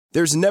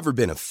There's never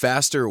been a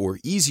faster or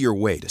easier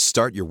way to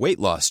start your weight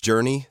loss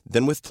journey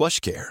than with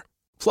PlushCare.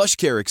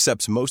 PlushCare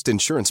accepts most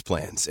insurance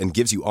plans and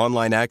gives you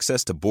online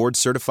access to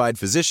board-certified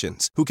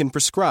physicians who can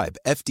prescribe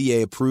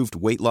FDA-approved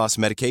weight loss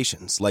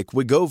medications like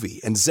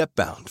Wegovy and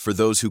Zepbound for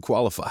those who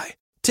qualify.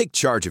 Take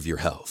charge of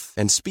your health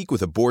and speak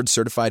with a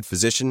board-certified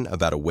physician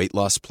about a weight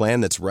loss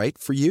plan that's right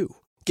for you.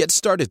 Get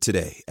started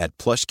today at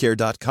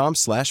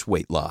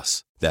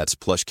plushcare.com/weight-loss. That's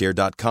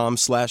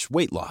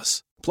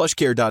plushcare.com/weight-loss.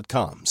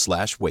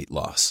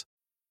 plushcare.com/weight-loss.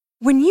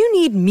 When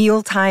you need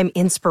mealtime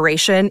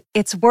inspiration,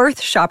 it's worth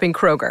shopping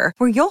Kroger,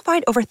 where you'll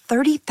find over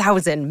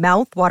 30,000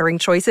 mouth-watering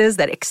choices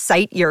that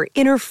excite your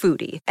inner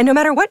foodie. And no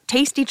matter what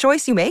tasty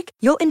choice you make,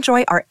 you'll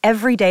enjoy our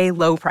everyday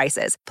low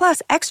prices,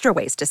 plus extra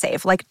ways to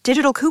save, like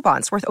digital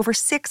coupons worth over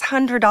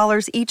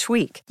 $600 each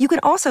week. You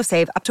can also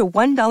save up to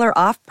 $1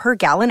 off per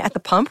gallon at the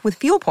pump with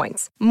fuel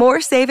points.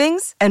 More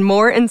savings and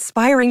more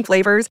inspiring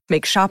flavors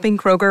make shopping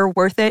Kroger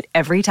worth it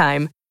every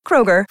time.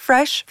 Kroger,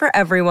 fresh for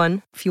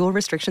everyone. Fuel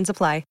restrictions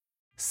apply.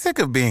 Sick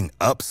of being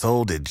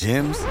upsold at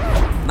gyms?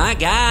 My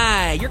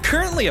guy, you're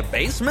currently a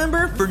base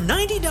member? For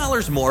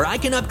 $90 more, I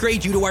can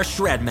upgrade you to our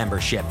Shred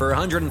membership. For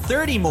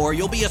 $130 more,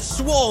 you'll be a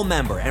Swole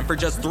member. And for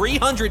just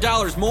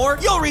 $300 more,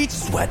 you'll reach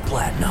Sweat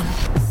Platinum.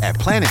 At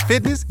Planet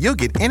Fitness, you'll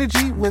get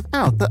energy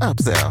without the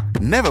upsell.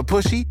 Never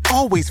pushy,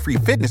 always free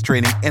fitness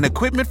training and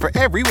equipment for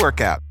every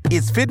workout.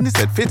 It's fitness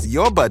that fits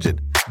your budget.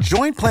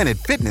 Join Planet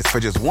Fitness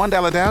for just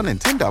 $1 down and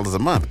 $10 a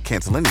month.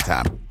 Cancel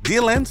anytime.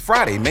 Deal ends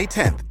Friday, May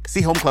 10th.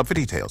 See Home Club for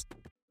details.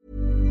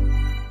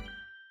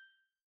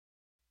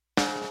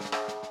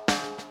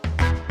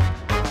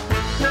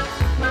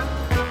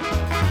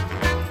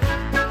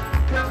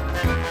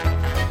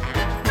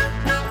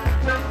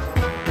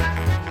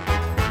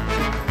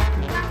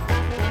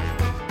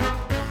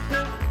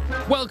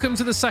 Welcome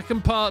to the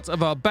second part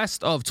of our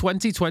best of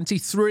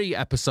 2023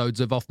 episodes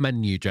of Off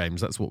Menu,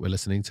 James. That's what we're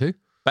listening to.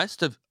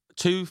 Best of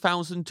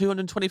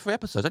 2,223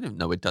 episodes. I didn't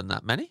know we'd done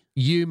that many.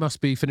 You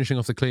must be finishing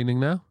off the cleaning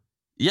now.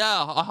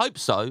 Yeah, I hope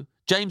so.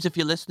 James, if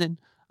you're listening,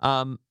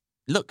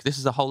 look, this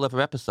is a whole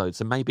other episode,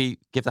 so maybe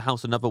give the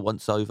house another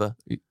once over.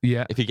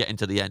 Yeah. If you get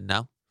into the end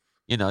now.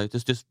 You know,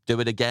 just do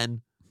it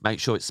again. Make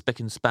sure it's spick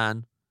and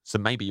span. So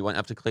maybe you won't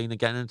have to clean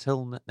again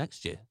until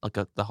next year. Like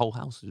the whole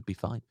house would be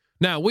fine.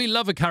 Now, we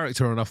love a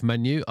character on Off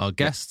Menu. Our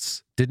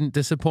guests didn't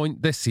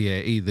disappoint this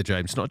year either,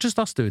 James. Not just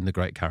us doing the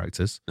great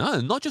characters. No,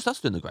 not just us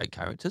doing the great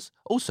characters.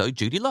 Also,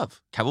 Judy Love,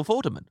 Carol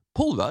Vorderman,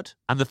 Paul Rudd,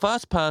 and the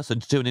first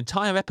person to do an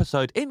entire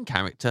episode in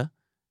character,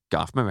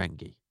 Garth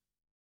Marenghi.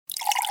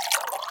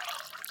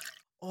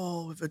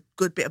 Oh, with a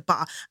good bit of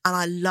butter. And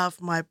I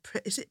love my,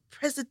 is it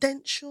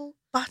presidential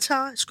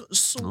butter? It's got the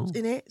salt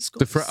in it. It's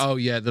got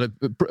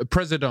the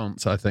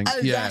Presidents, I think. Oh,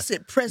 yeah. that's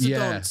it,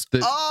 Presidents.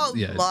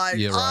 Yeah,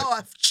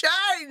 I've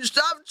changed.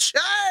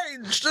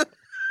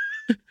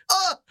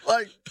 Oh,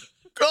 my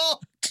God.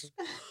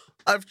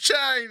 I've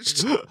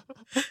changed.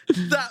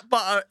 That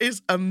butter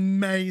is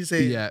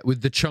amazing. Yeah,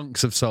 with the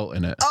chunks of salt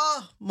in it.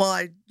 Oh,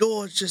 my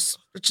Lord. Just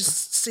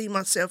see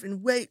myself in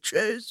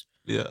Waitrose.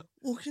 Yeah.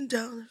 Walking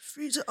down the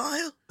freezer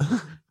aisle,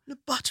 the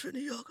butter and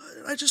the yogurt,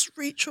 and I just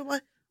reach for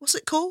my, what's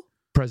it called?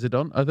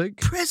 President, I think.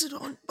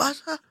 President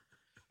butter.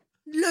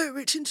 Lower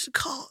it into the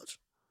cart.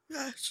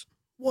 Yes.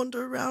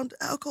 Wander around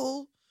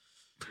alcohol,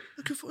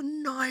 looking for a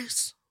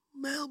nice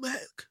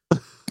Malbec.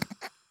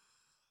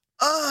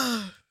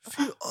 A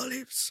few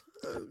olives.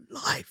 Oh,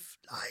 life.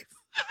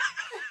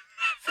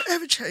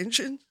 Forever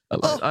changing.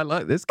 I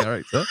like this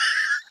character.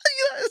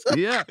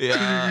 Yeah.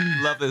 Yeah,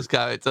 love this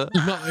character.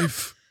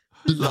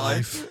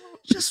 Life.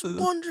 Just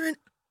wandering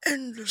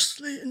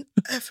endlessly and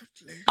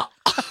effortlessly.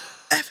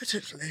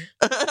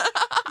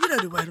 You know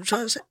the word I'm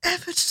trying to say.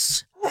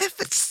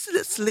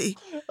 Effortlessly.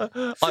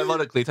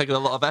 Ironically, taking a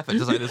lot of effort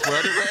to say this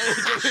word,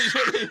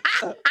 isn't it?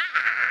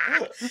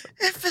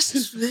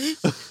 Effortlessly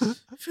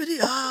through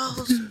the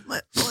aisles of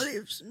my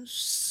olives and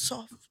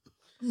soft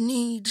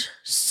knead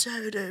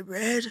sourdough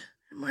bread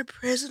and my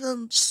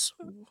president's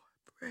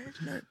bread,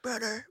 no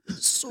butter,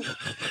 with salt.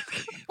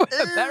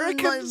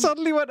 American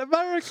suddenly went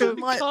American.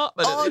 My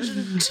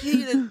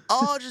Argentine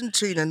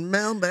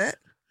Malbec,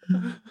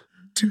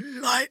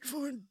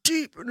 delightful and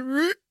deep and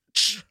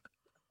rich.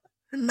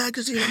 A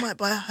magazine I might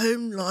buy,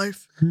 Home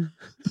Life,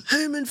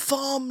 Home and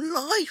Farm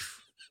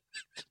Life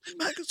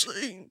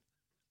magazine.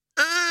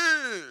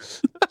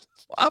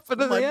 What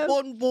happened to my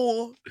Bon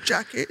Bord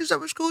jacket? Is that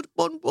what it's called?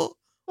 Bon Bord?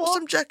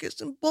 Some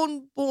jackets and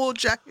Bon Bord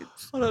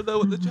jackets. I don't know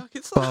what the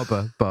jackets are.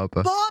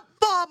 Barber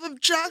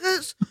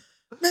jackets.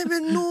 Maybe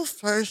a North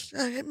Face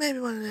jacket. Maybe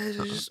one of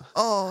those.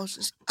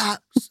 Just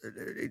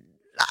absolutely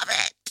love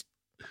it.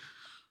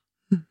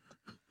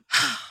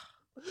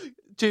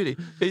 Judy,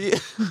 can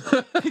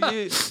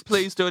you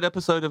please do an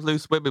episode of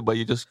Loose Women where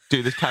you just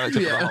do this character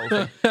for the whole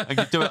thing and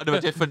you do it under a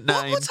different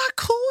name? What would I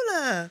call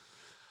her?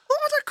 What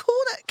would I call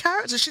that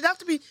character? She'd have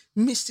to be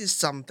Mrs.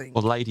 something.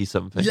 Or Lady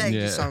something.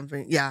 Lady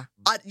something, yeah.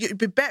 It'd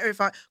be better if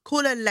I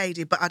call her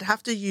Lady, but I'd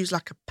have to use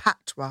like a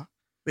patois,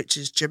 which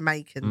is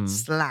Jamaican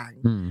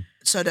slang.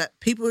 so that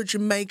people in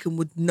Jamaican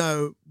would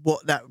know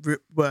what that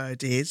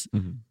word is,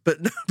 but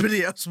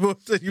nobody else would.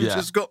 And you've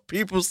just got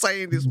people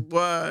saying this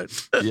word.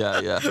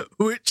 Yeah.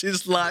 Which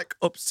is like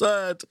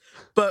absurd,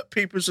 but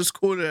people just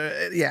call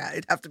it. Yeah,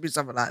 it'd have to be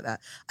something like that.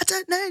 I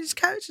don't know. This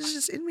character's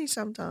just in me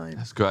sometimes.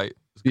 That's great.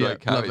 It's a great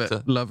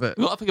character. Love it.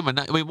 Well, I think of a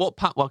name. I mean, what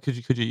patois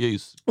could you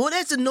use? Well,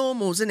 there's the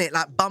normals, isn't it?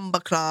 Like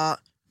Bumba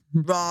Clark,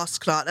 Ras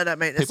Clark. They don't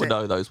make People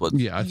know those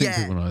ones. Yeah, I think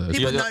people know those.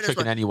 People You're know not those tricking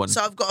ones. anyone.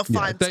 So I've got to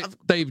find.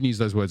 Dave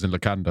used those words in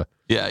Lacanda.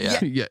 Yeah.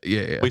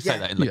 Yeah. We say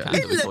that in Lacanda.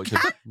 In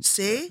Lacanda,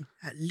 see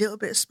a little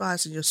bit of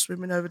spice, and you're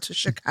swimming over to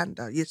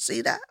Shakanda. You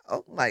see that?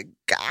 Oh my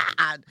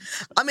God!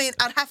 I mean,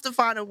 I'd have to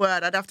find a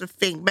word. I'd have to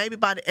think. Maybe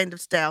by the end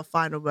of today, I'll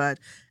find a word,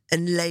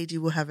 and lady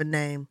will have a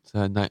name.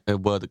 So a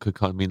word that could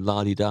kind of mean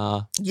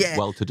la-di-da, Yeah,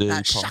 well-to-do.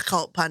 like shack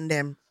out pan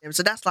them.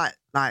 So that's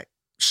like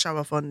show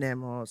off on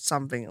them or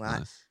something like.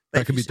 Nice.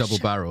 That could be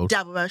double-barreled.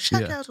 Double barrel.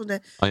 Shack out on them.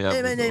 Oh, yeah,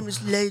 Hey, my name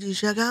is Lady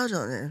Shack out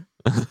on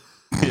them.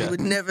 You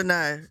would never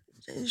know.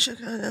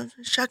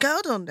 Shack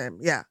out on them.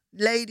 Yeah.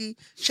 Lady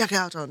Shack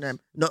out on them.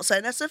 Not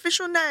saying that's the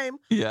official name,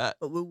 Yeah.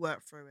 but we'll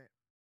work through it.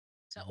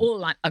 So all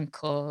like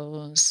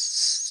uncles,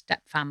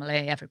 step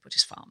family,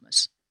 everybody's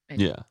farmers.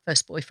 Yeah.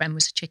 First boyfriend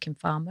was a chicken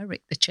farmer,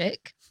 Rick the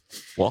Chick.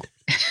 What?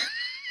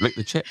 Rick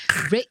the Chick?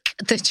 Rick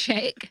the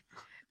Chick.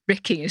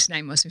 Ricky, his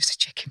name was, he was a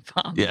chicken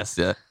farmer. Yes,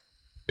 yeah.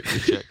 Rick the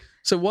Chick.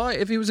 So why,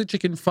 if he was a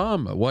chicken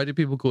farmer, why do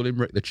people call him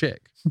Rick the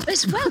Chick?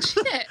 It's Welsh,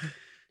 isn't it?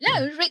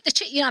 No, Rick the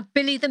Chick, you have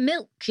Billy the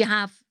Milk, you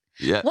have...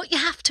 Yeah. What you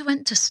have to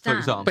understand... For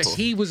example. But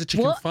he was a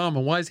chicken farmer.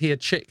 Why is he a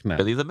chick now?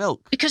 Billy the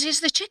Milk. Because he's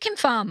the chicken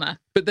farmer.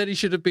 But then he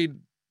should have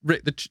been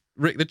Rick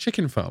the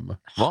chicken farmer.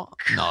 What?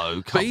 No, come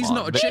on. But he's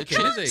not a Rick the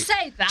chicken, is he?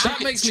 Say that.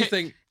 That makes me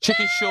think...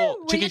 Chicken short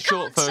well, you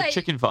short can't for a say-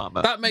 chicken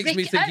farmer. That makes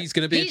me think he's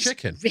going to be a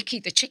chicken. Ricky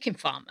the chicken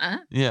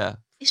farmer. Yeah.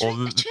 He's Or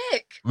Rick the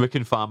Chick. Rick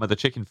and Farmer, the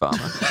chicken farmer.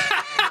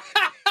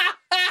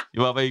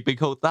 You want me to be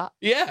called that?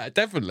 Yeah,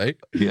 definitely.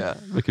 Yeah,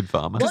 Rick and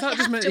Farmer. Because What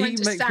that you just have he to makes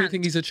me understand-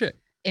 think he's a chick.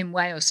 In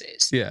Wales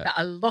is that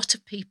a lot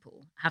of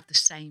people have the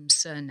same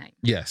surname.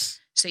 Yes.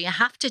 So you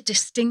have to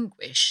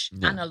distinguish,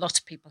 Yeah. and a lot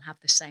of people have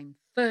the same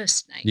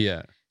first name.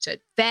 Yeah. So a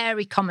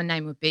very common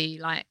name would be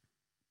like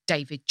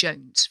David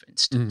Jones, for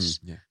instance.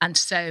 Yeah. And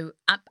so,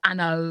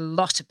 and a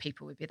lot of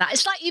people would be that.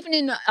 It's like even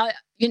in,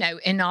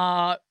 in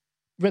our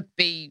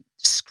rugby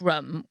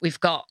scrum, we've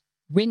got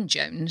Wyn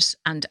Jones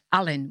and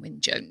Alan Wyn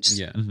Jones.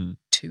 Yeah. Mhm.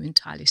 Two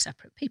entirely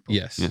separate people.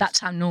 Yes. That's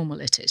how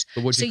normal it is.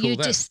 But what do so you call you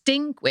them?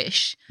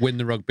 distinguish. Win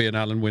the rugby and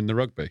Alan win the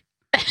rugby.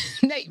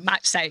 No, you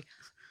might say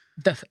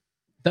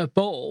the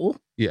ball,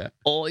 Yeah.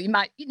 or you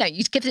might,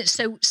 you'd give it.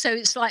 So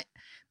it's like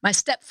my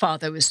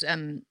stepfather was,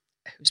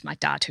 who's my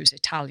dad, who's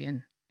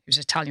Italian. He was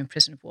Italian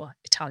prisoner of war,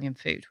 Italian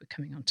food. We're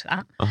coming on to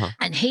that. Uh-huh.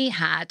 And he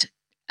had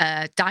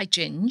Di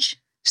Ginge,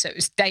 so it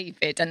was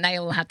David, and they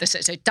all had this.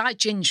 So Di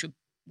Ginge would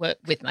work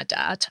with my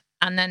dad,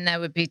 and then there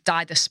would be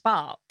Di the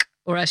Spark,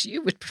 or as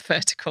you would prefer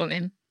to call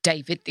him,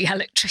 David the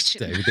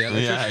Electrician. David the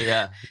electrician.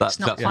 Yeah. That's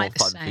not more quite the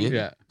fun for you. same.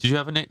 Yeah. Did you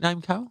have a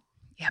nickname, Carol?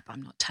 Yeah, but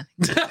I'm not telling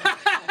you.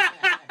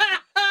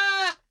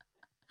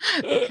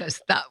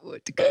 Because that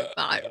would go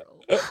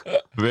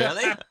viral.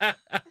 Really?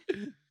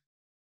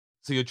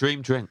 So your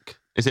dream drink,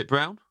 is it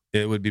brown?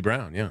 It would be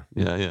brown, yeah.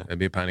 Yeah. It'd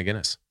be a pint of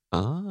Guinness.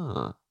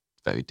 Ah,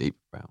 very deep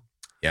brown.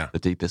 Yeah. The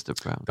deepest of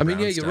brown. I mean, brown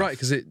yeah, you're stuff. right,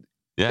 because it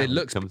Yeah,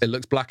 looks comes- it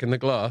looks black in the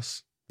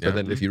glass, but Yeah.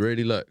 then if you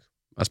really look,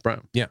 that's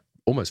brown. Yeah.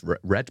 Almost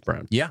red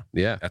brown. Yeah,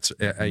 Yeah. that's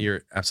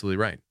you're absolutely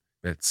right.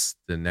 It's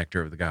the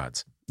nectar of the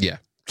gods. Yeah.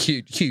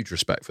 Huge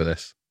respect for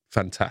this.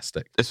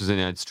 Fantastic. This was in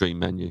the stream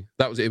menu,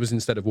 It was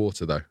instead of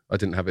water though. I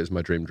didn't have it as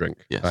my dream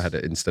drink. Yes. I had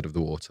it instead of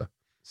the water.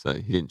 so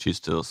he didn't choose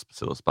still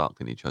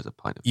sparkling. He chose a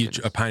pint of Guinness.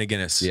 A pint of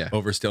Guinness Yeah.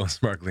 over still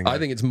sparkling. I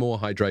think it's more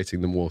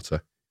hydrating than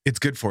water. it's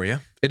good for you.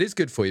 It is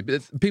good for you,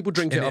 but people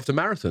drink And it after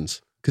marathons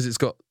because it's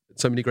got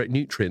so many great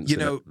nutrients. You in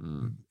know,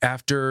 it.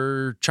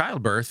 after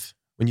childbirth,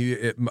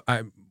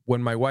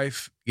 when my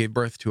wife gave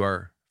birth to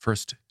our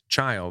first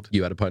child,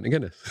 You had a pint of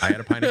Guinness. I had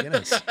a pint of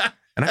Guinness,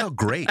 and I felt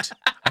great.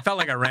 I felt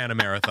like I ran a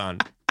marathon.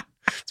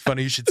 It's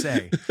funny you should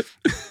say.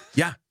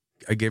 Yeah,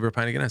 I gave her a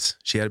pint of Guinness.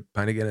 She had a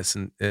pint of Guinness,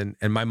 and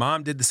my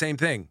mom did the same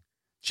thing.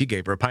 She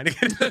gave her a pint of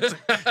Guinness.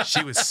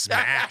 She was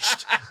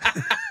smashed.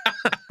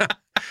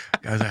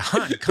 I was like,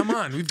 "Hon, come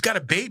on, we've got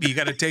a baby. You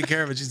got to take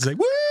care of it." She's like,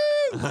 "Woo!"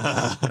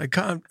 I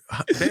can't,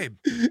 babe.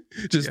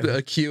 Just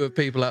a queue of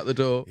people out the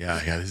door. Yeah.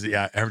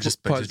 I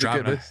just Pints of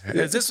dropping. Guinness.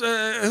 Is this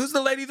who's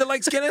the lady that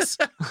likes Guinness?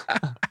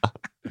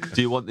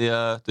 Do you want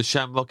the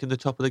shamrock in the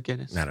top of the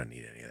Guinness? I don't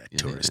need any of that Yeah.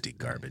 touristy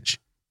garbage.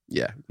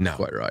 Yeah, No.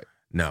 quite right.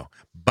 No,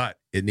 but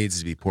it needs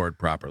to be poured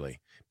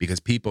properly because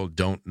people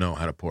don't know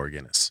how to pour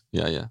Guinness.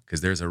 Yeah. Because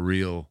there's a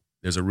real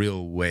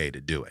way to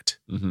do it.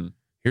 Mm-hmm.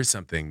 Here's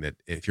something that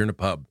if you're in a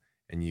pub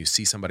and you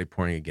see somebody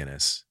pouring a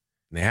Guinness,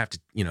 and they have to,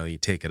 you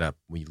take it up,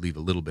 you leave a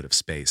little bit of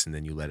space, and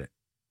then you let it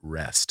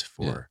rest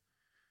for,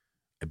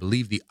 I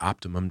believe the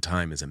optimum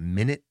time is 1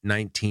 minute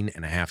 19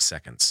 and a half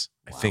seconds.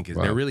 I think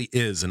there really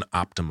is an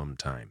optimum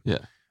time.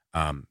 Yeah.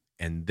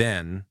 And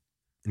then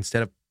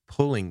instead of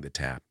pulling the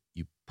tap,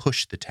 you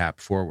push the tap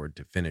forward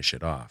to finish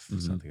it off.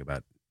 Mhm. Something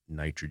about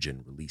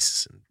nitrogen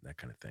release and that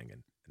kind of thing.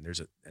 And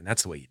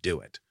that's the way you do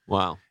it.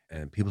 Wow.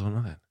 And people don't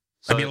know that.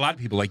 So- I mean, a lot of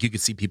people, like, you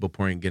could see people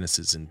pouring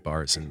Guinnesses in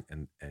bars and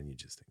you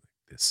just think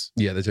like this.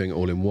 Yeah, they're doing it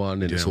all in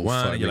one, and Doing it's it all one,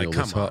 and foaming you're like, all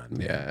come the top. on,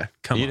 man. Yeah.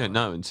 Come you on. don't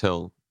know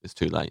until it's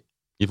too late.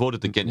 You've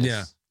ordered the Guinness.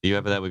 Yeah. Are you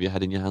ever there with your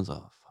head in your hands?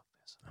 Oh, fuck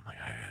this. I'm like,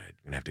 I'm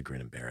gonna have to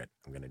grin and bear it.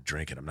 I'm gonna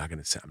drink it. I'm not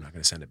gonna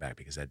send it back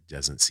because that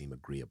doesn't seem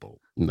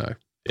agreeable. No.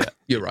 Yeah.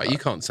 You're right. You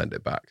can't send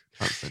it back.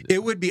 Can't send it.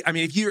 It would be. I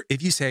mean,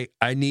 if you say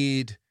I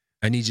need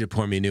you to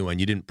pour me a new one,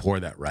 you didn't pour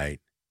that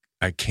right.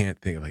 I can't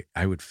think of, like,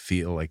 I would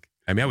feel like,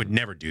 I mean, I would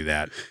never do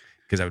that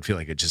because I would feel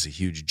like it's just a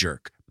huge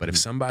jerk. But if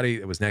somebody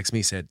that was next to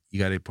me said, you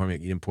got to pour me,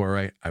 you didn't pour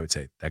right, I would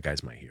say, that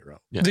guy's my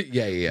hero. Yeah.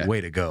 Yeah. Way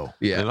to go.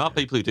 Yeah. There are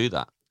people who do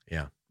that.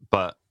 Yeah.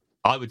 But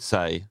I would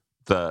say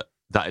that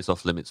is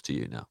off limits to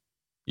you now.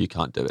 You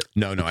can't do it.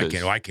 No, I Because-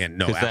 can't. I can't.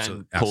 No, Because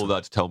absolutely. then Paul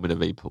had to tell me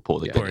to pour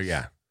the Yeah. Guinness.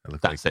 Yeah. I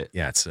look That's like, it.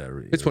 Yeah,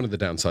 It's one of the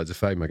downsides of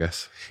fame, I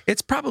guess.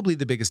 It's probably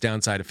the biggest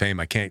downside of fame.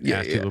 I can't Yeah,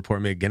 ask yeah. people to pour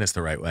me a Guinness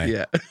the right way.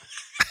 Yeah.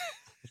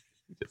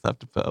 You just have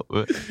to put up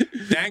with it.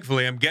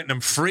 Thankfully, I'm getting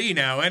them free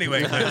now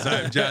anyway because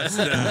I'm just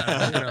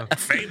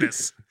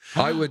famous.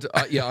 I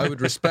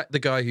would respect the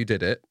guy who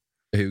did it,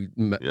 who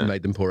Yeah.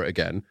 made them pour it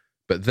again.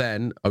 But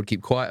then I would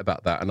keep quiet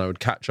about that, and I would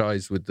catch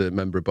eyes with the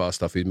member of bar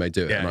staff who may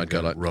do it, and I'd go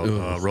like,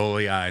 "Ugh." roll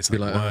the eyes. Be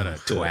Like, like, what "Oh, a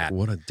twat.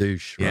 what a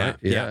douche!" Right?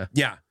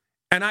 Yeah.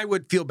 And I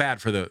would feel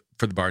bad for the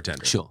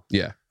bartender. Sure.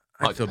 Yeah.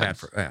 I It feel bad depends.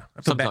 for. Yeah.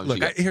 I feel bad. Sometimes Look,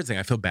 you get- here's the thing.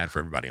 I feel bad for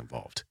everybody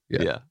involved.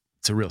 Yeah. Yeah.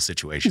 It's a real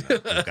situation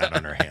that we've got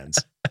on our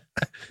hands.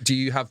 Do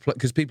you have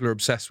because people are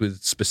obsessed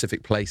with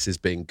specific places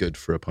being good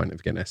for a pint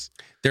of Guinness?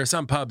 There are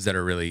some pubs that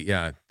are really,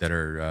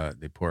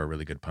 they pour a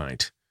really good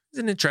pint. It's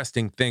an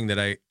interesting thing that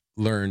I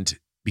learned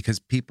because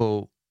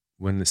people,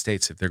 when the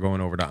States, if they're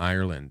going over to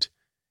Ireland,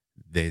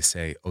 they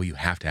say, oh, you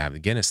have to have the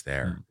Guinness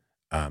there.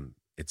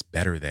 It's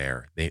better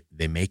there.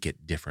 They make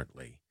it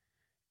differently.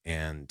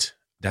 And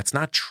that's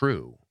not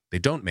true. They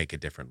don't make it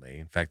differently.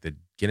 In fact, the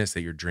Guinness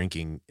that you're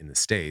drinking in the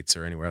States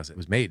or anywhere else, it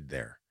was made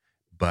there.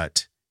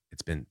 But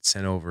it's been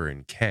sent over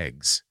in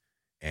kegs.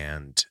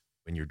 And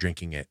when you're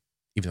drinking it,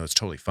 even though it's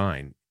totally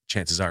fine,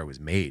 chances are it was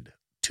made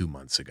 2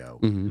 months ago.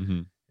 Mm-hmm.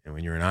 Mm-hmm. And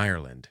when you're in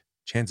Ireland,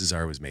 chances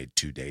are it was made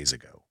 2 days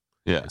ago.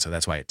 Yeah. And so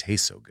that's why it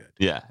tastes so good.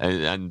 Yeah.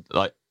 And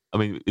like, I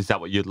mean, is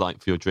that what you'd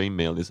like for your dream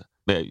meal? Is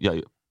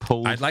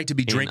Paul? I'd like to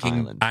be in drinking.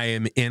 Ireland. I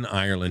am in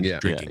Ireland Yeah.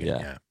 drinking Yeah,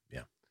 it. yeah.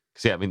 Yeah.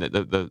 Because I mean,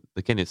 the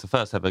Guinness, the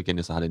first ever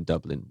Guinness I had in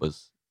Dublin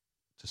was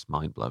just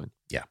mind blowing.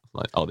 Yeah.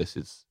 Like, oh, this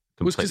is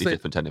Well, it's 'cause completely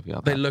different to anything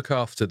I've They had. look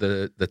after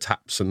the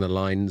taps and the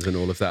lines and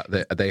all of that.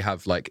 They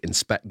have like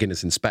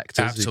Guinness inspectors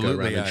who go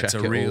Absolutely. around Yeah. and check It's a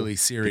it all. really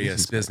serious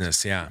Guinness inspector.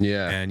 business. Yeah.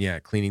 Yeah.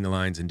 And cleaning the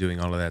lines and doing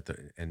all of that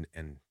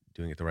and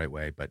doing it the right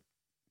way. But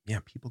yeah,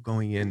 people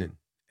going in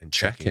and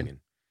checking. Checking. And,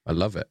 I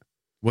love it.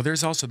 well,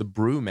 there's also the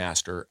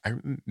brewmaster.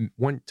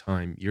 One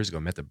time years ago,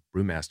 met the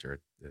brewmaster at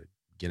the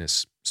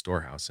Guinness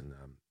storehouse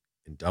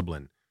in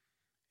Dublin.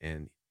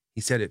 And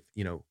he said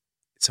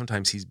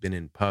sometimes he's been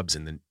in pubs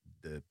and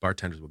the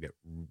bartenders will get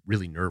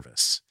really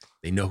nervous.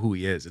 They know who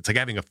he is. It's like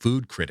having a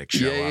food critic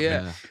show up.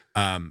 Yeah.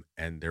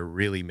 And they're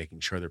really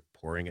making sure they're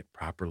pouring it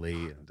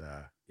properly. And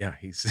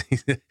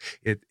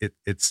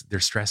they're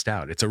stressed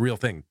out. It's a real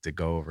thing to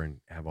go over and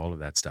have all of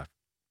that stuff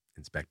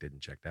inspected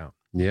and checked out.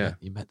 Yeah.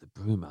 You met the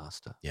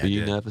brewmaster. Yeah, Were I you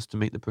did. nervous to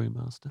meet the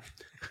brewmaster?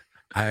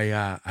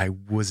 I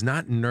was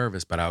not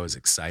nervous, but I was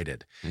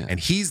excited. Yeah. And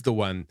he's the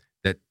one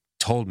that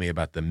told me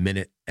about the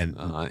minute and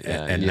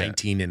Yeah.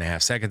 19 and a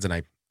half seconds. And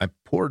I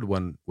poured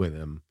one with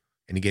him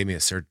and he gave me a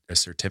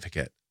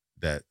certificate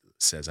that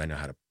says I know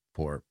how to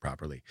pour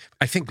properly.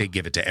 I think they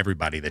give it to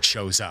everybody that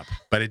shows up,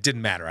 but it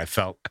didn't matter. I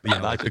felt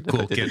like the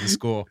cool kid in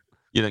school.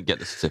 You don't get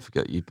the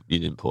certificate. You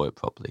didn't pour it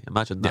properly.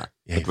 Imagine that.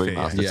 Yeah, the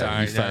brewmaster. yeah.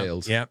 saying, you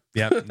failed. Yep.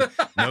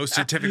 No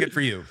certificate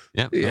for you.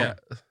 Yep. Yeah.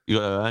 You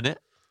got to earn it.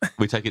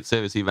 We take it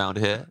seriously around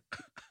here.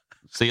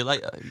 See you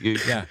later. You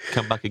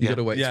come back You again. got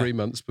to wait Yeah. 3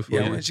 months before.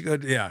 Yeah, why you, don't you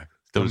go? Yeah.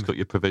 Still just got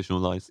your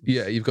provisional license.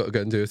 yeah, you've got to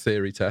go and do a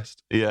theory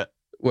test Yeah.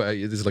 where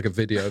there's like a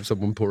video of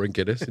someone pouring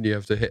Guinness, and you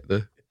have to hit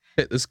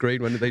the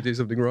screen when they do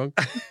something wrong.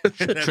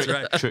 That's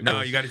right.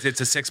 No, you got to.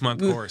 It's a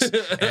 6-month course,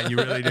 and you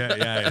really do.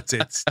 Yeah,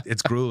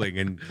 it's grueling.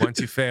 And once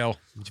you fail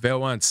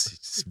once,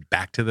 it's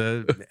back to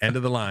the end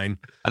of the line.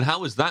 And how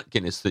was that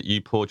Guinness that you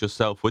poured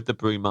yourself with the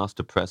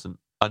brewmaster present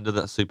under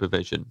that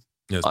supervision?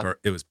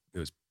 It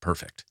was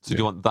perfect. So do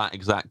you want that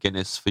exact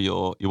Guinness for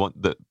you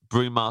want the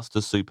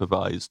brewmaster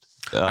supervised?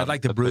 I'd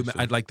like the official-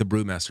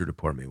 brewmaster to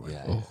pour me one.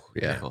 Yeah, Oh,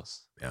 yeah. Of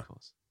course. Yeah. Of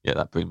course. Yeah,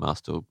 that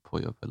brewmaster will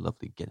pour you up a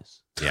lovely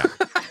Guinness. Yeah.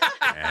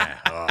 Yeah.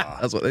 Oh.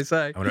 That's what they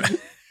say. I wanna-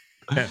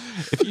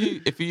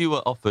 If you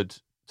were offered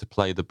to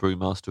play the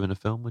brewmaster in a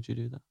film, would you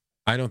do that?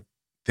 I don't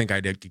think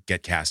I'd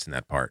get cast in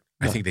that part.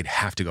 I No. think they'd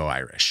have to go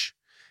Irish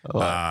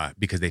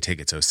because they take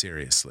it so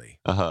seriously.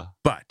 Uh-huh.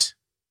 But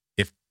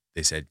if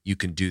they said you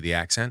can do the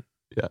accent,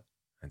 Yeah.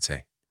 I'd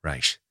say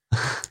right,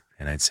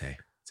 and I'd say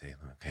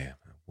okay,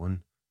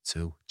 1,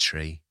 2,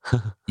 3.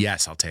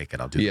 Yes, I'll take it.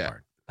 I'll do the Yeah.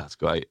 part. That's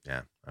great.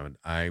 Yeah,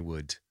 I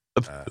would.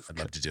 I'd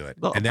love to do it,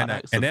 Not and a bad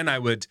accent. then I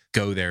would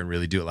go there and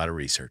really do a lot of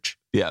research.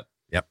 Yeah.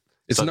 Yep.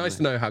 It's suddenly. nice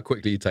to know how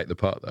quickly you take the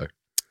part, though.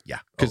 Yeah,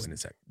 'Cause in a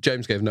sec.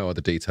 James gave no other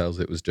details.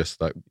 It was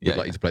just like, we'd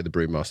like you to play the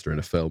brewmaster in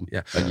a film.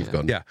 Yeah. And you've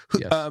gone, Yeah.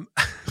 yes.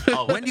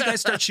 When do you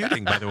guys start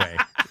shooting, by the way?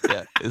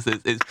 Yeah,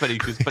 it's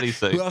pretty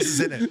soon. Who else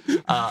is in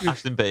it?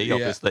 Ashton B, Yeah.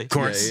 obviously. Of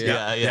course.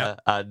 Yeah.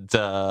 And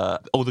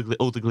all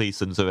the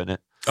Gleasons are in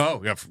it.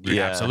 Oh, yeah,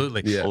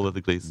 absolutely. Yeah. All of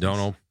the Gleasons.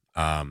 Donald,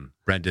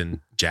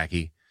 Brendan,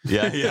 Jackie.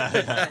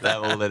 Yeah. They're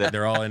all in it.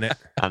 They're all in it.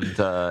 And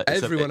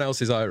Everyone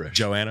else is Irish.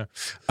 Joanna.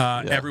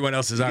 Everyone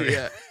else is out.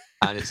 Yeah.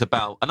 And it's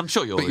about, and I'm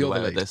sure you're But you're the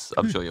aware of lead. this.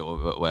 I'm sure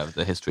you're aware of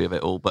the history of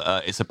it all.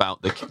 But it's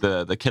about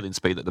the killing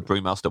spree that the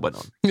brewmaster went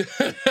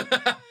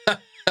on.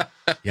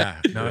 Yeah,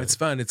 no, it's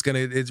fun. It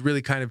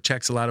really kind of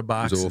checks a lot of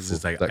boxes. awful,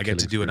 It's like that I get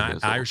to do an killing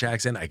spree was Irish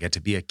accent. I get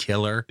to be a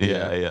killer.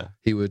 Yeah.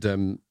 He would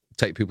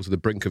take people to the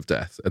brink of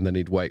death, and then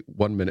he'd wait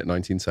 1 minute,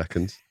 19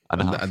 seconds,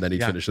 And a half. and then he'd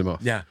Yeah. finish them off.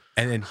 Yeah,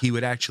 and then he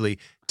would actually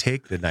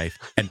take the knife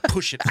and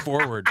push it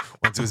forward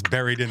once it was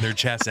buried in their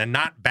chest, and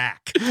not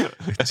back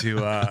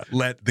to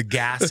let the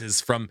gases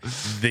from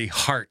the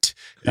heart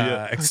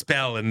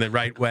expel in the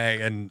right way.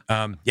 And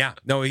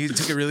he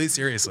took it really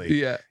seriously.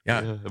 Yeah.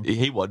 Yeah.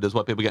 He wonders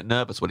why people get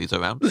nervous when he's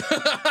around. You're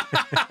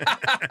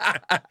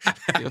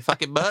a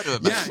fucking murderer,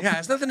 man. Yeah, it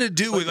has nothing to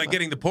do with like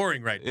getting the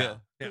pouring right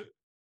now. Yeah.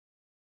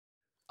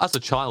 As a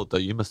child, though,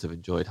 you must have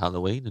enjoyed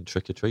Halloween and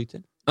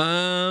trick-or-treating.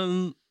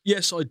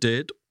 Yes, I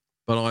did.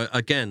 But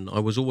I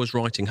was always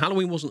writing.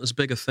 Halloween wasn't as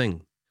big a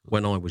thing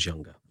when I was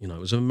younger. You know, it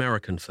was an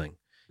American thing.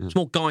 It's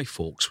more Guy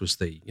Fawkes was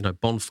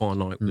bonfire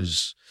night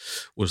was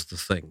the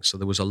thing. So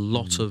there was a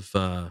lot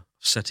of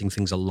setting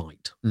things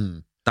alight.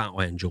 That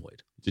I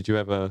enjoyed. Did you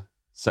ever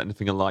set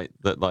anything alight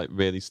that like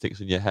really sticks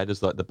in your head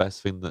as like the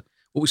best thing that?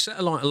 Well, we set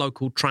alight a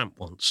local tramp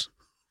once,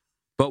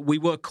 but we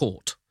were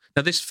caught.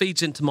 Now this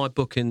feeds into my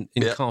book in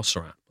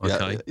Carcerat.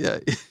 Okay.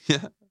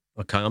 Yeah.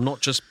 Okay. I'm not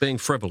just being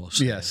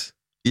frivolous. Yes.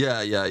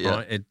 Yeah.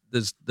 Right.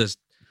 There's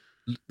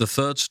the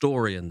third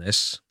story in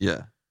this.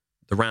 Yeah.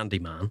 The Randy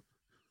Man.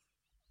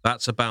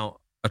 That's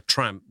about a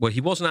tramp where he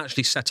wasn't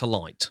actually set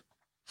alight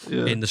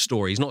in the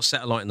story. He's not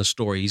set alight in the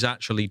story. He's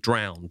actually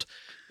drowned.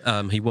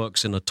 He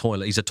works in a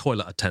toilet. He's a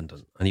toilet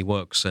attendant, and he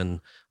works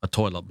in a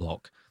toilet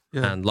block.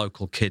 Yeah. And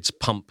local kids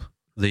pump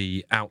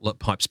the outlet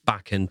pipes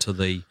back into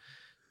the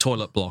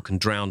toilet block and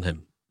drown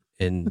him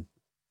in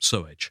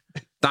sewage.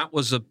 That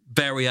was a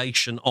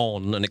variation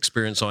on an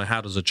experience I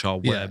had as a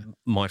child where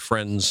my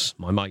friends,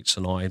 my mates,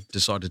 and I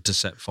decided to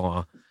set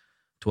fire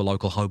to a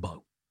local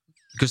hobo.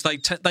 Because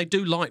they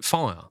do light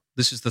fire.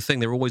 This is the thing;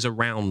 they're always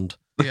around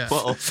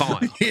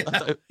fire.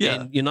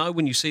 And, you know,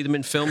 when you see them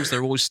in films,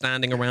 they're always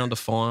standing around a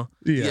fire.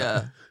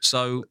 Yeah.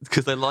 So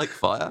because they like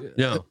fire.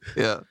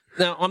 Yeah.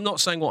 Now, I'm not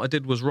saying what I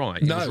did was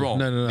right. It was wrong.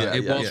 No.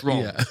 It was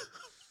wrong. Yeah.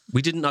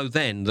 We didn't know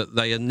then that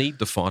they need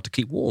the fire to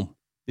keep warm.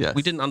 Yes.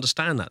 We didn't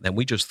understand that then.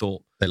 We just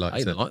thought They liked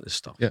hey, it. they like this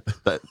stuff. Yeah.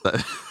 But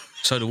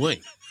So do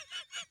we.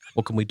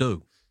 What can we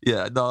do?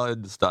 yeah, no, I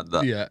understand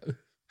that. Yeah.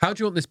 How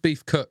do you want this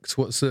beef cooked?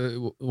 What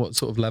sort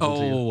of level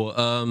do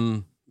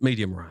you?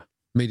 Medium rare.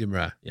 Medium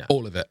rare. Yeah.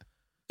 All of it.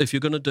 If you're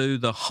going to do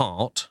the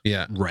heart,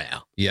 Yeah.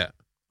 rare. Yeah.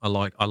 I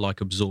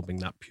like absorbing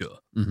that pure.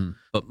 Mm-hmm.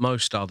 But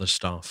most other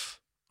stuff,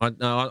 I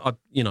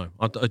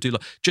do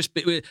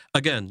like.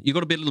 Again, you got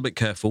to be a little bit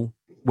careful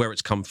where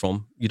it's come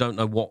from. You don't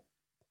know what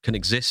can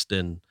exist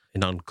in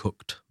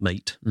uncooked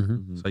meat,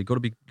 Mm-hmm. so you got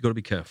to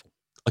be careful.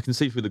 I can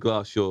see through the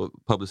glass your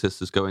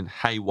publicist is going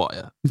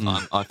haywire.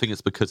 I think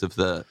it's because of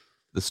the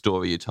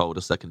story you told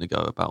a second ago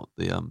about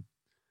the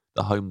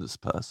homeless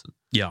person.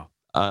 Yeah.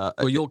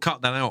 Well, you'll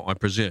cut that out, I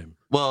presume.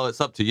 Well,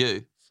 it's up to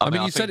you. I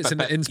mean, you said it's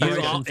an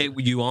inspiration.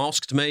 You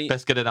asked me.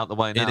 Let's get it out the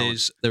way now.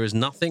 There is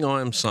nothing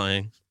I am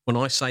saying. When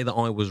I say that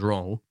I was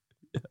wrong,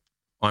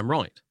 I'm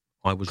right.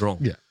 I was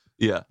wrong.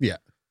 Yeah.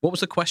 What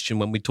was the question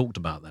when we talked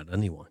about that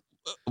anyway?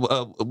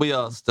 We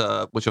asked,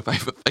 what's your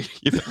favourite thing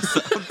you've ever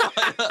set on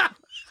fire?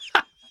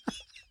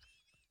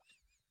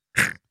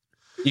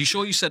 You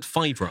sure you said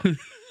favourite?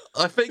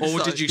 I think Or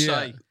so. did you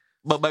say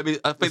Well, maybe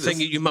I the think thing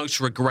that you most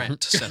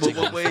regret setting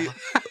on fire?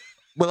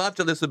 We'll have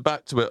to listen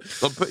back to it.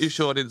 I'm pretty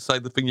sure I didn't say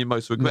the thing you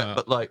most regret, No.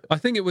 but like, I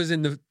think it was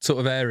in the sort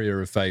of area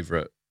of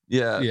favourite.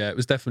 yeah. Yeah, it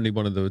was definitely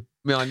one of the.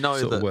 I mean, I know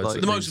Sort of that words like,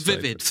 that The Things most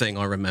vivid thing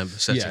I remember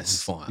setting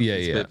Yes. on fire. Yeah,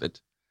 it's yeah, vivid.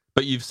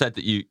 But you've said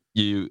that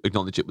you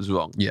acknowledge it was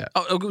wrong. yeah.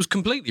 Oh, it was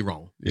completely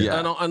wrong. Yeah.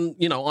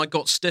 And I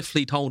got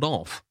stiffly told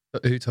off.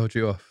 Who told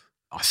you off?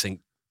 I think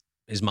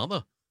his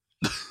mother.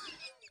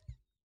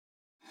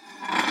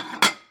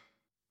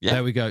 Yeah.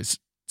 There we go.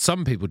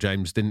 Some people,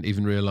 James, didn't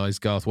even realise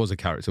Garth was a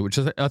character, which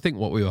is, I think,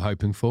 what we were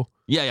hoping for.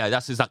 Yeah,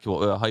 that's exactly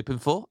what we were hoping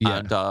for.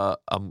 Yeah.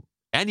 And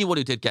anyone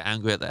who did get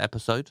angry at the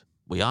episode,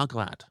 we are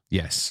glad.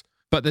 Yes.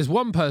 But there's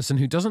one person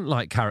who doesn't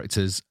like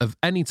characters of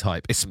any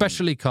type,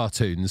 especially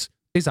cartoons,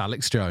 is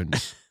Alex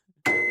Jones.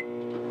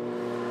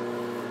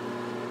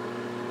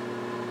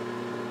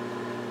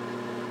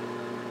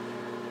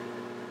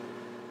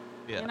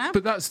 Yeah. You know?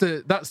 But that's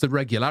the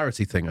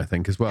regularity thing, I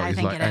think, as well. I It's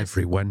think like it is.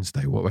 every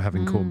Wednesday, what we're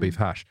having corned beef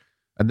hash.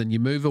 And then you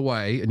move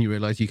away and you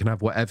realise you can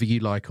have whatever you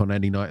like on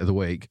any night of the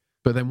week.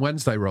 But then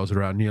Wednesday rolls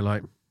around and you're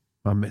like,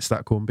 I miss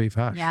that corned beef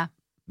hash. Yeah,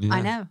 Yeah.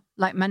 I know.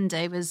 Like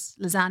Monday was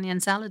lasagna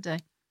and salad day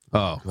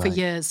Oh, for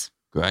years,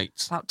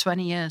 Great. about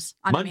 20 years.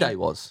 And I Monday mean,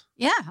 was.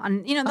 yeah,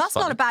 and you know that's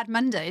not funny. a bad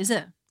Monday, is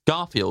it?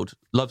 Garfield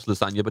loves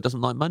lasagna but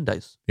doesn't like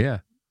Mondays. yeah.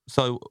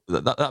 So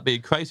that'd be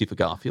crazy for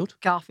Garfield.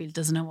 Garfield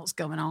doesn't know what's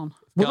going on.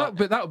 Well,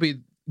 but that would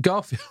be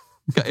Garfield.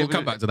 We'll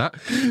come back to that.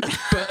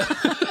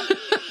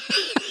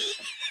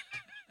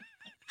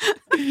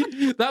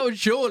 But that would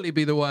surely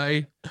be the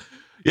way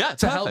Yeah,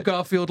 to help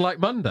Garfield like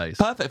Mondays.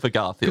 Perfect for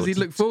Garfield. Because he'd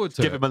look forward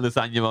to Give it. him a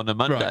lasagna on a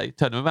Monday, Right.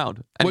 turn him around.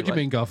 What do you Anyway.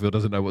 mean Garfield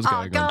doesn't know what's Oh,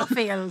 going on?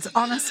 Garfield,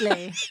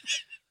 honestly,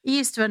 he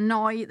used to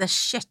annoy the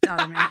shit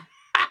out of me.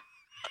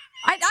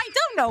 I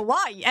don't know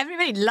why.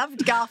 Everybody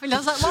loved Garfield. I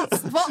was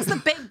like, what's the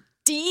big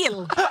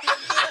deal?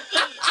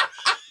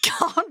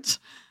 God,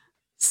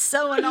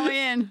 so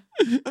annoying.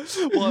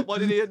 Why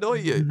did he annoy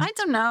you? I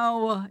don't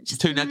know.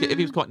 Just, Too negative.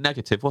 He was quite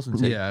negative,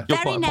 wasn't he? Yeah. You're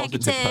very quite a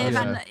positive negative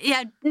person. and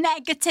yeah,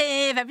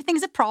 negative.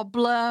 Everything's a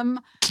problem.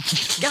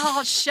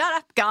 God, shut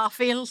up,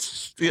 Garfield.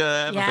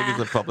 Yeah, everything Yeah.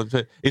 is a problem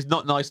too. He's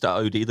not nice to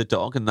Odie the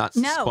dog, and that's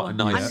No, quite a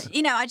nice.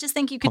 and, I just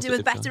think you could do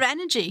with Positive better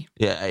energy.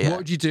 Yeah. What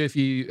would you do if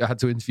you had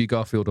to interview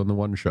Garfield on the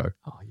One Show?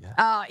 Oh yeah.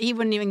 Oh, he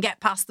wouldn't even get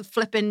past the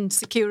flipping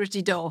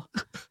security door.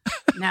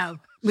 No,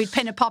 we'd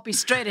pin a poppy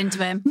straight into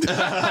him. No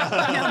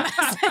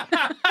messing.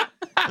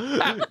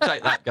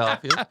 Take that,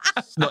 Garfield.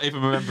 Not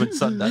even remembering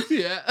Sunday.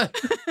 Yeah.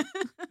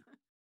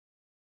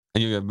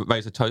 And you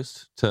raise a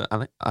toast to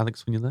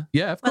Alex when you're there.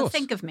 Yeah, of Well, course.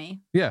 think of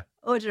me. Yeah.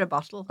 Order a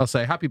bottle. I'll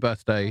say happy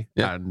birthday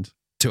Yeah. and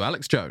to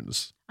Alex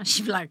Jones. And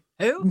she'd be like,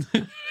 who?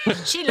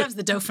 She loves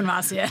the Dauphin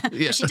yeah.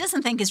 Yeah. But she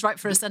doesn't think it's right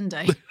for a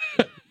Sunday.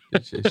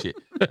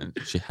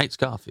 She hates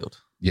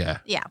Garfield. Yeah.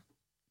 Yeah.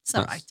 It's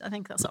all That's right. I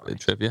think that's all Not really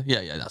right. trivia.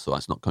 Yeah, that's all right.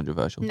 It's not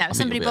controversial. I No, think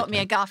somebody you'll be bought me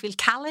a Garfield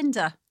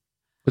calendar.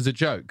 As a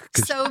joke.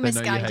 'cause So they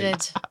know you hate-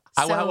 misguided.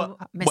 How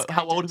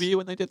misguided. old were you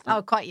when they did that?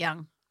 Oh, quite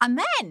young. And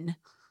then,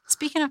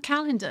 speaking of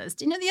calendars,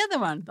 do you know the other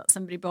one that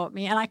somebody bought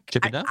me? And I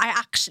Chippendale?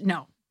 actually,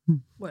 no,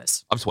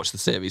 worse. I've just watched the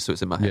series, so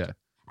it's in my head.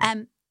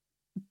 Yeah.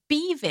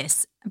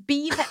 Beavis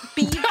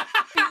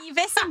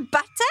and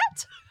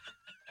Butthead?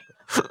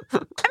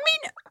 I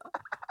mean,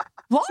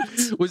 what?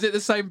 Was it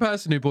the same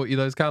person who bought you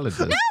those calendars?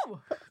 No!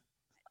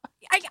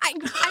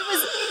 I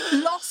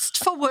was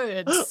lost for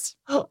words.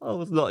 I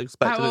was not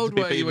expecting. How it old to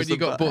be were you when Beavis you and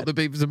got bought the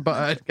Beavis and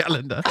Butthead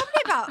calendar?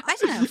 Probably about, I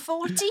don't know,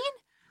 14?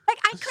 Like,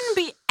 I couldn't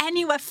be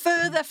anywhere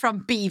further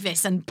from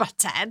Beavis and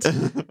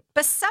Butthead.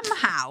 But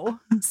somehow,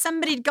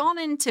 somebody'd gone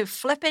into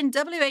flipping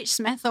W.H.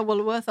 Smith or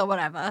Woolworth or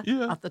whatever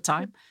at the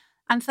time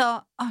and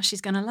thought, oh,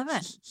 she's going to love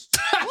it.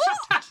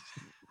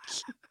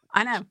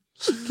 I know.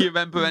 Do you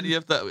remember any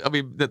of that? I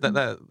mean,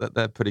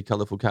 they're pretty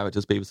colourful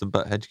characters, Beavis and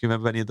Butthead. Do you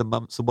remember any of the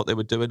months and what they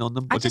were doing on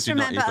them? I Or did just you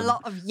not remember a even-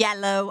 lot of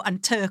yellow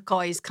and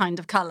turquoise kind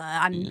of colour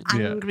and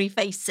angry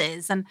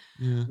faces and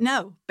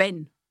no,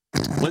 bin.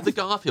 With the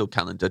Garfield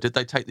calendar, did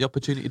they take the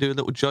opportunity to do a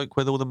little joke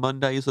where all the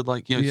Mondays are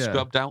like, Yeah.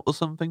 scrubbed out or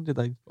something? Did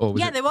they? Or was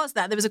Yeah, it- there was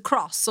that. There was a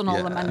cross on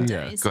all the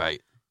Mondays.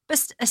 Great.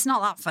 But it's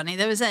not that funny.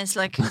 There was this,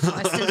 like,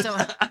 I still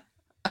don't...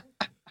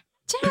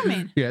 Do you know what I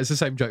mean? Yeah, it's the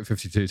same joke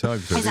 52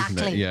 times, really, isn't it?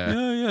 Exactly. Yeah.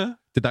 Yeah.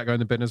 Did that go in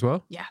the bin as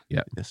well? Yeah.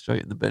 Yeah. Yeah,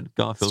 straight in the bin.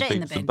 Garfield, Straight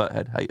in the Beavis and bin.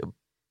 Butthead, hate them.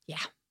 Yeah.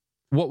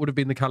 What would have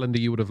been the calendar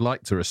you would have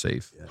liked to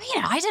receive?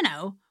 You know, I don't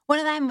know. One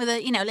of them with,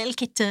 little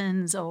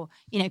kittens or,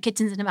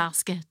 kittens in a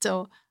basket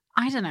or,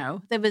 I don't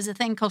know. There was a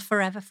thing called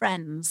Forever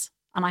Friends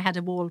and I had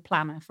a wall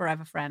planner,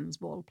 Forever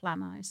Friends wall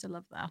planner. I used to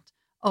love that.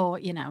 Or,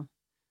 I don't know.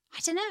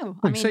 Well,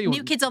 I you say mean, you New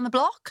want- Kids on the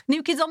Block.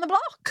 New Kids on the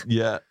Block.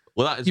 Yeah.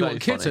 Well, that is You very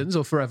want funny. kittens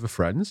or forever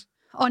friends?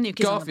 Or New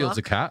Kids Garfield's on a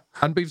the Block. cat,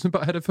 and Beavis and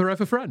Butthead are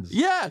forever friends.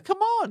 Yeah, come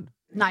on.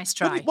 Nice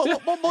try.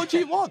 What more do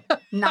you want?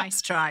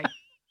 Nice try.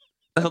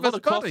 There's a lot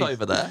of That's funny.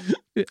 crossover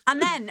there. And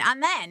then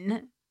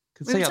Can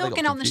we see were how they got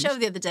talking on the show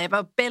confused. the other day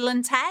about Bill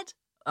and Ted.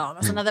 Oh,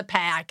 that's another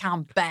pair I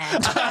can't bear.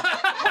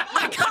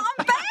 I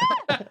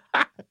can't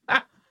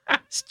bear.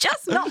 It's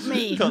just not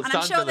me. Can't And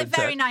I'm stand sure Bill they're and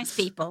very Ted. nice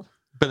people.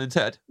 Bill and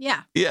Ted.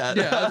 Yeah. Yeah.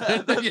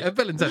 Yeah,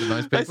 Bill and Ted are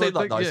nice people. They seem I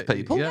like think, nice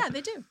people. Yeah,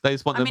 they do. They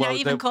just want I the mean, I world-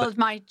 even they- called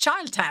my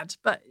child Ted,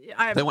 but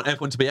They want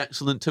everyone to be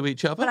excellent to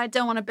each other. but I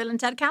don't want a Bill and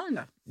Ted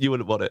calendar. You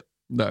wouldn't want it.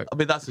 No. I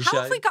mean, that's a How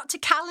shame. have we got to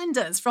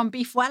calendars from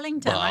Beef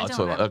Wellington? Well, I that's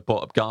don't all right. know. I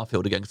brought up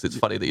Garfield again because it's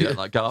funny that you don't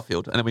like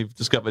Garfield. And then we've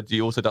discovered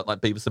you also don't like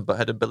Beavis and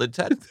Butthead and Bill and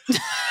Ted.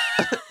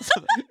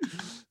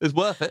 It's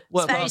worth it.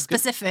 Worth It's very asking.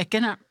 specific,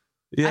 isn't it?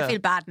 Yeah. I feel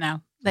bad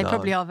now. They No.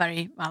 probably are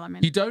very well. I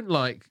mean, You don't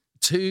like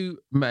two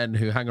men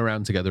who hang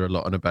around together a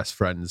lot and are best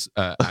friends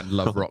and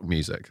love rock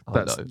music. Oh,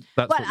 That's no. that's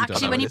well, what you don't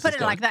actually, like. when you this put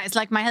is it like that, it's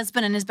like my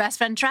husband and his best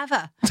friend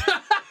Trevor.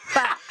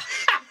 But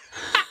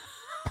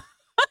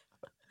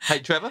Hey,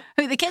 Trevor.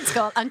 who the kids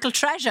call Uncle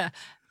Treasure.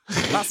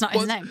 That's not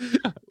his name.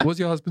 What's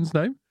your husband's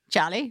name?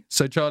 Charlie.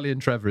 So Charlie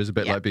and Trevor is a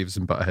bit Yeah. like Beavis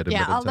and Butthead and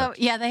Yeah, Bill and although,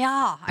 Ted. yeah, they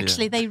are.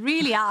 Actually, they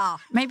really are.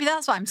 Maybe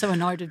that's why I'm so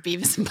annoyed with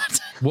Beavis and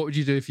Butthead. What would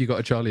you do if you got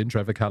a Charlie and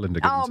Trevor calendar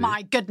given Oh, to you?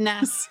 my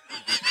goodness.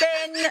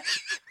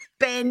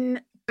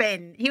 Bin.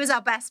 He was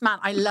our best man.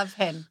 I love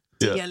him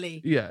Yeah.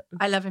 dearly. Yeah.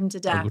 I love him to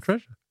death. Uncle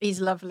Treasure.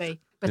 He's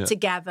lovely. But Yeah.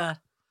 together.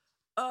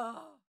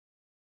 Oh.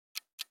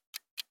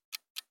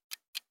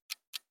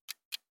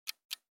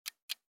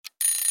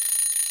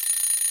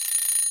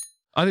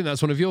 I think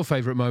that's one of your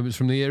favourite moments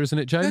from the year, isn't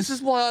it, James? This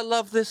is why I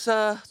love this,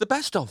 the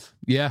best of.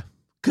 Yeah.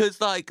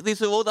 Because, like,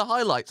 these are all the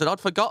highlights, and I'd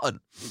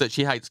forgotten that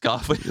she hates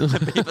Garfield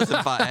and Beavis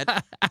and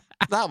Butthead.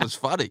 That was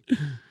funny.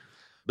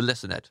 But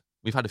listen, Ed,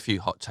 we've had a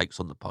few hot takes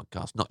on the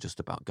podcast, not just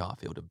about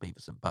Garfield and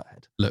Beavis and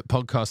Butthead. Look,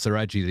 podcasts are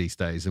edgy these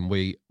days, and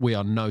we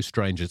are no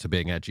stranger to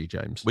being edgy,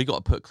 James. We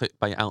got to put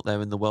clickbait out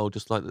there in the world,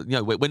 just like,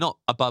 we're not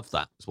above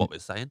that, is what we're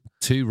saying.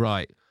 Too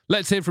right.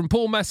 Let's hear from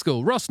Paul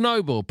Mescal, Ross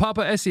Noble,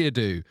 Papa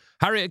Esiadu,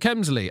 Harriet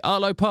Kemsley,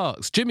 Arlo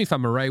Parks, Jimmy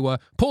Famarewa,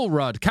 Paul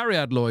Rudd, Carrie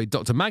Adloyd,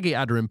 Dr. Maggie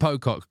Adderin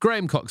Pocock,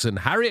 Graham Coxon,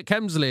 Harriet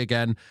Kemsley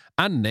again,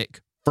 and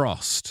Nick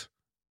Frost.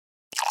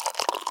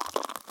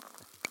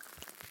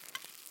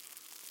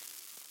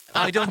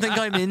 I don't think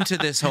I'm into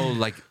this whole,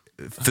 like,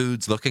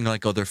 foods looking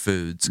like other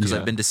foods, because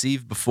I've been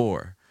deceived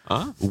before.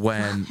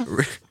 When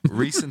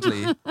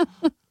recently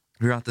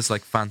we were at this,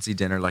 like, fancy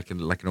dinner, like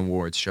an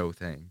awards show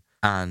thing,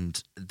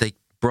 and they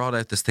brought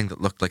out this thing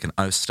that looked like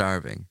I was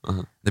starving.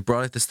 They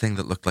brought out this thing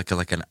that looked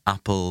like an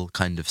apple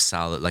kind of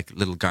salad, like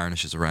little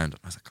garnishes around it.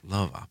 I was like, I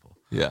love apple.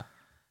 Yeah.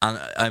 And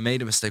I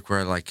made a mistake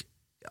where, like,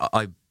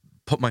 I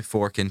put my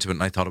fork into it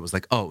and I thought it was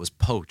like, oh, it was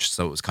poached,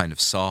 so it was kind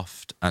of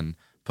soft, and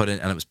put in,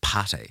 and it was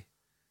pate.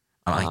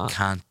 And I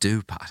can't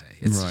do pate.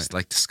 It's just,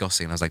 like,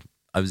 disgusting. And I was like,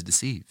 I was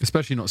deceived.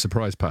 Especially not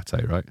surprise pate,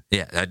 right?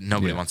 Yeah,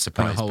 nobody wants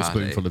surprise pate. And a whole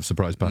spoonful of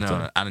surprise pate.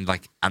 No, and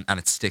like, and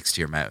it sticks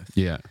to your mouth.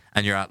 Yeah.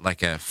 And you're at,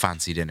 like, a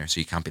fancy dinner, so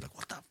you can't be like,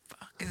 what the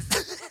fuck is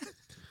this?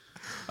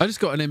 I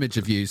just got an image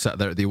of you sat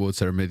there at the award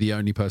ceremony, the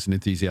only person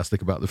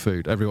enthusiastic about the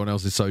food. Everyone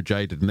else is so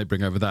jaded, and they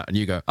bring over that, and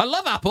you go, I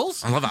love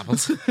apples. I love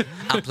apples.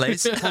 And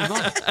plates.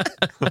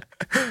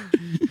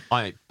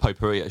 I ate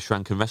potpourri at a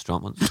Shranken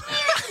restaurant once.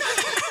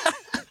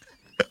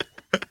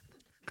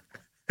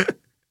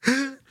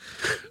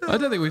 I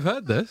don't think we've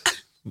heard this.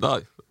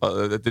 No,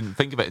 I didn't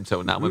think of it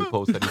until now when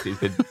Paul said he's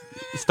been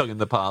stung in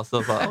the past. I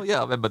was like, oh yeah,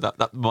 I remember that.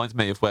 That reminds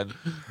me of when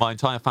my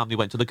entire family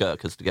went to the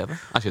Gurkhas together.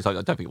 Actually, I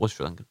don't think it was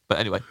Sri Lankan. But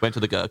anyway, went to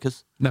the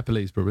Gurkhas.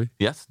 Nepalese, probably.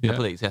 Yes, Yeah.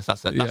 Nepalese. Yes,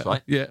 that's it. That's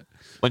right. Yeah.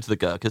 Went to the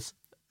Gurkhas,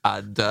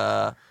 and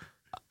there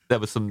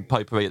was some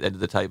potpourri at the end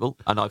of the table,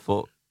 and I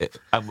thought,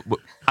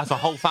 as a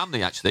whole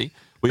family, actually,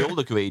 we all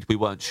agreed we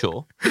weren't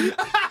sure.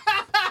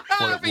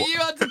 But you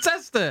had to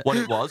test it. What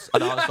it was,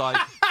 and I was like,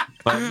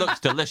 well, it looks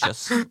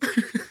delicious.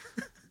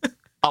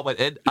 I went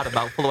in, had a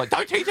mouthful, I went,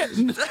 don't eat it!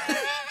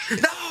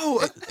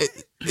 No!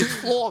 It's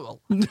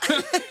floral.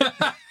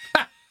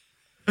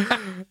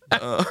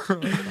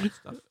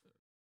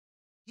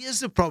 Here's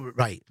the problem,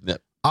 right?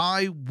 Yep.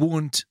 I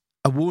won't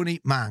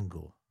eat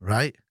mango,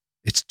 right?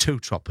 It's too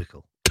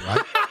tropical,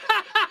 right?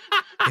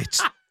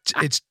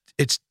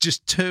 it's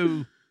just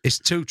too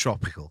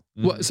tropical.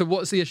 So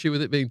what's the issue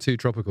with it being too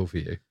tropical for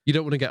you? You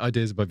don't want to get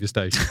ideas above your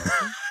station.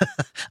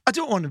 I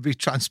don't want to be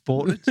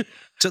transported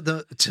to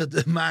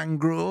the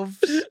mangroves.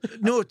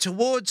 No,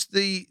 towards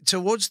the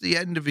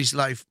end of his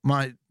life,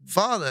 my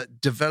father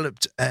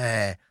developed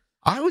I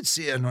would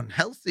say an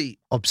unhealthy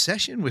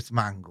obsession with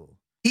mango.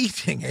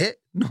 Eating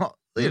it, not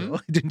he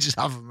didn't just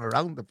have them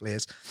around the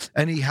place.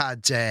 And he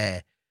had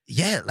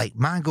like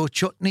mango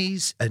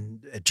chutneys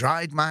and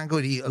dried mango.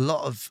 He'd eat a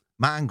lot of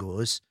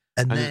mangoes.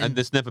 And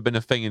there's never been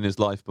a thing in his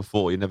life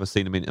before. You'd never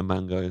seen him eat a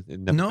mango.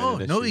 No,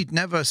 he'd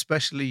never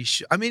especially.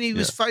 I mean, he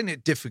was finding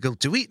it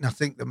difficult to eat, and I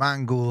think the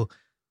mango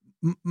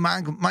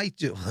might.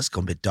 Well, that's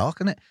gone a bit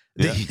dark, isn't it?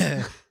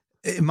 Yeah.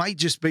 It might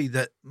just be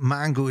that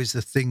mango is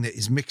the thing that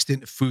is mixed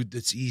into food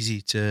that's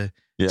easy to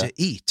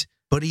eat.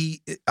 But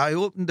I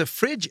opened the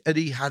fridge and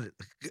he had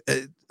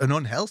an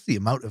unhealthy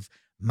amount of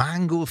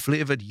mango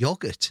flavored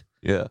yogurt.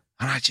 Yeah,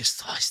 and I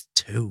just thought it's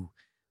too.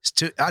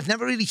 I'd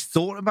never really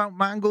thought about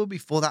mango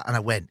before that, and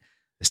I went,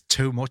 "There's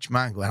too much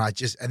mango."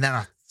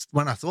 And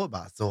when I thought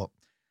about it,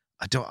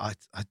 I thought,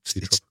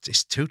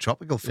 it's too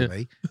tropical for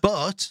me.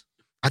 But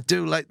I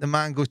do like the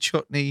mango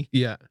chutney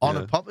on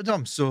a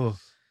poppadom. So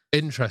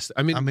interesting.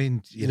 I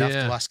mean, you'd have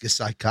to ask a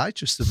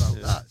psychiatrist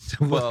about that.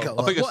 Well,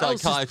 I think a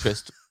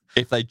psychiatrist,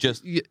 if they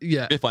just,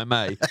 if I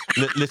may,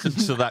 listen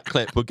to that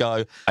clip, would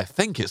go, I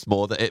think it's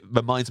more that it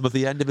reminds him of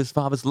the end of his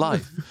father's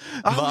life.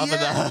 Maybe.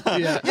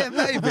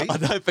 I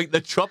don't think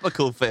the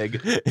tropical thing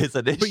is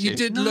an issue. But you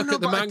did look at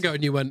the mango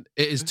and you went,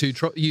 it is too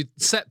tropical. You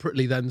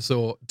separately then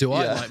thought, do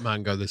I like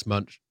mango this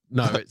much?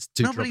 No, it's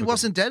too tropical. But he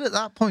wasn't dead at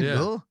that point,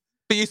 though.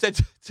 But you said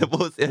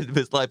towards the end of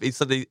his life, he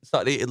suddenly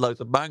started eating loads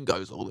of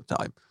mangoes all the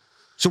time.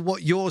 So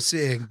what you're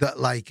saying that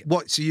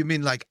so you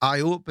mean like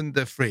I opened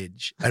the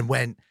fridge and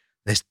went,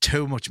 there's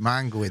too much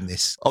mango in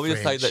this. I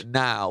was saying that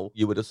now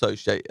you would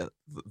associate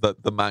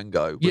the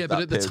mango with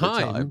but at the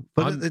time.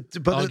 By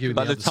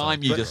the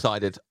time you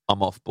decided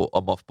I'm off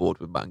board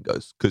with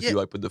mangoes because you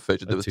opened the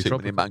fridge and there was too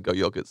many mango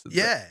yogurts.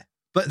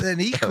 But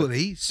then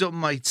equally, some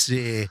might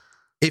say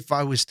if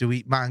I was to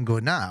eat mango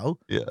now,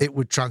 it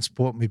would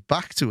transport me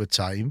back to a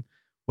time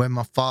when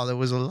my father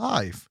was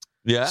alive.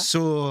 Yeah.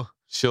 So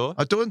Sure.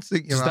 I don't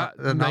think your Does that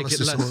make it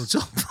analysis less- holds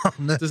up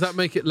on the... Does that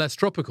make it less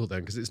tropical then?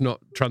 Because it's not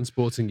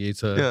transporting you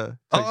to Yeah.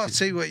 Oh, I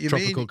see what you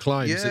tropical mean.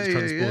 climes. Yeah, it's yeah,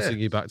 transporting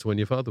yeah. you back to when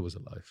your father was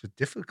alive. It's a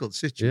difficult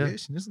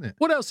situation, isn't it?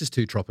 What else is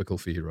too tropical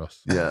for you,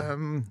 Ross? Yeah.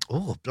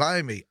 Oh,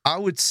 blimey. I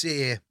would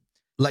say,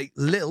 like,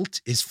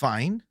 lilt is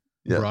fine.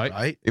 Yeah. Right.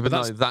 Right. Even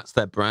But though that's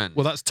their brand.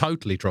 Well, that's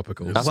totally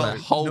tropical. That's well, their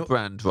whole no,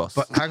 brand, Ross.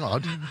 But hang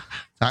on.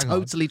 Hang on.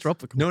 Totally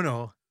tropical.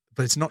 No.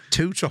 But it's not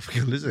too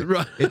tropical, is it?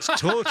 Right. It's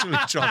totally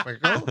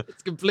tropical.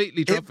 It's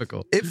completely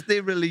tropical. If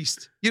they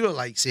released,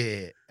 like,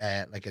 say,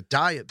 like a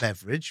diet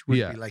beverage would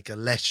Yeah. be like a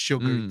less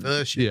sugary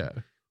version. Yeah.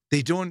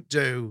 They don't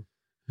do,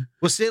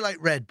 well, say like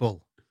Red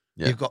Bull.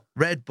 Yeah. You've got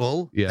Red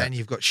Bull, Yeah. then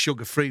you've got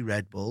sugar-free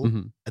Red Bull,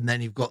 Mhm. and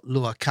then you've got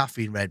lower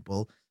caffeine Red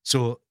Bull.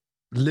 So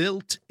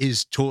lilt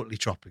is totally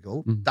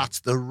tropical. Mhm. That's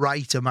the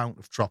right amount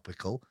of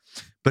tropical.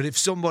 But if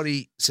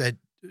somebody said,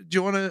 do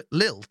you want a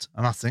lilt?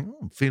 And I think,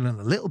 I'm feeling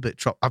a little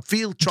bit I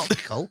feel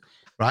tropical,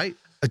 right?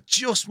 I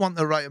just want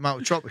the right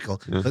amount of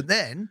tropical. Yeah. But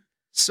then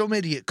some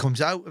idiot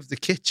comes out of the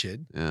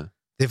kitchen, yeah.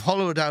 they've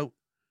hollowed out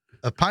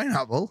a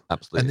pineapple,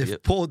 Absolutely. and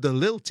they've poured the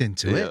lilt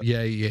into it.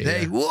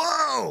 Yeah.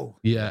 Whoa!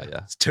 Yeah.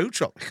 Yeah. It's too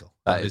tropical.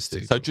 That is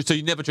is too so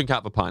you never drink out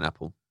of a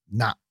pineapple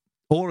Nah.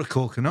 Or a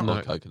coconut. No.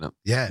 or coconut.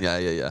 Yeah.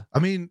 Yeah. I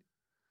mean,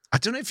 I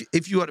don't know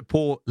if you had to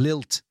pour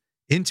lilt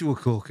into a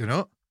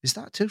coconut, is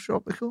that too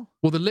tropical?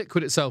 Well, the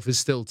liquid itself is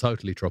still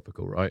totally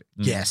tropical, right?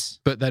 Yes.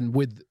 But then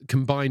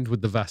combined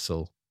with the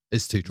vessel,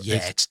 it's too tropical.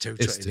 Yeah, it's too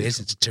it's tropical.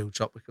 It's too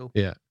tropical.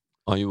 Yeah.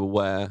 Are you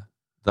aware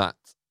that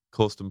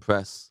Corsten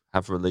Press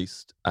have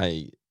released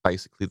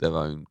basically their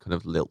own kind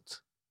of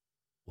lilt?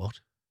 What?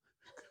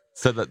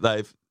 So that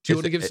they've. Do you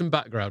want to give some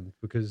background?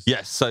 Because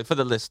Yes. So for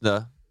the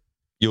listener,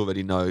 you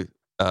already know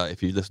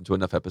if you listen to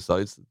enough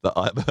episodes that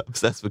I'm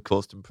obsessed with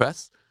Corsten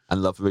Press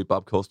and love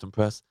rhubarb Corsten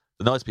Press.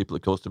 The nice people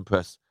at Corsten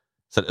Press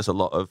sent us a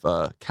lot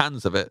of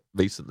cans of it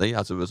recently.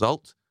 As a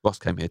result, Ross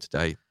came here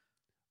today,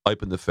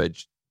 opened the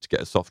fridge to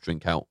get a soft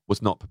drink out,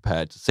 was not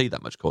prepared to see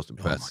that much Corsten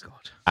Press, Oh my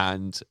God.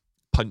 and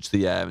punched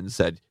the air and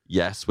said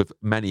yes with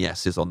many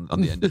S's on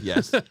the end of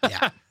yes.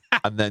 Yeah.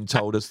 And then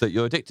told us that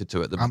you're addicted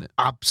to it at the I'm minute.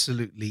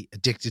 absolutely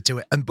addicted to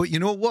it. But you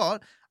know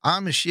what?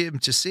 I'm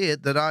ashamed to say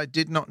it that I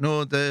did not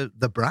know the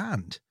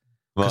brand.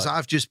 Because Right.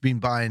 I've just been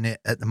buying it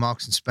at the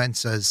Marks and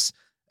Spencer's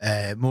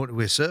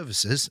motorway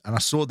services, and I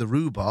saw the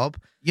rhubarb.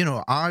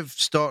 I've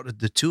started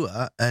the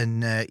tour,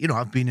 and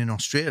I've been in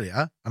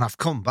Australia, and I've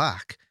come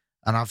back,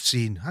 and I've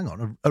seen, hang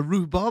on, a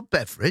rhubarb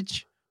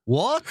beverage.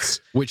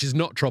 What? which is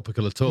not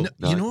tropical at all.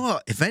 You know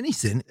what? If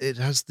anything, it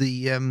has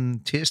the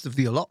taste of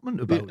the allotment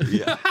about it.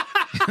 Yeah.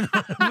 You know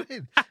what I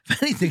mean?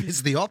 If anything,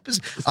 it's the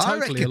opposite. It's I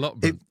totally reckon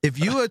allotment. if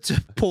you were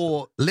to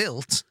pour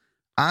lilt,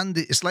 and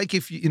it's like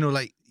if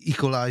like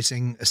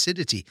equalizing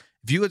acidity.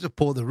 If you were to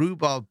pour the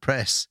rhubarb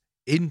press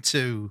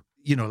into,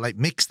 like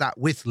mix that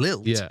with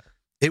lilt, Yeah.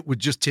 it would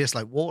just taste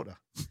like water.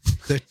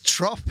 The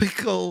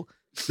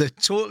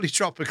totally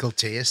tropical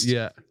taste,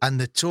 Yeah.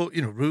 and the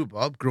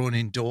rhubarb grown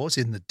indoors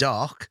in the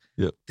dark.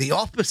 Yep. The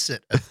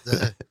opposite of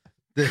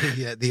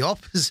the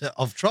opposite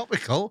of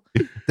tropical.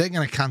 They're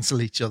going to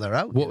cancel each other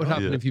out. What would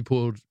happen Yeah. if you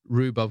poured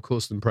rhubarb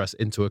Corsten Press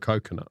into a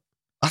coconut?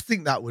 I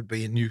think that would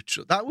be a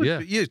neutral. That would Yeah.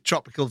 be a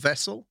tropical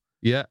vessel.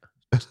 Yeah.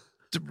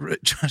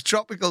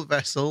 Tropical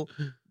vessel.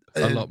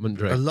 Allotment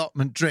drink.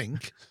 Allotment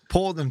drink.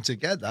 Pour them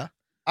together.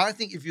 I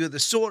think if you're the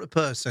sort of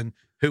person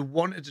who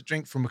wanted to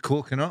drink from a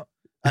coconut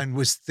and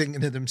was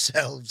thinking to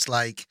themselves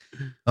like,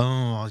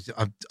 oh,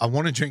 I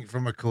want to drink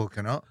from a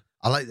coconut.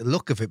 I like the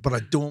look of it, but I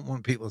don't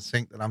want people to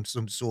think that I'm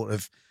some sort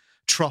of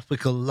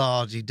tropical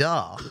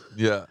la-di-da.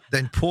 Yeah.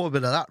 Then pour a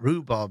bit of that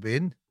rhubarb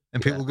in,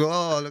 and people go,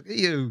 oh, look at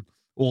you,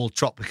 all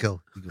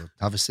tropical. You go,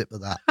 have a sip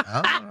of that.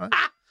 Oh, all right.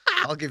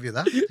 I'll give you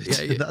that.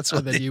 Yeah, That's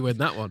and what then you win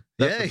that one.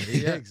 yeah,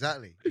 Definitely, yeah,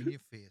 exactly. In your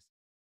face.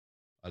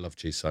 I love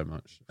cheese so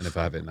much, and if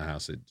I have it in the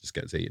house, it just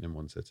gets eaten in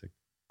one sitting.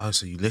 Oh,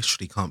 so you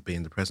literally can't be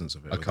in the presence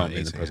of it. I can't be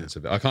in the presence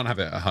of it. I can't have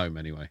it at home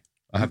anyway.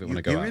 I have it when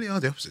I go You out. really are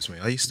the opposite to me.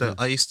 I used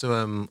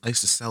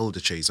to sell the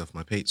cheese off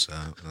my pizza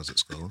when I was at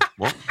school.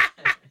 What?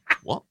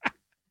 What?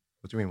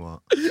 What do you mean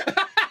what?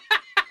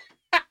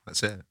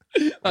 That's it.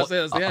 That's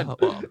the end.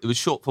 Well, it was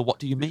short for what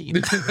do you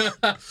mean?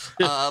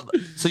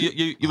 So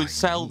you would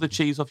sell the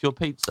cheese off your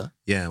pizza?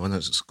 Yeah, when I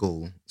was at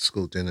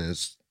school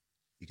dinners,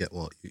 you get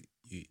what?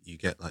 You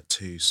get like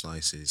 2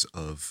 slices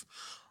of,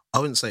 I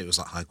wouldn't say it was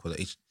like high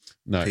quality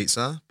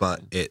pizza,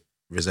 but it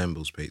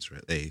resembles pizza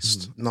at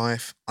least.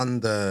 Knife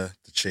under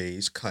the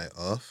cheese, cut it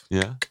off.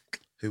 Yeah.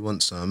 Who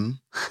wants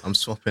some? I'm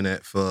swapping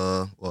it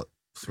for what?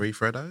 3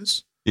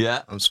 Freddos?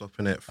 Yeah. I'm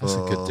swapping it That's a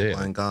for good deal.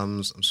 wine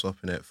gums. I'm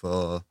swapping it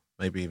for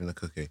maybe even a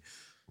cookie.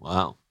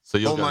 Wow. So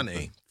you're All going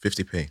money,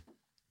 50p.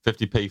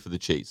 50p for the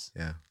cheese.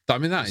 Yeah. I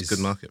mean, It's a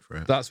good market for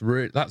it. That's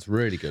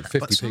really good. 50p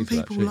But some for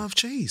that people cheese. love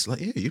cheese, like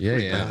you. You'd Yeah,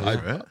 probably yeah. pay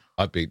for it.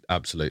 I'd be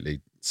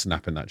absolutely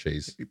snapping that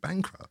cheese. You'd be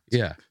bankrupt.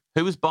 Yeah.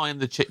 Who was buying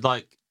the cheese?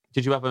 Like,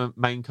 did you have a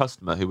main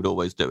customer who would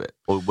always do it?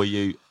 Or were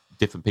you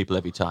different people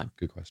every time?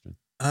 Good question.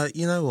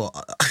 You know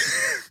what?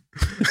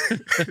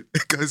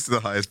 It goes to the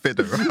highest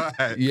bidder,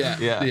 right? Yeah.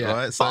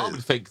 Right? But I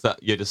would think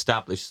that you'd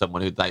establish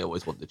someone who they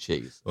always want the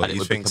cheese. Well, and it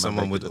you would think become a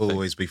someone would regular thing.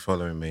 always be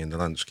following me in the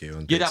lunch queue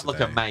on You'd have pizza like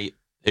a day? mate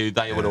who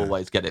they would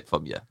always get it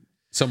from you.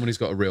 Someone who's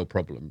got a real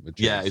problem with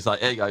cheese. Yeah, it's like,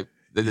 here you go.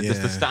 It's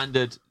the Yeah.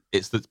 standard.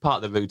 It's the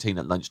part of the routine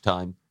at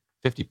lunchtime.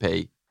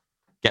 50p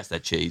gets their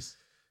cheese.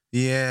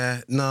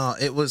 Yeah, no,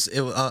 it was.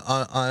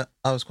 I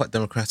was quite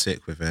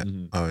democratic with it.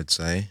 I would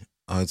say.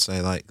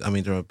 Like, I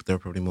mean, there are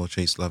probably more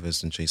cheese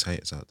lovers than cheese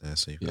haters out there,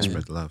 so you've got to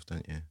spread the love,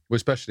 don't you? Well,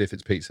 especially if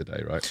it's pizza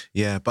day, right?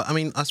 Yeah, but I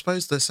mean, I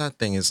suppose the sad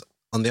thing is,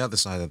 on the other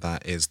side of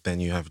that is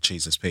then you have a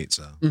cheeseless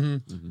pizza.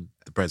 Mm-hmm.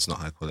 The bread's not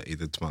high quality.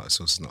 The tomato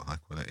sauce is not high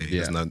quality.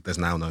 Yeah. There's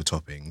now no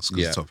toppings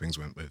because the toppings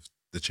went with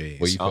the cheese.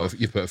 Well,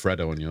 you put a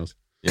Freddo on yours.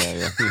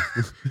 Yeah.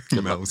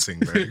 Melting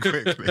very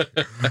quickly.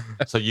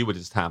 So you would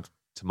just have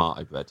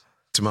tomato bread.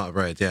 Tomato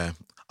bread, yeah.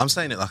 I'm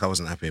saying it like I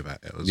wasn't happy about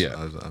it. Yeah.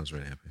 I was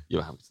really happy. You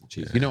were happy with the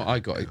cheese. You know what I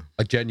got?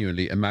 I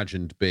genuinely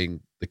imagined being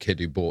the kid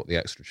who bought the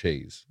extra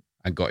cheese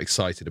and got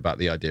excited about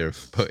the idea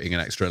of putting an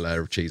extra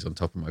layer of cheese on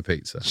top of my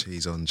pizza.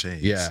 Cheese on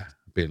cheese. Yeah,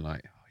 being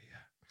like, oh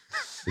yeah,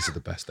 this is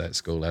the best day at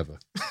school ever.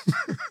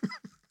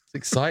 It's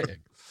exciting.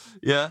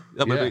 Yeah,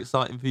 that would Yeah. be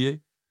exciting for you.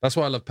 That's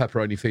why I love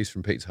pepperoni feast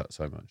from Pizza Hut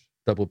so much.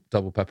 Double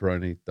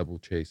pepperoni, double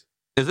cheese.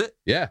 Is it?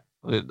 Yeah.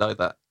 I didn't know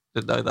that.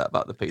 Didn't know that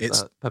about the pizza. It's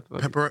Hut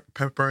pepperoni.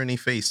 Pepperoni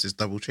feast is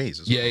double cheese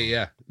as Yeah, well.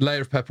 yeah.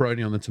 Layer of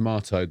pepperoni on the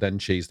tomato, then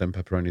cheese, then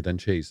pepperoni, then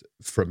cheese,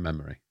 from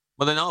memory.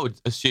 Well, then I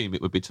would assume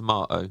it would be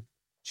tomato,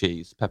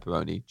 cheese,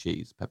 pepperoni.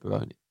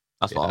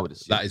 That's what I would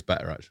assume. That is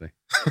better, actually.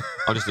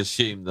 I just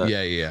assume that.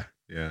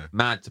 Yeah.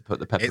 Mad to put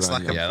the pepperoni. It's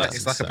like on a first.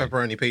 it's like a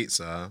pepperoni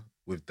pizza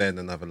with then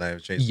another layer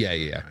of cheese.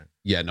 Yeah.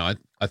 Yeah, no,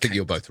 I think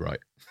you're both right.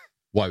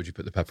 Why would you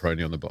put the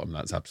pepperoni on the bottom?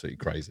 That's absolutely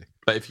crazy.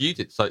 But if you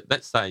did, so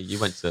let's say you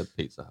went to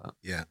Pizza Hut.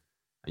 Yeah.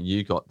 And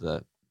you got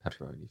the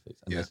pepperoni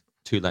feast, and Yeah. there's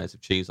 2 layers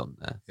of cheese on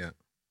there. Yeah.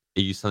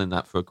 Are you selling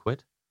that for £1?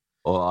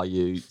 Or are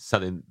you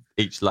selling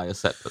each layer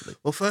separately?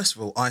 Well, first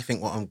of all, I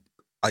think what I'm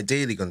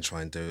ideally going to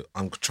try and do,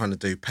 I'm trying to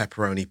do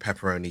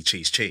pepperoni,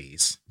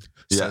 cheese.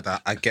 So Yeah.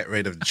 that I get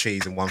rid of the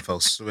cheese in one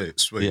fell swoop.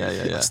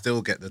 Yeah. I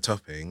still get the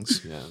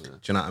toppings. Yeah. Do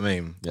you know what I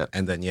mean? Yeah.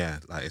 And then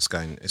like it's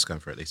going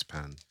for at least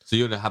 £1. So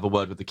you're going to have a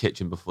word with the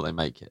kitchen before they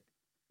make it.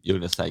 You're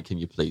going to say, "Can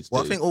you please?"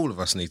 Well, do? I think all of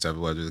us need to have a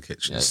word with the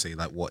kitchen Yeah. to see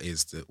like what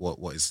is the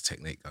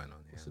technique going on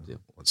here.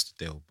 What's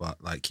the deal?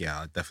 But like, yeah,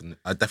 I'd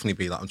definitely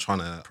be like, I'm trying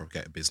to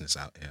get a business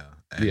out here.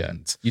 And Yeah.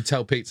 You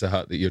tell Pizza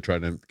Hut that you're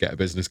trying to get a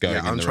business going.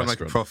 yeah, I'm in the trying to make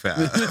a restaurant. profit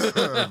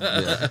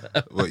out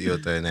of what you're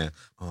doing here.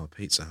 Oh,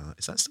 Pizza Hut.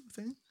 Is that still a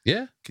thing?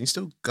 Yeah. Can you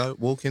still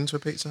walk into a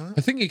Pizza Hut?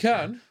 I think you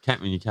can.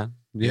 Kettering, you can.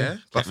 Yeah,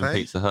 Kettering buffet.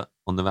 Pizza Hut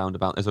on the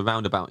roundabout. There's a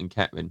roundabout in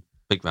Kettering,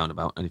 big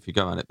roundabout, and if you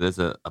go around it, there's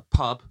a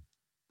pub,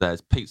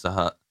 there's Pizza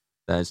Hut,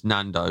 there's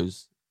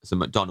Nando's, there's a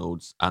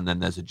McDonald's, and then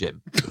there's a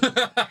gym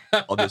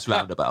on this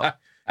roundabout.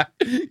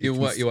 You'll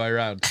work your way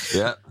around.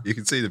 Yeah. You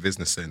can see the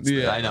business sense.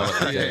 Yeah, there. I know what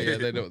they're doing. Yeah,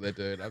 they know what they're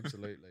doing.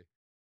 Absolutely.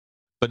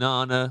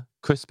 Banana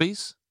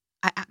Krispies?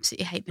 I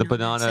absolutely hate The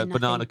banana. so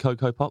banana nothing-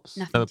 Cocoa Pops?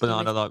 nothing No, to do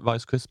banana with- like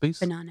Rice Krispies?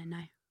 Banana,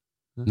 no.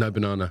 No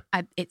banana.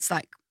 It's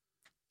like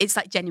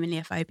genuinely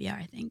a phobia,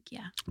 I think,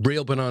 yeah.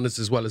 Real bananas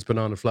as well as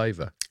banana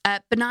flavour.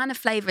 Banana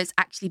flavour is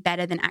actually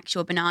better than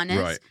actual bananas.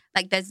 Right.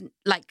 Like there's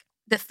like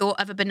the thought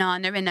of a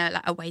banana in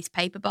a waste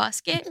paper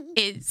basket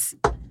is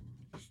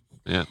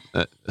Yeah,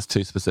 that's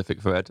too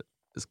specific for Ed.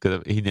 It's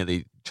good. He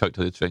nearly choked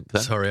on his drink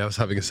there. Sorry, I was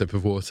having a sip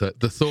of water.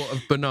 The thought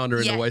of banana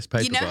in a waste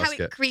paper you know basket.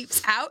 how it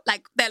creeps out?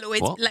 Like they'll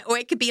always What? like, or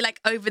it could be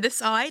like over the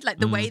side, like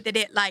the way that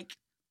it like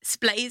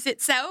splays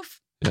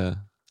itself. Yeah.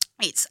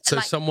 It's So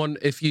like, someone,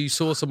 if you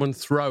saw someone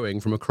throwing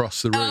from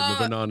across the room a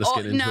banana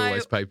skin into a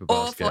waste paper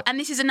basket. awful. And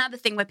this is another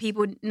thing where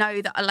people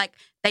know that like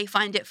they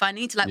find it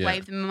funny to like Yeah.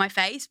 wave them in my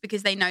face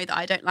because they know that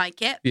I don't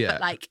like it. Yeah.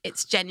 But like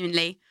it's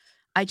genuinely,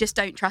 I just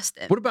don't trust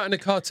it. What about in a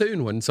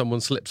cartoon when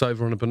someone slips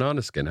over on a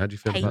banana skin? How do you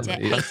feel Hate about it,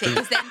 that? Yeah. hate it.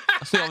 'Cause then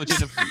That's the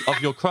origin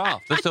of your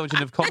craft. That's the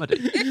origin of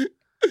comedy.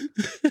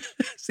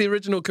 It's the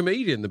original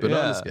comedian, the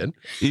banana Yeah. skin.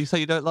 You say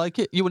you don't like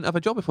it? You wouldn't have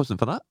a job if it wasn't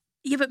for that.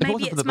 yeah, but If it maybe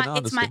wasn't for the banana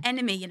it's my skin.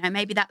 enemy. You know,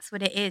 maybe that's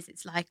what it is.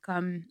 It's like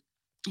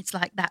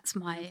that's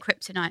my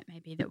kryptonite.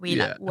 Maybe that we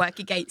Yeah. like work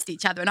against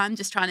each other, and I'm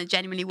just trying to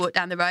genuinely walk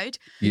down the road.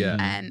 Yeah.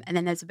 And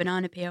then there's a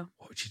banana peel.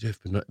 What would you do if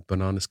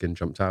banana skin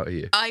jumped out at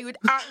you? I would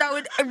that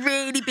would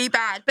really be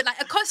bad. But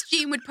like a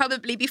costume would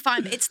probably be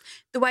fine. But it's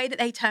the way that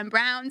they turn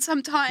brown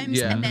sometimes,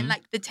 Yeah. and then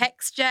like the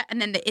texture,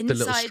 and then the inside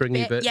little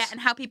stringy bits. yeah,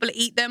 and how people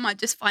eat them. I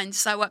just find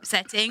so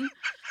upsetting.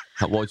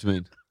 What do you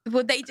mean?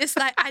 Well, they just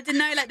like I don't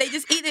know, like they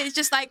just eat it. It's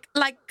just like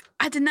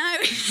I don't know.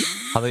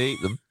 How they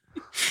eat them?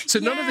 So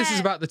none of this is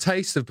Yeah. about the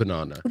taste of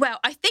banana. Well,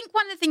 I think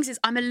one of the things is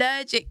I'm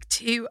allergic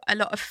to a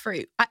lot of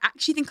fruit. I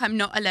actually think I'm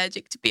not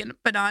allergic to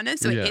banana,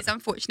 so Yeah. it is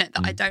unfortunate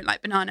that I don't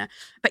like banana.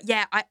 But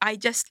yeah, I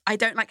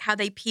don't like how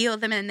they peel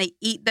them and then they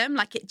eat them.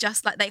 Like it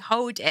just like they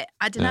hold it.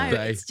 I don't know.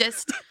 They. It's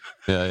just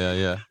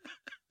Yeah.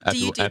 Do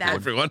you do that?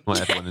 Everyone. Well,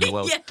 everyone in the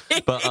world. Yeah.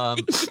 But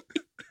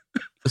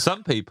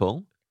some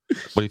people,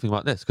 what do you think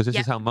about this? Because this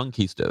Yeah. is how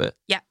monkeys do it.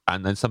 Yeah.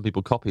 And then some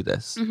people copy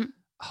this. Mhm.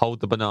 Hold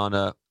the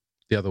banana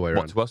The other way what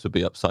around. to us would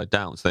be upside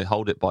down. So they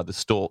hold it by the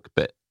stalk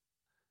bit.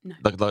 No.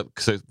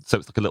 So it's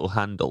like a little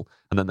handle,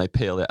 and then they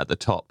peel it at the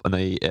top and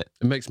they eat it.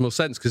 It makes more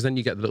sense because then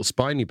you get the little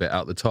spiny bit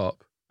out the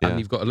top, and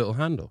you've got a little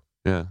handle.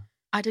 Yeah.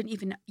 I don't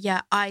even. Yeah,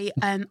 I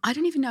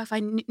don't even know if I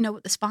know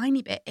what the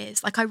spiny bit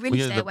is. Like, I really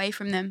stay away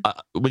from them.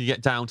 When you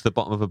get down to the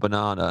bottom of a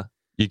banana,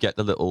 you get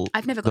the little.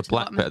 I've never got the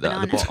black bit at the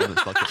bottom.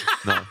 It's like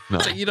no.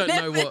 So you don't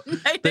know what.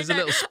 There's a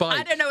little spike.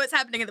 I don't know what's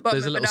happening at the bottom.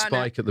 There's a little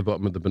spike at the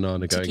bottom of the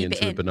banana going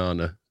into the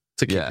banana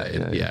to keep it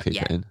in. Yeah,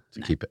 keep it in.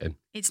 To keep it in.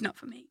 It's not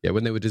for me. Yeah,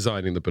 when they were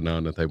designing the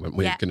banana, they went,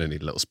 we're going to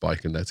need a little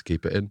spike in there to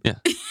keep it in. Yeah,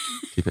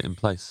 keep it in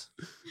place.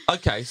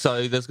 Okay,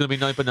 so there's going to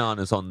be no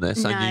bananas on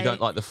this, and you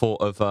don't like the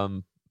thought of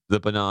the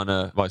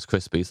banana Rice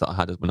Krispies that I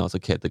had when I was a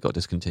kid that got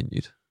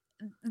discontinued.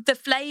 The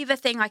flavour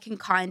thing I can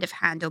kind of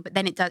handle, but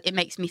then it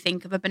makes me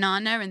think of a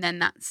banana, and then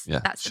that's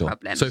the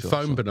problem. So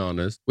foam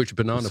bananas, which are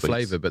banana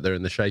flavour, but they're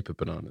in the shape of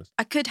bananas.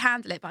 I could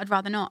handle it, but I'd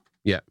rather not.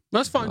 Yeah,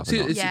 that's fine.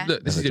 See,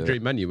 look, this is your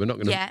dream menu. We're not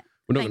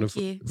going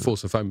to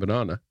force a foam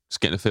banana.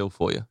 Just getting a feel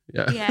for you.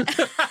 Yeah.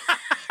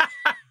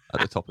 At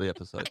the top of the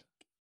episode.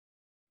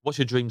 What's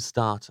your dream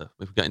starter?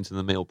 If we get into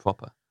the meal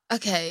proper.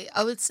 Okay,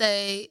 I would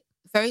say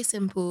very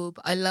simple,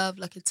 but I love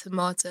like a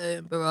tomato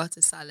and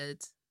burrata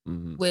salad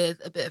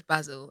with a bit of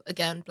basil.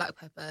 Again, black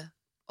pepper,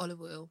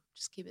 olive oil.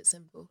 Just keep it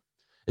simple.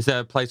 Is there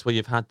a place where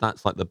you've had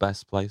that's like the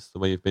best place, the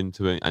way you've been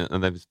to it,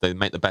 and they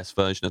make the best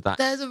version of that?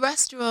 There's a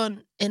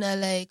restaurant in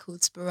LA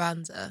called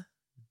Speranza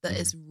that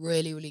is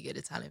really, really good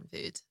Italian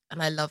food.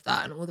 And I love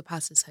that. And all the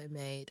pasta's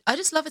homemade. I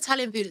just love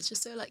Italian food. It's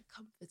just so like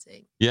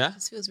comforting. Yeah? It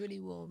just feels really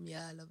warm.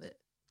 Yeah, I love it.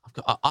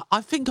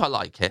 I think I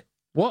like it.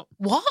 What?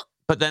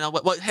 But then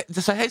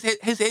so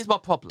here's my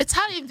problem.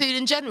 Italian food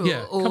in general.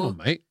 Yeah, come on,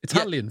 mate.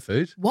 Italian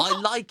food. What? I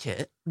like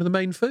it. One of the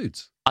main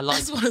foods. I like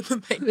It's one of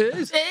the main It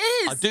is. It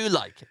is. I do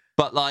like it.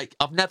 But like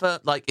I've never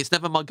it's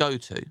never my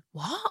go-to.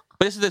 What?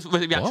 But this is the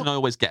reaction I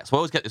always get. So I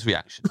always get this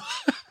reaction.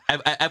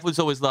 Everyone's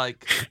always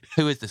like,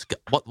 "Who is this guy?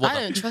 What I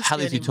don't the trust hell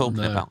you is he anymore.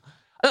 talking about?"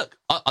 Look,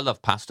 I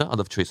love pasta. I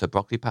love chorizo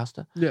broccoli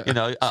pasta. Yeah. You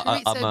know,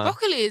 Chorizo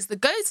broccoli is the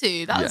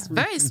go-to. That was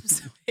very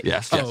specific.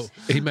 Yes. Oh,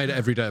 he made it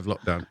every day of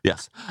lockdown.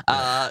 Yes.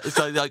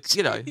 So like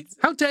you know,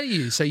 how dare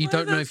you say you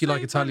don't know if you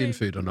like Italian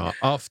food or not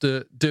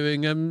after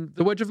doing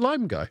the wedge of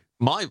lime guy?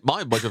 My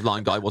wedge of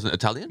lime guy wasn't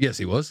Italian. Yes,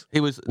 he was. He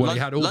was. Well, he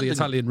had all the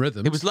Italian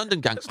rhythms. He was London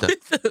gangster.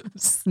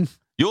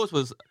 Yours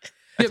was.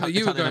 Yeah, but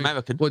you were Italian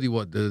American. What do you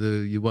want?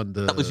 You want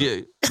the? That was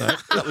you. No.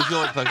 That was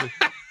your impression.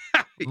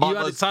 You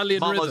had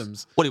Italian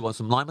rhythms. What do you want?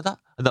 Some lime with that?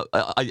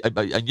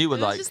 And you were It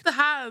was like, just the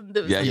hand.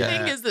 It was the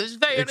fingers that was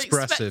very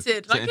Expressive.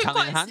 unexpected. Is it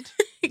Italian hand?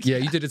 Yeah,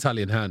 you did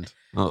Italian hand.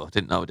 Oh, I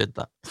didn't know I did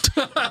that.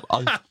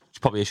 I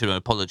probably issued an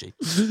apology.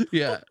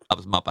 Yeah, that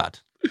was my bad.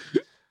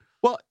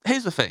 Well,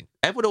 here's the thing.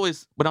 Everyone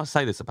always, when I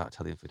say this about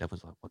Italian food,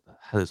 everyone's like, "What the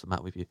hell is the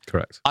matter with you?"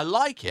 Correct. I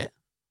like it,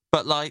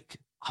 but like,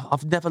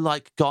 I've never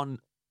like gone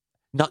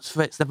nuts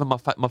for it. It's never my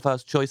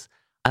first choice.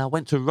 And I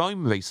went to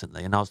Rome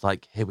recently, and I was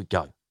like, "Here we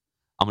go.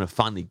 I'm going to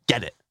finally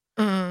get it."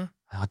 And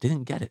I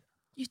didn't get it.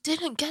 You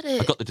didn't get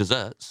it. I got the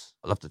desserts.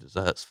 I love the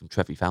desserts from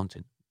Trevi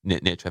Fountain,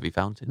 near Trevi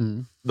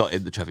Fountain. Not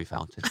in the Trevi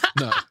Fountain.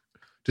 No,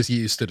 just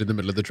you stood in the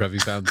middle of the Trevi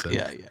Fountain.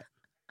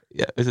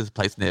 Yeah. This is a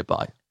place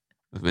nearby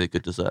with really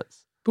good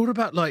desserts. But what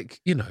about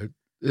like,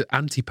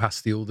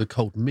 antipasti, all the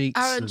cold meats?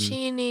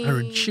 Arancini.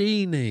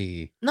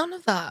 Arancini. None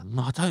of that.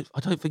 No, I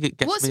don't think it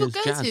gets What's me your as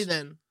go-to jazzed.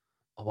 then?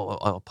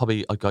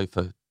 I'd go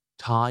for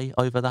Thai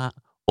over that,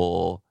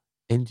 or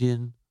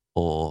Indian,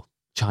 or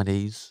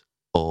Chinese,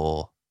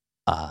 or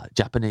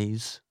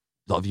Japanese.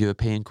 A lot of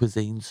European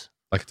cuisines.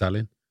 Like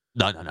Italian?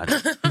 No.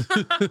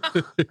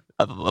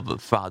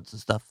 France and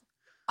stuff.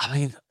 I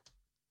mean,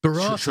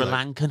 Burrata. Sri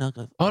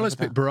Lankan. I always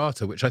pick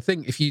burrata, which I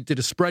think if you did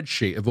a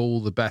spreadsheet of all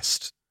the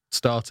best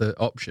starter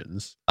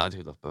options, I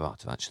do love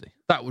burrata actually.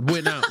 That would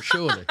win out,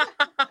 surely.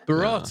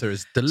 Burrata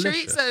is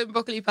delicious. Chorizo,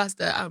 broccoli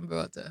pasta, and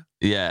burrata.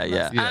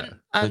 Yeah.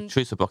 And the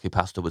chorizo broccoli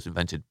pasta was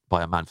invented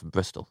by a man from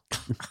Bristol.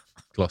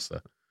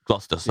 Gloucester,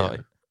 sorry.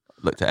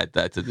 Looked at Ed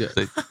there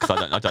because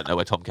I don't know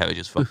where Tom Kerridge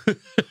is from.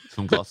 It's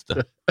from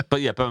Gloucester. But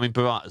I mean,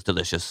 burrata's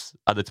delicious.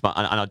 And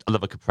I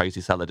love a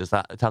caprese salad. Is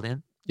that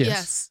Italian?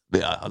 Yes.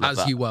 Yeah, I love As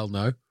that. you well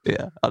know.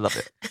 Yeah, I love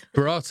it.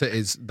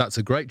 Burrata that's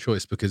a great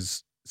choice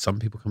because some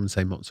people come and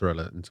say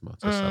mozzarella and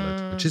tomato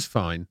salad, which is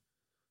fine.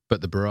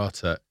 But the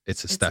burrata,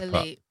 it's a step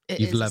up.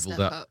 You've leveled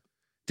up.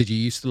 Did you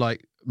used to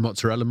like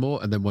mozzarella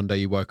more, and then one day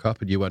you woke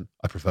up and you went,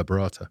 "I prefer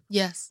burrata"?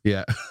 Yes.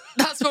 Yeah.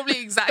 That's probably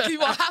exactly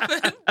what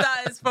happened.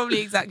 That is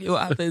probably exactly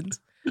what happened.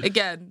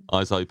 Again.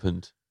 Eyes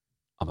opened.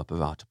 I'm a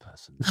burrata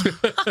person.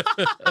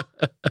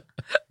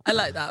 I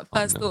like that.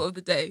 First thought of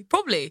the day.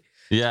 Probably.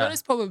 Yeah. To be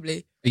honest,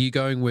 probably. Are you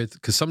going with,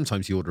 because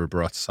sometimes you order a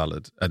burrata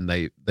salad and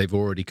they've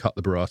already cut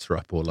the burrata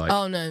up or like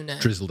Oh, no.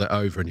 drizzled it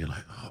over and you're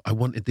like, oh, I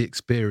wanted the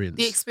experience.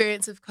 The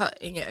experience of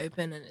cutting it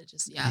open and it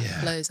just,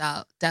 flows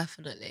out.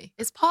 Definitely.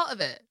 It's part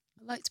of it.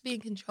 I like to be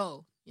in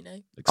control,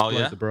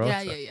 Explode the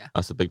burrata. Yeah.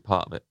 That's a big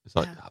part of it. It's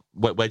like,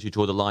 where do you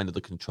draw the line of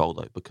the control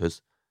though?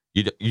 Because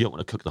you don't want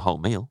to cook the whole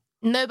meal.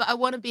 No, but I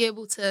want to be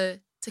able to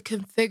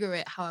configure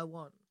it how I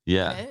want.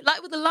 Yeah.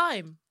 Like with the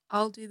lime.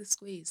 I'll do the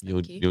squeeze.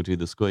 Thank you. You'll do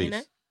the squeeze. You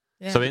know?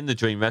 Yeah. So in the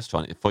dream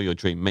restaurant, for your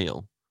dream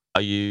meal,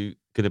 are you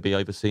going to be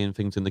overseeing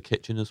things in the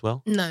kitchen as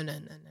well? No. You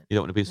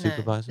don't want to be a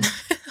supervisor?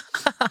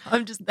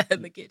 I'm just there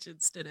in the kitchen,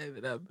 stood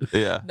over them.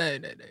 Yeah. No.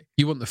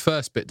 You want the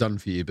first bit done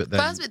for you, but then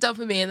First bit done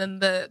for me, and then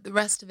the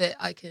rest of it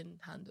I can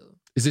handle.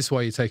 is this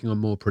why you're taking on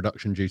more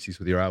production duties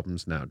with your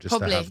albums now? Just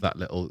Probably. to have that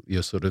little,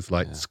 you're sort of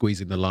like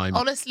squeezing the lime.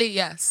 Honestly,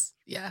 yes.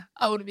 Yeah.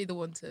 I want to be the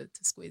one to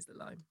squeeze the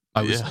lime.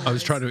 I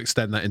was trying to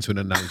extend that into an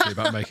analogy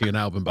about making an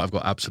album, but I've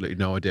got absolutely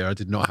no idea. I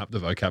did not have the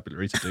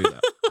vocabulary to do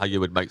that. How you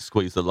would make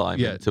squeeze the lime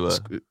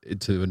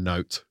into a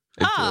note.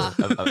 A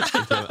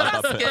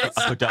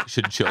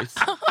production choice.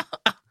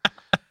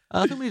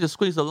 I think we need to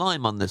squeeze the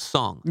lime on this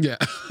song. Yeah.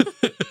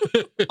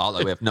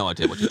 Although we have no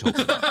idea what you're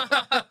talking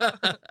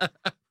about.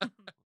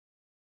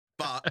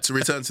 But to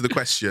return to the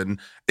question,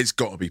 it's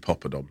got to be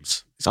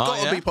poppadoms. It's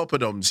got to be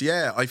poppadoms.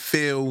 Yeah, I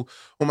feel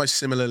almost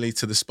similarly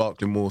to the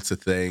sparkling water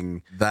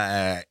thing.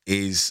 There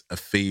is a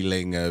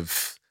feeling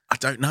of, I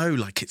don't know,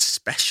 like it's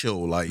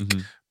special. Like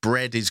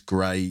bread is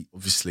great.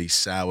 Obviously,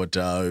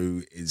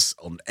 sourdough is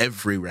on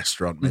every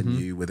restaurant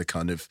menu with a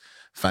kind of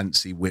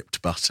fancy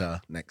whipped butter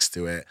next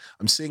to it.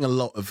 I'm seeing a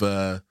lot of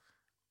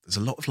there's a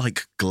lot of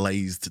like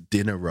glazed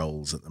dinner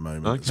rolls at the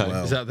moment as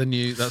well. Is that the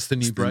new? That's the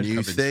new It's bread the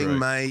new coming thing, through.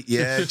 mate.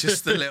 Yeah,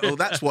 just a little.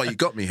 That's why you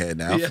got me here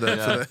now.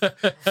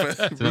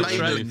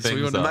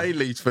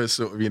 Mainly for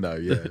sort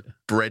of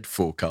bread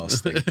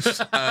forecasting.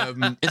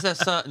 Is there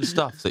certain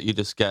stuff that you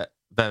just get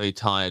very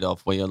tired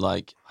of, where you're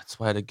like, I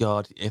swear to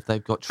God, if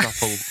they've got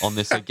truffle on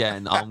this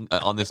again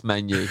on this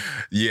menu?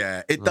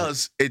 Yeah, it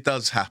does. It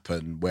does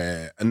happen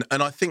where, and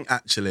I think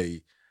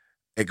actually,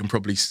 it can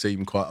probably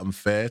seem quite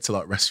unfair to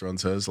like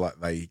restaurateurs, like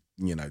they,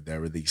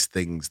 there are these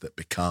things that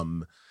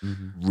become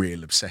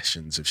real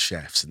obsessions of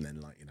chefs, and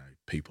then like,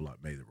 people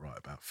like me that write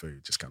about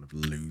food just kind of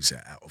lose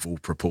it out of all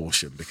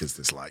proportion because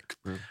there's like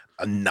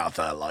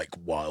another like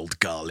wild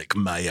garlic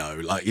mayo,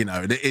 like,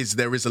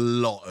 there is a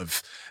lot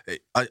of,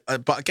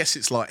 but I guess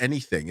it's like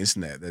anything,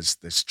 isn't it?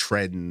 There's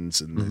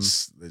trends and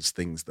there's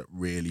things that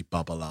really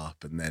bubble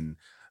up, and then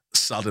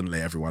suddenly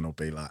everyone will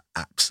be like,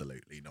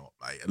 absolutely not,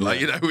 mate. And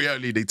like, we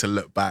only need to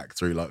look back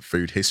through like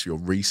food history or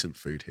recent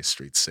food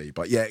history to see.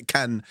 But yeah, it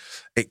can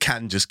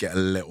just get a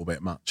little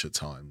bit much at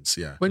times.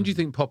 Yeah. When do you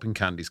think popping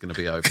candy's going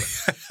to be over?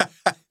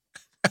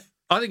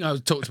 I think I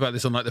talked about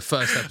this on like the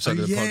first episode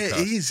of the podcast.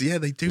 Yeah, it is. Yeah,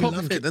 they do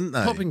love it, don't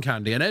they? Popping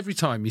candy. And every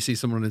time you see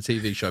someone on a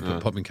TV show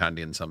put popping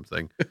candy in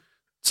something,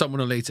 someone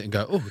will eat it and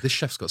go, oh, this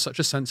chef's got such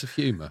a sense of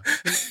humour.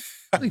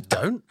 They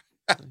don't.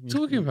 What are you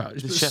talking about?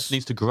 The chef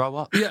needs to grow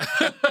up. Yeah.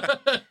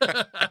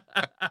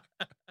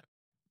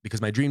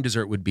 Because my dream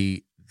dessert would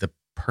be the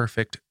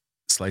perfect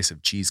slice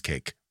of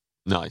cheesecake.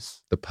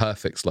 Nice. The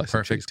perfect slice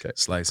of cheesecake.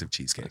 Slice of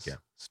cheesecake, yeah.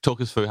 So talk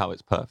us through how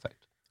it's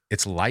perfect.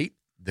 It's light.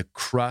 The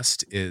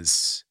crust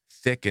is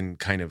thick and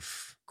kind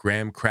of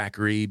graham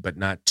crackery, but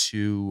not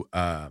too,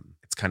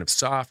 it's kind of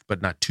soft,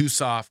 but not too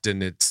soft.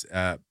 And it's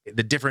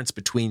the difference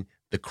between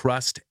the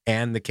crust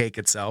and the cake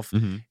itself.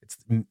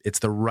 It's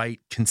the right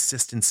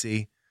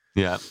consistency.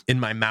 Yeah. In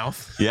my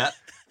mouth. Yeah.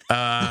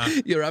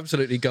 You're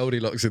absolutely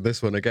Goldilocks in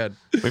this one again.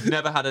 We've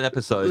never had an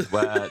episode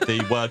where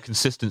the word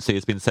consistency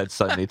has been said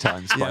so many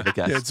times by the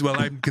guest. Well,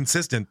 I'm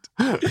consistent.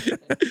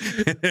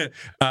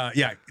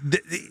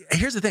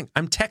 Here's the thing.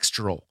 I'm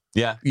textural.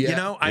 Yeah.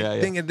 I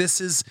think this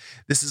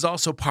is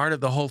also part of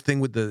the whole thing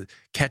with the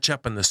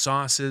ketchup and the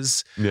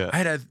sauces. Yeah.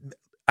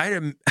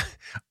 when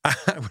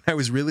I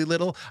was really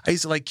little, I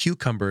used to like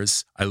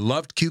cucumbers. I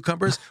loved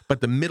cucumbers,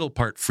 but the middle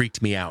part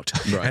freaked me out.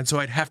 Right. And so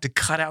I'd have to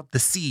cut out the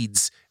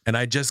seeds and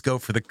I'd just go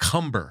for the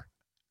cumber.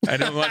 The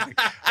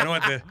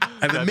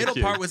middle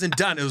part wasn't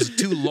done. It was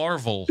too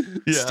larval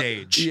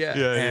stage.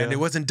 And it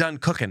wasn't done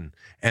cooking.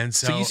 And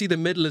so you see the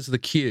middle is the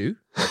Q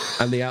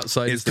and the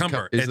outside is the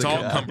cumber. It's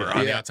all cumber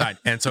on the outside.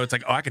 And so it's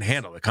like, I can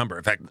handle the cumber.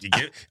 In fact, are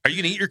you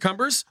going to eat your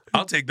cumbers?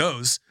 I'll take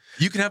those.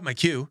 You can have my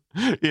Q.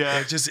 Yeah.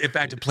 It's just, in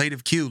fact, a plate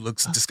of Q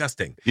looks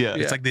disgusting. Yeah.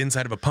 It's like the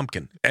inside of a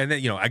pumpkin. And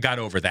then, I got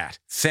over that.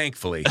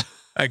 Thankfully,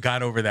 I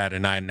got over that,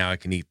 and now I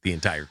can eat the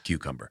entire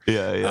cucumber.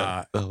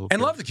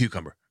 And love the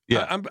cucumber.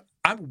 Yeah.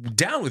 I'm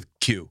down with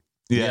Q.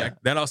 Yeah.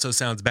 That also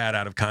sounds bad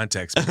out of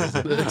context because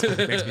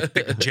it makes me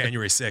think of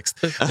January 6th.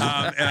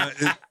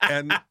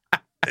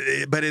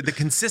 But the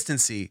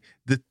consistency,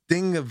 the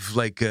thing of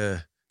like,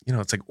 it's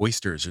like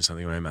oysters or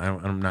something.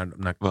 I'm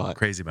not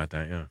crazy about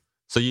that. Yeah.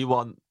 So you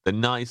want the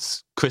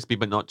nice, crispy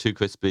but not too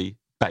crispy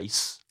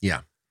base.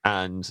 Yeah.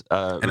 And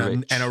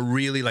a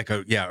really like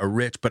a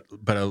rich but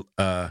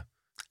I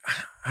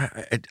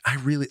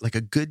really like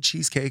a good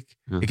cheesecake.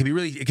 It can be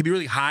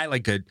really high,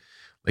 like a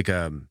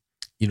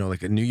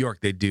New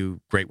York, they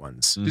do great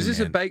ones. Is this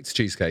a baked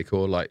cheesecake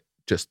or like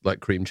just like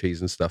cream cheese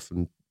and stuff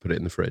and put it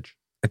in the fridge?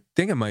 I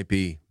think it might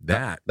be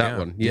that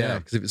one. Yeah,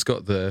 because if it's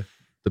got the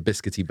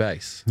biscuity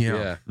base.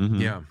 Yeah.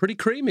 Pretty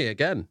creamy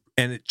again.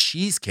 And a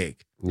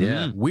cheesecake.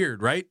 Yeah.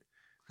 Weird, right?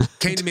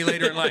 Came to me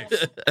later in life.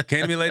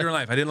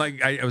 I didn't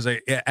like, I was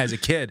like, as a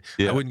kid,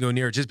 I wouldn't go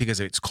near it just because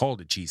it's called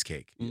a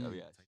cheesecake.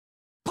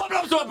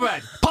 Poppadoms or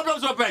bread?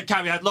 Poppadoms or bread,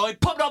 Carrie Lloyd?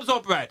 Poppadoms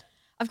or bread?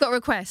 I've got a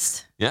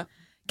request. Yeah.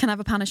 Can I have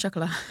a pan of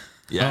chocolate?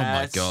 Yes.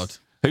 Oh my God.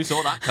 Who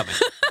saw that coming?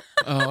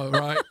 Oh,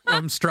 right.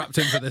 I'm strapped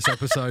in for this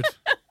episode.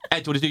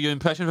 Ed, do you want to do your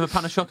impression of a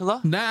pan of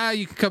chocolate? Nah,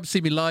 you can come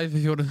see me live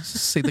if you want to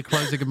see the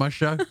closing of my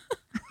show.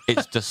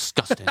 It's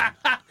disgusting.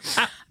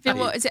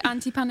 What is it?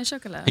 Anti-pan of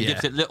chocolate? It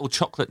gives it little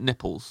chocolate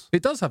nipples.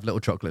 It does have little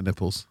chocolate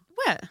nipples.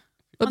 Where?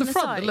 At On the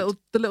front, side?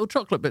 the little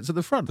chocolate bits at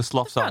the front. The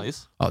sloth's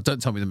eyes. Oh,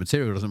 don't tell me the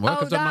material doesn't work.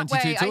 Oh, I've done that 92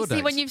 way. tour I see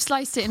dates. when you've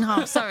sliced it in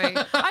half. Sorry. I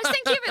was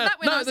thinking of it that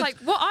way. No, and I was like,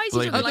 what eyes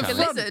are you Believe talking? me, Like a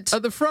Karen. lizard?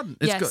 At the front.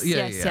 It's Yes, got,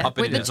 yes, yeah. I've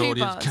been With in the this two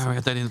audience, bars. Carrie.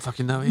 They didn't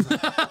fucking know either.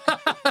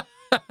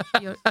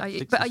 But are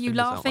you fingers out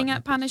laughing like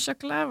at pan of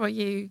chocolate? Or are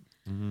you?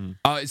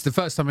 It's the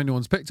first time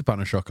anyone's picked a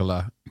pan of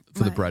chocolat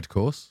for the Right. bread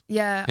course.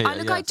 Yeah. Here,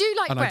 Look, I yes. do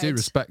like And bread. I do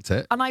respect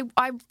it. And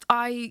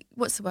I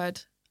what's the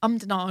word?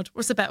 Umdenard.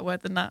 What's a better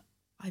word than that?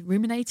 I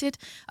ruminated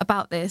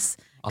about this.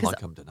 I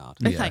like Umdenard.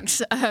 Oh,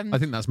 thanks. I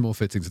think that's more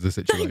fitting to the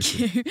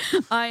situation. Thank you.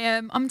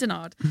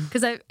 Umdenard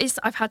because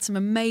I've had some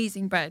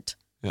amazing bread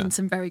in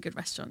some very good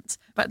restaurants,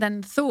 but then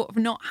the thought of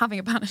not having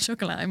a pan of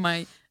chocolate in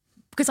my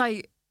because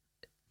I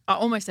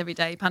almost every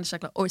day pan of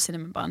chocolate or a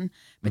cinnamon bun,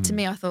 but to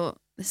me I thought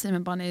the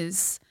cinnamon bun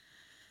is.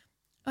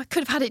 I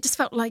could have had it. Just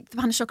felt like the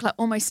pan of chocolate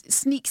almost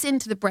sneaks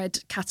into the bread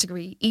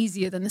category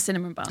easier than the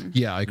cinnamon bun.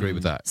 Yeah, I agree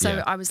with that. So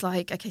yeah. I was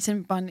like, okay,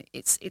 cinnamon bun,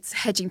 it's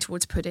hedging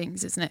towards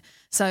puddings, isn't it?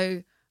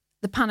 So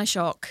the pan of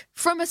choc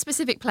from a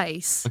specific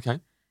place. Okay.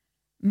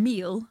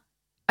 Meal.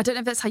 I don't know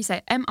if that's how you say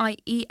it.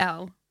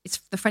 M-I-E-L. It's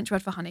the French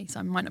word for honey,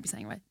 so I might not be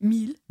saying it right.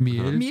 Meal.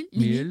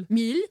 Meal.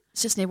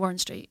 It's just near Warren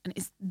Street, and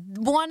it's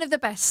one of the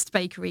best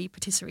bakery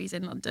patisseries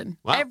in London.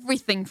 Wow.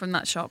 Everything from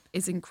that shop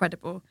is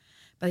incredible,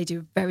 but they do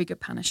a very good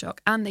pan of choc,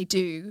 and they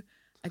do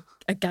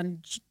a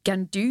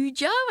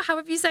ganduja,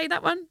 however you say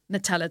that one,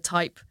 Nutella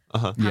type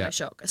pan of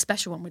choc, a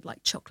special one with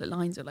like chocolate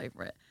lines all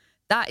over it.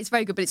 That is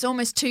very good, but it's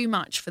almost too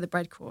much for the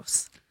bread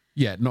course.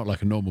 Yeah, not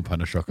like a normal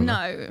pan of chocolate.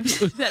 No,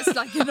 that's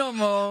like a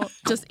normal,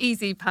 just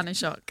easy pan of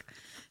choc.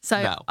 So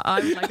No.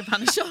 I would like a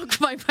pan of choc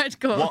for my bread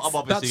course. What I'm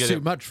obviously That's gonna,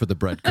 too much for the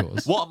bread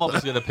course. What I'm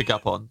obviously going to pick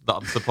up on that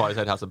I'm surprised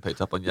Ed hasn't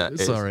picked up on yet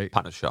is Sorry.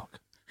 pan of choc.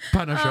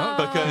 Pan of choc?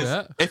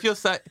 Because if you're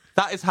saying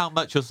that is how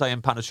much you're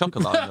saying pan of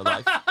chocolate in your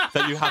life,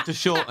 that you have to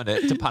shorten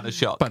it to pan of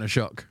choc. Pan of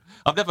choc.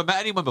 I've never met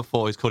anyone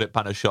before who's called it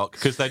pan of choc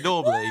because they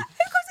normally Who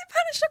calls it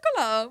pan of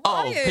chocolat?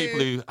 What are you? people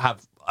who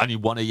have only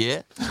one a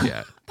year.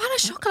 Yeah. Pan of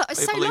chocolat is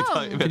so People who long.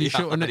 don't Can really you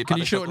have shorten any it? Can pan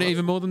you of shorten it chocolate.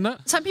 even more than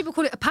that? Some people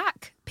call it a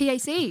pack,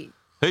 PAC.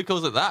 Who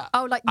calls it that?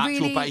 Oh, like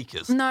Actual really?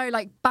 bakers. No,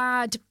 like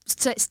bad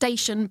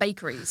station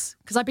bakeries.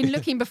 Because I've been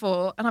looking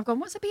before, and I've gone,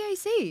 "What's a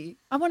PAC?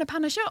 I want a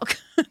pan of choc."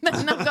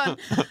 And I've gone,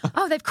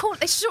 "Oh, they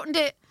shortened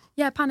it.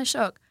 Yeah, pan of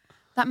choc."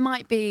 That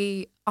might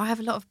be. I have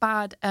a lot of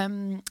bad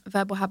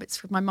verbal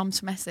habits with my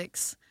mum's from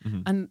Essex,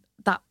 and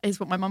that is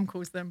what my mum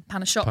calls them,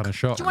 pan of choc. Pan of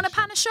choc. Do you want a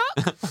pan of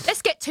choc?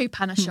 Let's get 2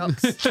 pan of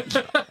chocs.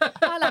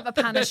 I'll have a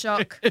pan of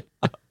choc.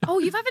 Oh,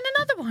 you're having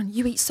another one.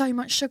 You eat so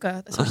much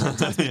sugar. That's what she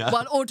tells me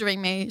while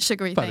ordering me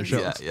sugary Pan of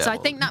things. choc. Yeah, So I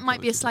think that might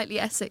be a slightly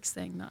Essex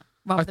thing. That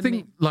rather I than think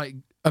me. like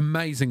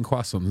amazing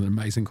croissants and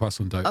amazing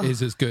croissant dough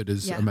is as good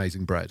as yeah.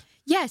 amazing bread.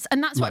 Yes,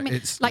 and that's what I Like, mean.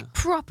 it's- Like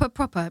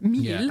proper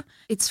meal. Yeah.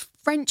 It's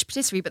French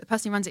patisserie, but the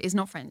person who runs it is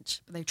not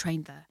French, but they've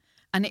trained there.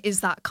 And it is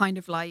that kind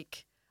of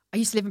like I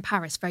used to live in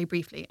Paris very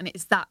briefly, and it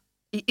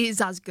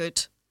is as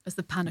good as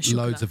the pan of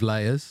chocolat. Loads of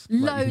layers. Like,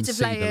 you can Loads of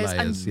see the layers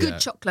and good yeah.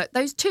 chocolate.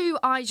 Those 2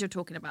 eyes you're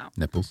talking about.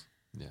 Nipples.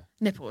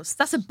 Nipples.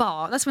 That's a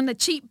bar. That's when the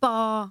cheap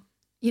bar,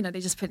 they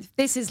just put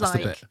this is That's the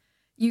like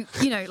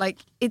bit. like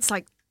it's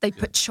like they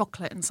put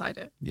chocolate inside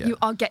it. Yeah. You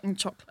are getting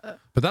chocolate.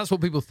 But that's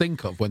what people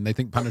think of when they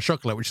think pan of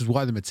chocolate, which is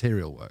why the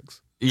material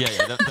works. Yeah.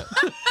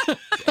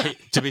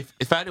 To be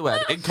fair to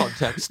Ed, in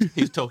context,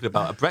 he's talking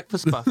about a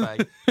breakfast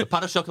buffet. The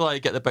pan of chocolate,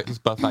 you get the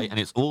breakfast buffet, and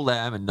it's all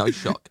there and no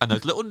shock. And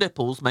those little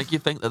nipples make you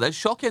think that there's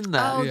shock in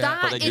there. Oh,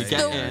 that but then you is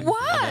get the in,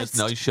 worst. and there's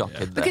no shock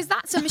in there. Because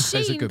that's a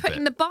machine good putting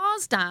bit. the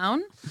bars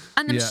down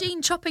and the Yeah.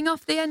 machine chopping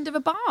off the end of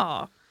a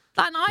bar.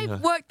 And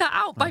I've worked that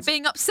out by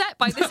being upset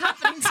by this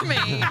happening to me.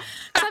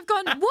 So I've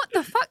gone, what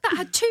the fuck? That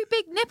had 2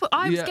 big nipples.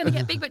 I was Yeah. going to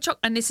get big bit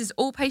chocolate, and this is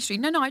all pastry.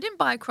 No, I didn't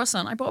buy a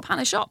croissant. I bought a pan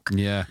of choc.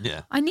 Yeah.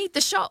 Yeah. I need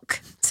the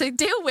shock to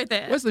deal with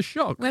it. Where's the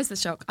shock? Where's the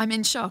shock? I'm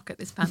in shock at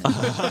this pan of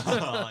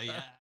choc.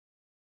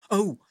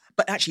 Oh,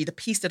 but actually, the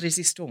piece de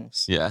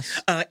resistance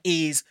Yes.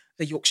 is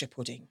the Yorkshire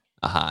pudding.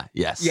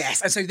 Yes.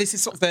 Yes, and so this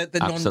is sort of the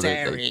Absolutely,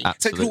 non-dairy. So it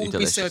absolutely could all be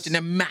delicious. served in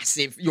a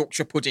massive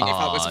Yorkshire pudding if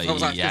I was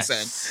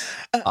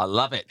concerned. I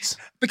love it.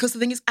 Because the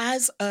thing is,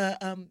 as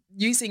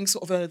using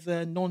sort of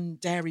the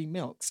non-dairy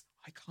milks,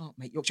 I can't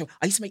make Yorkshire.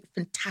 I used to make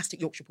fantastic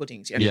Yorkshire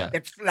puddings. Yeah.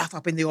 They'd flat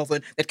up in the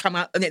oven. They'd come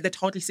out and they'd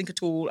hardly sink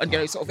at all. And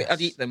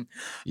I'd eat them.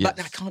 Yes.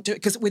 But I can't do it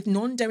because with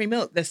non-dairy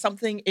milk, there's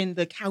something in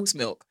the cow's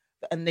milk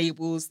that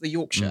enables the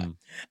Yorkshire,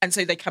 and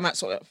so they come out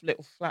sort of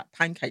little flat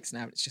pancakes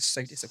now. It's just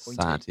so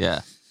disappointing. Sad,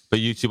 yeah. But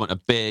you two want a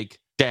big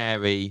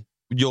dairy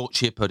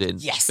Yorkshire pudding,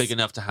 Yes. big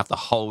enough to have the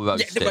whole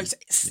roast Yeah, the roast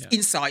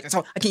inside.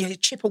 So I can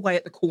chip away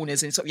at the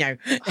corners and sort of,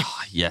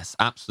 Yes,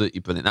 absolutely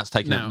brilliant. That's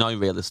taking up no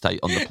real estate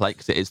on the plate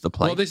because it is the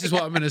plate. Well, this is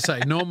what I'm going to say.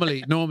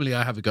 Normally,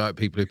 I have a go at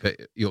people who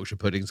pick Yorkshire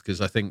puddings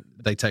because I think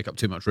they take up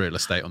too much real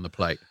estate on the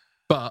plate.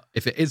 But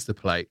if it is the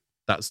plate,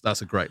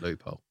 that's a great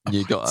loophole.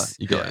 You got it.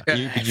 You got it.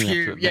 You have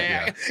to admit,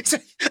 yeah. So,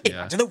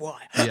 under the wire.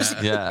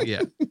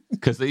 Yeah.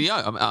 Because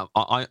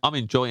I'm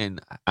enjoying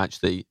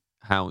actually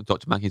how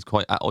Dr. Mackey's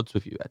quite at odds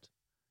with you, Ed.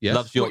 Yes.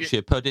 Loves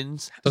Yorkshire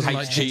puddings. Doesn't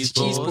Hates like cheese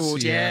cheese boards.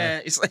 board, yeah.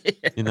 It's like,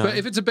 You know. But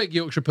if it's a big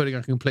Yorkshire pudding,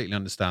 I completely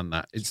understand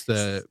that. It's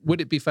the.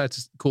 Would it be fair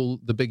to call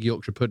the big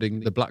Yorkshire pudding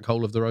the black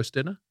hole of the roast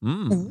dinner?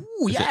 Ooh,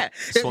 yeah.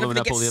 swallowing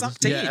up all the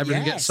sucked in. Yeah,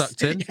 everything gets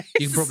sucked in.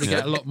 You can probably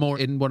get a lot more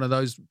in one of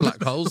those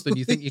black holes than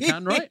you think you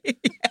can, right?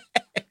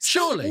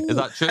 Surely. Is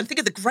that true? And think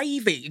of the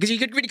gravy because you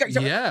could really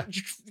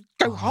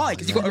go high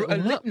because you've got a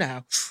lip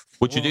now.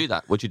 Would you do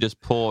that? Would you just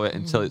pour it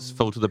until it's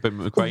full to the brim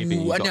with gravy?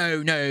 Ooh,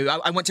 no.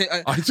 I want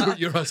to. I thought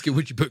you were asking,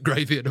 would you put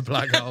gravy in a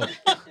black hole?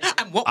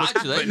 And what would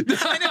Actually,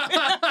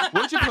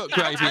 would you put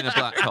gravy in a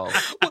black hole?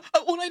 Well,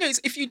 all I know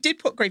is if you did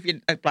put gravy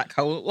in a black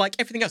hole, like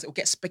everything else, it will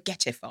get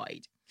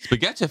spaghettified.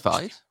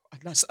 Spaghettified? I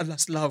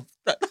just love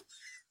that.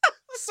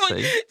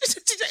 See?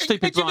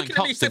 Stupid Brian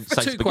Cox didn't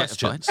say Two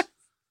questions. spaghettified.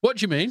 What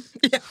do you mean?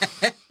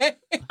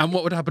 And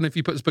what would happen if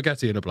you put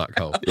spaghetti in a black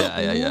hole?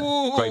 Yeah.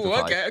 Ooh,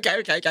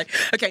 Gravified.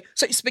 okay.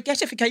 So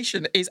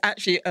spaghettification is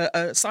actually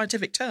a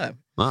scientific term.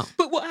 Wow.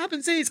 But what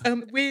happens is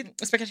with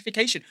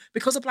spaghettification,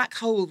 because a black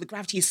hole, the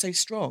gravity is so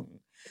strong,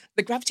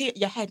 the gravity at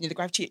your head and the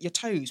gravity at your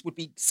toes would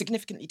be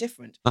significantly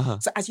different.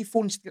 So as you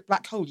fall into the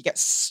black hole, you get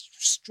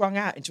strung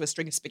out into a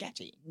string of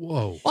spaghetti.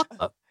 Whoa. What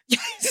the?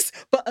 Yes,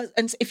 but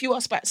and if you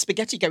ask about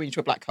spaghetti going into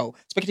a black hole,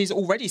 spaghetti is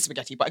already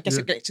spaghetti, but I guess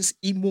it gets just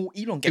more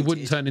elongated. It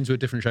wouldn't turn into a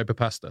different shape of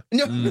pasta.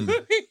 No,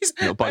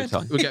 Little bow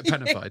tie. We'll get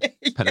penified.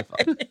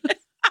 Penified.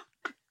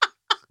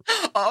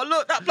 Oh,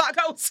 look, that black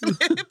hole.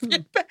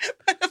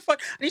 I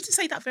need to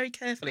say that very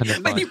carefully.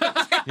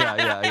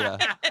 Yeah.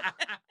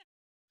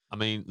 I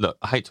mean, look,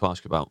 I hate to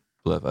ask you about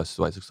Blur versus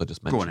Oasis because I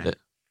just mentioned it,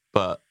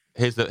 but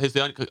here's the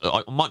only.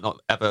 I might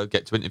not ever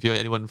get to interview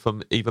anyone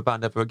from either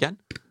band ever again.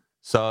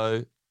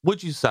 So,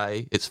 would you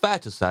say it's fair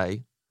to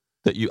say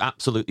that you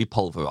absolutely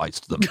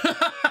pulverised them?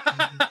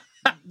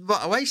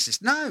 What,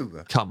 Oasis?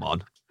 No. Come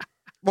on.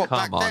 What, Come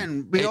back on.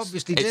 then? We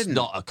obviously It's didn't.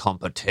 not a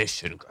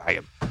competition,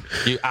 Graham.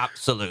 You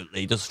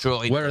absolutely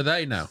destroyed Where are them.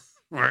 they now?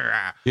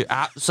 You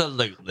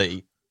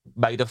absolutely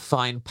made a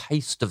fine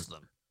paste of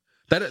them.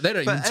 They don't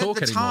even But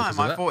talk at the anymore. time,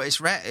 I thought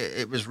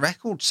it was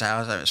record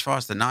sales as far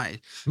as the 90s.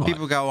 Right.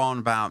 People go on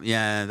about,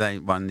 they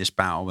won this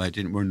battle, they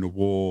didn't win the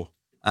war.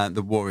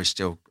 The war is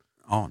still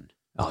on.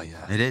 Oh,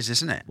 yeah. It is,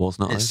 isn't it? War's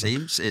not over.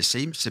 It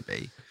seems to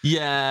be.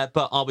 Yeah,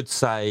 but I would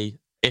say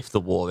if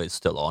the war is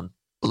still on,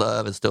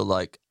 Blur is still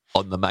like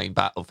on the main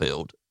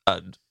battlefield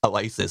and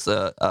Oasis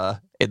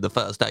are in the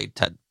first aid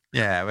tent.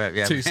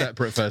 Yeah. Two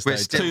separate first We're aid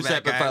still Two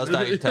separate there first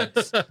aid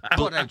tents.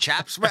 Righto,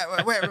 chaps.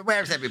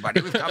 Where's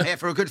everybody? We've come here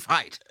for a good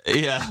fight.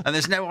 Yeah. And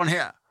there's no one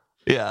here.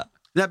 Yeah.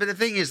 No, but the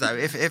thing is, though,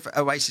 if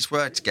Oasis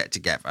were to get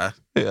together,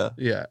 Yeah.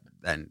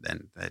 then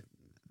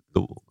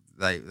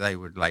they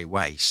would lay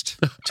waste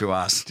to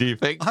us. Do you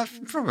think?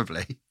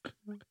 Probably.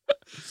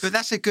 But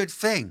that's a good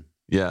thing.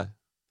 Yeah.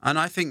 And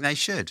I think they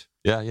should.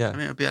 Yeah. I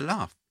mean, it would be a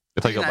laugh.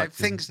 If they got back to-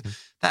 things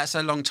that's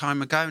a long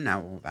time ago now,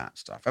 all that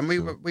stuff. And we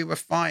were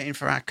fighting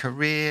for our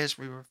careers.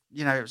 We were,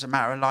 it was a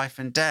matter of life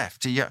and death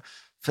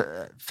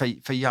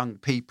for young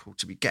people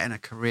to be getting a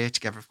career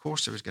together. Of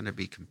course, there was going to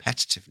be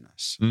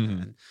competitiveness.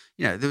 And,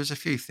 there was a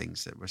few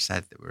things that were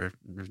said that there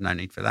was no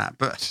need for that.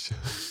 But,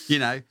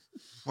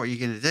 what are you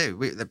going to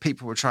do? The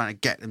people were trying to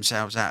get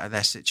themselves out of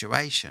their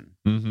situation.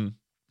 Mm-hmm.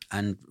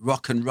 And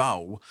rock and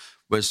roll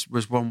was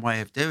one way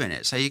of doing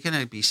it. So you're going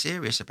to be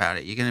serious about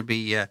it. You're going to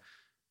be,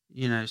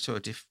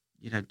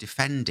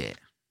 defend it.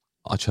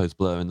 I chose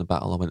Blur in the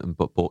battle. I went and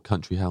bought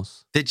Country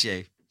House. Did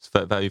you? It's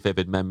a very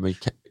vivid memory.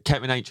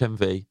 Kept in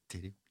HMV,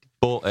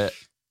 bought it,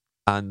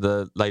 and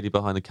the lady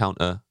behind the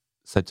counter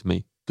said to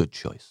me, "Good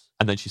choice."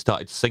 And then she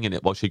started singing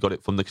it while she got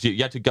it from because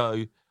you had to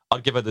go.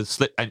 I'd give her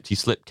the empty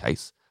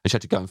slipcase, and she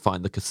had to go and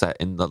find the cassette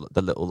in the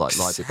little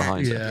library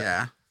behind it.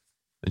 Yeah.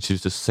 And she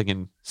was just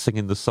singing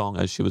the song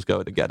as she was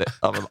going to get it.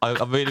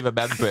 I really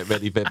remember it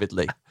really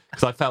vividly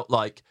because I felt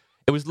like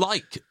it was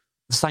like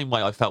the same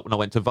way I felt when I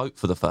went to vote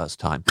for the first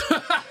time.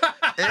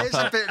 It is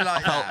a bit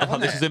like I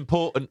thought this is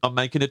important. I'm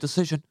making a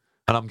decision,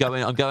 and I'm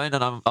going,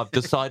 and I've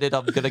decided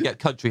I'm going to get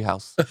Country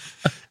House. It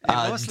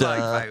was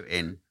like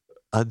voting.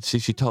 And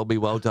she told me,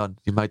 "Well done,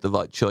 you made the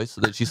right choice."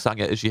 And then she sang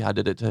it as she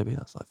handed it to me. I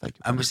was like, "Thank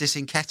you." And was this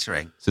in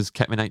Kettering? This is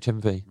Kettering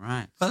HMV.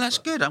 Right. Well, that's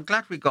good. I'm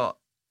glad we got.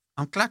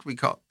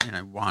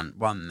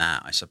 Won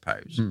that, I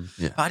suppose.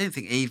 Yeah. But I didn't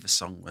think either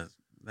song was.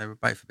 They were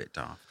both a bit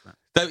daft.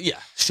 But. Yeah,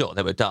 sure,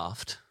 they were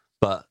daft,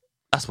 but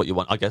that's what you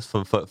want, I guess,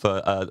 for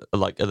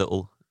like a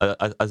little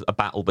a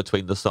battle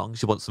between the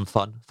songs. You want some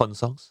fun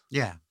songs.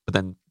 Yeah. But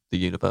then the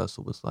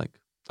Universal was like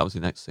that was the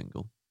next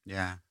single.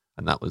 Yeah.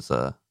 And that was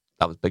a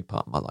big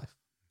part of my life.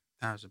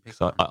 That was a big.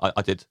 So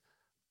I did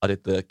I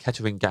did the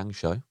Kettering Gang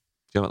Show. Do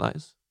you know what that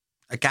is?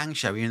 A gang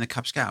show? Were you in the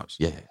Cub Scouts?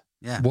 Yeah.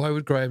 Yeah. Why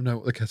would Graham know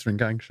what the Kettering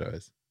Gang Show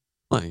is?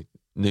 I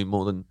knew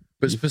more than...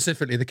 But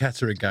specifically the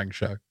Kettering Gang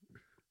Show.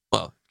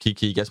 Well, can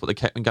you guess what the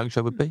Kettering Gang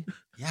Show would be?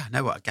 Yeah, I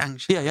know what a gang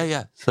show.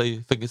 Yeah. So you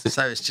think it's...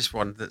 So it's just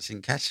one that's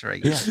in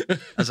Kettering, Yeah.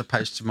 as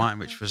opposed to mine,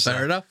 which was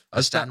Fair enough.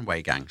 a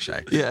Stanway gang show.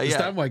 Yeah, The yeah.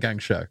 Stanway Gang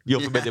Show.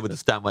 You're familiar with the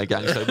Stanway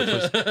Gang Show, which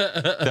was...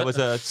 There was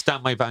a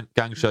Stanway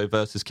Gang Show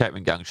versus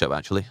Kettering Gang Show,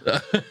 actually.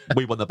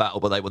 We won the battle,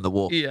 but they won the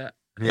war. Yeah.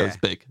 It was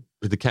big. It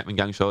was the Kettering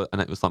Gang Show, and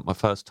it was like my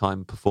first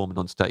time performing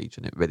on stage,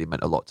 and it really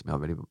meant a lot to me. I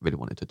really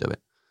wanted to do it.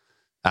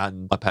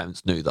 And my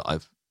parents knew that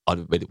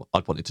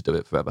I'd wanted to do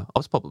it forever. I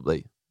was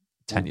probably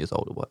 10 years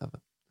old or whatever.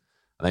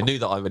 And they knew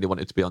that I really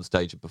wanted to be on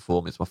stage and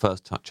perform. It's my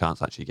first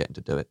chance actually getting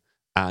to do it.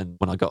 And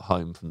when I got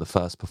home from the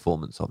first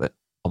performance of it,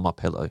 on my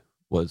pillow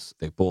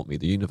they bought me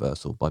the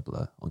Universal by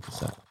Blur on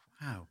cassette.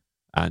 Wow.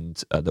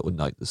 And a little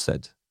note that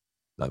said,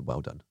 "No,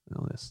 well done," and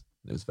all this.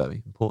 It was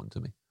very important to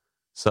me.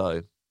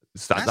 So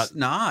That's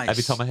nice.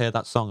 Every time I hear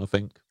that song, I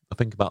think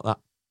about that.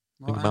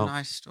 What Think a about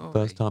nice story.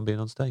 first time being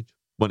on stage.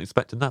 Weren't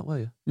expecting that, were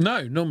you?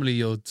 No, normally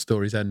your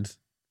stories end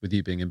with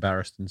you being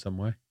embarrassed in some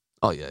way.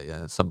 Oh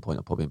yeah. At some point,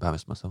 I probably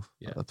embarrassed myself.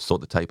 Yeah. I saw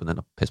the tape and then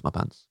I pissed my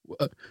pants.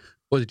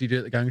 What did you do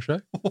at the gang show?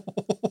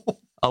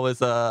 I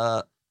was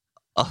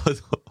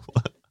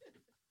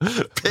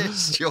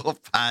Pissed your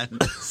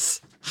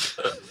pants.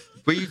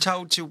 Were you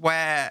told to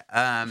wear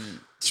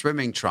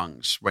swimming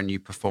trunks when you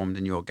performed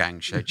in your gang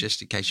show,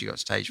 just in case you got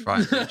stage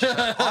fright?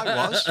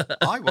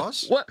 I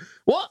was.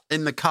 What?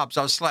 In the Cubs,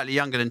 I was slightly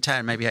younger than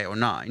 10, maybe 8 or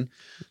 9,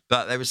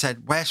 but they were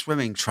said, wear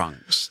swimming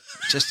trunks,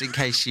 just in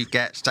case you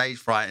get stage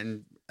fright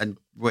and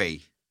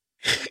we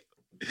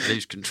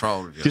lose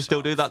control of yourself. Do you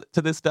still do that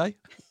to this day?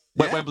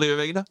 Yeah. Wembley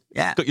Arena?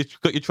 Yeah.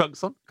 Got your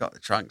trunks on? Got the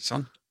trunks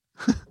on.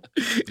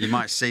 You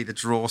might see the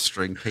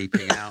drawstring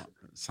peeping out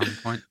at some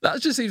point.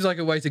 That just seems like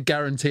a way to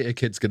guarantee a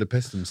kid's going to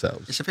piss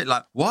themselves. It's a bit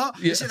like, what?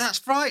 Yeah. Is it that's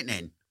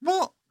frightening?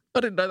 What?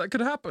 I didn't know that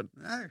could happen.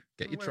 No.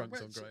 Get your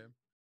trunks on, Graham.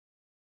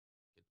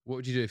 What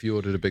would you do if you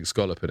ordered a big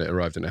scallop and it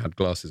arrived and it had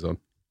glasses on?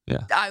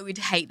 Yeah. I would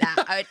hate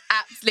that. I would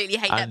absolutely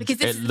hate that And because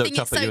this it is the looked thing.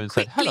 up It's at so you and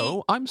quickly. said,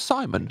 "Hello, I'm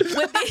Simon."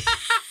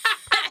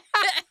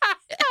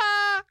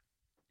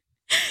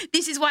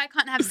 This is why I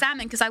can't have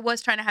salmon, because I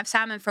was trying to have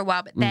salmon for a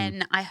while, but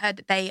then I heard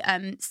that they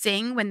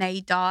sing when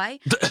they die.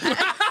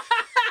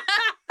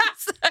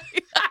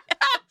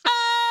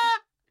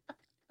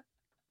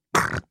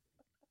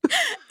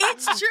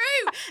 It's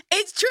true.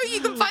 It's true. You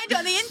can find it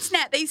on the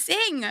internet. They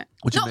sing.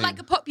 What do you Not mean? like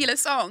a popular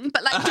song,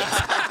 but like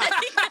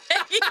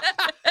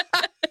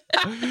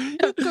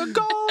You could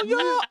go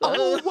your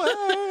own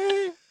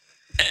way.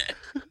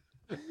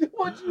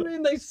 What do you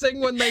mean they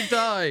sing when they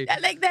die?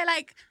 they're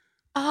like,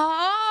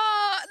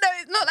 oh no,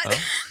 it's not like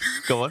that.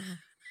 Go on.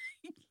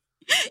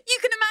 You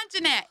can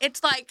imagine it.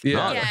 It's like No,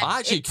 I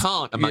actually it's-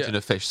 can't imagine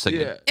a fish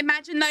singing.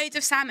 Imagine loads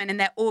of salmon and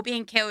they're all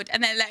being killed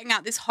and they're letting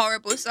out this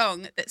horrible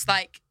song that's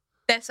like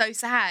they're so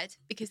sad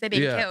because they're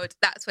being Yeah. killed.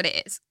 That's what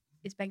it is.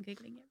 Is Ben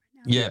googling it?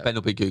 Yeah, Ben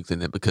will be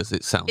googling it because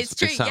it sounds It's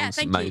true, yeah,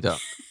 thank made you. up.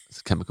 It's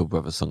a Chemical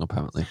Brothers song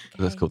apparently.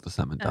 That's called the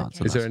Salmon Dance.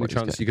 and Is there that's any what he's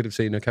chance you could have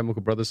seen a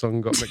Chemical Brothers song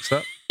and got mixed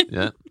up?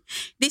 Yeah.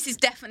 This is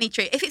definitely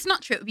true. If it's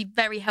not true, it would be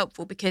very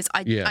helpful because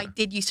I Yeah.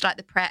 did used to like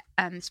the Pret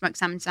smoked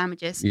salmon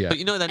sandwiches. Yeah. But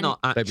you know they're And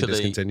not They've been actually.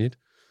 discontinued.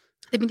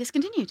 They've been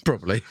discontinued.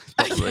 Probably.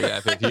 Probably,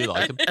 yeah, if you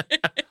like them.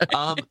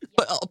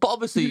 But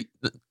obviously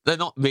they're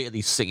not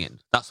really singing.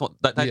 That's what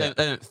they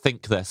don't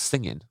think they're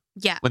singing.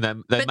 Yeah. When they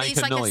but make it's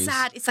a like noise.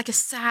 it's like a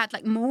sad,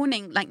 like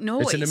mourning, like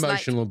noise. It's an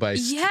emotional like,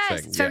 based Yes,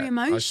 thing. it's very Yeah,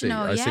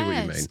 emotional. I see what you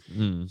yes.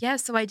 mean. Yeah,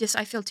 so I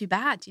feel too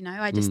bad, you know.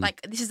 I just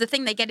like this is the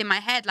thing they get in my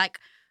head. Like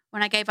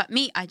when I gave up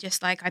meat, I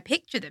just like I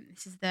picture them.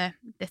 This is the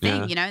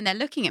thing, Yeah. you know, and they're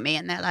looking at me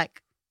and they're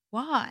like,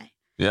 "Why?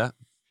 Yeah.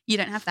 You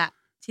don't have that."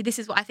 See, this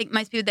is what I think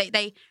most people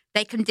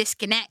they can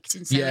disconnect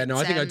and so Yeah, no, I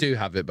it's, think I do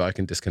have it, but I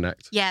can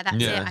disconnect. Yeah,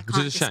 that's it. I which is can't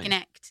a shame.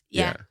 disconnect.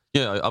 Yeah.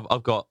 Yeah,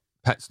 I've got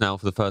pets now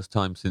for the first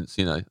time since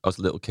I was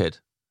a little kid.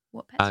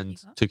 What pets have and you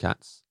got? 2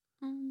 cats.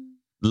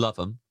 Love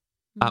them,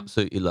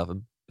 absolutely love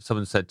them. If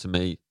someone said to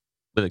me,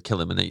 "We're gonna kill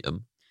them and eat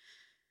them,"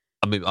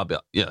 I mean, I'd be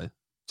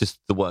just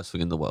the worst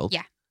thing in the world.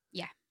 Yeah,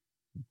 yeah.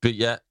 But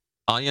yet,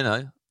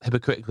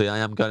 hypocritically, I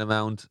am going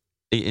around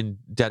eating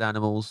dead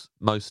animals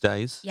most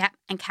days. Yeah,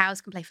 and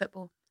cows can play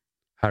football.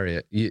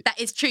 Harriet, That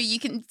is true. You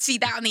can see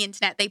that on the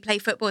internet. They play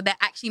football. They're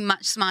actually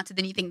much smarter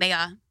than you think they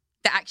are.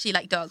 They're actually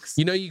like dogs.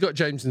 you know, you got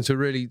James into a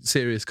really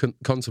serious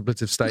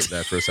contemplative state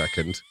there for a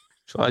second.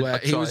 Where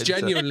he was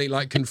genuinely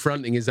like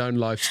confronting his own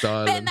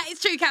lifestyle. Ben, that is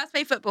true. Cows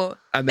play football.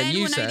 And then Ben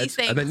you will know said, these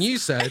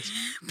things.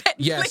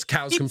 yes,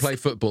 cows can play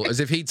football, as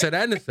if he'd said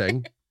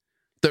anything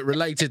that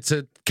related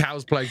to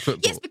cows playing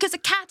football. Yes, because a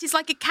cat is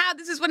like a cow.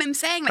 This is what I'm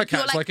saying. A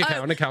cat's like a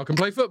cow, and a cow can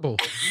play football.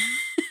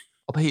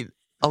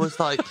 I was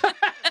like,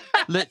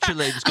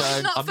 literally just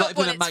going, not I'm not football, even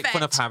going to it's make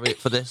fun of fed. Harriet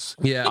for this.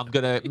 Yeah. I'm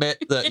going to admit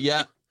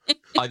that,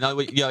 I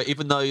know,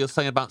 even though you're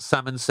saying about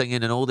salmon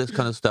singing and all this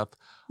kind of stuff,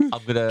 I'm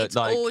going to, It's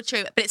all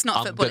true, but it's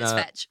not football. It's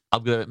fetch.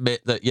 I'm going to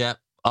admit that,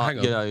 Hang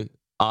on.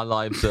 our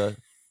lives are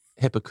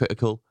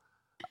hypocritical.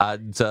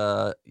 and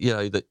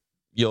that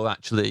you're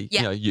actually,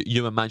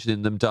 you're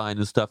imagining them dying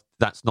and stuff.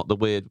 That's not the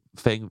weird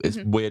thing. It's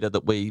weirder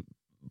that we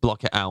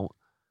block it out.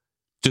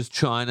 Just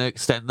trying to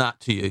extend that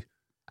to you.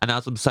 And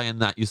as I'm saying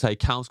that, you say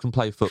cows can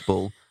play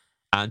football.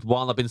 And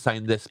while I've been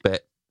saying this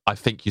bit, I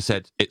think you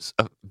said it's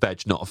a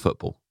veg, not a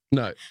football.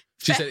 No,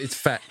 she said it's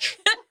fetch.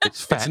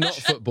 It's fetch. It's not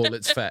football,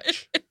 it's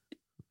fetch.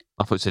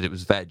 I thought you said it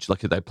was veg, like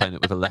they're playing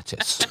it with a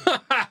lettuce.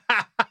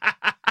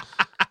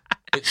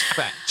 It's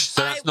fetch,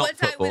 so that's not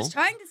football. What I was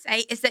trying to say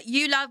is that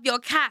you love your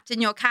cat,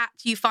 and your cat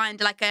you find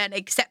like an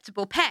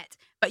acceptable pet.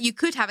 But you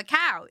could have a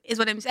cow, is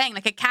what I'm saying.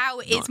 Like a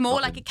cow is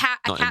more like a cat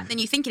than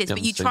you think it is.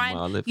 But you try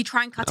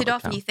and cut it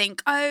off, and you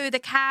think, oh, the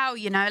cow,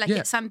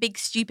 it's some big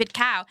stupid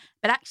cow.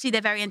 But actually, they're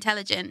very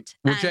intelligent.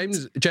 Well,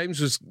 James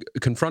was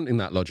confronting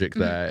that logic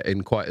there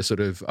in quite a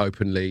sort of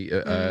openly,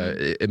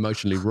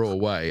 emotionally raw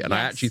way, and I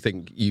actually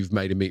think you've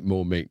made him eat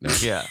more meat now.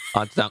 Yeah,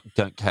 I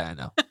don't care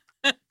now.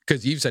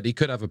 Because you've said he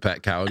could have a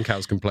pet cow, and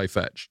cows can play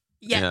fetch.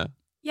 Yeah.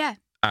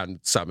 And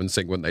salmon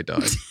sing when they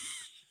die.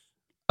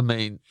 I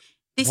mean.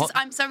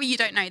 I'm sorry you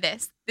don't know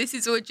this. This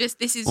is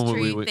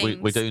true things.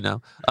 We do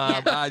now.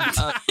 And,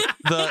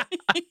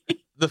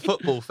 the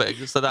football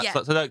thing. So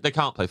they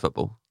can't play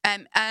football.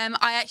 I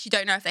actually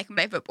don't know if they can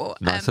play football.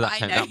 No, so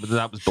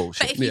that was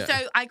bullshit. But if you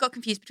throw, I got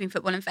confused between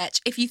football and fetch.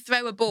 If you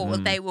throw a ball,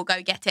 they will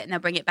go get it and they'll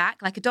bring it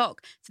back like a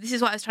dog. So this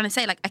is what I was trying to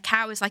say. Like a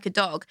cow is like a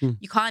dog.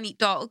 You can't eat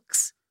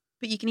dogs,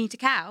 but you can eat a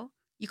cow.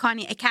 You can't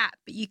eat a cat,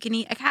 but you can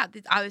eat a cow.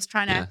 I was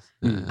trying to,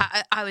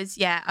 I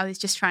was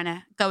just trying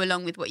to go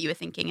along with what you were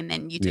thinking, and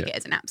then you took it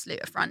as an absolute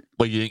affront.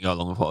 Well, you didn't go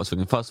along with what I was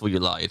thinking. First of all, you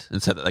lied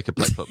and said that they could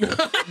play football.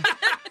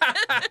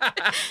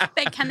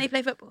 Can they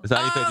play football? Is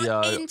that a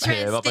video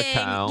here of a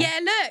cow? Yeah,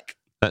 look.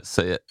 Let's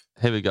see it.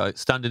 Here we go.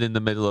 Standing in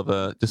the middle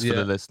of just for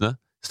the listener.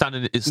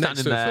 Standing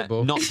there,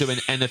 not doing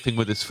anything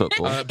with his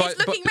football. It's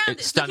looking round.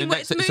 It's standing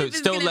next to it, so it's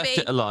still left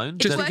it alone.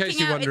 Just in case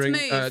you're wondering,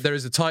 there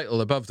is a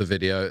title above the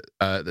video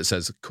that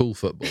says "Cool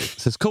Football." It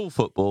says "Cool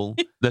Football."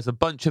 There's a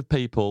bunch of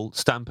people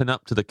stamping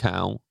up to the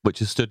cow, which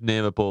has stood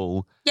near a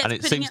ball, and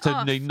it seems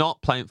to be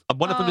not playing.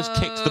 One of them just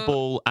kicks the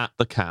ball at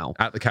the cow,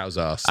 at the cow's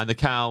ass, and the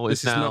cow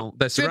is now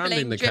they're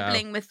surrounding the cow.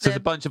 So there's a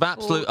bunch of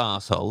absolute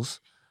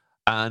arseholes,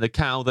 and a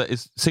cow that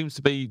seems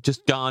to be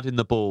just guarding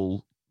the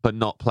ball but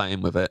not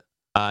playing with it.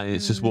 And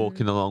it's just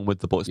walking along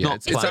with the ball.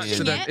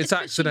 It's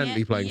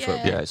accidentally playing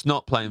football. Yeah, it's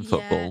not playing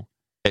football.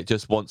 It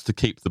just wants to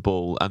keep the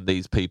ball, and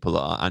these people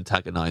are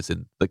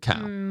antagonising the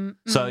cow.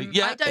 So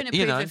I don't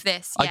approve of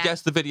this. I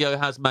guess the video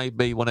has made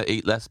me want to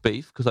eat less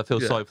beef because I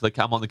feel sorry for the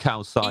cow. I'm on the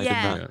cow's side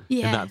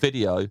in that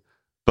video,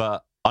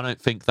 but I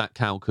don't think that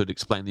cow could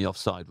explain the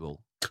offside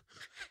rule.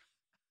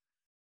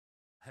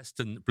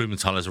 Heston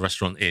Blumenthal is a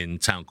restaurant in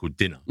town called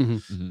Dinner,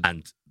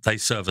 and they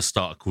serve a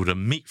starter called a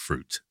meat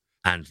fruit.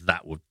 And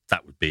that would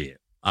be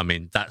it. I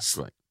mean, that's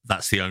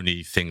the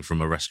only thing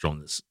from a restaurant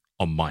that's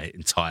on my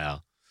entire.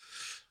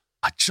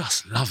 I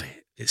just love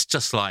it. It's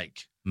just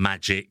like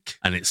magic,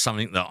 and it's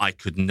something that I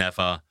could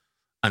never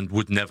and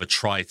would never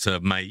try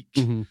to make.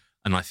 And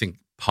I think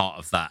part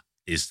of that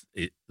is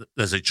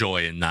there's a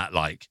joy in that.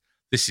 Like,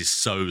 this is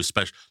so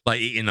special.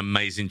 Like eating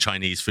amazing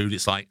Chinese food.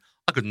 It's like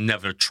I could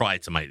never try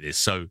to make this.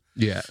 So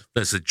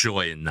there's a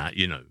joy in that,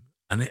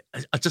 And it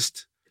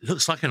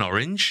looks like an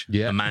orange,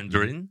 a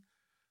mandarin.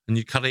 And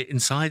you cut it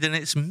inside, and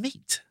it's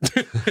meat.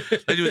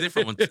 They do a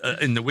different one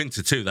in the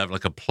winter too. They have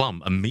like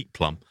a meat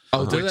plum.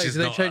 Oh, do they? Do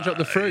they change up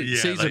the fruit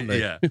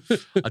seasonally?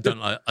 I don't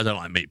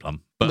like meat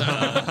plum, but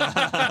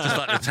just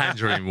like the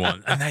tangerine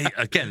one. And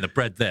the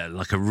bread there,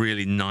 like a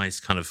really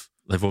nice kind of.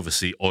 They've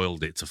obviously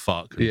oiled it to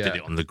fuck and did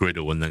it on the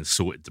griddle, and then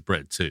salted the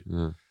bread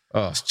too.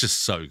 It's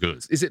just so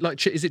good. Is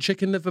it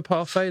chicken liver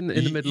parfait in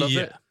the middle of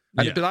it?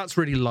 But that's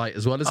really light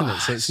as well, isn't it?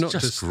 So it's not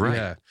just great.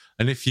 Yeah.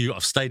 And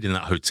I've stayed in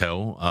that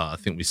hotel. I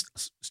think we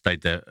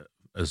stayed there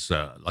as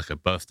like a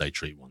birthday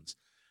treat once,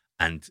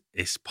 and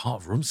it's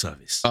part of room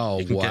service. Oh,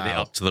 you can get it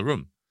up to the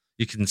room.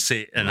 You can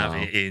sit and have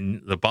it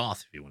in the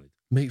bath if you wanted.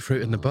 Meat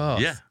fruit in the bath.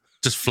 Yeah,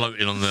 just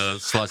floating on the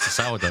slice of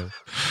sourdough.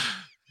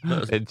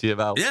 Into your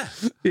mouth. Yeah.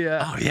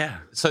 Oh, yeah.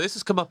 So this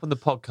has come up on the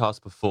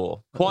podcast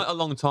before, quite a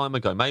long time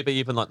ago, maybe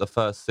even like the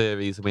first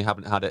series, and we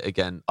haven't had it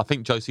again. I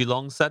think Josie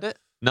Long said it.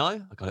 No?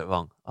 I got it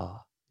wrong.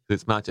 Oh,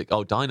 it's magic.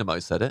 Oh, Dynamo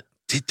said it.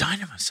 Did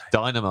Dynamo say it?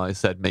 Dynamo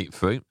said meat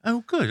fruit.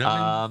 Oh, good.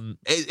 I mean...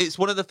 It's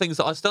one of the things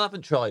that I still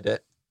haven't tried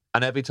it.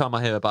 And every time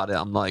I hear about it,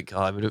 I'm like,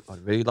 I'd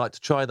really like to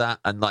try that,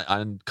 and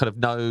kind of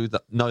know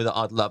that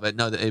I'd love it,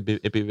 know that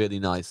it'd be really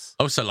nice.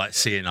 Also, like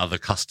seeing other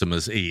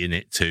customers eating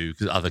it too,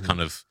 because other kind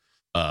of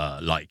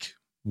like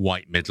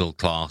white middle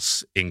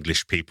class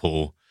English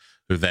people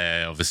who are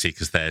there obviously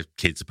because their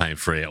kids are paying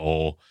for it,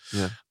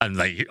 and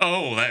it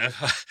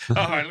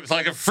looks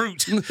like a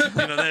fruit.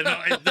 They're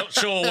not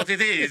sure what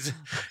it is.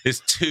 It's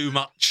too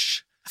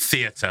much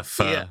theatre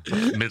for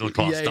middle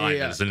class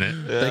diners, isn't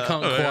it? They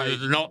can't quite.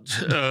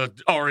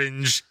 Not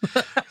orange.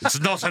 It's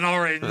not an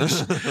orange.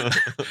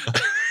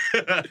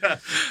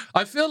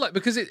 I feel like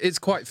because it's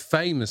quite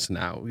famous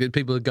now,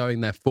 people are going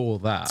there for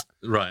that.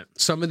 Right.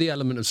 Some of the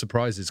element of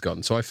surprise is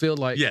gone. So I feel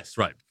like yes,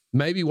 right.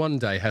 Maybe one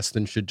day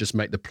Heston should just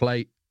make the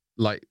plate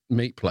like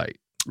meat plate.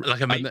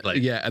 Like a meat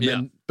plate. Yeah,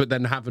 and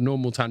then have a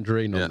normal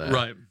tangerine on there.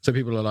 Right. So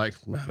people are like,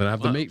 I'm gonna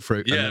have the meat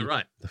fruit. And Yeah, then,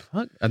 right. The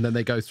fuck? And then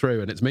they go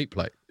through and it's meat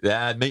plate.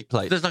 Yeah, meat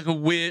plate. There's like a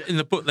weird in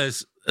the book.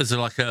 There's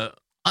like a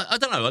I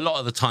don't know. A lot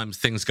of the times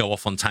things go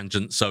off on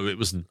tangents. So it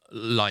was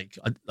like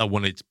I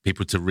wanted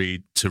people to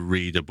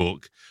read a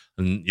book,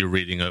 and you're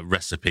reading a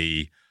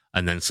recipe,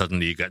 and then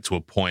suddenly you get to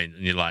a point,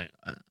 and you're like,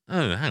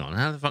 oh, hang on,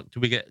 how the fuck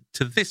do we get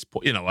to this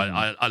point? You know,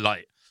 I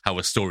like how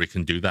a story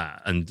can do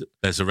that. And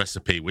there's a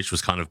recipe which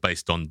was kind of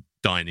based on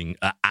dining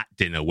at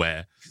dinner,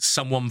 where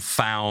someone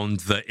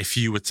found that if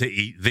you were to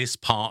eat this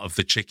part of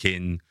the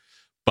chicken,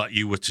 but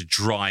you were to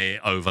dry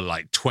it over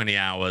like 20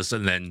 hours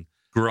and then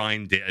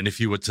grind it, and if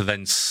you were to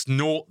then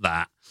snort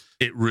that,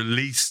 it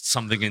released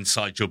something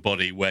inside your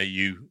body where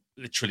you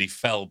literally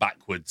fell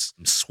backwards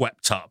and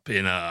swept up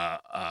in a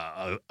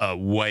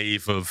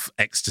wave of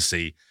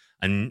ecstasy,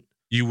 and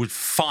you would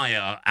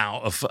fire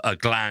out of a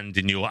gland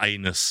in your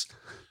anus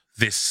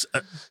this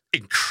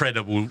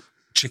incredible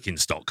chicken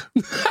stock.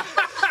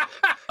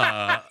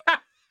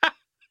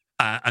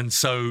 And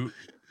so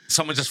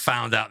someone just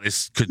found out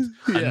this could,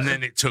 and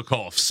then it took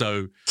off.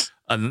 So,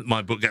 and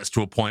my book gets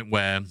to a point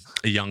where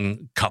a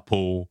young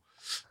couple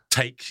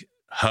take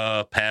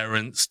her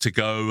parents to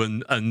go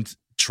and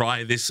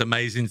try this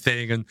amazing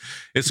thing, and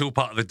it's all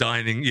part of the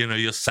dining. You know,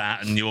 you're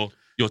sat and your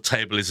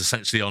table is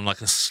essentially on like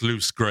a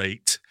sluice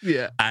grate.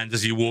 Yeah. And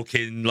as you walk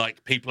in,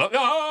 like people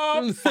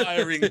are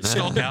firing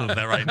stock out of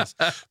their anus.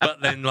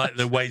 But then like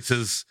the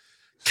waiters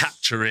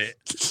capture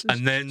it,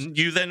 and then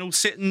you then all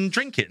sit and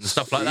drink it and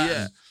stuff like that.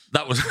 Yeah. And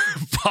that was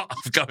part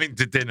of going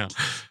to dinner.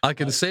 I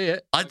can see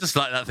it. I just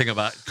like that thing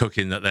about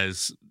cooking, that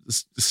there's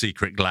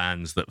secret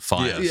glands that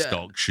fire Yeah.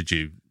 stock should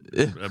you,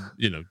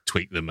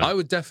 tweak them. I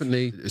would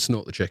definitely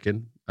snort the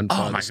chicken and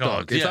fire my the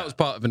stock. God, If yeah. that was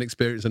part of an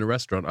experience in a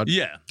restaurant,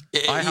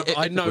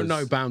 I know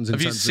no bounds in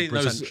Have you terms seen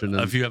of those? pretension.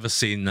 Have you ever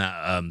seen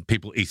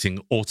people eating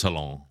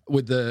ortolan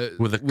with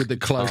the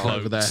cloak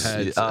over their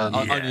heads?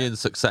 Only in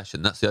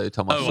Succession. That's the only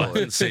time I Oh, saw I it.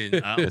 haven't seen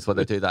that. It's where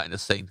they do that in a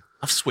scene.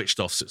 I've switched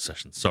off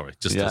Succession. Sorry,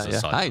 just Yeah, as a yeah.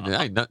 side note.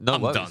 Hey, no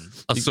I'm worries. done.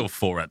 I saw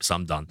 4 eps.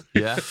 I'm done.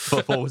 Yeah,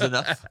 4 was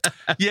enough.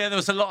 Yeah, there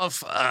was a lot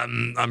of,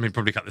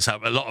 probably cut this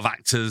out, but a lot of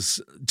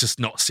actors just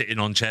not sitting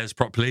on chairs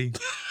properly.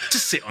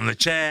 Just sit on the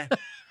chair.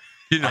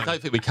 You know. I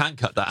don't think we can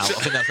cut that out. I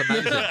think that's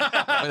amazing.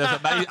 I mean, there's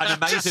an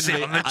amazing, Just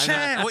sit on the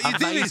chair. an What are you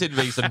doing? amazing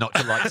reason not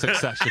to like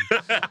Succession,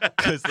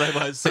 because they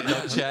weren't sitting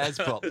on chairs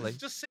properly.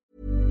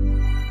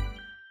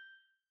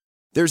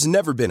 There's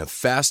never been a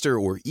faster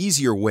or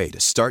easier way to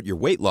start your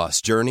weight loss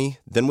journey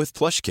than with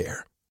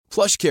PlushCare.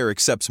 PlushCare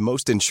accepts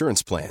most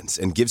insurance plans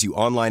and gives you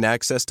online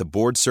access to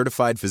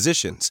board-certified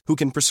physicians who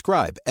can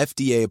prescribe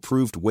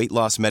FDA-approved weight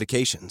loss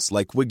medications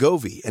like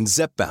Wegovy and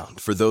Zepbound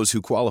for those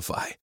who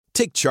qualify.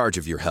 Take charge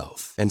of your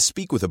health and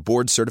speak with a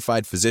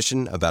board-certified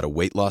physician about a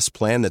weight loss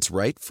plan that's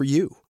right for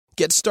you.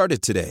 Get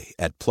started today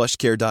at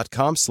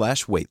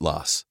plushcare.com/weight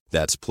loss.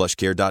 That's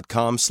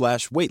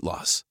plushcare.com/weight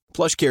loss.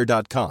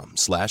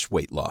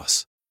 plushcare.com/weight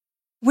loss.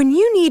 When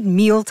you need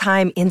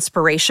mealtime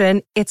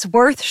inspiration, it's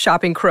worth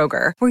shopping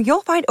Kroger, where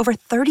you'll find over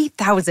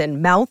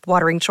 30,000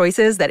 mouth-watering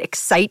choices that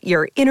excite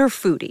your inner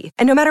foodie.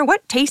 And no matter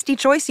what tasty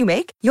choice you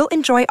make, you'll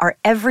enjoy our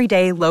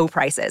everyday low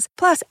prices,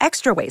 plus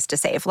extra ways to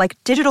save, like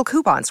digital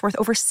coupons worth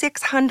over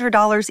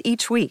 $600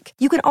 each week.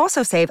 You can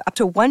also save up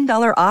to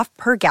 $1 off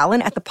per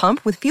gallon at the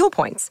pump with fuel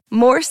points.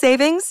 More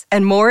savings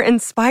and more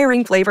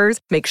inspiring flavors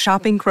make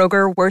shopping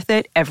Kroger worth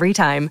it every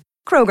time.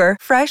 Kroger,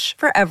 fresh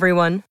for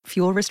everyone.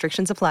 Fuel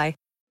restrictions apply.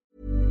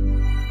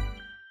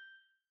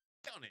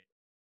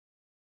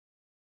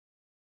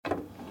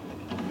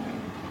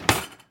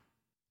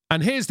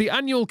 And here's the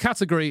annual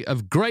category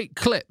of great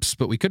clips,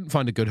 but we couldn't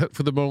find a good hook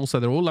for them all, so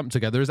they're all lumped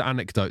together as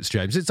anecdotes,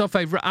 James. It's our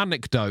favourite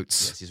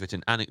anecdotes. Yes, he's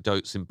written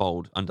anecdotes in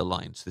bold,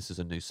 underlined. So this is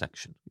a new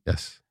section.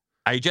 Yes.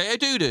 AJ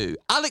Adudu,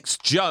 Alex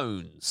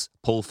Jones,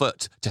 Paul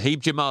Foote,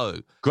 Tahib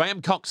Jamo,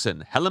 Graham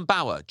Coxon, Helen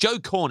Bauer, Joe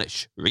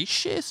Cornish, Reece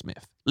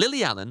Shearsmith,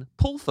 Lily Allen,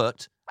 Paul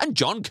Foote, and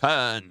John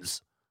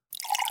Kearns.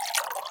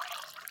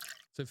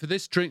 So for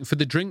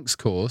the drinks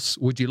course,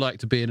 would you like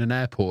to be in an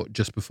airport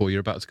just before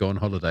you're about to go on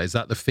holiday? Is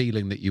that the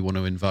feeling that you want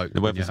to invoke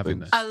when you're having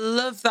this? I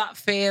love that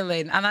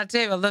feeling, and I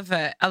do. I love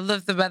it. I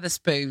love the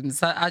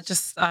Wetherspoons.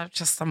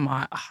 I'm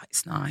like,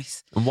 it's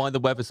nice. And why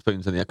the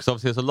Wetherspoons in the air? Because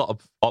obviously there's a lot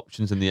of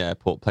options in the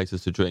airport,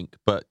 places to drink.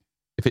 But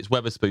if it's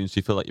Wetherspoons, do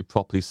you feel like you're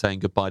properly saying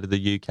goodbye to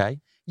the UK?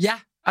 Yeah,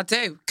 I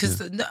do.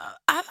 Because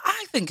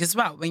I think as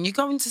well, when you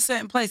go into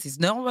certain places,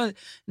 nowhere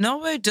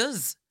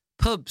does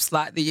pubs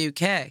like the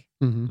UK.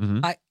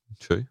 Mm-hmm. Like,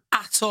 true.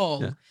 At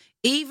all. Yeah.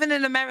 Even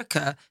in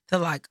America, they're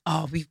like,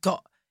 oh, we've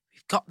got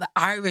the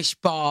Irish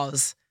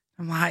bars.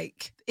 I'm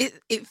like,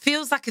 it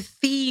feels like a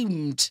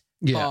themed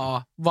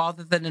bar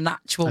rather than an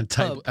actual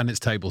pub. And it's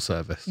table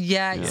service.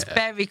 Yeah, it's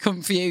very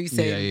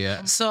confusing.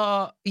 Yeah.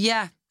 So,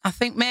 yeah, I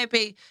think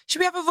maybe, should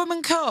we have a rum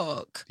and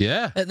coke?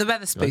 Yeah. At the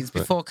Wetherspoons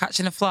before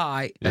catching a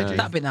flight? Yeah.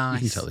 That'd be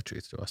nice. You can tell the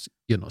truth to us.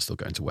 You're not still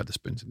going to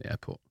Wetherspoons in the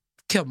airport.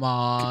 Come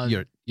on.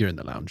 You're in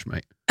the lounge,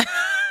 mate.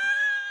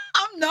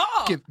 I'm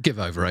not. Give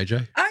over,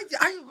 AJ.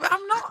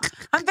 I'm not.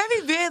 I'm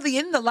very rarely really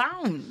in the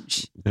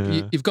lounge.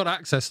 You've got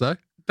access though.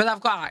 But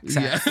I've got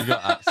access. You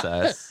got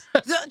access.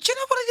 Do you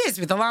know what it is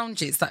with the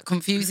lounges that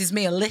confuses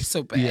me a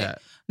little bit? Yeah.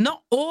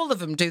 Not all of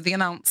them do the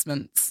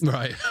announcements.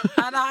 Right.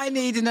 And I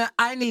need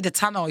a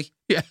tannoy.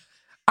 Yeah.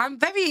 I'm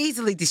very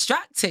easily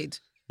distracted.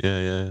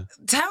 Yeah.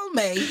 Tell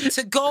me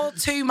to go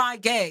to my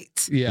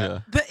gate. Yeah.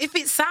 But if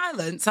it's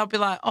silence, I'll be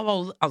like,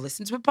 oh, I'll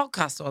listen to a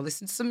podcast or I'll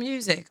listen to some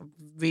music, I'll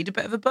read a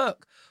bit of a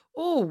book.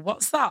 Oh,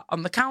 what's that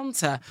on the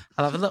counter?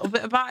 I'll have a little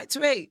bit of bite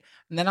to eat.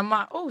 And then I'm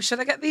like, oh, should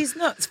I get these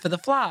nuts for the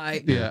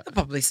flight? Yeah. They're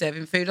probably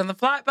serving food on the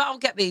flight, but I'll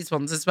get these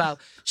ones as well.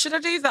 Should I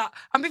do that?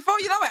 And before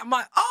you know it, I'm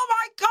like, oh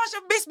my gosh,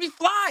 I've missed my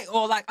flight.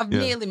 Or like, I've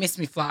nearly missed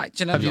my flight.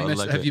 Do you know what I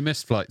mean? Have you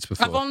missed flights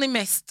before? I've only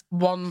missed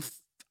one.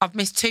 I've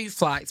missed 2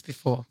 flights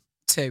before.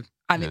 2.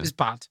 And it was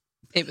bad.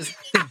 It was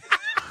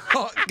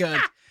not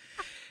good.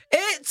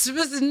 It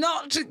was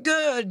not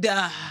good.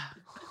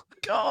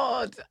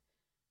 God.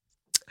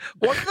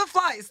 One of the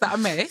flights that I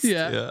missed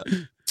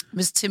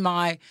was to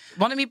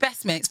one of my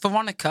best mates,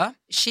 Veronica.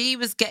 She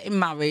was getting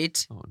married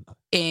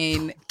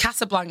in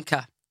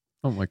Casablanca.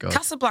 Oh my God.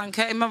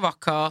 Casablanca in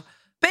Morocco.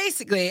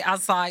 Basically,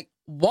 as like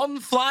 1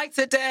 flight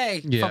a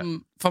day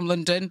from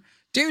London.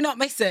 Do not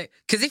miss it.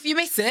 Because if you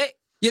miss it,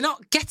 you're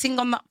not getting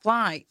on that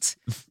flight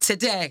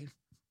today.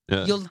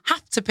 Yeah. You'll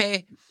have to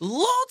pay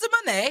loads of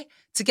money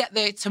to get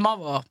there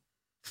tomorrow.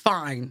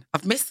 Fine.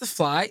 I've missed the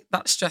flight.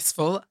 That's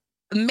stressful.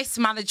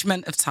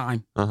 Mismanagement of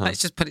time.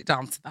 Let's just put it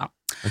down to that.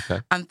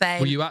 Okay. And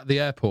then Were you at the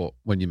airport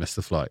when you missed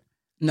the flight?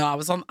 no,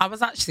 I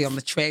was actually on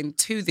the train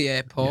to the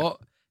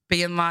airport,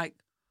 being like,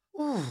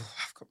 oh,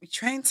 I've got my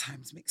train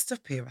times mixed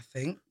up here, I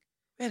think.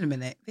 Wait a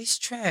minute, this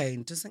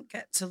train doesn't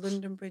get to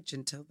London Bridge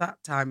until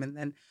that time,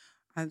 and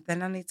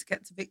then I need to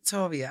get to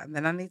Victoria, and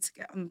then I need to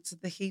get onto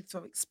the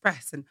Heathrow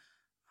Express, and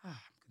I'm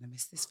going to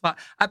miss this flight.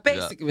 I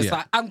basically was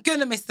like, I'm going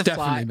to miss the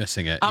Definitely flight.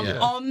 missing it. I'm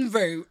yeah. en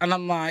route, and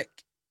I'm like,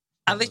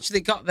 I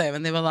literally got there,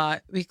 and they were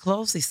like, we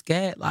closed this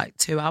gate like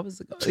 2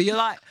 hours ago. You're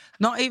like,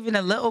 not even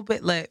a little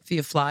bit late for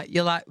your flight.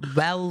 You're like,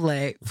 well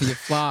late for your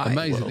flight.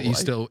 Amazing that you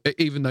still,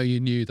 even though you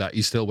knew that,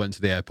 you still went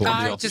to the airport.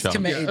 I just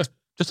committed. Yeah.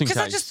 Just in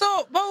Because case. I just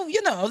thought, well,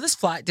 you know, there's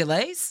flight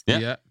delays.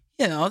 Yeah.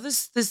 You know,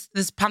 there's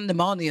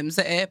pandemoniums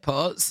at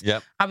airports.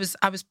 Yep. I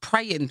was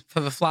praying for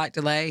the flight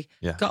delay.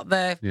 Yeah. Got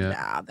there. Yeah.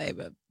 Nah, they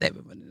were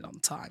running on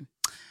time.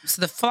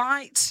 So the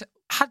flight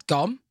had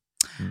gone,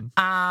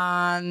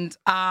 and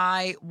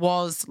I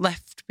was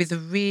left with a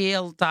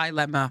real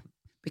dilemma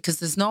because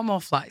there's no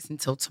more flights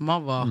until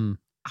tomorrow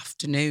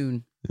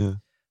afternoon. Yeah.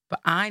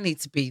 But I need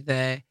to be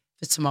there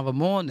for tomorrow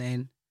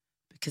morning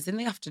because in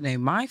the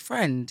afternoon, my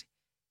friend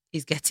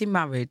is getting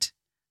married,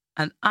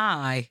 and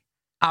I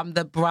am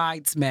the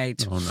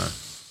bridesmaid. Oh no.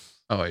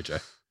 Oh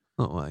AJ.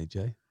 Oh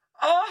AJ.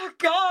 Oh,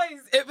 guys,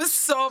 it was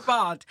so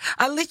bad.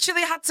 I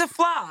literally had to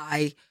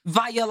fly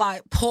via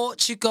like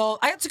Portugal.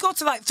 I had to go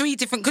to like 3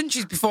 different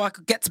countries before I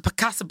could get to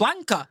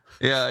Casablanca.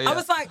 Yeah. I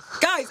was like,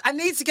 guys, I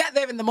need to get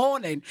there in the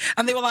morning.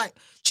 And they were like,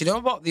 do you know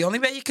what? The only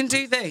way you can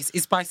do this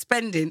is by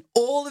spending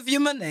all of your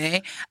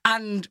money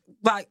and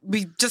like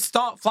we just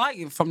start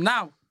flying from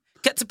now.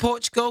 Get to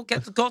Portugal,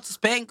 go to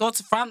Spain, go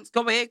to France,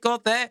 go here, go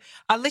there.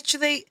 I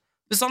literally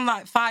was on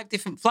like 5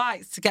 different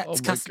flights to get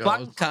to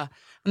Casablanca. God.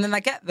 And then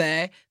I get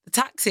there, the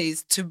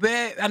taxis to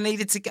where I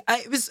needed to get.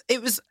 It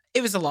was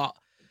a lot.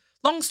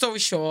 Long story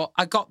short,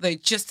 I got there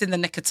just in the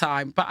nick of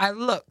time, but I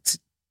looked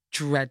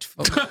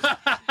dreadful.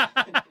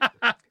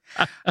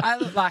 I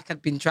looked like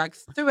I'd been dragged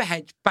through a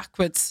hedge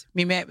backwards.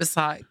 My mate was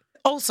like,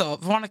 also,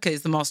 Veronica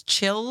is the most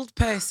chilled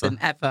person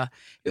ever.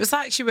 It was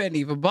like she weren't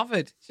even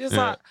bothered. She was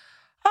like,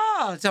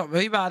 oh, don't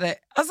worry about it.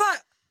 I was like,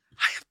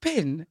 I have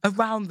been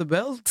around the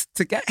world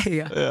to get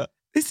here. Yeah.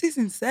 This is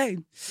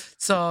insane.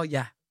 So,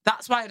 yeah,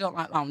 that's why I don't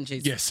like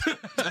lounges. Yes.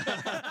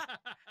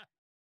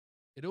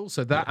 It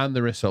also, that and the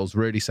rissoles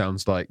really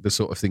sounds like the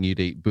sort of thing you'd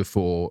eat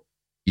before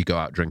you go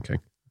out drinking.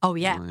 Oh,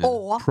 yeah.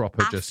 Or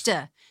Proper after. just-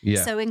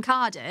 yeah. So in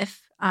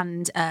Cardiff,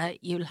 and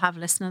you'll have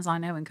listeners I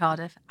know in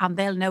Cardiff, and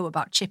they'll know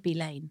about Chippy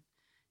Lane.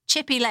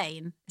 Chippy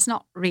Lane, it's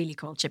not really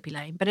called Chippy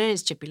Lane, but it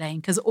is Chippy Lane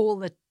because all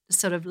the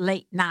sort of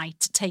late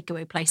night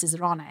takeaway places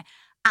are on it.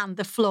 And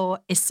the floor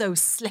is so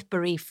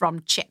slippery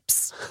from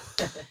chips.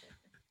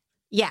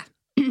 Yeah.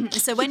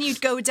 So when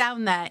you'd go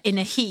down there in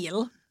a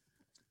heel,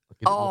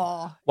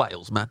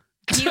 Wales, man.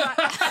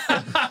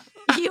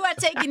 you are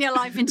taking your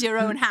life into your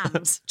own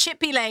hands.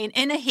 Chippy Lane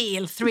in a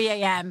heel, 3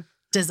 a.m,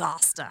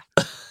 disaster.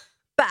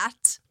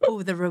 But,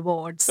 the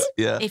rewards.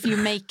 Yeah. If you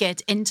make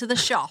it into the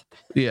shop,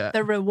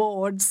 the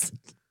rewards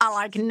are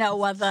like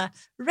no other.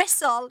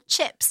 Rissole,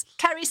 chips,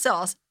 curry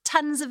sauce,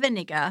 tons of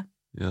vinegar.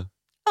 Yeah.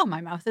 Oh,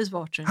 my mouth is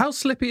watering. How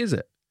slippy is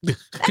it?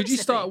 Could you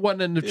start at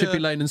one end of Chippy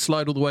Lane and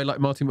slide all the way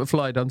like Marty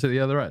McFly down to the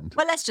other end?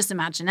 Well, let's just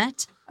imagine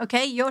it.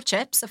 Okay, your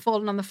chips are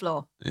falling on the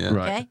floor. Yeah. Okay.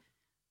 Right.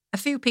 A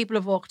few people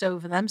have walked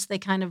over them, so they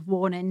kind of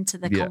worn into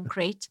the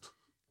concrete.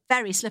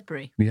 Very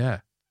slippery. Yeah.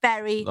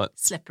 Very Like,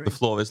 slippery. The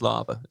floor is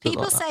lava.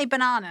 People Like that. say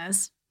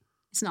bananas.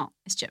 It's not.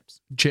 It's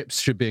chips.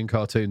 Chips should be in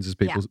cartoons as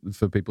people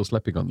for people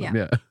slipping on them.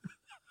 Yeah. Yeah.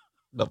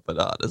 Not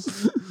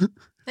bananas.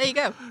 There you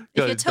go. If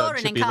Go you're down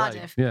touring in Chippy Lane.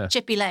 Cardiff, Yeah.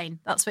 Chippy Lane,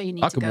 that's where you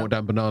need I to can go. walk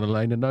down Banana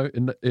Lane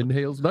in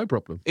heels, no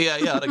problem. Yeah,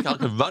 I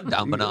can run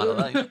down Banana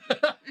Lane.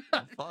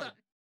 Fine.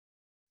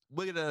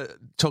 We're going to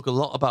talk a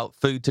lot about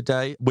food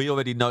today. We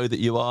already know that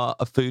you are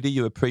a foodie.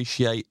 You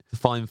appreciate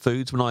fine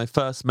foods. When I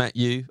first met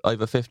you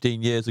over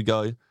 15 years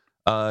ago,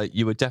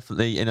 you were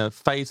definitely in a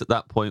phase at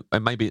that point,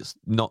 and maybe it's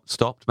not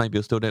stopped, maybe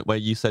you're still doing it, where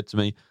you said to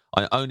me,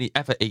 I only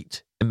ever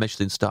eat in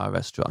Michelin star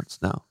restaurants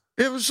now.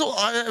 It was sort of,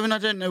 I mean, I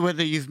don't know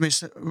whether you've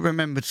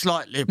misremembered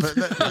slightly, but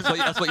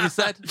that's what you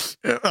said.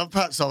 Well,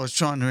 perhaps I was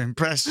trying to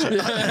impress you.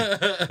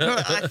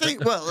 I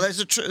think, well, there's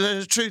a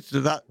truth to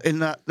that, in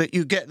that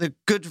you get the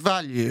good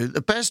value.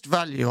 The best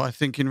value, I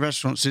think, in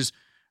restaurants is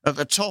at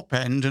the top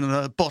end and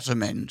at the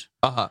bottom end.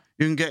 Uh-huh.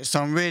 You can get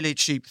some really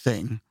cheap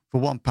thing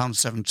for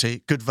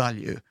 £1.70, good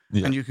value,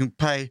 and you can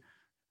pay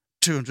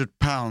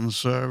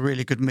 £200 for a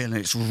really good meal, and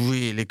it's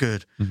really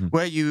good. Mm-hmm.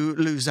 Where you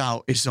lose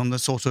out is on the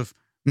sort of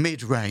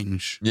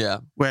mid-range,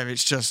 where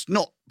it's just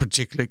not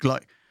particularly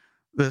like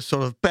the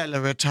sort of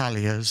Bella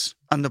Italias,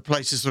 and the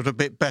place is sort of a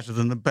bit better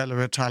than the Bella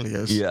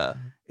Italias. Yeah.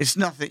 It's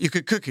nothing. You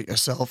could cook it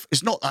yourself.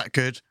 It's not that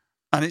good,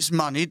 and it's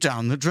money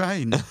down the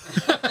drain.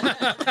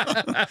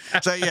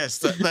 So yes,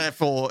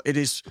 therefore it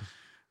is.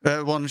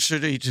 One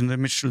should eat in the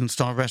Michelin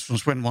star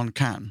restaurants when one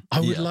can. I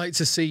would like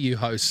to see you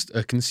host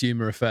a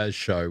consumer affairs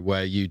show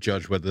where you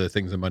judge whether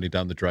things are money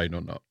down the drain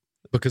or not.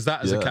 Because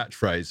that is a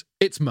catchphrase.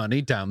 It's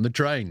money down the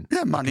drain.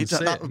 Yeah, money.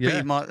 That would be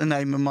the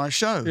name of my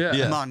show.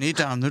 Yeah. Money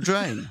down the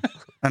drain.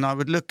 And I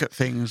would look at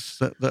things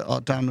that are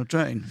down the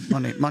drain,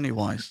 money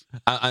wise.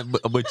 And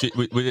would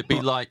it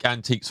be like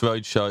Antiques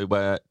Roadshow,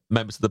 where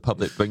members of the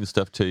public bring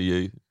stuff to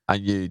you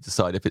and you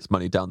decide if it's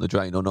money down the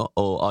drain or not?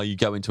 Or are you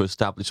going to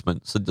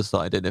establishments and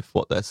deciding if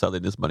what they're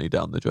selling is money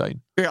down the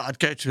drain? Yeah, I'd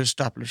go to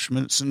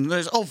establishments, and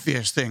there's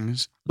obvious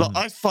things. Like,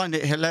 I find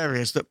it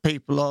hilarious that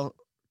people are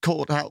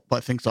caught out by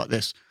things like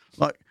this.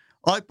 Like,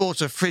 I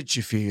bought a fridge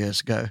a few years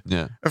ago.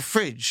 Yeah. A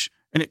fridge,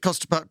 and it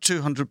cost about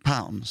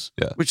 £200,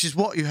 which is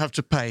what you have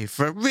to pay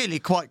for a really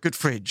quite good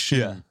fridge.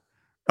 Yeah.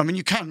 I mean,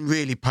 you can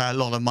really pay a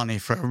lot of money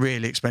for a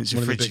really expensive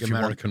One of the fridge big if you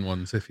want. American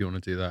ones, if you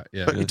want to do that.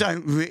 Yeah. But it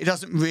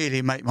doesn't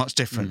really make much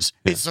difference.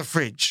 It's a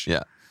fridge.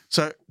 Yeah.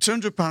 So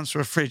 £200 for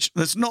a fridge.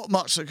 There's not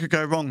much that could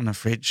go wrong in a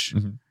fridge,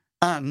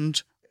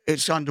 and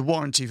it's under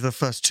warranty for the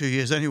first 2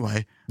 years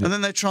anyway. And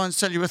then they try and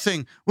sell you a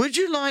thing. Would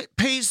you like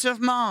peace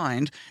of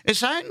mind?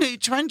 It's only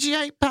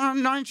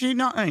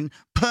 £28.99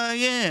 per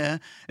year,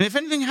 and if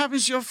anything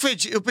happens to your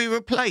fridge, it'll be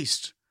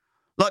replaced.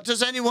 Like,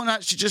 does anyone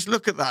actually just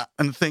look at that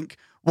and think,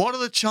 what are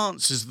the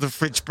chances of the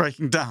fridge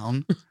breaking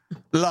down?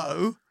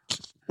 Low.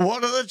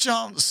 What are the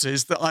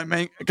chances that I'm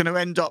going to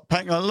end up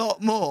paying a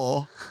lot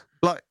more?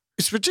 Like,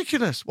 it's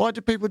ridiculous. Why do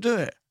people do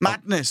it?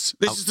 Madness.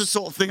 This is the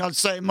sort of thing I'd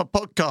say in my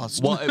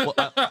podcast.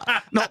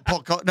 Not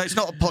podcast. No, it's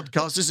not a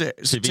podcast, is it?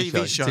 It's a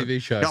TV show.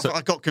 TV show. Yeah, So-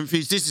 I got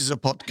confused. This is a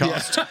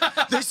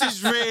podcast. This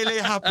is really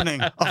happening.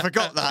 I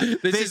forgot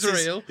that. This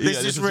is real.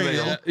 This Yeah, is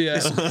real. Yeah.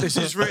 This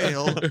is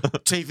real.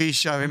 TV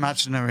show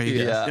imaginary.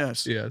 Yeah.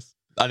 Yes.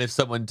 And if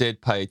someone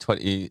did pay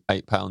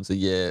 £28 a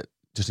year,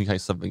 just in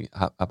case something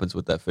happens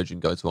with their fridge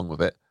and goes wrong with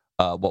it,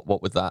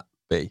 what would that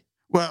be?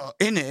 Well,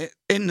 in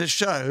the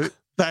show,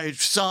 they'd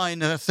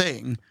sign a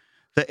thing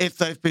that if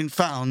they've been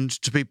found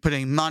to be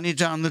putting money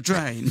down the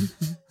drain,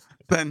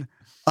 then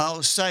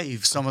I'll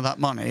save some of that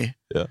money.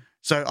 Yeah.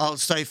 So I'll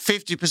save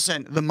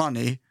 50% of the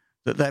money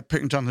that they're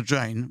putting down the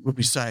drain will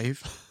be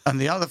saved, and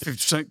the other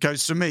 50%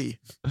 goes to me.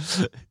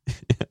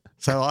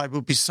 So I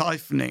will be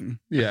siphoning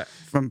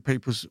from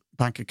people's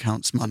bank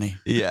accounts money.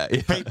 Yeah.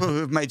 People who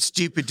have made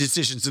stupid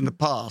decisions in the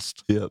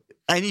past. Yeah.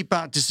 Any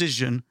bad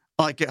decision,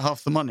 I get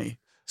half the money.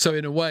 So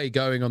in a way,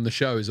 going on the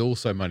show is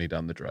also money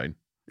down the drain.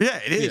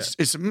 Yeah, it is.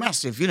 Yeah. It's a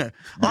massive,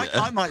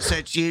 I might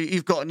say to you,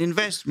 you've got an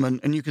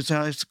investment, and you could say,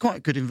 oh, it's quite a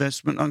good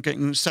investment. I'm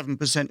getting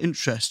 7%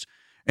 interest.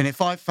 And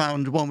if I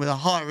found one with a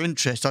higher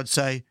interest, I'd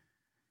say,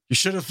 you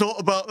should have thought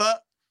about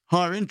that.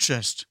 Higher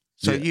interest.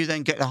 So you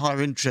then get a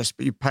higher interest,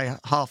 but you pay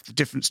half the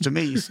difference to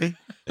me, you see?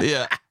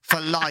 Yeah. For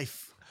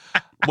life.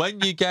 When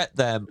you get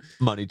their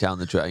money down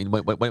the drain,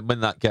 when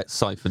that gets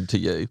siphoned to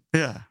you, do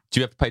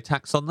you have to pay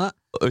tax on that?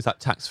 Or is that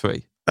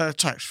tax-free?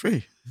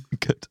 Tax-free.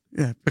 Good.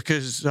 Yeah,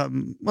 because,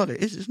 well,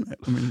 it is, isn't it?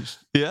 I mean,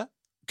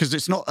 because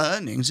it's not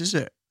earnings, is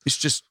it? It's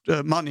just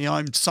money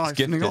I'm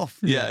siphoning off.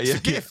 It's a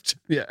gift.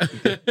 Yeah.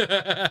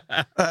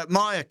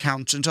 My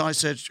accountant, I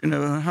said,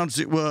 how does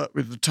it work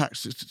with the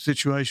tax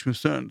situation with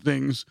certain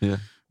things? Yeah.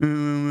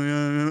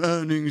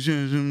 Earnings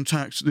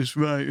tax at this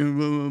rate,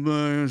 blah, blah,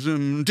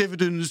 blah,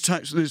 dividends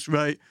tax at this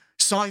rate,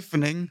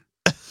 siphoning.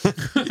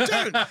 You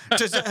don't.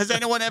 Has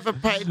anyone ever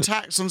paid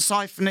tax on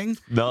siphoning?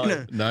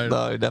 No,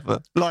 no,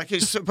 never. Like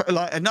it's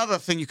like another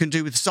thing you can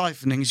do with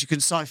siphoning is you can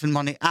siphon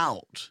money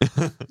out.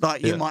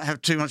 Like you might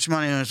have too much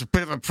money, and it's a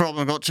bit of a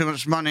problem. I've got too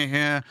much money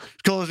here,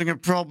 it's causing a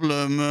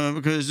problem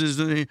because there's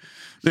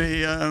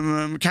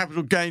the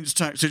capital gains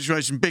tax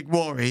situation, big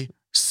worry.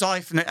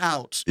 Siphon it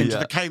out into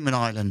the Cayman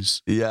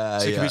Islands. Yeah,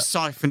 so it can be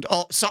siphoned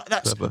off.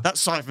 That's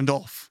siphoned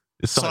off.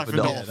 It's siphoned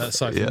off. Yeah, that's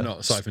siphoned,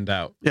 not siphoned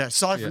out. Yeah,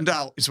 siphoned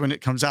out is when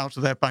it comes out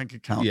of their bank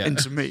account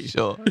into me.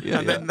 Sure. Yeah,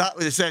 and then that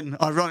was then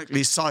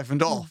ironically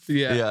siphoned off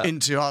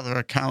into other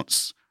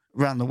accounts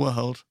around the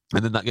world.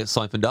 And then that gets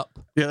siphoned up.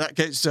 Yeah, that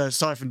gets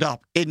siphoned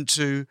up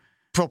into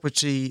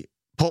property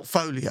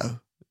portfolio.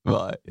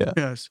 Right, yeah.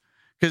 Yes.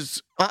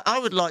 Because I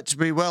would like to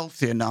be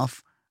wealthy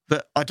enough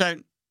that I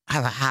don't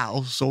have a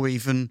house or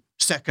even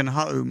second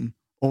home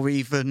or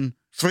even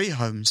 3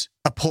 homes,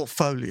 a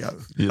portfolio.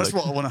 That's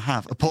what I want to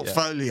have, a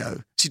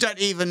portfolio. So you don't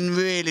even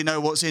really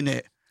know what's in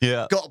it.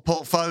 Yeah. Got a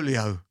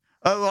portfolio.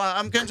 Oh,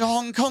 I'm going to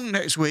Hong Kong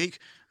next week.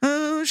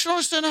 Shall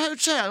I stay in a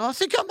hotel? I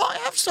think I might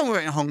have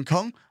somewhere in Hong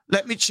Kong.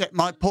 Let me check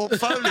my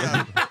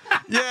portfolio.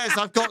 Yes,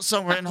 I've got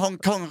somewhere in Hong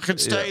Kong. I can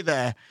stay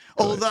there.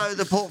 Although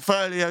the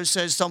portfolio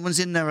says someone's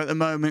in there at the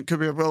moment. Could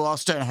be, well, I'll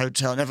stay in a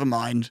hotel. Never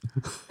mind.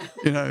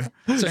 You know.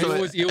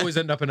 So you always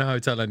end up in a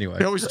hotel anyway.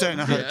 You always stay in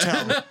a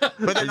hotel.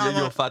 But then in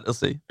your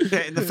fantasy.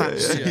 Yeah, in the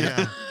fantasy,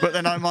 yeah. But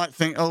then I might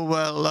think, oh,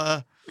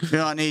 well,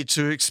 I need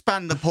to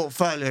expand the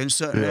portfolio in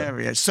certain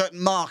areas,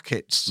 certain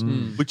markets.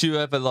 Would you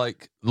ever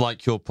like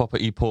your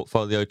property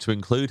portfolio to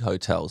include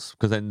hotels?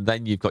 Because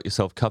then you've got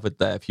yourself covered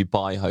there if you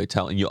buy a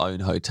hotel and you own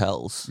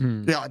hotels.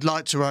 Yeah, I'd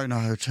like to own a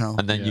hotel.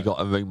 And then you got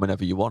a room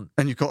whenever you want.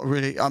 And you've got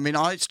I mean,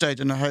 I stayed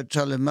in a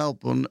hotel in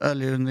Melbourne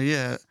earlier in the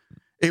year.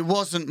 It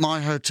wasn't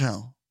my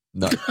hotel.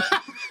 No.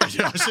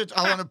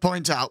 I want to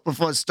point out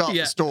before I start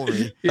the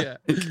story.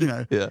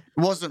 It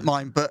wasn't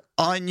mine, but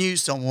I knew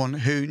someone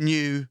who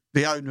knew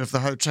the owner of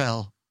the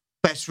hotel.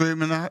 Best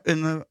room in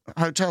the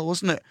hotel,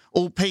 wasn't it?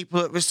 All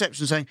people at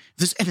reception saying, if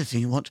there's anything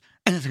you want,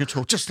 anything at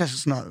all, just let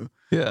us know.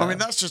 Yeah. I mean,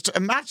 that's just,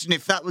 imagine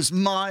if that was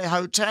my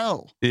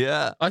hotel.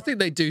 Yeah. I think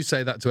they do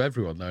say that to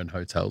everyone, though, in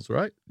hotels,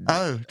 right?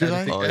 Oh, do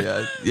they? Oh,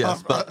 yeah.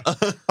 Yes, but...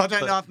 I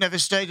don't know. I've never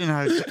stayed in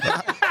a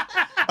hotel.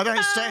 I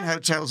don't stay in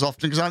hotels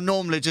often because I'm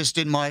normally just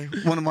in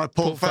one of my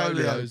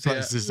portfolio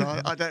places.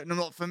 Yeah. I'm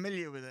not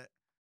familiar with it.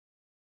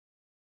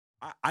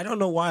 I don't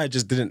know why I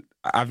just didn't.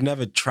 I've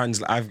never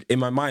in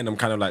my mind, I'm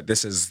kind of like,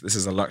 this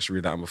is a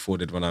luxury that I'm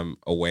afforded when I'm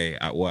away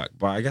at work.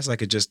 But I guess I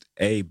could just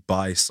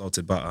buy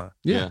salted butter.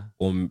 Yeah.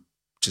 Or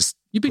just.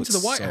 You've been to the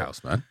put White salt.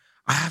 House, man.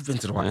 I have been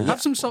to the White House.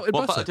 Have some salted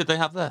What butter. butter did they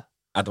have there?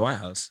 At the White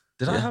House.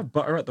 Did I have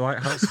butter at the White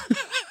House?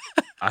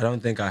 I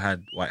don't think I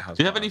had White House.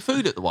 Do you have any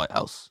food at the White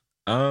House?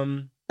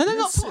 And they're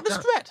not put on the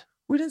spread.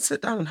 We didn't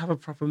sit down and have a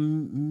proper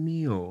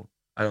meal.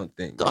 I don't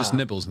think. Just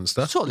nibbles and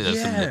stuff. Surely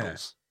there's some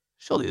nibbles.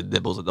 Surely the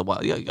nibbles at the White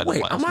House. Yeah, you go to the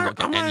White House and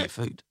not get any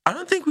food. I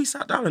don't think we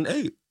sat down and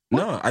ate. What?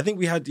 No, I think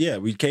we had,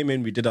 we came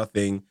in, we did our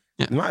thing.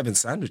 Yeah. It might have been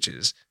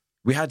sandwiches.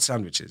 We had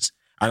sandwiches.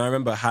 And I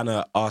remember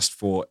Hannah asked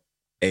for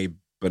a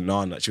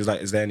banana. She was like,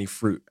 is there any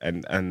fruit?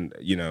 And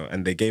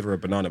they gave her a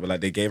banana, but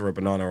like they gave her a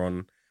banana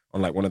on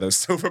like one of those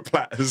silver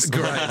platters.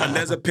 And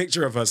there's a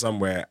picture of her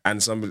somewhere,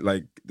 and somebody,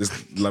 like this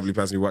lovely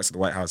person who works at the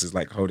White House, is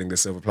like holding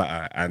this silver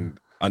platter, and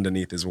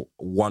underneath is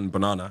one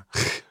banana.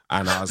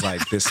 And I was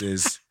like,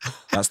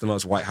 that's the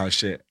most White House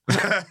shit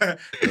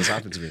that's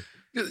happened to me.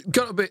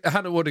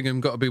 Hannah Waddingham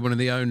got to be one of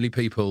the only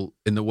people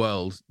in the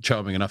world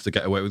charming enough to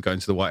get away with going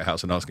to the White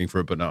House and asking for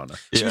a banana.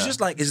 She was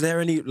just like, is there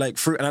any like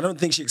fruit? And I don't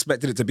think she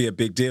expected it to be a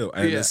big deal.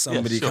 And then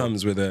somebody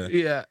comes with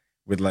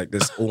with like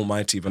this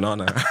almighty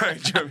banana. Do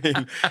you know what I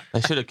mean?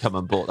 They should have come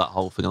and bought that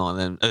whole thing on,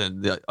 and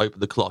then they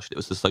opened the cloche. And it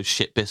was just those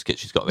shit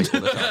biscuits she's got to eat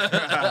all the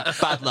time.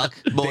 Bad luck.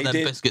 More than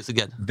biscuits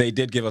again. They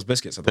did give us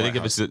biscuits at the White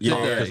House.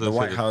 The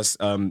White House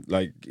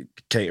like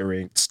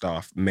catering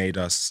staff made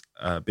us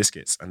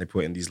biscuits, and they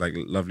put it in these like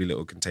lovely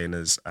little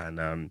containers. And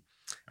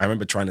I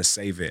remember trying to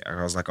save it.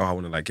 I was like, I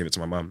want to like give it to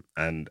my mum,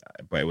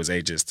 but it was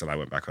ages till I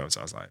went back home. So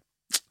I was like,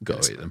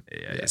 got to eat them.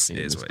 Yeah, it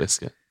is what it is.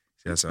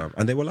 Yeah, so,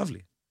 and they were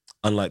lovely.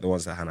 Unlike the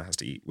ones that Hannah has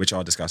to eat, which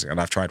are disgusting.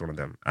 And I've tried one of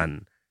them,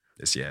 and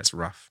it's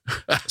rough.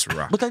 It's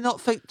rough. Would they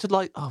not think to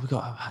like, I've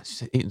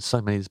eaten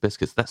so many of these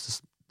biscuits, let's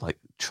just like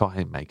try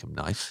and make them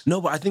nice? No,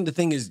 but I think the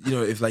thing is,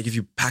 if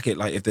you pack it,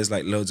 like if there's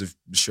like loads of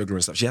sugar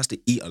and stuff, she has to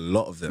eat a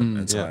lot of them.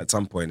 And so at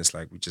some point, it's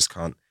like, we just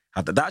can't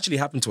have that. That actually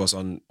happened to us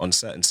on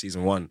set in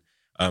season 1.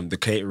 The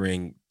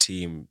catering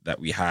team that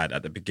we had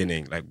at the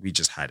beginning, like we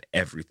just had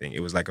everything.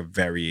 It was like a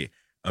very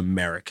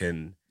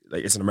American,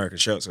 like it's an American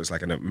show. So it's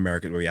like an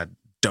American where we had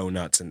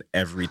donuts and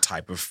every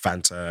type of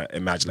Fanta,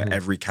 imagine like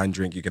every canned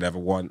drink you could ever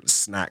want,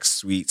 snacks,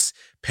 sweets,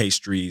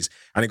 pastries.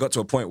 And it got to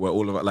a point where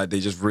all of it, like they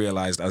just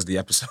realized as the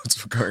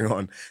episodes were going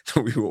on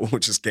that we were all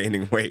just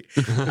gaining weight.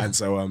 And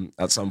so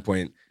at some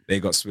point they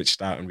got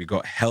switched out and we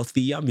got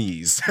healthy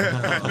yummies.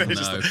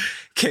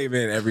 Came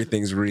in,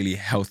 everything's really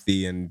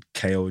healthy and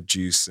kale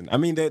juice. And I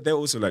mean, they're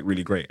also like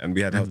really great. And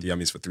we had healthy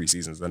yummies for 3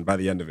 seasons. And by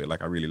the end of it,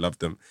 like I really loved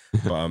them.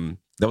 But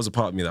there was a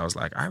part of me that was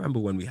like, I remember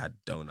when we had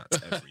donuts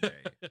every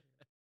day.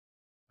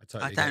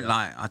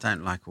 I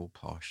don't like all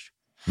posh.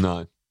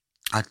 No.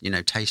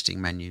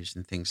 Tasting menus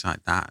and things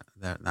like that,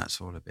 that's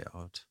all a bit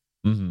odd.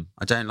 Mm-hmm.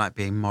 I don't like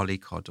being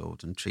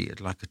mollycoddled and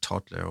treated like a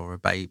toddler or a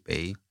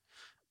baby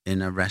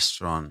in a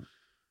restaurant.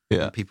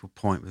 Yeah. And people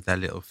point with their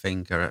little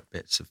finger at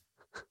bits of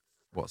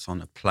what's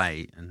on a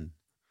plate and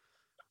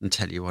and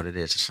tell you what it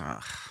is. It's like,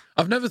 ugh.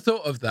 I've never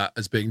thought of that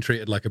as being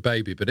treated like a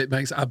baby, but it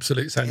makes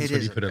absolute sense when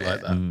is you a put it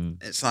like bit. that.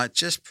 It's like,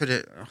 just put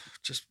it,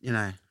 just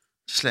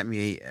let me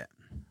eat it.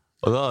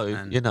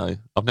 Although,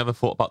 I've never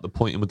thought about the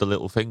pointing with the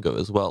little finger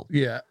as well.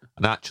 Yeah.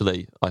 And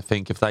actually, I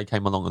think if they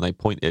came along and they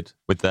pointed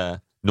with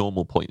their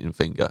normal pointing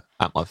finger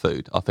at my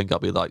food, I think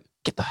I'd be like,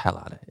 get the hell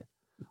out of here.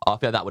 I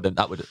think that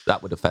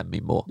would offend me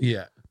more.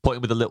 Yeah.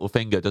 Pointing with the little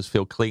finger does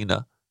feel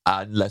cleaner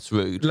and less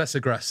rude. Less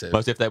aggressive.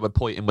 Whereas if they were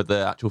pointing with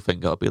the actual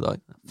finger, I'd be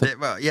like...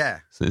 Well, yeah.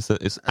 So it's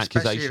Especially if it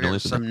accusational,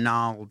 was isn't it? some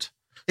gnarled...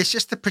 It's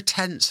just the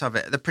pretense of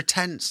it. The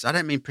pretense... I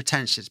don't mean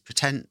pretentious.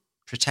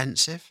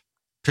 Pretensive?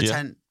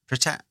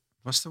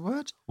 What's the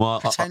word? Well,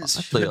 Pretense.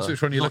 actually, Depends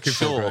which one you're not looking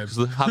sure, for, 'cause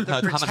I haven't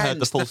heard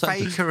the full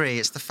sentence. fakery.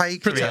 It's the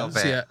fakery of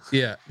it.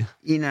 Yeah.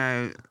 You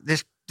know,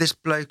 this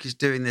bloke is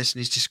doing this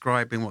and he's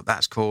describing what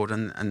that's called,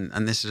 and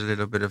this is a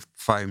little bit of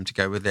foam to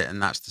go with it,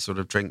 and that's the sort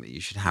of drink that you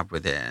should have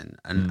with it,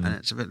 and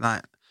it's a bit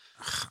like,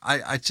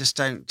 I just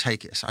don't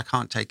take it. I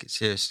can't take it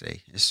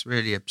seriously. It's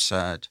really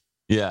absurd.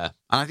 Yeah,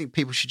 and I think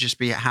people should just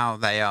be how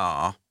they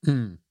are.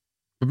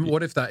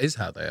 What if that is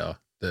how they are?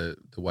 The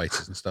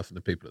waiters and stuff, and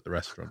the people at the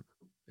restaurant.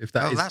 If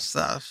that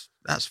is,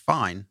 that's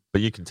fine.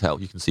 But you can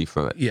tell, you can see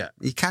through it. Yeah,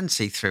 you can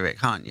see through it,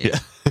 can't you?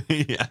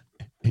 Yeah.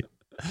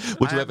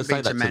 Would you ever say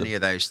been that to to many them?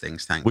 of those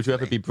things? Thankfully. Would you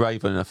ever be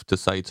brave enough to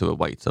say to a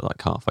waiter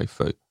like halfway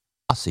through,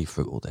 "I see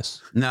through all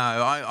this"? No,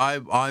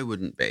 I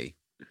wouldn't be.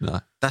 No,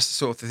 that's the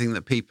sort of thing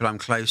that people I'm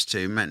close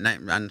to,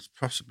 and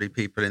possibly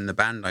people in the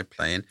band I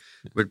play in,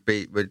 would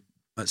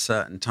at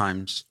certain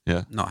times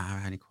not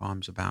have any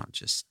qualms about.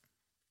 Just,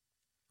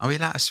 are we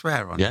allowed to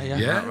swear on? Yeah, here?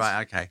 yeah.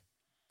 Right, okay.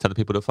 Telling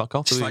people to fuck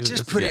off.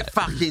 Just put it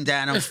fucking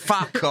down and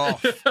fuck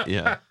off.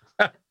 Yeah,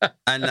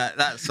 and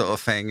that sort of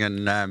thing.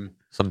 And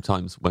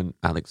sometimes when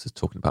Alex is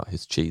talking about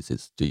his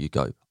cheeses, do you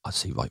go, "I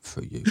see right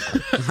through you"?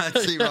 I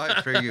see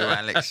right through you,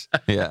 Alex.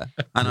 Yeah,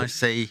 and I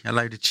see a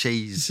load of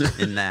cheese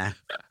in there.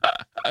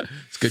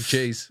 It's good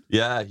cheese.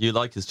 Yeah, you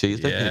like his cheese,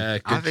 don't you? Yeah,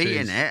 good I've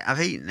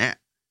eaten it.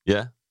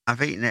 Yeah,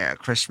 I've eaten it at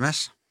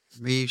Christmas.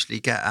 We usually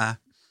get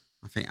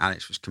I think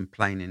Alex was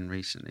complaining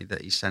recently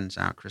that he sends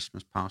out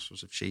Christmas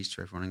parcels of cheese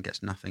to everyone and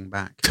gets nothing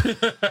back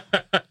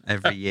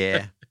every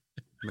year.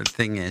 But the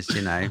thing is,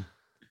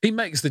 he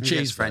makes the he cheese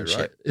gets though, right?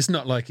 friendship. It's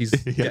not like he's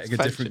getting a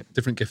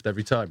different gift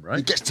every time, right?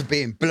 He gets to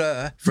be in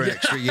Blur for an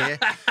extra year.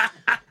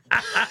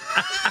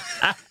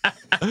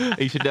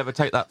 He should never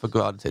take that for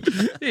granted.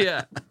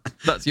 Yeah,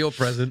 that's your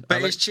present.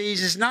 But his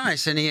cheese is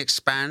nice and he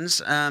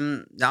expands.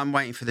 I'm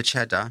waiting for the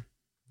cheddar.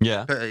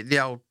 Yeah, but the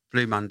old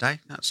Blue Monday,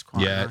 that's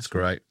quite nice. it's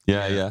great.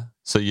 Yeah.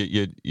 So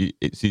you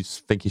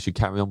think you should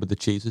carry on with the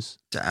cheeses?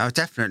 Oh,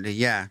 definitely,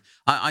 yeah.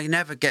 I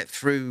never get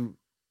through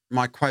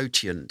my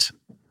quotient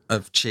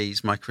of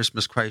cheese, my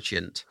Christmas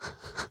quotient,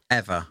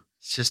 ever.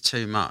 It's just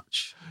too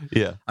much.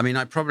 Yeah. I mean,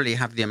 I probably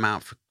have the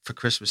amount for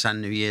Christmas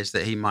and New Year's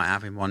that he might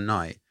have in one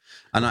night.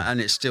 And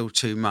it's still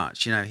too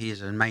much. He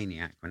is a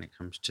maniac when it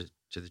comes to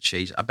the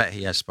cheese. I bet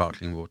he has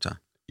sparkling water.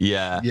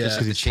 Yeah.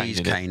 Just the cheese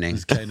caning.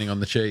 He's caning on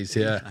the cheese,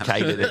 yeah.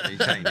 Caning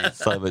it.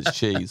 So much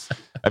cheese.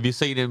 Have you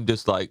seen him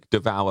just like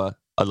devour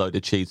a load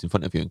of cheese in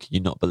front of you, and can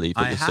you not believe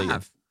what I you're seeing?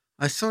 have.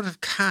 I sort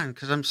of can,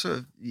 because I'm sort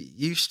of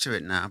used to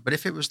it now. But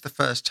if it was the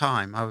first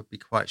time, I would be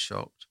quite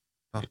shocked,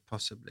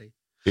 possibly.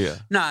 Yeah.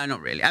 No,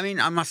 not really. I mean,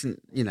 I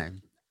mustn't,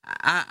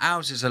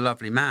 ours is a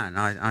lovely man.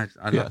 I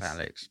love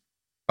Alex.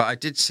 But I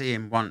did see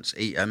him once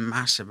eat a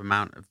massive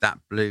amount of that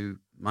Blue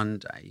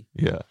Monday.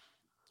 Yeah.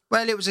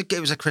 Well, it was a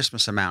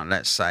Christmas amount,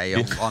 let's say,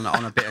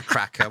 on a bit of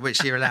cracker,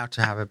 which you're allowed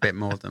to have a bit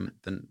more than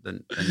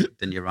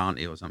your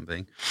auntie or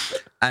something.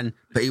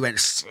 But he went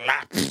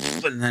slap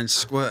and then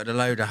squirted a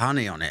load of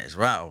honey on it as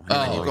well.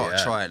 You've got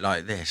to try it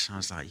like this. I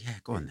was like, yeah,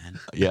 go on then.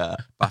 Yeah.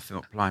 But I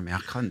thought, blimey, I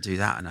couldn't do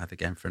that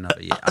again for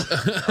another year.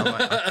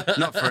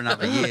 Not for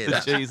another year.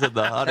 The cheese and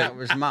the honey. That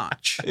was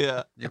much.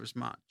 Yeah. It was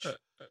much. You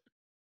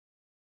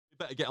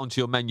better get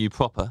onto your menu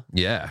proper.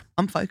 Yeah.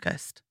 I'm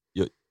focused.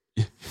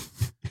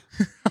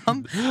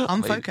 I'm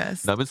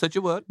focused. No one said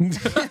your word.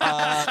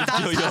 That's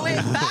how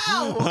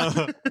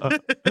it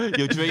felt.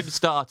 Your dream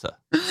starter.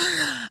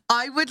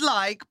 I would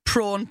like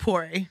prawn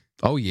puri.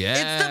 Oh, yeah.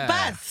 It's the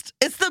best.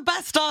 It's the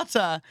best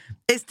starter.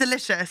 It's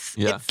delicious.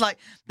 Yeah. It's like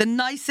the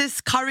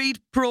nicest curried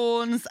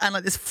prawns and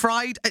like this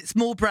fried, it's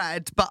more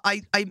bread, but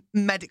I'm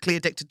medically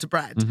addicted to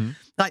bread. Mm-hmm.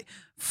 Like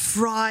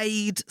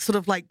fried, sort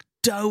of like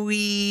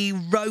doughy,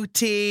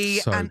 roti.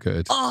 So and,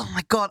 good. Oh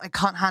my God, I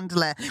can't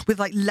handle it. With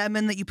like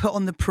lemon that you put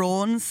on the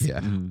prawns. Yeah.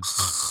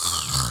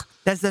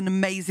 There's an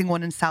amazing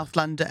one in South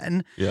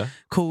London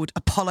called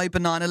Apollo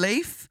Banana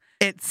Leaf.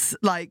 It's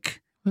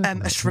like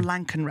a Sri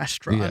Lankan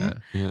restaurant.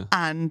 Yeah.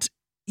 And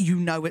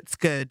it's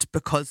good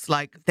because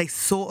like they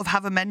sort of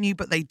have a menu,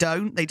 but they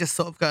don't. They just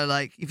sort of go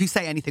like, if you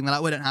say anything, they're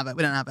like, we don't have it.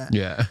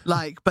 Yeah.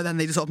 Like, but then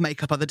they just sort of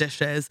make up other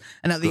dishes.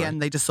 And at the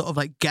end, they just sort of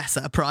like guess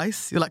at a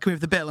price. You're like, can we have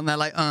the bill? And they're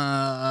like,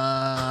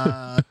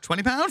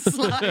 £20?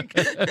 Like,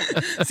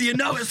 so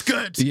it's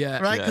good. Yeah.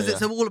 Right? Because Yeah.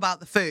 it's all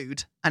about the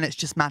food and it's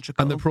just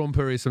magical. And the prawn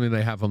puri is something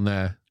they have on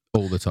there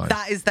all the time.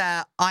 That is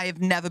there. I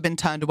have never been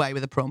turned away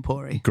with a prawn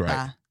puri. Great.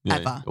 There, Yeah,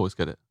 ever. you always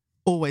get it.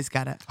 Always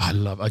get it. I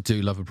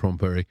do love a prawn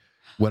puree.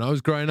 When I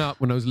was growing up,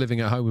 when I was living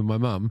at home with my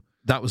mum,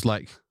 that was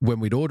like when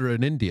we'd order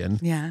an Indian,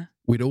 Yeah.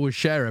 we'd always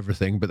share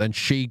everything, but then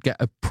she'd get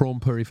a prawn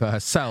puree for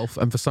herself.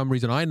 And for some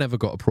reason, I never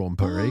got a prawn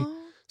puree.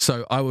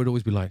 So I would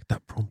always be like,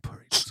 that prawn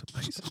puree was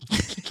amazing.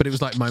 But it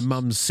was like my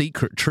mum's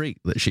secret treat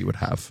that she would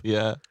have.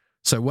 Yeah.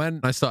 So when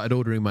I started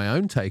ordering my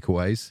own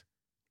takeaways,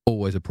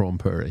 always a prawn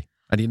puree.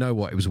 And you know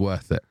what? It was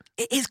worth it.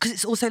 It is, because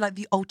it's also like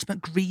the ultimate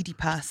greedy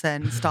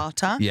person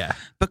starter. Yeah.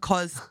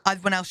 Because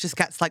everyone else just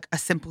gets like a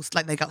simple,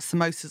 like they got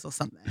samosas or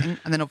something.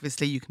 And then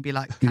obviously you can be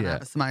like, can I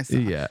have a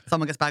samosa? Yeah.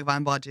 Someone gets bag of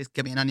bhajis,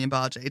 give me an onion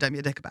bhaji, don't be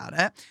a dick about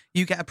it.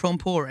 You get a prawn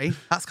puri,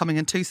 that's coming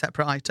in 2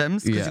 separate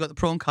items because Yeah. you've got the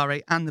prawn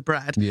curry and the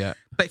bread. Yeah.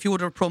 But if you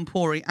order a prawn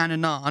puri and a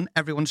naan,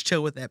 everyone's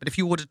chill with it. But if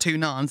you order 2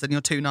 naans, then you're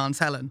 2 naans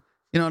Helen.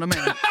 You know what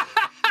I mean?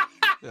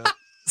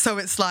 So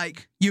it's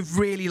like, you've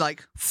really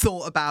like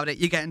thought about it.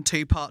 You're getting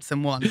 2 parts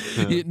in one.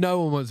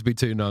 No one wants to be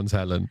 2 nuns,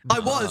 Helen. I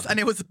was,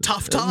 and it was a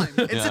tough time.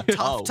 It's a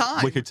tough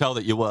time. We could tell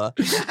that you were.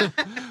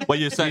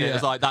 When you said it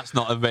was like, that's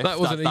not a myth. That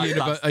wasn't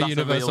that's a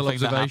universal real thing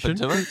that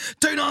happened observation. to us.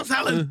 2 naans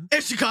Helen,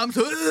 here she comes.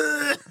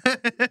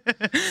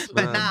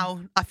 But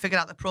now I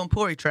figured out the prawn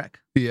puri trick.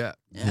 Yeah.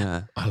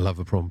 Yeah. I love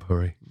a prawn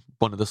puree.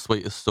 One of the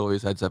sweetest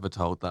stories Ed's ever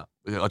told. That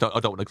I don't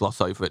want to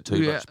gloss over it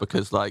too much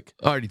because like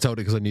I already told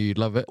it because I knew you'd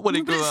love it. when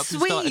he grew up, he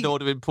started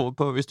ordering prawn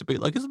purees to be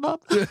like his mum.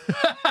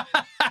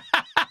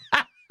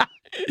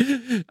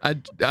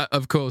 And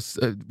of course,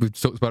 we've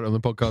talked about it on the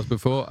podcast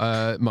before.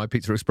 My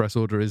Pizza Express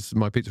order is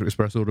my Pizza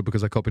Express order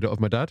because I copied it off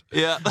my dad.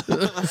 Yeah.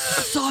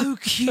 So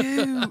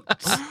cute.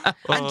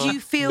 And do you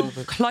feel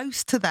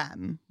close to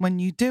them when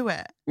you do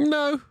it?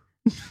 No.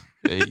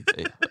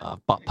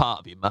 But part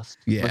of you must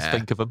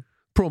think of them.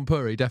 Prawn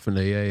puree,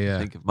 definitely. Yeah.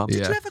 Think of mum.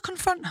 Did you ever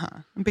confront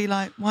her and be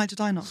like, why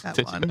did I not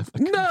get one?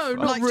 No, not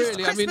Like, just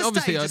really. I mean, Christmas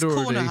obviously, Day, I'd just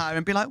already. corner her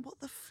and be like, what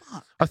the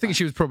fuck? I think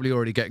she was probably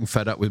already getting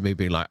fed up with me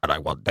being like, and I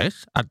want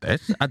this, and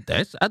this, and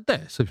this, and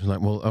this. So she was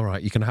like, well, all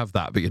right, you can have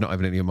that, but you're not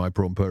having any of my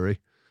prawn puree.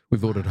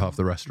 We've ordered half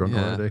the restaurant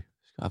Yeah. already.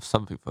 She's got to have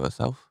something for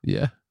herself.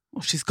 Yeah.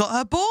 Well, she's got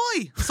her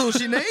boy. That's all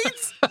she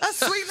needs. A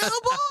sweet little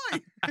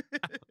boy.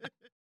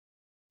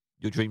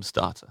 Your dream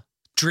starter.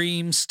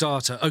 Dream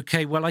starter.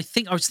 Okay, well, I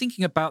was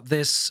thinking about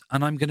this,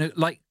 and I'm gonna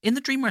in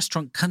the dream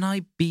restaurant. Can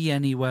I be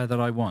anywhere that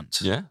I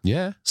want? Yeah.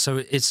 Yeah. So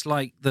it's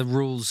like the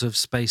rules of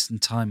space and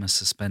time are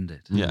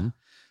suspended. Yeah.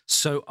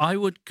 So I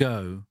would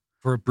go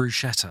for a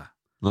bruschetta.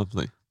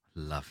 Lovely.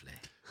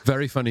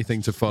 Very funny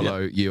thing to follow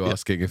you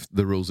asking if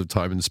the rules of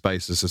time and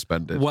space are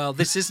suspended. Well,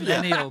 this isn't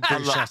any old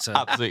bruschetta.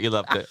 Absolutely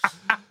loved it.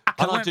 And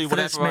I'll went do for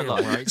this whatever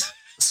I meal, like. right?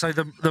 So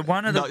the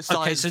one of the No,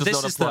 science so does this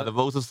not is apply. The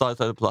rules of science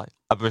don't apply.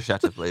 A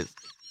bruschetta, please.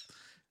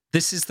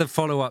 This is the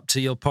follow-up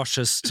to your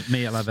poshest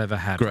meal I've ever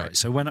had. Great. Right?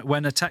 So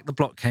when Attack the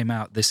Block came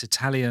out, this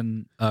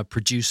Italian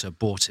producer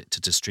bought it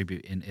to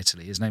distribute in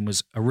Italy. His name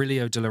was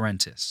Aurelio De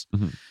Laurentiis.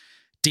 Mm-hmm.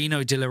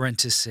 Dino De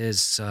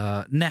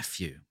Laurentiis'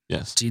 nephew.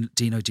 Yes.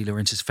 Dino De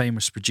Laurentiis,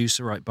 famous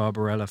producer, right?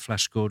 Barbarella,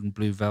 Flash Gordon,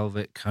 Blue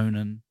Velvet,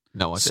 Conan.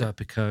 No idea.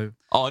 Serpico.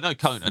 Oh, I know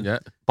Conan. Yeah.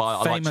 But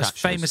I like chat shows.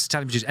 Famous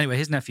Italian producer. Anyway,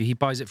 his nephew, he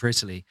buys it for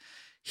Italy.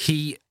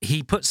 He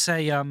puts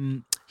me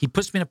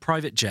in a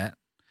private jet.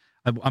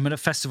 I'm at a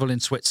festival in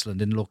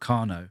Switzerland, in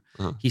Locarno.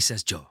 Uh-huh. He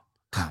says, Joe,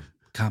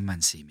 come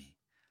and see me.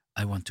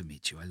 I want to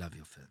meet you. I love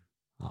your film.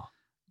 Oh.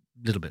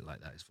 Little bit like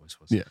that, his voice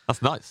was. Yeah,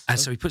 that's nice. And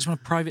so he puts me on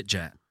a private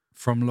jet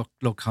from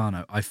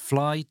Locarno. I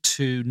fly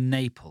to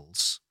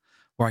Naples,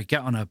 where I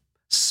get on a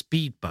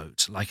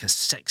speedboat, like a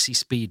sexy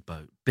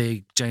speedboat,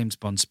 big James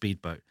Bond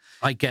speedboat.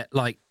 I get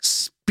like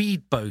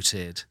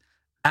speedboated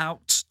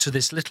out to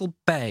this little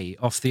bay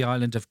off the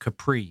island of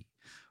Capri,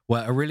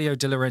 where Aurelio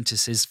De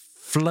Laurentiis is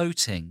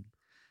floating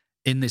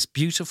in this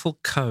beautiful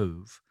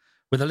cove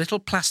with a little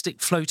plastic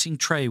floating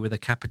tray with a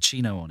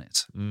cappuccino on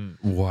it.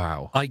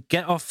 Wow. I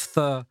get off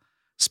the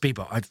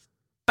speedboat. I've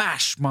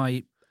bashed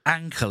my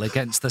ankle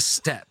against the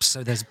steps,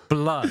 so there's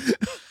blood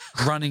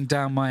running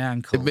down my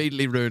ankle.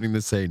 Immediately ruining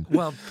the scene.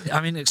 Well,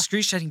 I'm in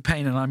excruciating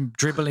pain and I'm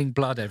dribbling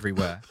blood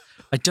everywhere.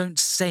 I don't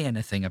say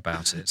anything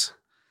about it.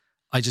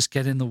 I just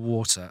get in the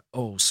water.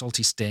 Oh,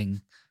 salty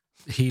sting,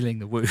 healing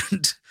the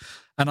wound.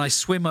 And I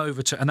swim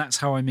over to, and that's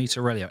how I meet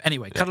Aurelio.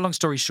 Anyway, cut a long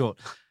story short,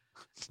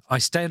 I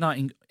stay a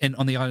night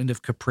on the island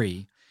of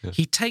Capri. Yeah.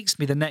 He takes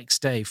me the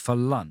next day for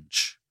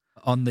lunch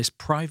on this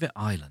private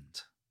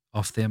island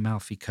off the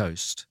Amalfi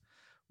coast,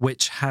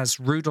 which has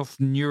Rudolf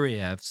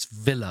Nureyev's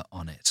villa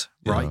on it,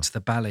 right?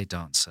 The ballet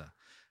dancer.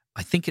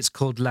 I think it's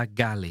called La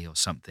Galli or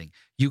something.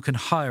 You can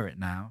hire it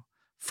now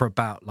for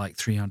about like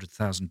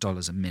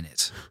 $300,000 a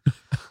minute.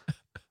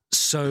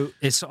 So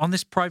it's on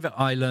this private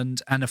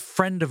island, and a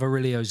friend of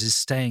Aurelio's is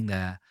staying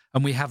there,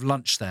 and we have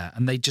lunch there,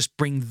 and they just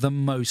bring the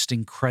most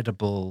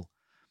incredible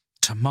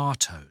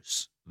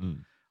tomatoes.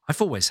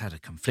 I've always had a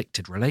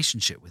conflicted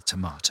relationship with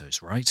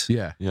tomatoes, right?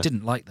 Yeah.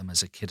 Didn't like them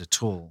as a kid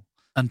at all.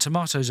 And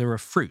tomatoes are a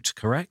fruit,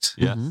 correct?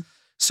 Yeah.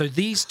 So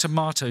these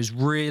tomatoes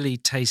really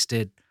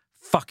tasted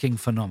fucking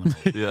phenomenal.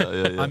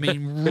 Yeah. I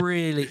mean,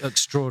 really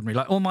extraordinary.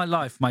 Like all my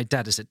life, my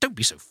dad has said, don't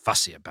be so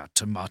fussy about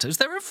tomatoes.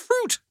 They're a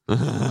fruit.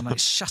 I'm like,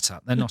 shut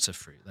up. They're not a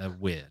fruit. They're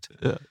weird.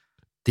 Yeah.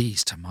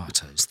 these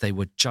tomatoes, they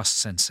were just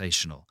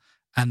sensational.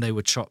 And they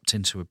were chopped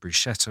into a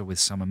bruschetta with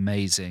some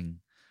amazing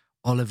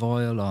olive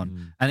oil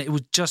on. And it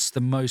was just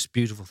the most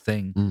beautiful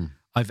thing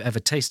I've ever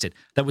tasted.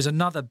 There was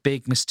another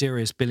big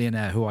mysterious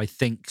billionaire who I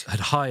think had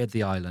hired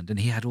the island, and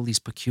he had all these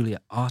peculiar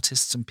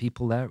artists and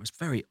people there. It was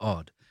very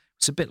odd.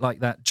 It's a bit like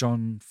that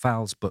John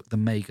Fowles book, The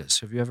Magus.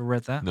 Have you ever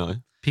read that? No.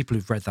 People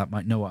who've read that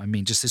might know what I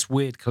mean. Just this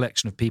weird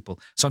collection of people.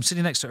 So I'm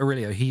sitting next to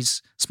Aurelio.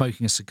 He's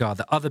smoking a cigar.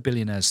 The other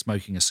billionaire's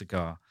smoking a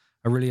cigar.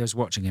 Aurelio's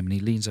watching him, and he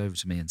leans over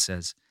to me and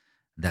says,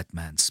 "That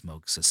man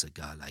smokes a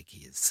cigar like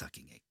he is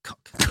sucking a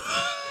cock."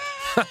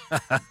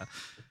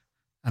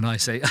 And I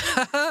say,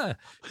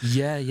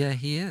 yeah,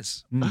 he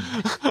is.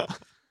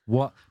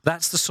 What?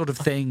 That's the sort of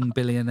thing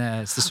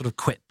billionaires, the sort of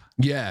quip.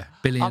 Yeah.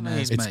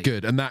 Billionaires it's make.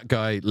 good. And that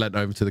guy leant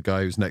over to the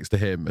guy who's next to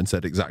him and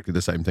said exactly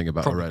the same thing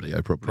about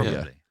Aurelio, probably.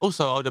 Yeah.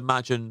 Also, I would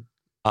imagine,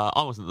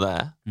 I wasn't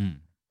there,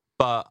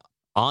 but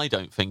I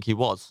don't think he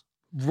was.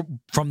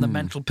 From the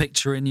mental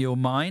picture in your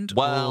mind?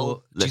 Well,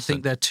 or do you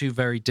think they're two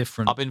very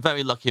different? I've been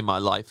very lucky in my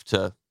life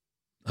to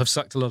have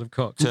sucked a lot of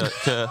cock.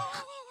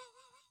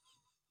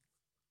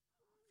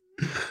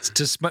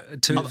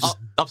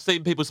 I've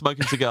seen people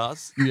smoking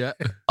cigars. Yeah.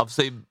 I've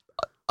seen.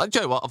 Do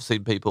you know what? I've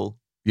seen people.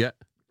 Yeah,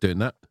 doing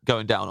that.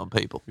 Going down on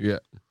people. Yeah.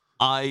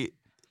 I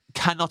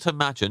cannot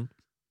imagine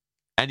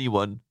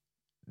anyone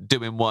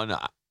doing one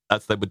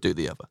as they would do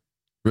the other.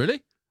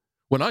 Really?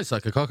 When I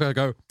suck a cock, I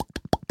go.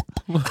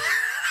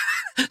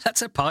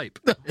 That's a pipe,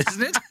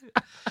 isn't it?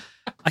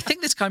 I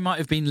think this guy might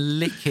have been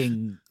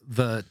licking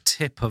the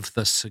tip of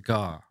the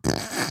cigar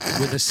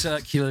with a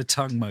circular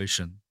tongue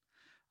motion.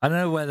 I don't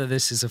know whether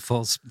this is a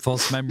false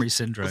memory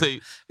syndrome,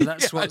 but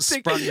that's what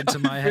sprung into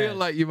my head. I feel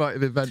like you might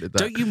have invented that.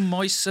 Don't you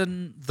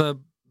moisten the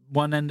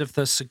one end of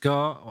the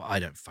cigar? Oh, I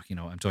don't fucking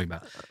know what I'm talking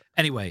about.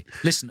 Anyway,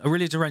 listen,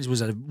 Aurelio de Renz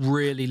was a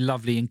really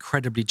lovely,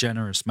 incredibly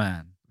generous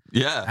man.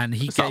 Yeah. And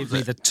he gave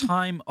me the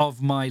time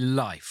of my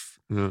life.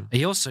 Yeah.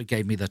 He also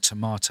gave me the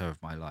tomato of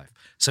my life.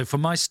 So for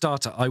my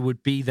starter, I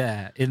would be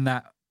there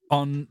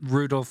on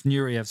Rudolf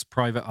Nuriev's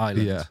private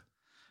island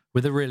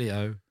with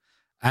Aurelio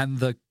and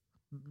the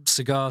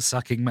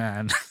cigar-sucking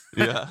man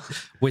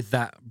with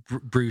that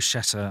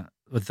bruschetta,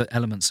 with the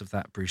elements of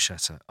that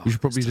bruschetta. Oh, You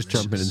should probably just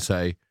jump in and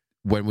say,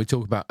 when we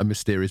talk about a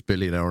mysterious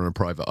billionaire on a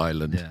private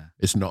island,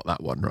 it's not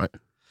that one, right?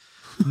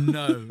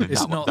 No,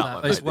 it's not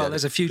that. Well,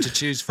 there's a few to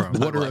choose from.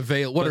 What a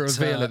reveal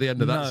at the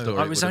end of that story.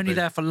 I was only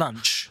there for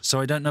lunch, so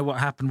I don't know what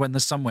happened when the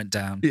sun went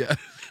down. Yeah.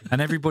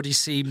 And everybody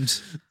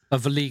seemed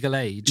of a legal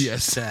age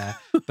there,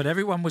 but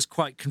everyone was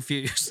quite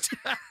confused.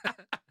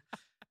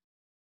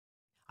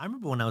 I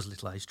remember when I was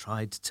little, I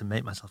tried to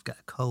make myself get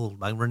a cold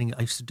by running.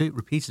 I used to do it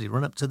repeatedly,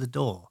 run up to the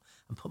door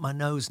and put my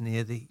nose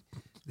near the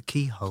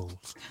keyhole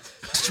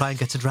to try and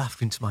get a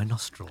draft into my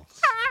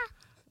nostrils.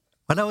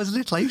 When I was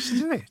little, I used to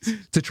do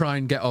it. To try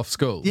and get off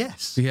school?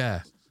 Yes.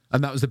 Yeah.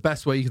 And that was the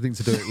best way you could think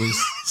to do it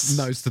was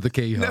nose to the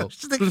keyhole. Nose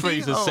to the keyhole.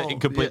 Freezer sitting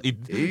completely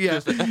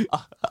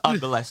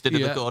unmolested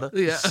in the corner.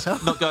 Yeah.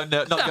 Not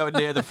going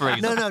near the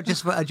freezer. No,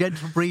 just a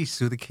gentle breeze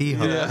through the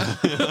keyhole. Yeah.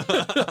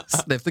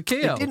 Sniff the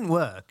keyhole. It didn't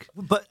work.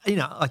 But,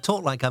 I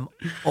taught like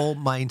all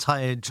my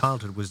entire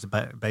childhood was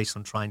based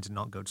on trying to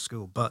not go to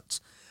school. But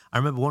I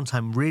remember one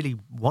time really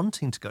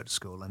wanting to go to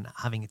school and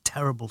having a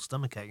terrible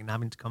stomachache and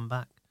having to come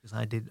back because I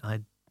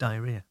had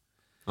diarrhea.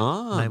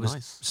 Oh, and I was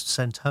nice.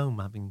 sent home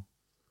having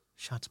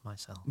shat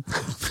myself.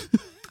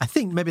 I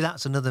think maybe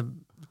that's another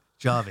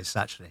Jarvis,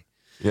 actually.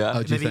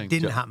 Yeah. Maybe it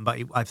didn't happen, but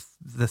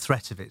the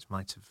threat of it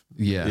might have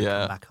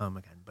come back home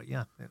again. But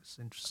yeah, it was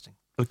interesting.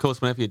 Of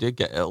course, whenever you did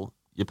get ill,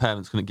 your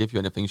parents couldn't give you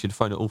anything. You'd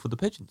phone it all for the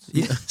pigeons.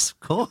 Yes, of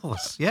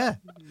course. Yeah.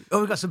 Oh,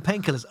 we've got some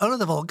painkillers. Oh, no,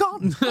 they've all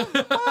gone.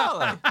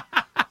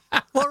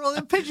 What are all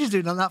the pigeons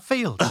doing on that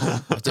field?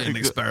 I was doing an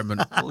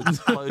experiment.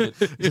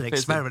 It's an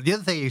experiment. The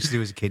other thing I used to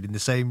do as a kid in the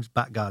same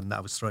back garden that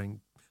I was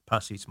throwing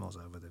paracetamols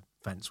over the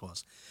fence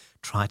was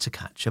try to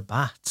catch a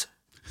bat.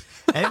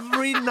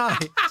 Every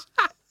night,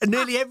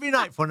 nearly every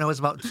night from when I was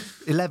about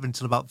 11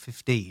 till about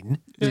 15,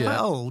 quite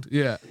old,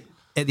 at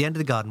the end of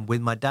the garden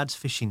with my dad's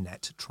fishing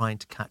net trying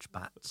to catch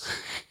bats.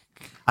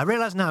 I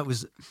realise now it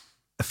was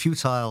a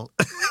futile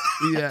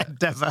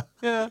endeavour.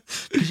 Yeah.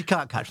 Because you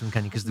can't catch them,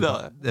 can you? Because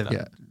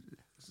they're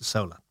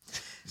solar.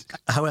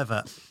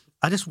 However,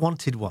 I just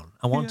wanted one.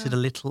 I wanted a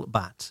little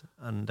bat.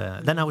 And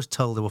then I was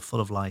told they were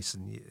full of lice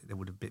and they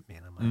would have bit me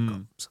and I might have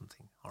got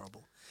something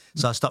horrible.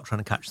 So I stopped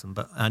trying to catch them,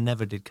 but I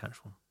never did catch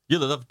one.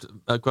 You'd have loved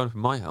growing up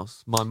in my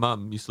house. My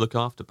mum used to look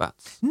after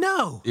bats.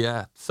 No!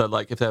 Yeah. So,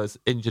 like, if there was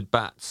injured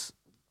bats,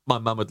 my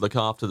mum would look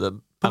after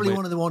them. Probably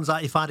one of the ones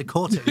that if I'd have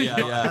caught it.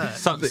 Yeah.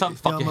 Some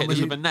fucker hit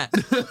us with a net.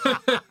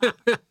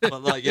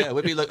 But, like,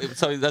 we'd be looking.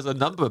 So there's a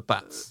number of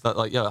bats that,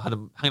 like, I had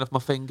them hanging off my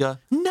finger.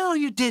 No,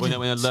 you didn't.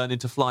 When they're learning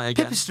to fly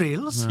again.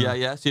 Pipistrelles?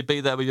 Yeah. So you'd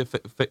be there with your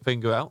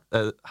finger out,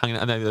 hanging,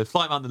 and then they'd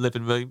fly around the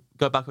living room,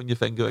 go back on your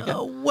finger again.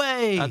 No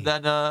way! And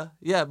then,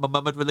 my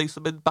mum would release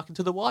them back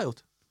into the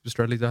wild.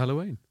 Pipistrelli to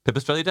Halloween.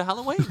 Pipistrelli to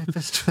Halloween.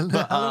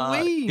 Pipistrelli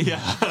Halloween.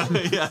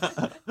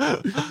 Yeah.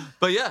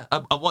 But yeah,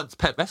 once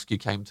Pet Rescue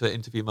came to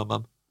interview my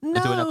mum.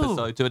 No.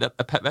 And do a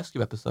Pet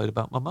Rescue episode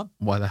about my mum.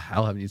 Why the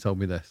hell haven't you told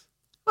me this?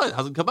 Well, it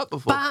hasn't come up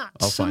before.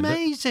 That's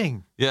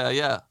amazing.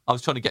 Yeah. I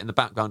was trying to get in the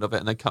background of it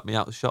and they cut me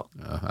out of the shot.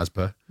 As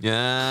per.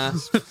 Yeah.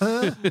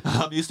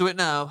 I'm used to it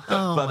now.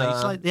 Oh, but,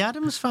 it's like the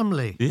Addams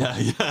Family. Yeah.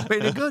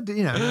 Really good,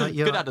 like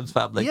Good Addams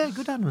Family. Yeah,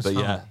 good Addams but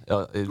Family.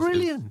 Yeah, it's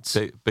brilliant.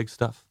 Big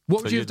stuff.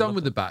 What would you have done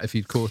with the bat if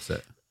you'd caught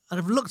it? I'd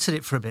have looked at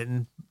it for a bit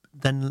and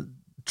then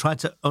tried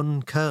to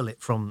uncurl it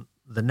from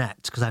the net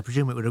because I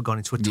presume it would have gone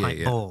into a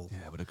tight ball.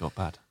 Yeah, it would have got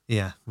bad.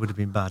 Yeah, would have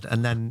been bad.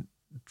 And then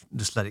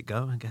just let it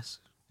go, I guess.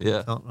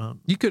 Yeah.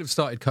 You could have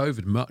started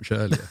COVID much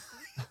earlier.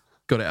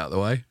 Got it out of the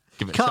way.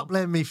 Can't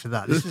blame me for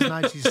that. This is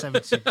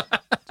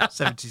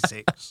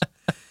 1976.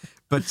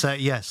 But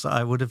yes,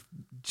 I would have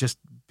just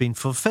been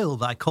fulfilled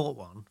that I caught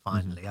one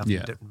finally. I've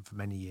done it for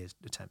many years,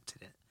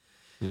 attempted it.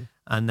 Yeah.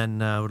 And then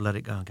I would let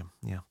it go again.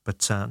 Yeah.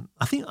 But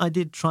I think I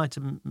did try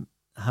to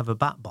have a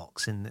bat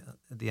box at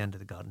the end of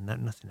the garden.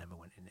 Nothing ever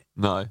went in it.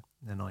 No.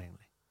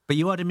 Annoyingly. But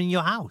you had him in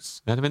your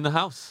house. You had him in the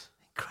house.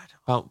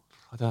 Incredible.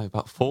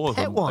 About 4 of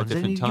them at ones.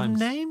 different Did you give them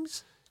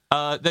times.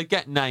 names? They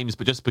get names,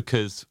 but just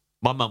because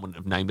my mum wouldn't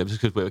have named them,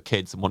 just because we were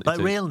kids and wanted Like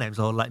to. real names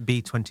or like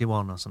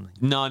B21 or something?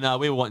 No,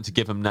 we were wanting to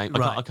give them names.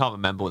 Right. I can't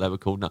remember what they were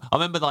called now. I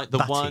remember like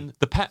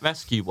the Pet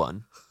Rescue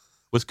one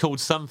was called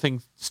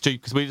something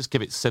stupid because we just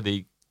give it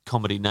silly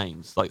comedy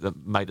names like that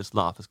made us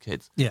laugh as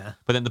kids. Yeah.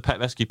 But then the Pet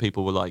Rescue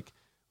people were like,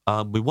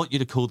 we want you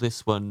to call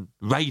this one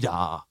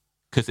Radar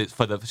because it's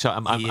for the show.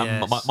 And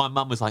my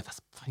mum was like,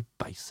 that's very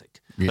basic.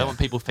 I don't want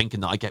people thinking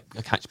that I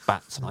catch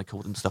bats and I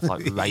call them stuff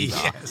like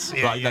Radar. That's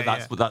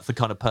the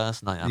kind of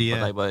person I am. Yeah.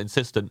 But they were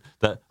insistent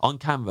that on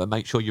camera,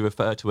 make sure you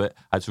refer to it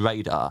as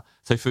Radar.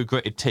 So through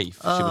gritted teeth,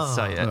 she would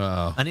say it.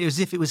 And it was as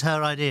if it was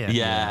her idea.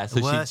 Yeah, The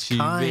so worst she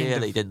kind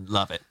really of- didn't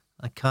love it.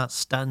 I can't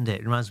stand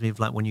it. It reminds me of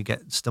like when you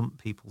get stunt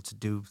people to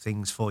do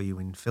things for you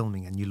in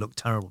filming and you look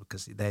terrible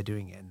because they're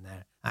doing it and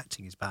their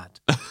acting is bad.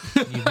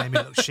 You made me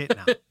look shit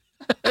now.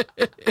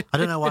 I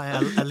don't know why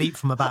I leap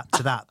from a bat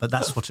to that, but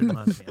that's what it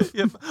reminds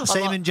me of.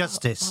 Same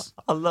injustice.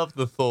 I love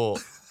the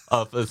thought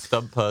of a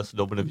stunt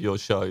person on one of your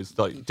shows,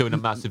 like doing a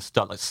massive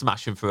stunt, like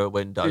smashing through a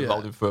window,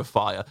 rolling through a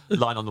fire,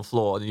 lying on the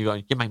floor, and you're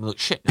going, you made me look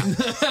shit now.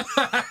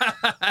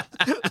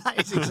 That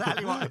is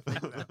exactly what I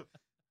think now.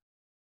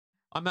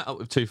 I met up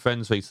with 2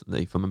 friends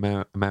recently from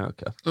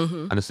America,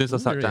 and as soon as I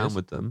sat Here he down is.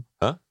 with them,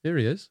 Here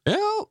he is. Yeah,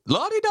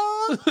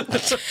 la-di-da!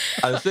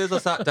 And as soon as I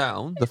sat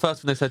down, the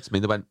first thing they said to me,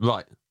 they went,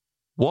 right,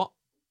 what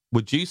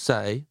would you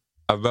say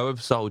a row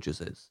of soldiers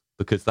is?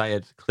 Because they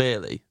had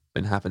clearly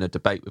been having a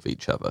debate with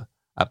each other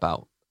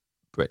about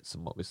Brits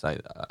and what we say.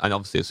 And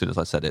obviously, as soon as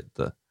I said it,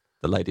 the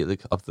lady of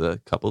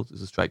the couple, it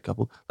was a straight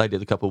couple, lady of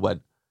the couple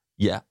went,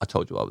 yeah, I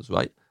told you I was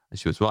right. And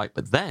she was right.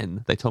 But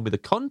then they told me the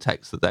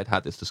context that they'd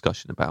had this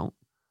discussion about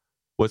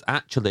was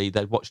actually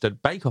they'd watched a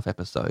Bake Off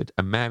episode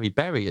and Mary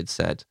Berry had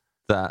said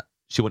that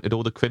she wanted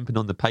all the crimping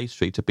on the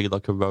pastry to be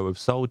like a row of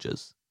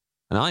soldiers.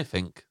 And I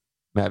think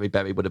Mary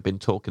Berry would have been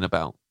talking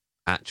about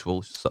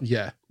actual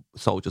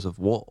soldiers of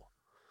war.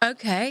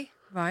 Okay,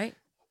 right.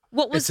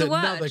 What was It's the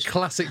word? another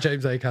classic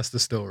James Acaster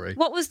story.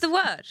 What was the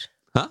word?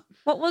 Huh?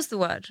 What was the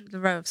word?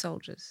 The row of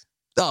soldiers.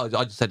 Oh,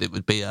 I just said it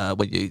would be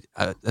when you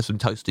there's some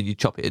toast and you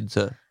chop it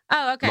into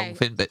Oh, okay. long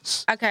thin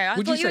bits. Okay, I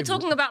Would thought you you were say-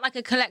 talking about like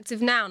a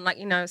collective noun, like,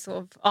 sort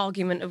of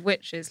argument of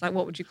witches. Like,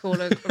 what would you call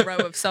a row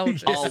of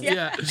soldiers? Oh,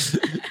 yeah.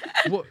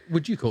 What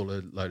would you call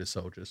a load of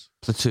soldiers?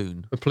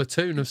 Platoon. A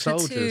platoon of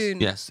soldiers.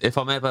 Platoon. Yes, if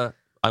I'm ever,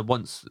 I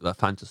once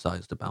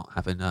fantasized about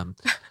having a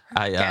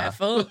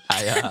Careful.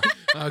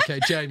 Okay,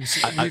 James,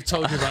 you've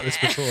told me about this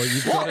before.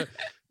 You've got to.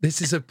 This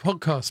is a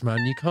podcast, man.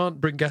 You can't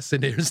bring guests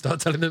in here and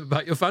start telling them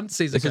about your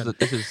fantasies again.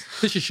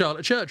 This is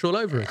Charlotte Church all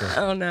over again.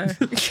 Oh no!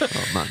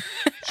 Oh man,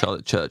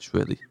 Charlotte Church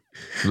really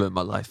ruined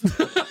my life.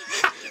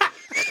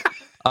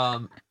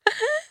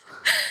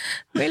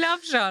 We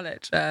love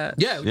Charlotte.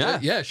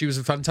 Yeah. She was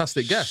a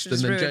fantastic guest. And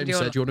She's then ruined James your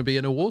said, "You want to be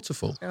in a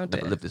waterfall?" Oh, dear.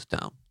 Never live this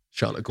down.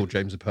 Charlotte called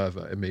James a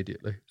pervert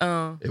immediately.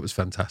 Oh. It was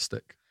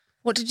fantastic.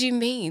 What did you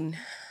mean?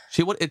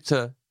 She wanted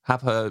to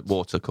have her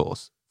water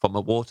course from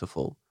a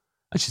waterfall.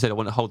 And she said, I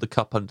want to hold the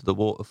cup under the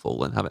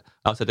waterfall and have it.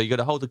 I said, are you going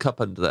to hold the cup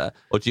under there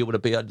or do you want to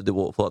be under the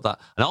waterfall like that?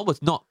 And I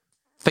was not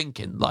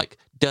thinking like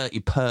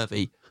dirty,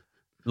 pervy,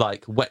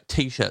 like wet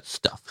T-shirt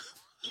stuff.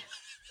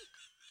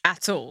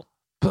 At all.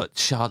 But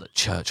Charlotte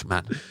Church,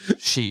 man,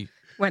 she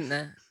Went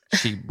there.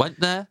 She went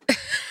there.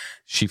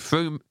 She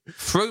threw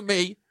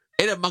me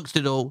in amongst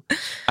it all.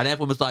 And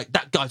everyone was like,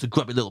 that guy's a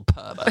grubby little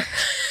pervert.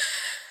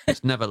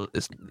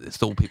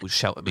 It's all people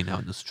shout at me now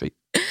in the street.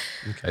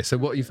 Okay, so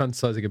what are you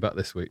fantasizing about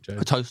this week,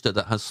 James? A toaster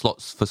that has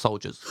slots for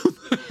soldiers.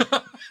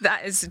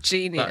 That is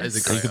genius. That is a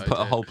So you great can put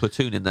a idea. whole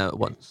platoon in there at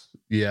once.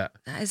 Yeah.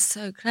 That is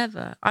so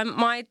clever.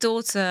 My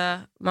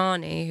daughter,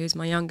 Marnie, who's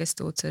my youngest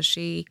daughter,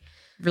 she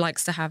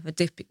likes to have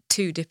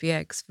 2 dippy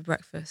eggs for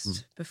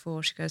breakfast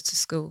before she goes to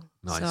school.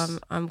 Nice. So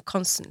I'm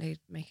constantly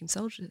making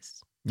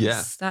soldiers.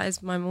 Yeah. That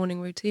is my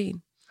morning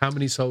routine. How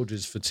many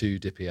soldiers for 2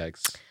 dippy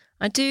eggs?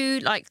 I do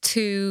like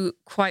 2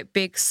 quite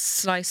big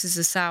slices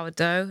of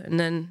sourdough and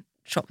then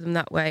chop them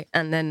that way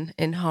and then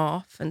in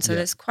half. And so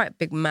there's quite a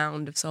big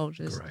mound of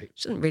soldiers. Great.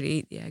 She doesn't really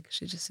eat the egg.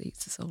 She just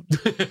eats the soldier.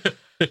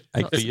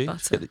 Egg for of you?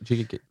 butter. Do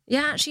you get-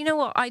 Yeah, actually, you know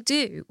what? I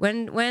do.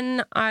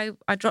 When I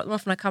drop them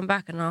off and I come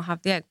back and I'll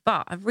have the egg.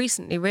 But I've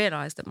recently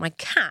realised that my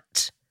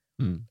cat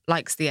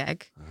likes the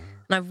egg.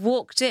 And I've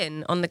walked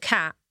in on the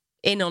cat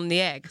in on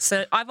the egg.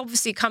 So I've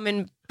obviously come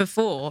in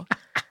before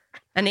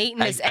and eaten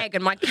this egg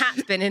and my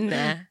cat's been in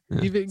there.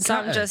 You've eaten So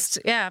cat I'm eggs?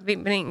 just, I've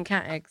been eating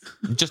cat eggs.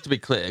 Just to be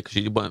clear, because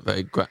you weren't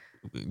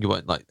you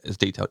weren't like as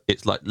detailed.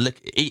 It's like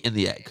eating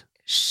the egg.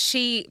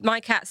 My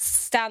cat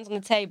stands on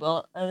the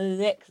table and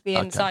licks the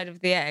Okay. inside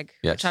of the egg,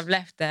 Yes. which I've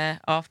left there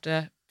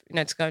after,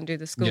 to go and do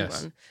the school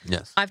run.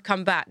 Yes. I've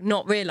come back,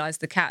 not realised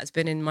the cat has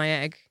been in my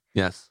egg,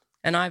 Yes.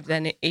 and I've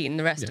then eaten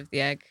the rest of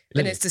the egg.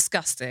 Lily. And it's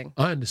disgusting.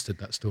 I understood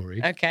that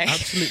story. Okay.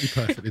 Absolutely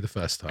perfectly the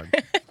first time.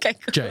 Okay,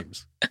 cool.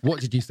 James, what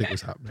did you think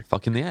was happening?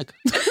 Fucking the egg.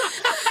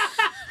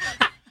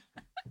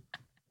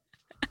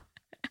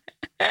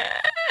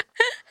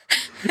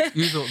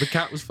 You thought the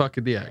cat was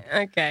fucking the egg.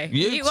 Okay.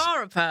 You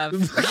are a perv.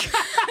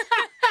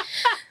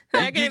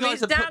 They're going to be have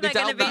put me They're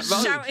going to be that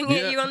road. shouting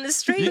at you on the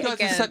street You guys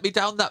again. have sent me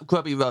down that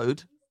grubby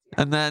road,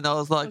 and then I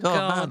was like, oh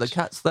man, God. the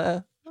cat's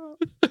there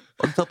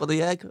on top of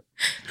the egg.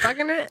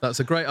 Fucking it. That's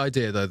a great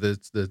idea, though.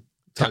 The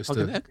Cat toaster.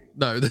 fucking egg?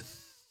 No,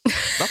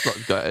 That's not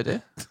a great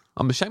idea.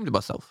 I'm ashamed of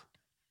myself.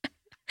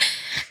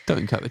 Don't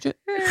encourage it.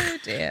 Oh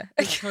dear.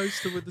 the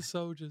toaster with the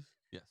soldiers.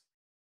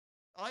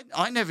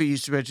 I never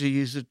used to be able to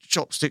use the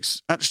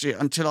chopsticks actually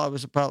until I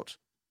was about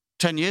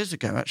 10 years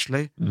ago.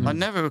 Actually, I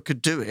never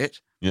could do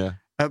it. Yeah.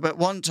 But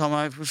one time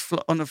I was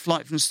on a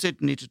flight from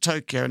Sydney to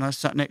Tokyo, and I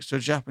sat next to a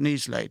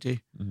Japanese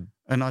lady,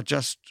 and I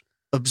just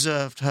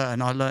observed her,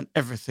 and I learnt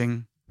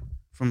everything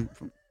from.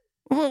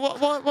 Well,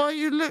 why are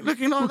you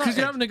looking like that? Because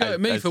you're having a go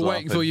at me for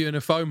waiting for you in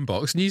a phone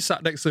box, and you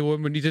sat next to a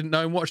woman you didn't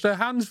know and watched her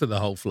hands for the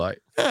whole flight.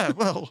 Yeah,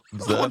 well, I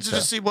Observed wanted her.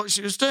 to see what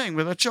she was doing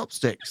with her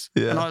chopsticks,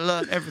 Yeah. and I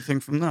learnt everything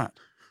from that.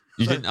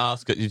 You didn't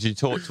ask her. Did you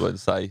talk to her and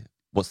say,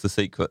 "What's the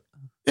secret"?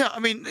 Yeah, I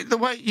mean the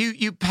way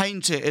you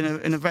paint it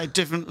in a very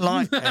different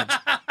light, Ed.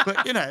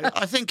 But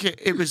I think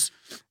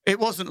it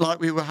wasn't like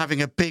we were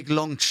having a big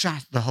long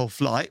chat the whole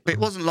flight. But it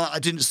wasn't like I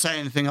didn't say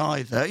anything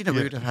either. We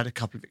would have had a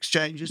couple of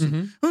exchanges. It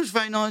was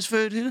very nice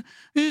food.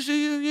 Yes,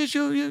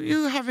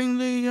 you're having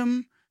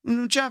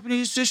the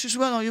Japanese dish as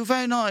well. Are you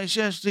very nice?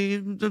 Yes,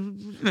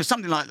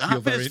 something like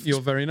that.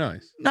 You're very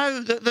nice.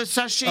 No, the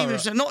sashimi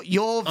was not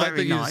you're I very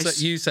think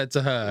nice. you said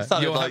to her,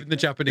 sounded "You're like- having the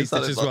Japanese it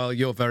sounded dish as like- well.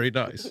 You're very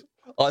nice."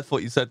 I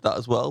thought you said that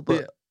as well,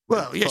 but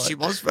Well, yes, she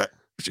was.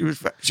 She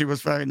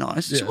was very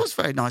nice. She Yeah. was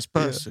a very nice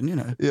person,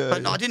 Yeah,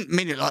 But yeah. I didn't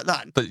mean it like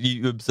that. But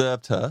you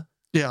observed her,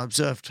 Yeah, I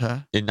observed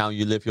her. and now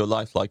you live your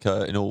life like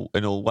her in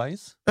all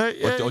ways,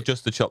 or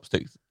just the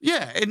chopsticks.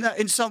 Yeah,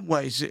 in some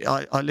ways,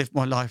 I lived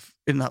my life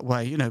in that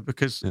way,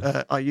 because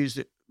I used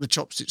the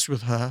chopsticks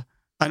with her.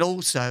 And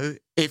also,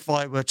 if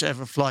I were to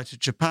ever fly to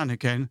Japan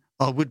again,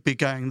 I would be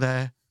going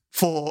there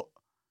for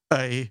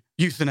a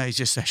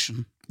euthanasia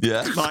session.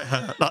 Yeah. Like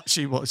her, like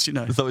she was, Is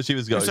that what she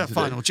was It going was her to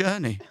final do?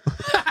 journey.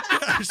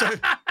 So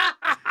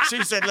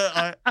she said, "Look,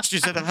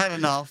 I've had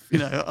enough.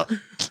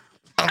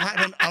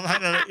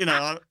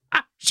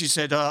 She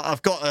said,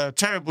 I've got a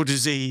terrible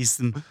disease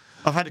and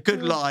I've had a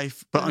good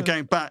life, but I'm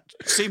going back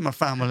to see my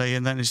family,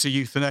 and then it's a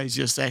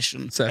euthanasia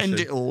session. End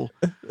it all."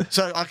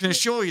 So I can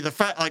assure you, the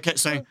fact I kept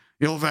saying,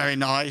 "You're very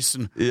nice,"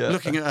 and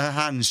looking at her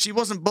hands, she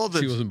wasn't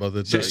bothered. She wasn't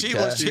bothered.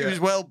 She was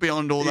well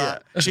beyond all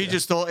that. She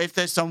just thought, if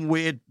there's some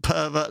weird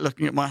pervert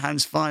looking at my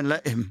hands, fine,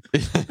 let him.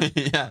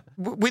 Yeah.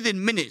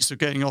 Within minutes of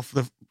getting off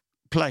the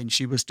plane,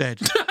 she was dead.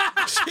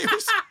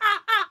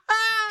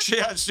 She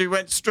actually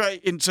went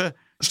straight into.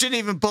 She didn't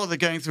even bother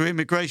going through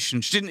immigration.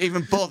 She didn't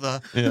even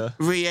bother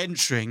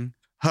re-entering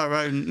her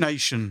own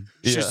nation.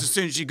 Just as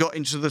soon as she got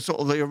into the sort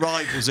of the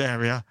arrivals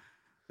area,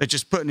 they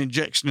just put an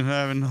injection in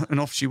her and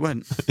off she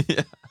went.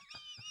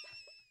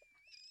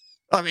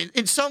 I mean,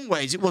 in some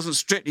ways, it wasn't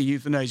strictly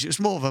euthanasia. It was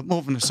more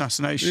of an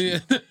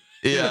assassination.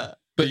 Yeah.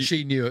 But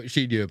she knew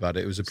about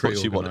it. It was a what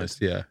she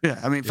pre-organised. Yeah. Yeah,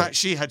 I mean, in fact,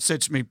 she had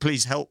said to me,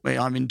 "Please help me,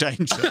 I'm in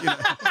danger.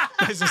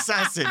 There's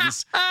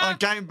assassins. I'm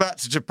going back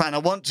to Japan. I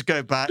want to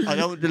go back. I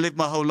don't want to live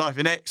my whole life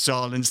in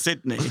exile in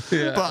Sydney,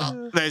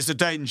 but there's a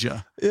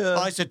danger."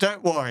 I said,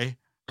 "Don't worry,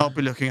 I'll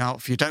be looking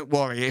out for you. Don't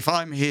worry. If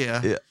I'm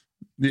here,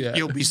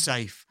 you'll be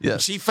safe." Yeah.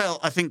 She felt,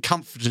 I think,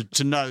 comforted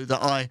to know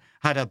that I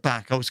had her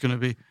back. I was going to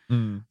be.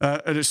 And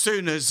as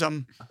soon as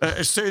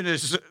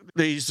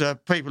these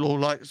people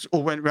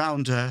all went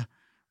round her,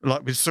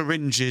 like with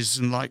syringes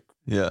and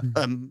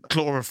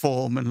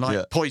chloroform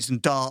and poison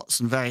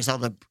darts and various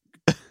other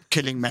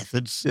killing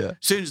methods. As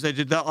soon as they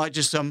did that, I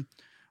just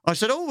I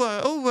said,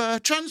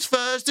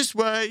 transfers this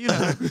way.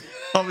 I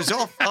was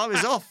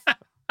off.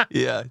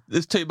 Yeah,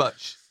 there's too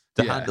much.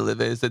 to handle it.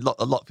 There's a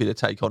lot for you to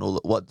take on all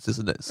at once,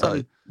 isn't it?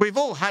 So we've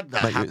all had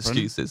that make your happen.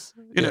 excuses.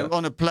 You know,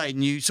 on a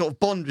plane, you sort of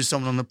bond with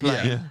someone on the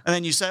plane, and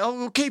then you say, "Oh,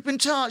 we'll keep in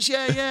touch."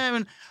 Yeah,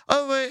 and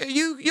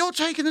you're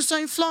taking the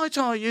same flight,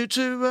 are you?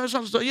 To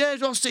something? Yeah,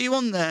 I'll see you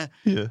on there.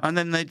 Yeah. And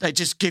then they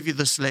just give you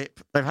the slip,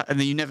 and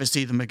then you never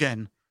see them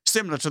again.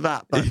 Similar to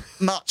that, but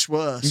much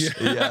worse.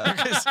 Yeah.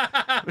 because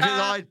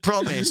I had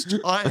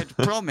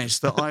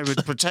promised that I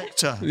would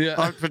protect her. Yeah.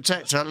 I'd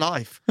protect her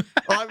life.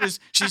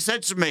 She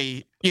said to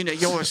me, you know,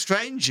 you're a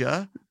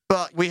stranger,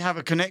 but we have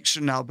a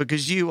connection now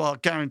because you are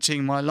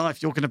guaranteeing my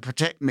life. You're going to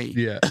protect me.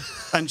 Yeah.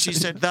 And she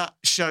said that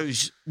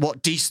shows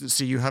what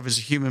decency you have as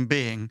a human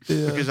being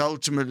because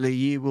ultimately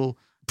you will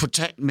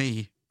protect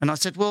me. And I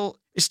said, well,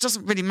 it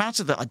doesn't really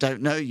matter that I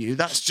don't know you.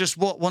 That's just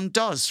what one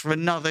does for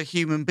another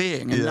human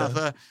being.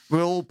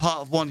 We're all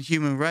part of one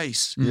human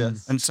race.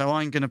 Yes. And so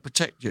I'm going to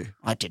protect you.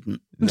 I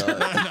didn't.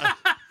 No.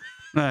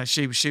 No,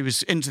 she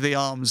was into the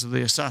arms of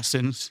the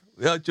assassins.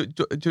 Do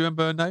you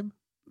remember her name?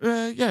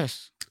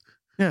 Yes,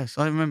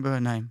 I remember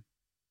her name.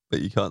 But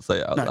you can't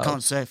say it out loud. No, I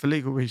can't say it for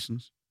legal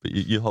reasons. But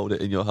you hold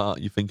it in your heart.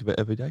 You think of it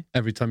every day.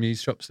 Every time you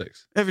use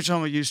chopsticks. Every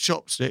time I use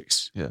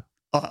chopsticks,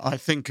 I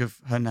think of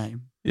her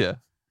name. Yeah.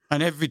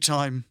 And every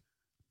time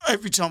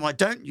I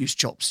don't use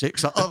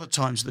chopsticks, like other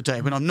times of the day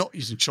when I'm not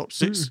using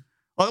chopsticks,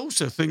 I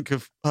also think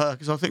of her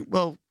because I think,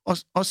 well,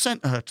 I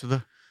sent her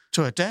to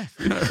her death.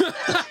 You know?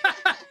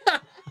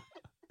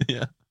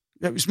 Yeah.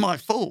 It was my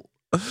fault.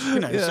 You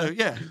know, so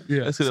Yeah,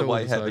 it's going to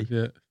weigh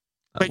heavy.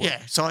 But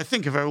so I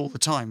think of her all the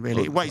time,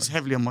 really. It weighs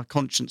heavily on my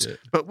conscience. Yeah.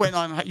 But when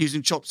I'm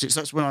using chopsticks,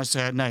 that's when I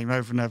say her name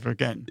over and over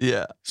again.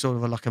 Yeah. Sort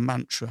of like a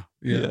mantra.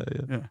 Yeah.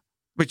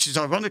 Which is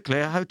ironically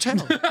a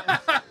hotel.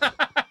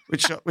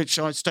 which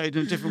I stayed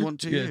in a different one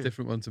to you. Yeah,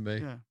 different one to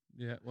me.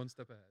 Yeah, one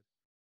step ahead.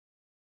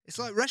 It's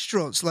like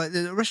restaurants, like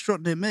the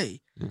restaurant near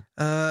me.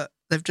 There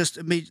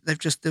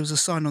was a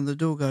sign on the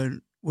door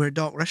going, "We're a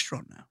dark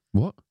restaurant now."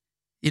 What?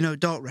 You know,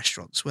 dark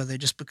restaurants where they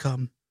just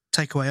become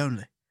takeaway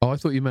only. Oh, I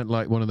thought you meant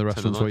like one of the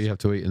restaurants where you have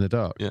to eat in the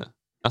dark. Yeah,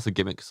 that's a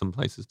gimmick some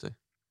places do.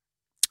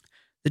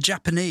 The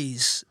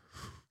Japanese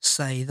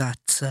say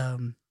that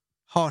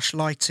harsh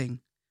lighting,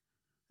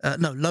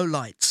 low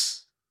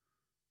lights,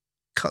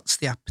 cuts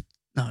the appetite.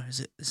 No, is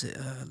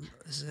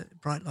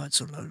it bright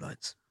lights or low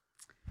lights?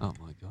 Oh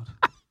my God.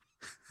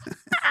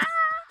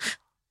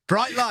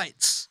 Bright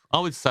lights.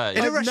 I would say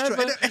in a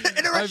restaurant.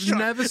 I've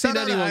never seen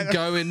anyone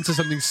go into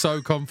something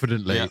so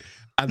confidently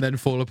and then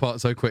fall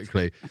apart so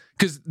quickly.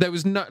 Because there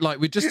was no, like,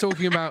 we're just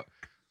talking about,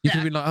 you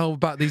can be like, oh,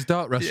 about these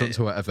dark restaurants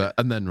or whatever.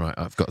 And then, right,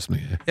 I've got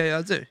something here. Yeah,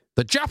 I do.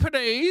 The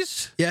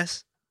Japanese.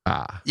 Yes.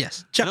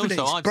 Yes. Japanese. And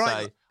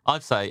also,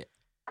 I'd say,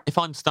 if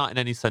I'm starting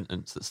any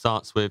sentence that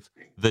starts with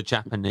the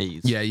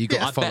Japanese, you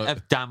got to follow. I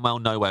better damn well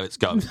know where it's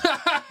going.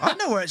 I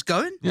know where it's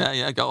going.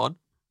 Yeah, go on.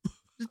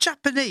 The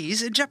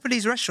Japanese, in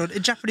Japanese restaurant,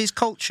 in Japanese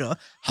culture,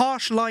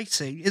 harsh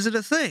lighting isn't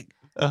a thing.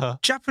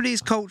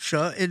 Japanese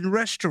culture in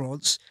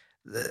restaurants,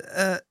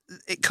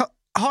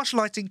 harsh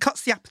lighting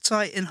cuts the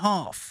appetite in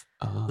half.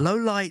 Low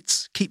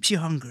lights keeps you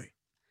hungry.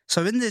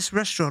 So in this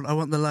restaurant, I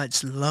want the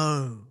lights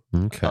low.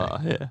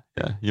 Okay.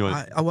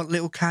 Yeah. I want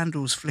little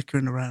candles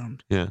flickering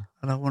around. Yeah.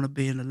 And I want to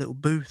be in a little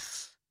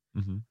booth.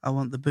 Mm-hmm. I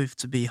want the booth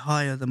to be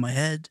higher than my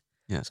head.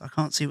 Yeah. So I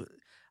can't see.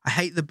 I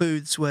hate the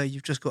booths where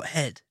you've just got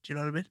head. Do you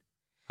know what I mean?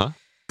 Huh?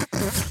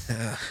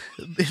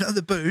 You know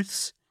the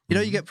booths. You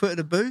know you get put in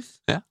a booth.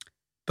 Yeah.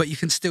 But you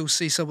can still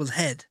see someone's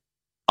head.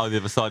 Oh, the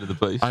other side of the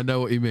booth. I know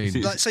what you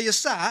mean. Like, so you're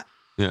sat,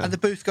 Yeah. and the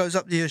booth goes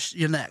up to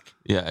your neck.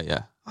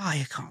 Yeah. Oh,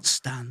 you can't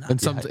stand that.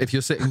 And if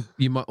you're sitting,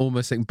 you might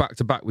almost sitting back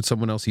to back with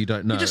someone else you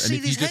don't know. You just and see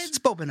if these heads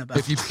bobbing about.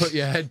 If you put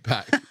your head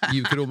back,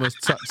 you could almost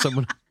touch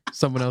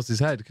someone else's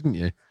head, couldn't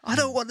you? I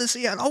don't want to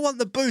see it. I want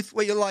the booth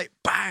where you're like,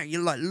 bang,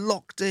 you're like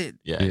locked in.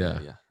 Yeah.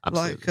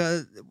 Absolutely.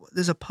 Like,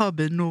 there's a pub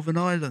in Northern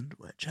Ireland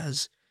which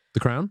has... The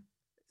Crown?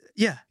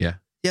 Yeah. Yeah.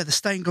 Yeah, the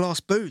stained glass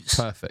booths.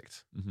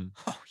 Perfect. Mm-hmm.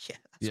 Oh,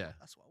 yeah.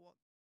 That's what I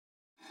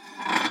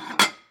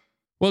want.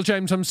 Well,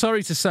 James, I'm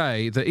sorry to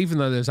say that even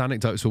though those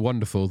anecdotes were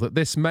wonderful, that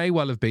this may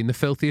well have been the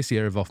filthiest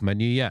year of Off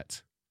Menu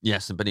yet.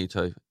 Yes, and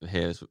Benito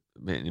here is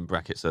in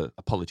brackets an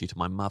apology to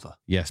my mother.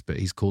 Yes, but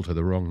he's called her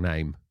the wrong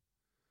name.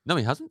 No,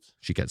 he hasn't.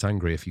 She gets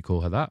angry if you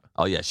call her that.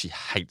 Oh, yeah, she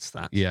hates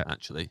that. Yeah.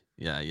 Actually.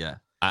 Yeah.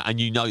 And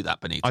you know that,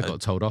 Benito. I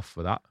got told off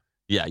for that.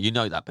 Yeah, you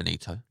know that,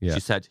 Benito. Yeah.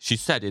 She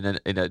said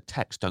in a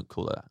text, don't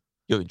call her that.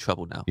 You're in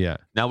trouble now. Yeah.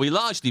 Now, we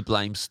largely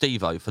blame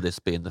Steve-O for this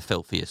being the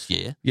filthiest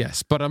year.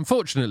 Yes, but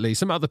unfortunately,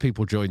 some other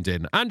people joined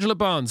in. Angela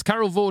Barnes,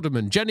 Carol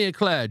Vorderman, Jenny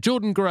Eclair,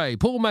 Jordan Gray,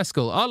 Paul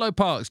Mescal, Arlo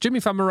Parks, Jimmy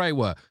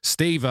Famarewa,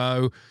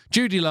 Steve-O,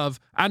 Judy Love,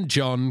 and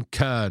John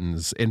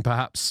Kearns in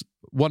perhaps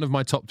one of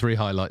my top 3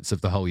 highlights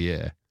of the whole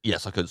year.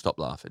 Yes, I couldn't stop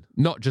laughing.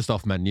 Not just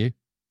Off Menu,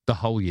 the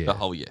whole year. The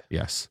whole year.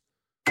 Yes.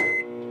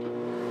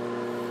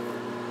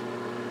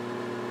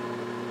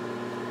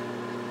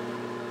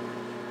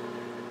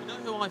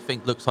 I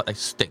think looks like they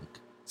stink.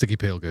 Ziggy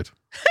Peelgood.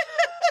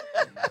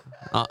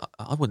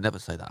 I would never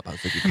say that about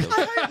Ziggy Peelgood.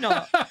 I hope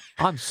not.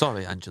 I'm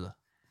sorry, Angela.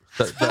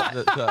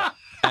 That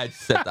Ed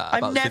said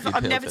that.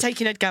 I've never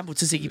taken Ed Gamble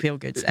to Ziggy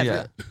Peelgood's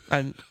ever. Yeah.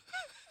 And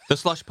The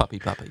slush puppy.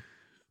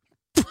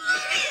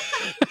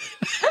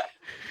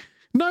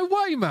 No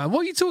way, man.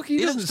 What are you talking?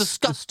 It looks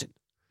disgusting.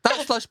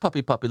 That slush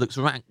puppy looks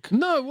rank.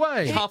 No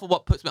way. It's half of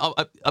what puts me.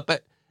 I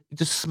bet it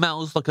just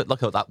smells like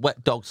that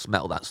wet dog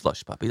smell. That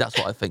slush puppy. That's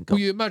what I think of. Were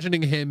you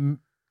imagining him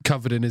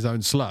covered in his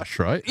own slush,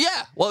 right?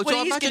 Yeah. Well,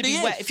 Well, he's going to be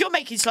wet. If you're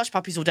making slush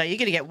puppies all day, you're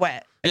going to get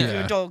wet. And if Yeah.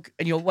 you're a dog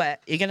and you're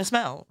wet, you're going to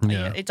smell.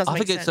 Yeah. It doesn't I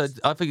make think sense.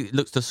 I think it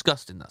looks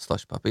disgusting, that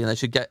slush puppy, and they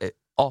should get it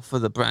off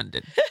of the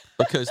branding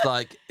because,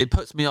 like, it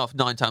puts me off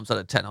 9 times out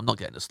of 10. I'm not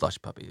getting a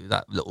slush puppy.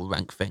 That little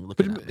rank thing.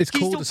 Looking at me. It's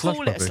called a slush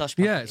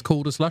puppy. Yeah, it's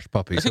called a slush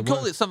puppy. I can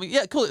call it something.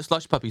 Yeah, call it a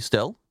slush puppy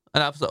still,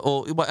 and have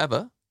or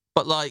whatever.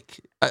 But like,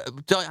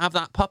 don't have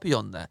that puppy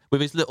on there with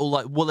his little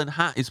like woolen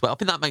hat as well. I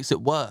think that makes it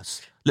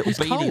worse. Little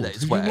beanie that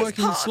he's wearing.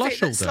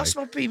 Slush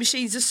puppy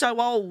machines are so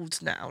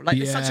old now. Like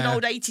it's such an Yeah.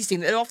 old 80s thing.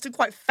 They're often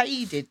quite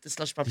faded. The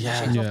slush puppy Yeah.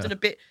 machines Yeah. often a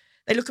bit.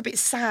 They look a bit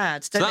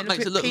sad. So Don't that they?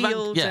 makes Look it a bit look rank,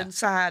 peeled yeah. and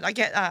sad. I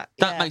get that.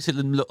 That yeah. makes it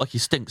look like he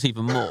stinks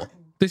even more.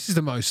 This is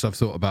the most I've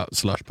thought about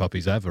slush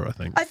puppies ever, I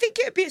think. I think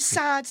it'd be a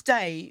sad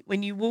day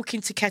when you walk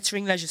into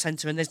Kettering Leisure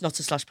Centre and there's not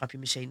a slush puppy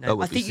machine. That Though.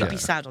 would I think you'd be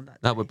sad on that.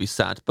 That would be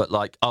sad, but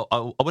like,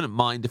 I wouldn't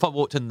mind if I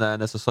walked in there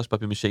and there's a slush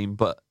puppy machine,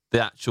 but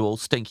the actual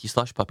stinky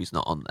slush puppy's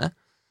not on there.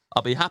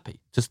 I'll be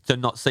happy just to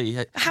not see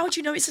it. How would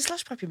you know it's a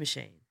slush puppy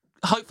machine?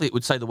 Hopefully, it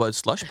would say the word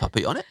slush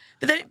puppy on it.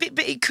 But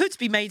it could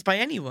be made by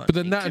anyone. But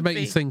then It that would could make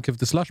be- you think of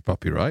the slush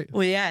puppy, right?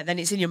 Well, yeah, then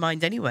it's in your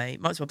mind anyway.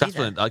 Might as well be That's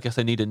there. when I guess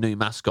they need a new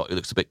mascot who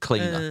looks a bit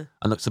cleaner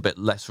and looks a bit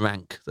less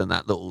rank than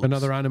that little.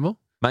 Another animal?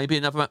 Maybe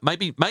another.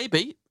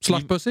 Maybe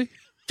slush pussy.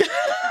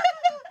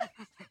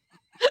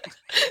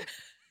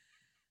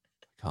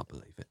 Can't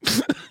believe it.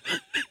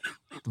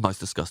 The most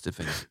disgusting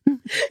thing.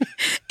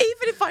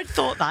 Even if I'd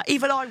thought that,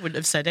 even I wouldn't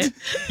have said it.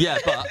 Yeah,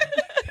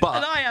 but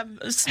And I am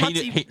a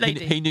smutty he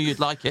lady. he knew you'd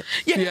like it.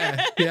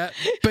 Yeah. Yeah.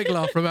 Big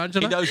laugh from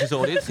Angela. He knows his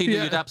audience. He knew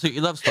Yeah. you'd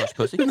absolutely love slush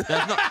pussy.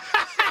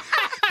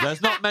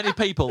 There's not many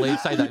people he'd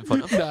say that in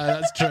front of. No,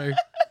 that's true.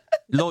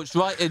 Launched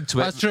right into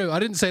it. That's true. I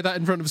didn't say that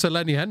in front of Sir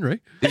Lenny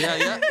Henry.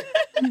 Yeah.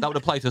 That would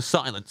have played to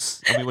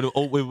silence, and we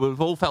would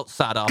have all felt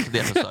sad after the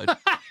episode.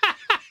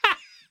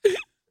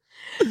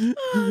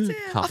 Oh dear.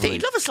 I think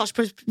you'd love a slush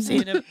pussy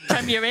in a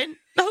Premier Inn.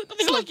 No,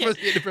 nothing like it.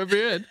 In a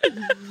Premier Inn.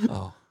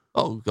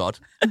 Oh God.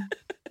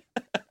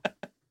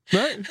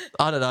 No?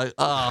 I don't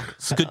know.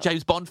 It's a good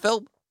James Bond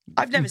film.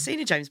 I've never seen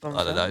a James Bond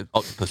I don't film. know.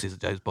 Octopus is a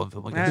James Bond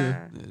film, I guess.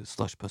 Yeah. Yeah,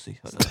 slush pussy.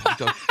 I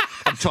don't know.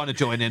 I'm trying to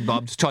join in, but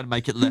I'm just trying to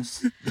make it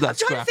less I'm trying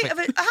to graphic. think of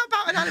it. How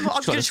about an animal? I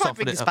was Trying going to to try and soften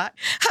bring it this up. back.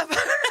 How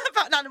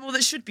about an animal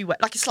that should be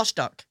wet, like a slush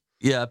duck?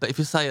 Yeah, but if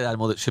you say an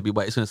animal that should be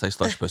wet, it's going to say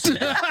slush pussy.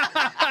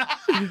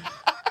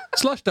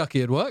 Slush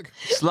ducky would work.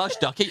 Slush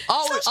ducky.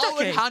 I would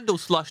ducky. handle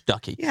slush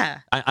ducky. Yeah.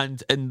 And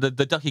the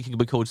ducky can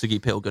be called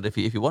Ziggy Pilgood if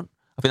you want.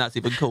 I think that's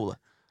even cooler.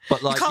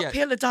 But like, You can't yeah,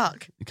 peel a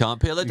duck. you can't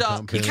peel a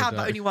duck. You can,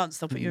 but only once.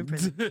 They'll put you in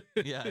prison.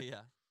 Yeah.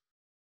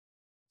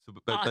 So,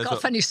 but I've there's got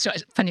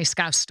a funny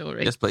Scouse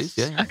story. Yes, please.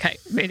 Yeah. Okay,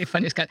 really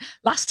funny Scouse.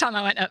 Last time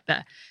I went up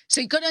there. So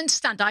you've got to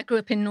understand, I grew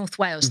up in North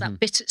Wales, Mm-hmm.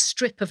 that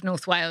strip of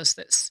North Wales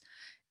that's,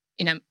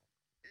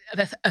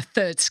 a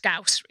third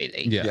Scouse,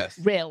 really. Yeah. Yes.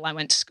 Real, I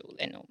went to school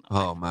in.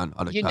 Oh man,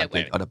 I You know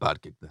where had a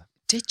bad gig there.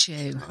 Did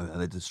you? Oh,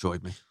 they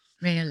destroyed me.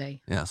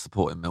 Really? Yeah,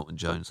 supporting Milton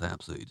Jones, they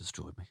absolutely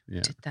destroyed me.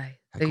 Yeah. Did they?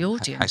 Heckled, The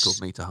audience?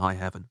 heckled me to high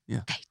heaven.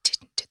 Yeah. They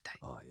didn't, did they?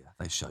 Oh yeah,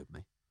 they showed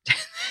me.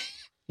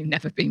 You've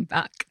never been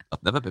back.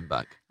 I've never been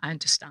back. I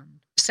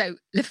understand. So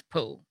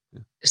Liverpool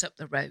is up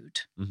the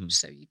road. Mhm.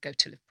 So you go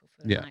to Liverpool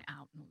for the Yeah. night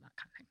out and all that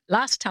kind of thing.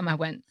 Last time I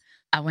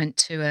went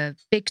to a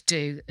big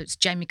do. It was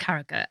Jamie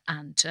Carragher,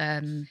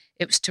 and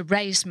it was to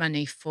raise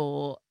money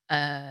for,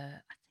 I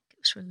think it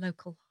was for a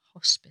local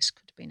hospice,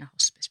 could have been a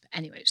hospice. But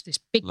anyway, it was this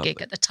big Lovely.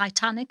 gig at the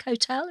Titanic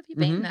Hotel. Have you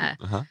been Mhm. there?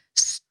 Uh-huh.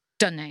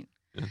 Stunning.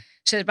 Yeah.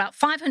 So about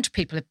 500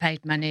 people had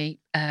paid money.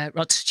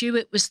 Rod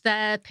Stewart was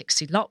there.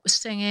 Pixie Lott was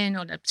singing.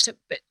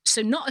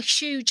 So not a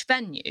huge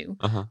venue,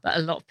 Uh-huh. but a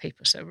lot of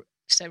people. So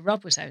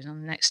Rob was there, he was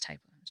on the next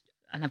table,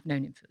 and I've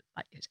known him for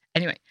like years.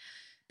 Anyway,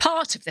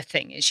 part of the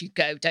thing is you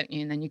go, don't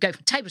you? And then you go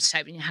from table to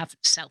table and you have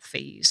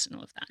selfies and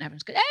all of that. And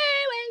everyone's going,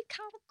 hey,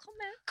 Carol,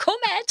 come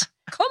Ed.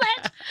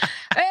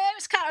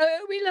 It's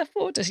Carol, we love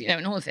borders,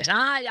 and all of this.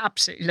 I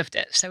absolutely loved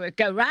it. So we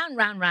go round.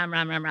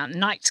 The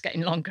night's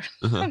getting longer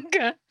and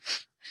longer.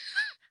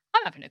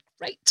 I'm having a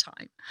great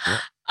time. Yeah.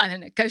 And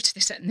then I go to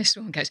this, and this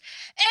woman goes,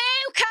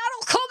 oh,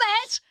 Carol, come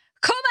Ed.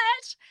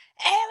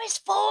 Here is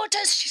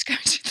Borders. She's going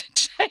to the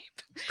table.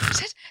 She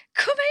said,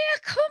 come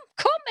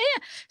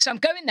here. So I'm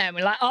going there, and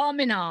we're like arm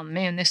in arm,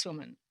 me and this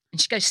woman. And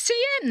she goes, see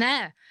him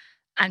there.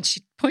 And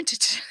she pointed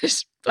to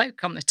this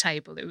bloke on the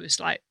table who was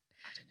like,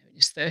 I don't know, in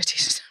his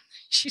 30s or something.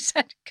 She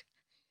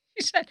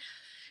said,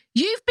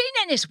 you've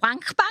been in his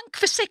wank bank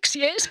for 6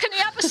 years. Can he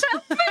have a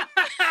selfie?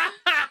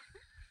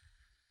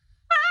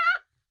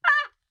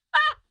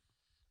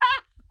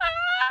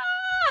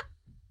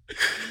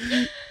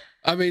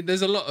 I mean,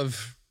 there's a lot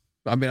of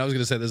I mean, I was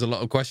going to say there's a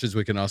lot of questions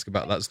we can ask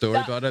about that story,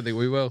 but I don't think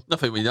we will. I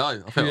think we know.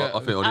 I think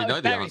we already know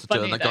the answer to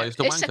it. And that guy used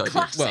to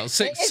wank. Well,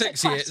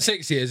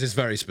 6 years is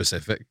very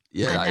specific.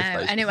 Yeah, I that is know.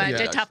 very Anyway, I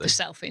specific, did have the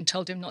actually. selfie and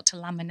told him not to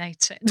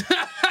laminate it.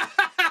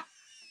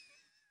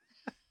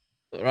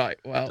 Right,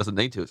 well. Doesn't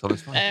need to, it's on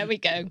his phone. There we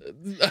go.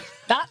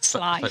 That's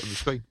life. On the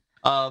screen.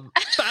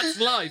 That's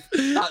life.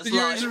 That's Did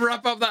you life. just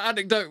wrap up that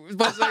anecdote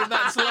by saying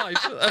that's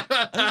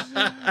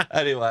life?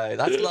 Anyway,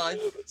 that's life.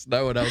 It's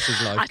no one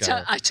else's life. I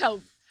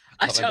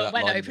Can't remember that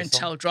went line over in and the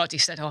song. told Rod. He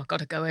said, "Oh, I've got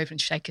to go over and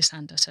shake his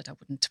hand." I said I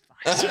wouldn't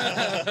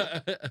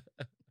advise.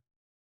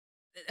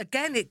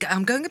 Again,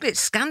 I'm going a bit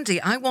Scandi.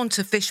 I want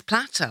a fish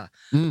platter,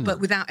 but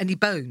without any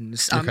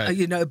bones.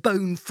 Okay. A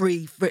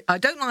bone-free. I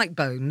don't like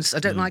bones. I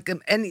don't like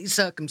any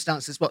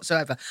circumstances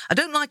whatsoever. I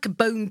don't like a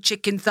boned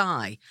chicken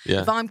thigh.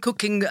 Yeah. If I'm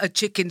cooking a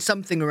chicken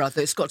something or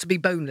other, it's got to be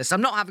boneless.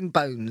 I'm not having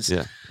bones.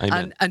 Yeah,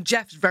 amen. And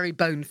Jeff's very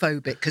bone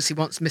phobic because he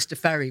wants Mr.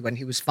 Ferry when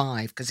he was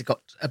 5 because he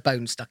got a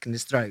bone stuck in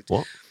his throat.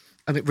 What?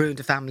 And it ruined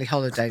a family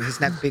holiday and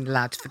he's never been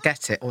allowed to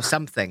forget it or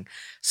something.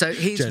 So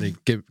he's... Jenny,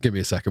 give me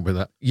a second with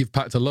that. You've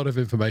packed a lot of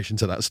information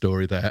to that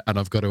story there, and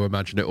I've got to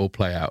imagine it all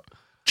play out.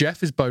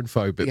 Jeff is bone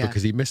phobic Yeah.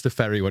 because he missed a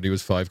ferry when he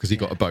was 5 because he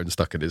got a bone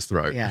stuck in his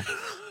throat. Yeah.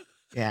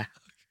 Yeah.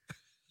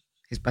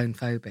 He's bone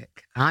phobic.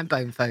 I'm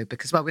bone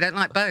phobic as well. We don't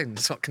like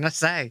bones. What can I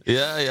say?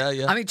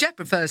 Yeah. I mean, Jeff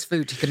prefers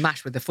food he can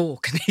mash with a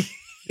fork and eat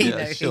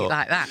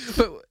like that.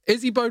 But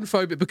is he bone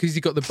phobic because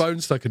he got the bone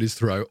stuck in his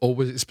throat, or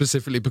was it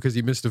specifically because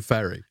he missed a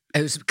ferry?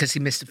 It was because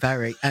he missed a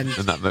ferry. And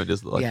that made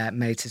his life. Yeah, it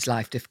made his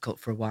life difficult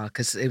for a while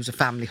because it was a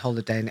family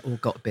holiday and it all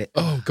got a bit...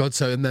 Oh, God.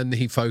 So, and then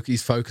he's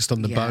focused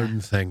on the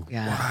bone thing.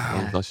 Yeah. Wow.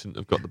 Yeah. I shouldn't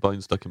have got the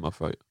bone stuck in my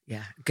throat.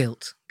 Yeah.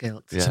 Guilt.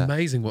 It's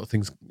amazing what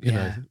things, you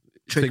know,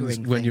 things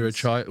Triggering when you're a things.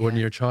 child, when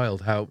you're a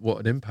child, what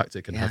an impact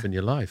it can have in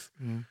your life.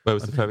 Where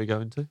was the ferry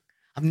going to?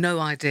 I've no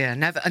idea.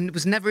 And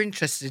was never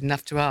interested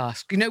enough to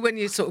ask. You know, when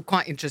you're sort of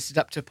quite interested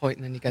up to a point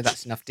and then you go,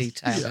 that's enough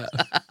detail.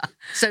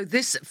 So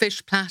this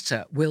fish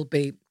platter will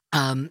be,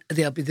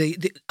 there'll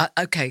be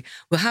okay,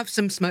 we'll have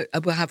some smoke,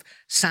 we'll have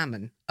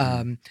salmon.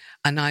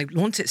 And I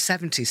want it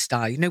 70s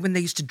style. You know, when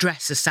they used to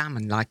dress a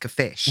salmon like a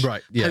fish?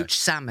 Right, yeah. Poached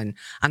salmon.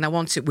 And I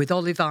want it with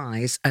olive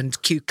eyes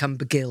and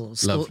cucumber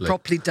gills. All Lovely.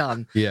 properly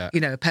done. Yeah. You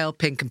know, pale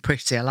pink and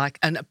pretty. I like,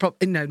 and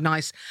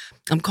nice.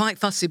 I'm quite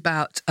fussy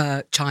about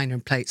china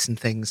and plates and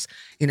things.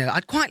 You know,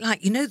 I'd quite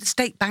like, the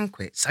state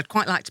banquets. I'd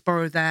quite like to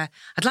borrow their,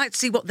 I'd like to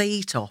see what they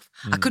eat off.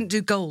 I couldn't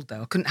do gold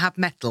though. I couldn't have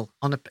metal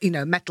on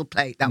a metal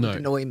plate. That would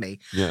annoy me.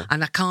 Yeah.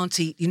 And I can't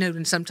eat,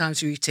 when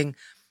sometimes you're eating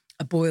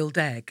a boiled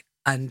egg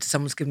and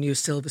someone's given you a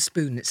silver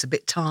spoon, it's a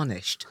bit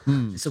tarnished.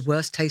 It's the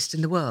worst taste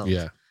in the world.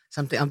 Yeah.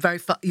 Something I'm very,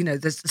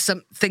 there's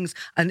some things,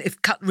 and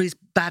if cutlery is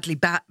badly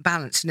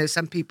balanced,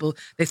 some people,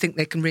 they think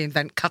they can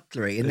reinvent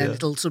cutlery and then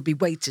it'll sort of be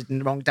weighted in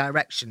the wrong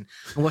direction.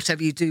 And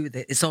whatever you do with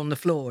it, it's on the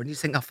floor and you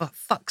think, oh, for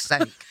fuck's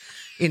sake.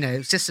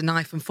 It's just a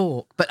knife and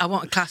fork. But I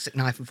want a classic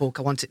knife and fork.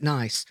 I want it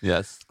nice.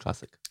 Yes,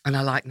 classic. And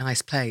I like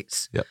nice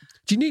plates. Yep.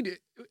 Do you need,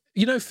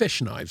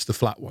 fish knives, the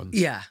flat ones?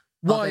 Yeah.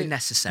 Are they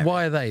necessary?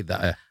 Why are they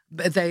there?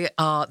 But they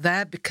are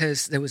there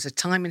because there was a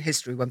time in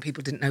history when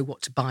people didn't know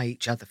what to buy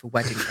each other for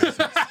wedding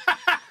presents.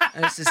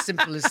 And it's as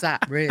simple as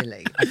that,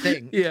 really. I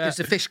think. Yeah. It was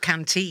a fish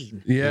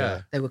canteen.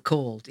 Yeah. They were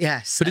called.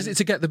 Yes. But is it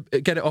to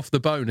get it off the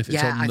bone if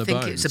it's on the I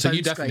think bone? it's a So bone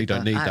you definitely scraper.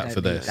 don't need I that don't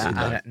for need this.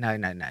 that. No.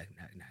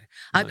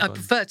 I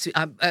prefer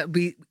to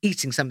be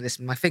eating some of this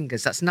with my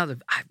fingers. That's another,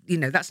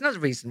 that's another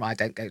reason why I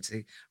don't go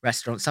to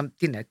restaurants. Can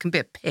be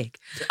a pig.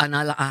 And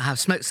I have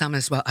smoked salmon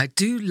as well. I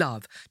do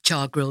love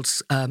char grilled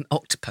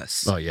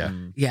octopus. Oh yeah,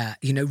 yeah.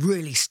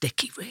 Really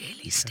sticky,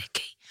 really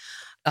sticky.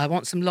 I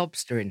want some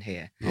lobster in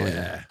here.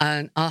 Yeah.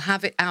 And I'll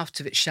have it out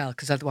of its shell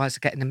because otherwise I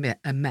get in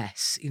a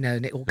mess,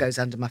 and it all goes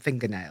under my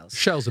fingernails.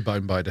 Shell's a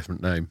bone by a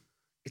different name.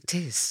 It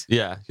is.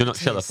 Yeah, you're not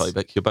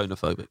shellophobic, you're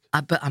bonophobic.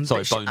 But I'm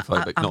Sorry,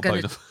 bonephobic, not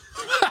bonophobic.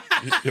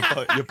 You're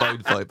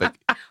bonephobic.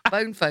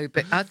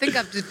 Bonephobic. I think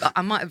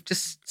I might have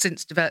just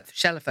since developed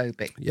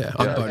shellophobic. Yeah,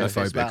 I'm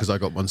bonophobic because I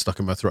got one stuck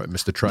in my throat and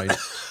missed a train.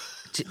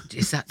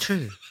 Is that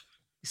true?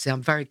 You see,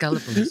 I'm very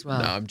gullible as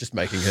well. No, I'm just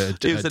making a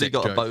He said he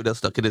got joke. a boner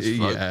stuck in his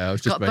throat. Yeah, I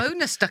was just Got a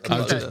boner stuck in I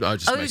was his just- throat. I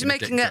was just He was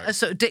making making a dick a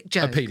sort of dick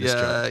joke. A penis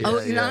joke.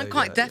 I'm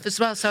quite deaf as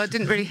well, so I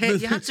didn't really hear.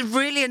 You had to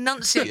really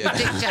enunciate your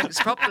dick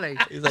jokes properly.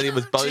 He said he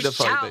was To bonophobic.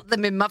 shout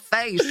them in my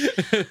face.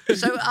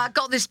 So I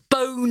got this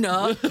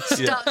boner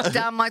stuck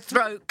down my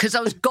throat because I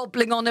was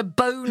gobbling on a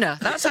boner.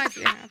 That's how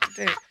you have to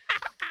do it.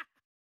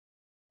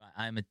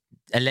 I'm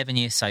 11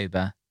 years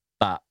sober,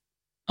 but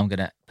I'm going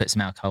to put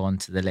some alcohol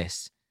onto the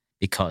list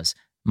because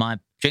my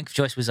drink of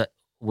choice was a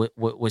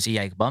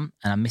Jaeger bomb,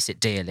 and I miss it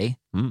dearly.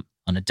 On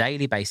a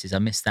daily basis, I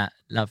miss that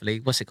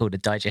lovely, what's it called, a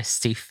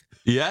digestif.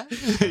 Yeah?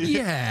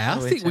 Yeah,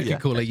 I think we can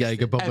call a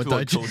Jaeger bomb a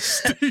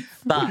digestif.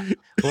 But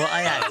what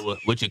I had...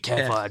 Would you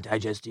care for a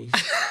digestive?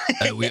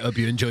 We hope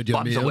you enjoyed your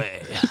Bombs meal.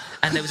 away.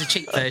 And there was a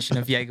cheap version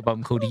of Jaeger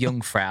bomb called a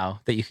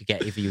Jungfrau that you could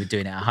get if you were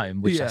doing it at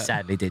home, which I Yeah.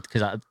 sadly did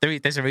because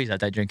there's a reason I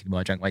don't drink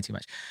anymore. I drank way too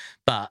much.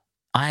 But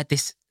I had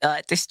this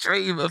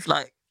dream of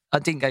like I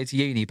didn't go to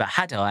uni, but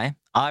had I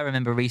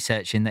remember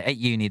researching that at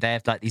uni they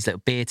have like these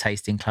little beer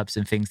tasting clubs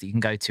and things that you can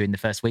go to in the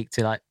first week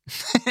to like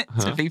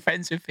to be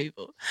friends with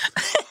people.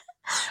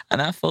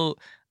 And I thought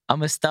I'm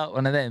gonna start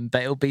one of them,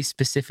 but it'll be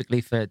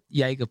specifically for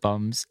Jaeger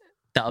bombs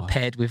that are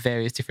paired with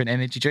various different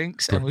energy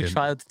drinks, and we'll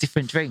try all the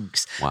different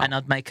drinks. And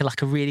I'd make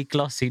a really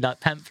glossy like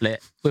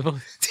pamphlet with all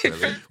the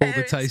different all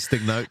the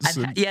tasting notes.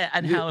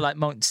 And how like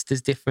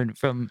Monster's different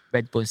from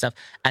Red Bull and stuff.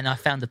 And I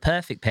found the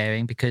perfect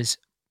pairing because,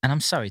 and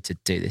I'm sorry to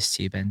do this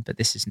to you, Ben, but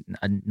this is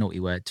a naughty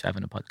word to have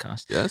on a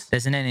podcast. Yes.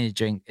 There's an energy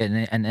drink,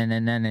 an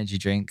energy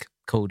drink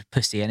called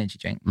Pussy Energy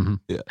Drink.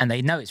 And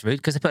they know it's rude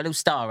because they put a little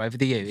star over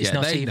the U. It's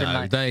not they even know,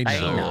 like they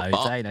know.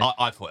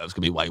 I thought it was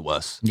going to be way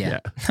worse. Yeah.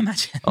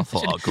 Imagine. I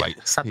thought, oh, great.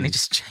 Suddenly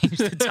just changed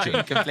the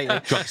tone completely.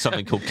 Drank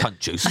something called cunt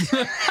juice.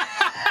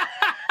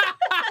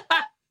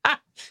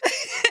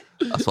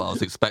 That's what I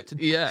was expecting.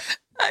 Yeah.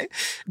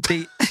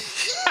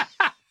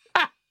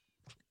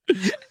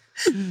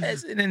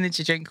 There's an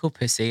energy drink called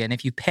Pussy, and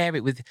if you pair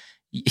it with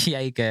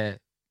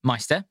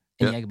Jägermeister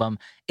in Jaeger Bomb,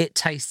 it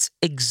tastes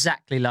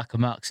exactly like a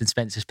Marks and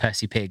Spencer's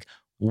Percy Pig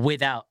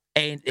without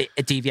a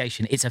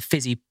deviation. It's a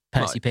fizzy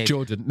Percy Pig.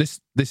 Jordan, this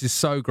is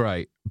so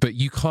great, but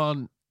you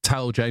can't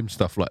tell James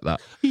stuff like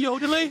that.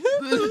 Yodeling.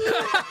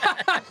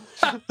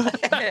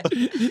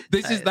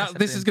 This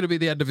is going to be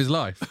the end of his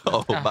life.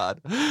 Oh, man.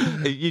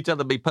 Are you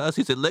telling me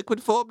Percy's in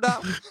liquid form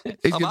now?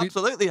 I'm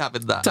absolutely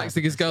having that.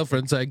 Texting his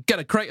girlfriend saying, get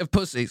a crate of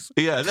pussies.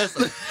 Yeah,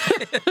 listen.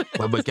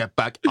 When we get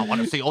back, I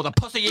want to see all the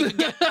pussy you can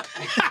get.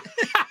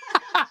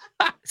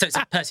 So it's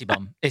a Percy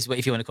Bomb, is what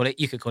if you want to call it.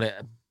 You could call it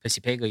a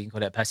Pussy Pig, or you can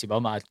call it a Percy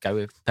Bomb. I'd go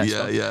with Percy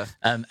Bomb. Yeah.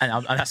 And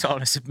that's what I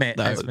want to submit.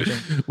 No,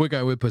 we're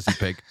going with Pussy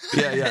Pig.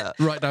 Yeah.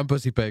 Write down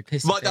Pussy Pig.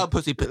 Write down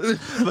Pussy Pig.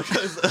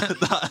 Because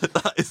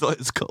that is what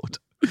it's called.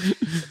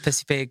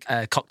 Pussy Pig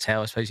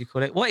cocktail, I suppose you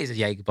call it. What is a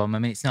Jaeger Bomb? I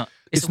mean, it's not.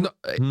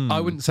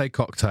 I wouldn't say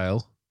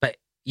cocktail. But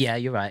yeah,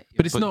 you're right.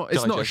 But it's not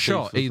a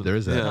shot either,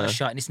 is it? It's not a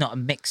shot, and it's not a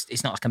mixed.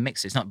 It's not like a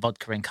mix. It's not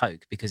vodka and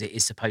Coke because it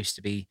is supposed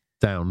to be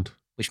downed.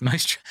 Which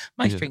most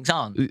drinks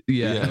aren't.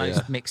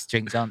 Most mixed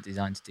drinks aren't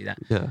designed to do that.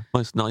 Yeah,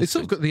 most nice. It's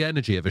sort of got the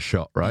energy of a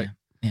shot, right?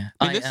 Yeah.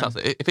 I mean,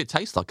 if it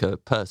tastes like a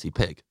Percy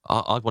Pig,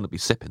 I'd want to be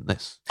sipping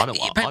this. I don't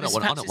want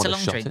to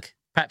shot it.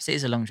 Perhaps it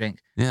is a long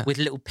drink with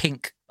little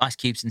pink ice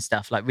cubes and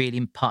stuff, like really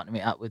partnering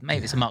it up with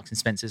maybe it's a Marks and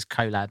Spencer's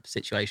collab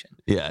situation.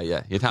 Yeah.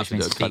 You'd have to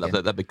do a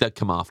collab. They'd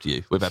come after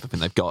you with everything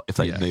they've got if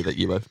they knew that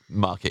you were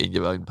marketing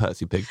your own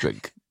Percy Pig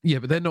drink. Yeah,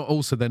 but they're not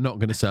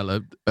going to sell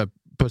a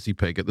Pussy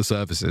Pig at the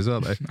services, are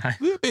they?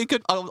 It'd be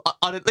good.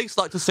 I'd at least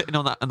like to sit in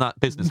on that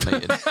business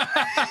meeting.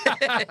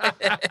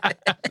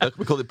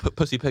 We call it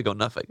Pussy Pig or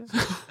nothing.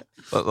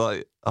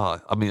 But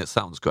I mean, it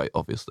sounds great.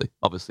 Obviously,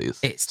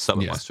 it's so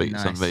in my street.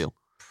 Nice. It's unreal.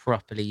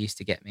 Properly used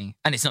to get me,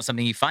 and it's not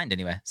something you find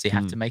anywhere, so you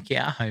have to make it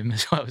at home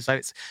as well. So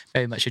it's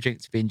very much a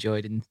drink to be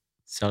enjoyed in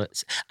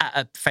solace at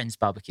a friend's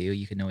barbecue.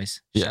 You can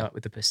always show up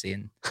with the pussy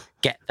and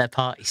get their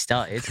party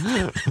started.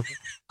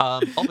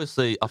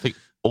 Obviously, I think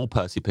all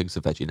Percy Pigs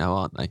are veggie now,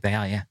 aren't they? They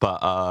are, yeah.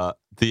 But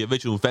the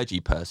original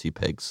veggie Percy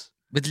Pigs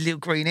with the little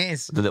green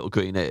ears. The little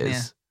green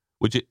ears.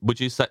 Yeah. Would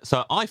you say?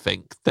 So I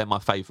think they're my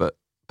favourite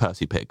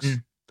Percy Pigs.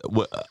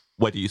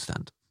 Where do you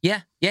stand?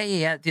 Yeah.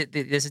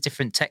 There's a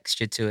different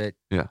texture to it.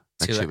 Yeah,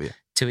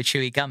 to a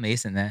chewy gummy,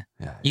 isn't there?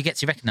 Yeah. You get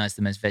to recognise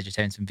them as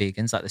vegetarians and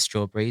vegans, like the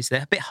strawberries.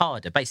 They're a bit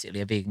harder.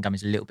 Basically, a vegan gummy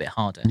is a little bit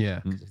harder.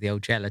 Yeah. Because of the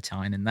old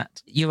gelatine and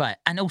that. You're right.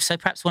 And also,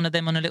 perhaps one of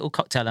them on a little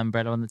cocktail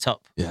umbrella on the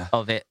top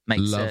of it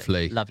makes a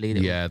lovely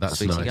little that's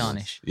sweetie nice.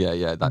 garnish.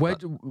 Yeah.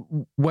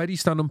 Where do you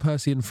stand on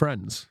Percy and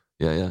Friends?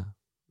 Yeah.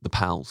 The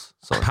pals.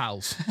 Sorry.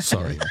 Pals.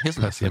 Sorry.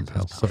 Percy and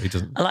Pals. Sorry, he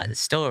doesn't. I like the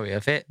story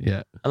of it.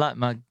 Yeah. I like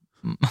my...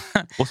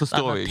 What's the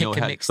story in your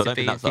head? I don't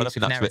think that's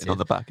written on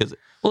the back, is it?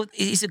 Well,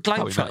 he's a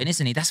globe-trotting,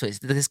 isn't he? That's what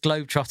there's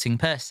globe-trotting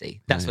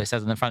Percy. That's what it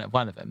says on the front of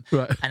one of them.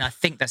 Right. And I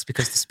think that's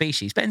because the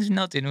species. Ben's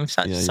nodding with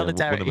such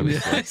solidarity.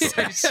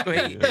 So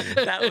sweet.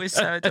 That was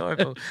so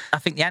adorable. I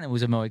think the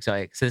animals are more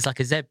exotic. So there's like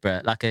a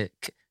zebra, Do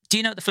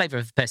you know what the flavour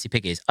of Percy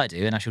Pig is? I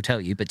do, and I shall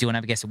tell you. But do you want to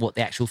have a guess of what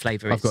the actual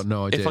flavour is? I've got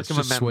no idea. If I can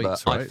remember,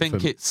 sweets, right? I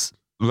think it's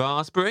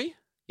raspberry.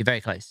 You're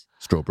very close.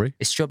 Strawberry.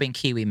 It's strawberry and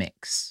kiwi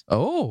mix.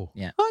 Oh.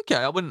 Yeah. Okay,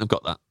 I wouldn't have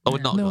got that. I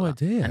would not have got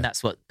that. idea. And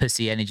that's what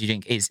Pussy Energy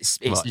Drink is.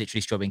 It's literally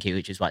strawberry and kiwi,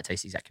 which is why it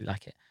tastes exactly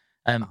like it.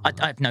 I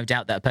have no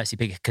doubt that a Percy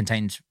Pig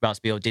contains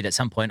raspberry or did at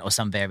some point, or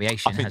some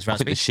variation has raspberry. I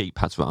think the sheep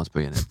has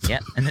raspberry in it. Yeah,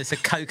 and there's the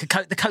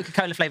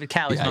Coca-Cola flavoured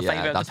cow is my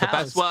favourite of the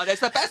pals. That's the best one.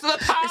 It's the best of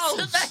the pals.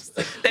 It's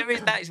the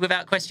best. That is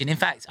without question. In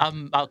fact,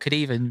 I could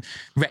even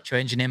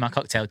retro-engineer my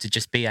cocktail to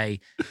just be a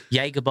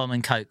Jaeger Bomb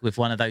and Coke with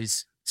one of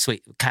those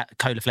sweet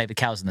cola flavoured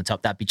cows on the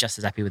top. That'd be just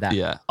as happy with that.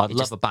 Yeah, I'd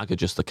love a bag of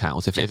just the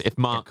cows. If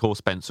Mark or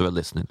Spencer are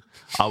listening,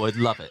 I would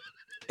love it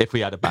if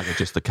we had a bag of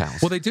just the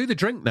cows. Well, they do the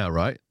drink now,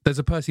 right? There's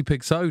a Percy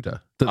Pig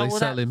soda that they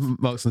sell in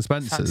Marks and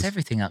Spencer's. Fucks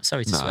everything up.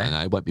 Sorry to swear.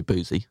 No, it won't be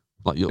boozy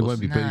like yours. It won't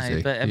be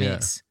boozy. But I mean,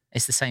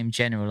 it's the same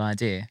general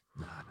idea.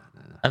 No.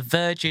 A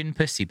virgin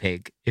Pussy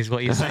Pig is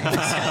what you're saying.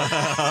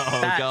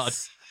 Oh, God.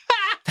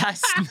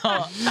 That's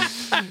not...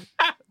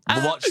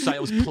 Watch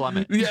sales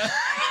plummet. Yeah.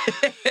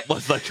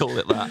 What's they call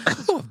it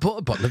that. Oh, I've bought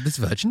a bottle of this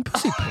virgin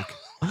pussy pig.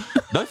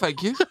 No,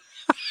 thank you.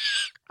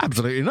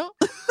 Absolutely not.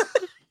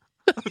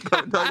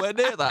 Nowhere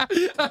near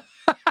that.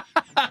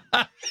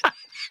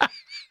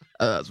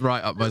 That's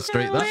right up my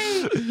street.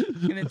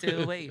 I'm gonna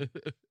do a wee.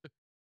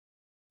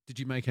 Did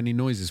you make any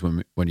noises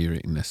when you were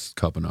eating this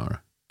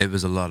carbonara? It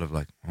was a lot of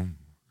like, oh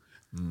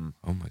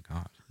my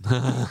God.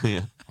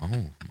 Yeah. Oh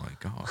my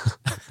God.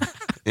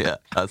 Yeah,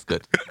 that's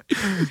good.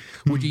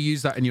 Would you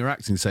use that in your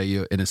acting? Say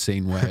you're in a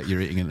scene where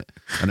you're eating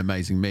an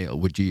amazing meal.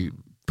 Would you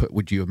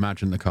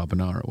imagine the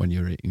carbonara when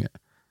you're eating it?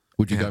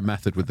 Would you go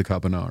method with the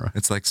carbonara?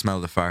 It's like smell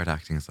the fart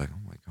acting. It's like, oh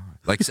my God.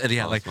 Like,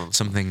 yeah, like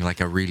something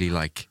like a really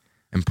like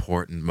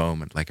important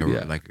moment, like a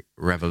like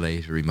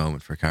revelatory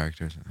moment for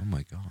characters. Oh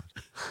my God.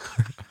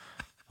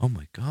 Oh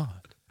my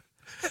God.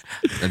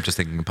 I'm just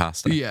thinking of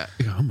pasta. Yeah.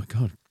 Oh my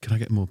God. Can I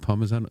get more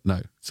parmesan?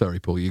 No. Sorry,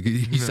 Paul.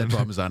 You said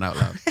parmesan out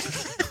loud.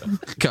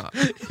 Can't.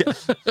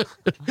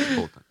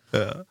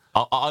 Yeah.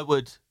 I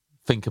would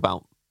think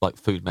about like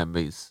food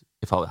memories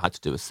if I had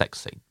to do a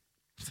sex scene.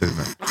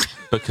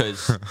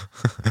 Because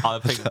I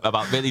think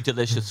about really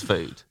delicious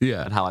food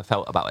and how I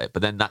felt about it.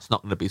 But then that's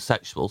not going to be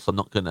sexual, so I'm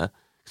not going to...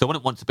 Because I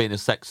wouldn't want to be in a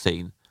sex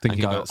scene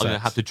Thinking and go, I'm about going to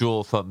sex. have to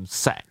draw from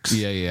sex.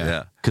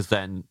 Yeah. Because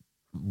then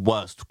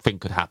worst thing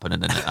could happen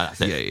and then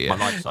that's it. My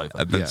life's over.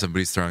 And then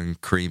somebody's throwing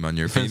cream on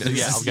your penis.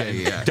 Yeah, I'm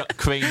getting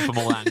cream from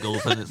all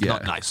angles and it's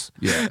not nice.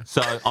 Yeah.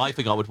 So I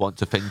think I would want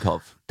to think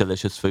of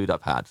delicious food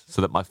I've had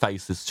so that my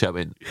face is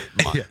showing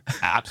my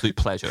absolute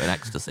pleasure and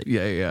ecstasy.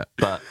 Yeah.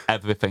 But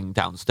everything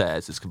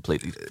downstairs is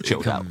completely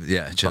chilled out.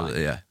 Yeah, chilled.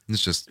 Yeah.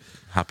 It's just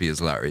happy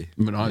as Larry.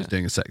 When I was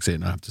doing a sex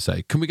scene, I have to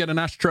say, can we get an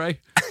ashtray?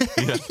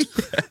 Yeah.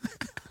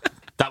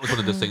 That was one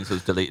of the things that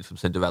was deleted from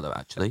Cinderella,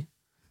 actually.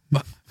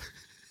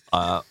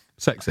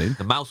 Sex scene?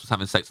 The mouse was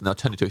having sex and they'll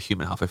turn into a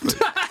human halfway through.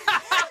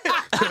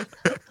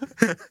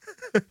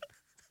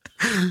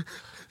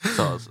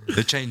 So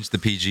they changed the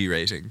PG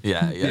rating.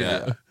 Yeah.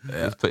 It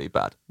was pretty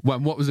bad.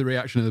 What was the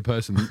reaction of the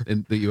person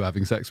that you were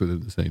having sex with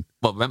in the scene?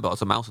 Well, remember, I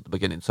was a mouse at the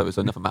beginning, so it was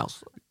another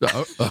mouse.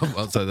 Oh,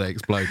 well, so they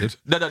exploded.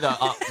 No.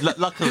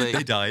 Luckily,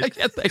 they died.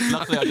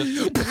 Luckily, I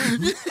just.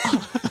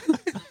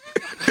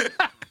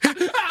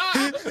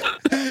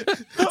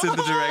 It's in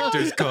the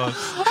director's cut.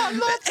 I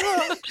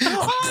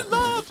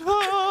loved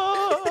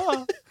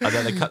her. And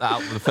then they cut that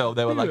out from the film.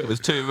 They were like, it was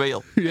too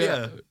real.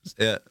 Yeah.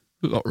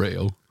 Not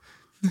real.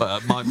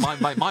 But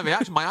my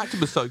reaction, my acting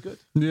was so good.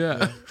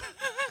 Yeah.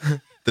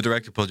 The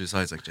director pulled you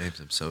aside. He's like, James,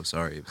 I'm so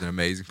sorry. It was an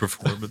amazing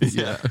performance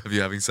of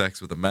you having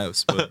sex with a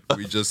mouse, but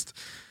we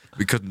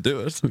couldn't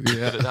do it.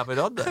 Yeah. Couldn't have it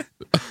on there.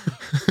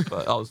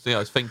 But I was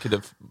thinking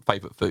of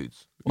favourite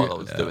foods while I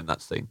was doing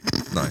that scene.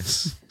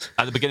 Nice.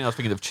 At the beginning, I was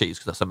thinking of cheese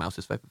because that's a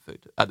mouse's favourite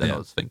food, and then I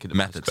was thinking of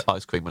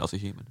ice cream when I was a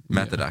human.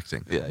 Method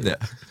acting. Yeah.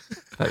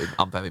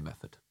 I'm very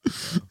method.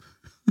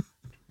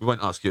 We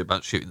won't ask you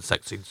about shooting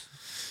sex scenes.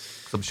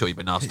 I'm sure you've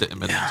been asked it a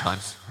million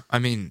times. I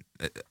mean,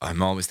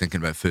 I'm always thinking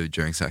about food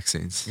during sex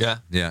scenes. Yeah.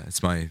 Yeah,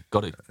 it's my...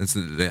 Got it. It's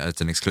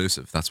an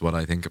exclusive. That's what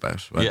I think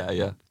about. Right?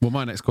 Yeah. Well,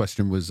 my next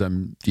question was,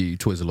 do you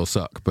twizzle or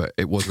suck? But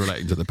it was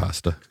relating to the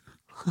pasta.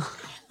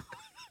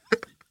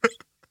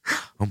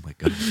 Oh, my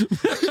God.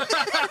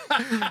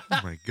 Oh,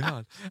 my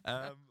God.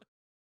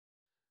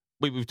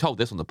 We've told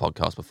this on the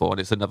podcast before, and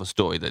it's another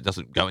story that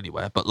doesn't go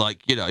anywhere. But,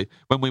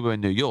 when we were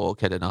in New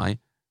York, Ed and I,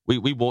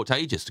 we walked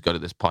ages to go to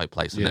this pie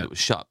place, and then it was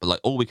shut. But,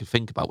 all we could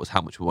think about was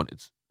how much we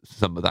wanted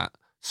some of that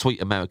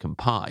sweet American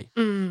pie.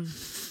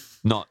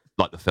 Not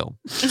like the film.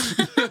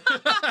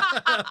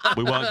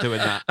 We weren't doing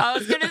that. I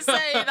was going to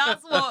say,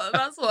 that's what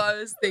I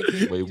was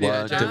thinking. We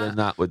weren't doing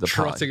that with the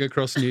Trotting pie.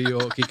 across New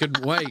York, he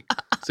couldn't wait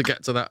to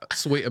get to that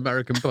sweet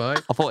American pie.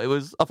 I thought it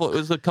was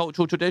a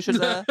cultural tradition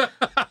there.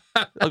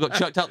 I got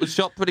chucked out the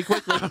shop pretty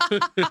quickly.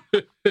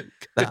 Get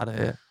out of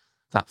here.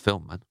 That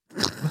film, man.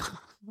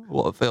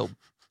 What a film.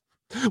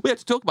 We had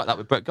to talk about that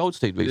with Brett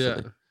Goldstein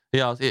recently.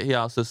 Yeah. He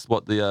asked us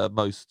what the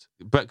most...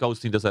 Brett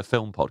Goldstein does their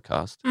film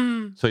podcast.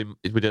 So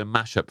we did a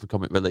mashup for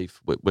Comic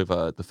Relief with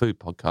the food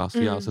podcast.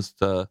 He asked us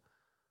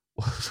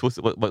what's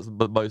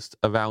the most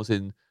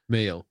arousing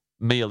meal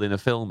in a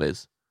film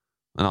is.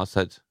 And I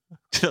said,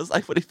 did I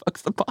say when he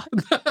fucks the pie?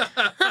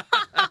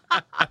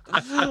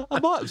 I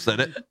might have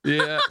said it.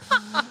 Yeah.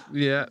 I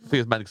think it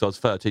was mainly because I was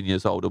 13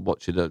 years old and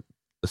watching a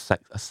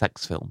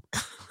sex film.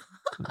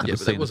 Yeah, but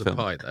there was a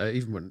pie there,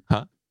 even when...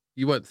 Huh?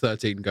 You weren't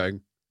 13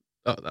 going,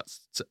 oh,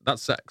 that's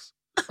sex.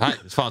 Hey,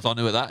 as far as I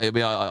knew of that, I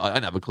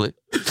didn't have a clue.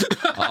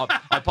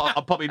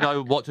 I probably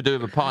know what to do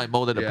with a pie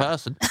more than a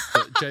person.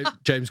 But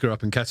James grew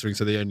up in Kettering,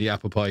 so the only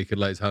apple pie he could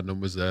lay his hand on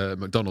was a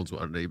McDonald's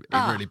one, and he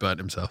really burnt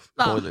himself.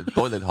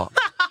 Boiling hot.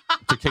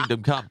 To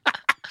kingdom come.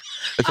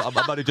 I'm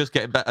only just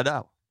getting better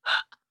now.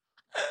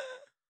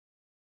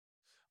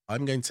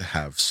 I'm going to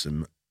have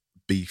some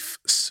beef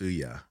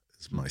suya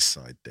as my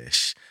side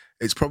dish.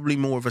 It's probably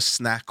more of a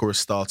snack or a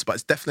starter, but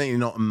it's definitely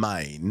not a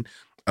main.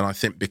 And I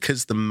think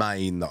because the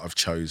main that I've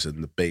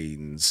chosen, the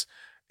beans,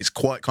 it's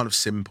quite kind of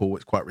simple.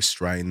 It's quite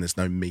restrained. There's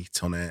no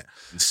meat on it.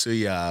 And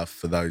suya,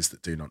 for those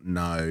that do not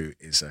know,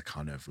 is a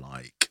kind of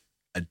like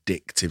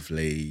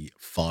addictively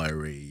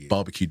fiery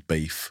barbecued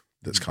beef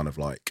that's kind of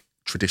like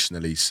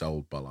traditionally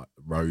sold by like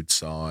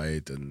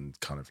roadside and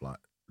kind of like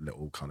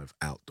little kind of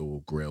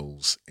outdoor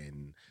grills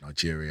in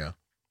Nigeria.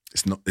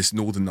 It's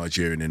northern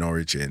Nigerian in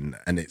origin,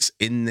 and it's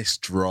in this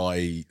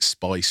dry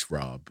spice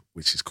rub,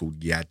 which is called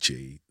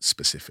yaji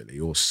specifically,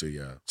 or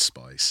suya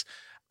spice.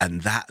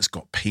 And that has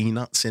got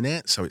peanuts in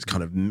it. So it's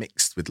kind of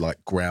mixed with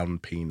like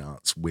ground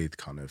peanuts with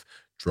kind of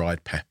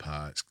dried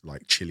pepper. It's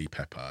like chili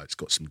pepper. It's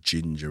got some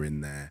ginger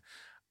in there.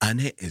 And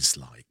it is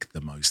like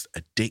the most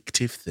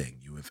addictive thing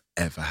you have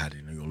ever had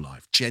in your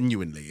life.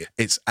 Genuinely,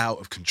 it's out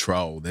of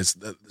control. There's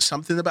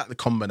something about the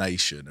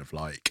combination of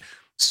like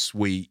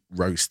sweet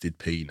roasted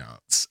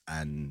peanuts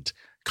and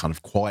kind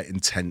of quite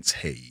intense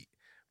heat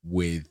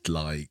with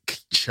like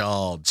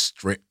charred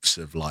strips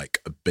of like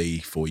a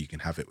beef, or you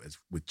can have it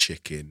with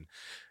chicken.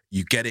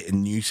 You get it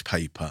in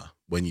newspaper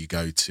when you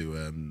go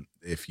to,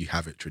 if you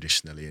have it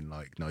traditionally in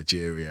like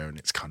Nigeria, and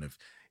it's kind of,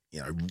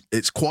 you know,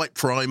 it's quite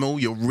primal.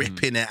 You're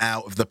ripping it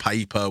out of the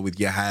paper with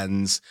your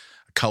hands,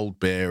 a cold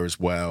beer as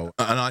well.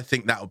 And I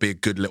think that'll be a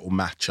good little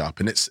matchup.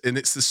 And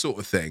it's the sort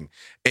of thing,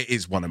 it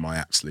is one of my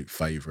absolute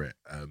favourite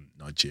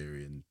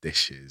Nigerian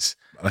dishes.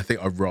 And I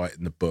think I write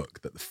in the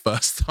book that the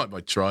first time I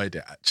tried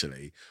it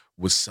actually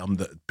was some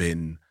that had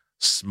been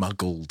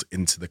smuggled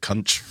into the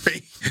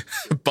country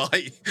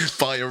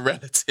by a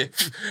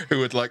relative who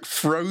had like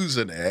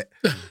frozen it.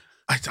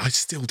 I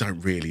still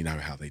don't really know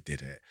how they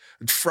did it.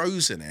 Had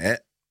frozen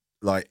it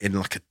like in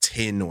like a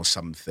tin or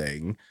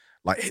something,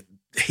 like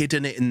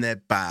hidden it in their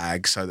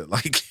bag so that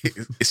like it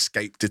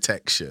escaped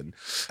detection,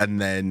 and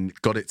then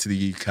got it to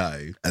the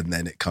UK, and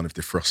then it kind of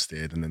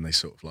defrosted, and then they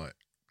sort of like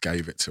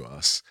gave it to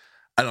us.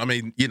 And I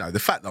mean, you know, the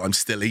fact that I'm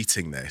still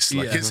eating this,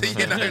 like, it's,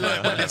 you know,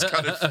 like when it's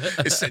kind of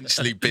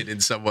essentially been in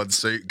someone's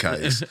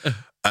suitcase.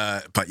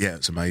 But yeah,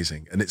 it's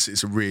amazing. And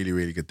it's a really,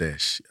 really good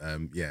dish.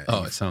 Yeah.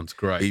 Oh, it sounds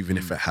great. Even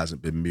if it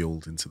hasn't been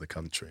muled into the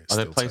country. It Are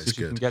there still places tastes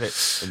you good. can get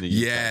it in the UK?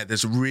 Yeah,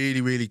 there's a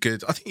really, really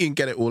good, I think you can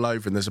get it all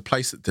over. And there's a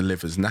place that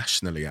delivers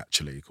nationally,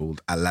 actually,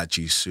 called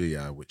Alaji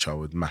Suya, which I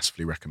would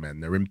massively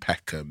recommend. They're in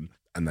Peckham,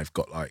 and they've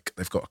got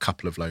a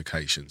couple of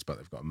locations, but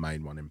they've got a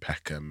main one in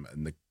Peckham.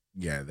 And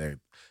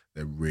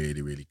they're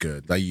really, really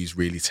good. They use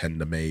really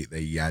tender meat. Their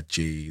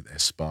yaji, their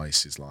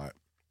spice is like,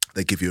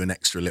 they give you an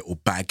extra little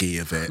baggie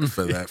of it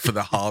for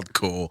the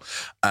hardcore.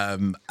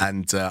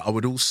 And I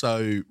would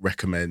also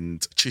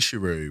recommend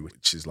Chishiru,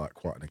 which is like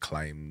quite an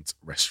acclaimed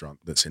restaurant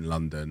that's in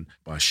London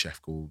by a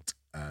chef called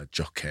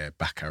Joker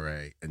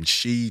Bakare. And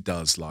she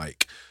does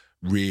like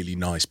really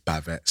nice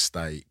bavette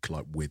steak,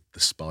 like with the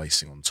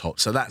spicing on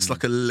top. So that's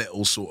like a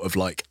little sort of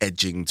like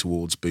edging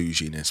towards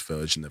bouginess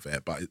version of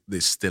it, but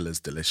it's still as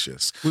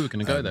delicious. We were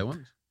going to go there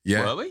once.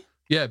 Yeah. Were we?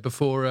 Yeah,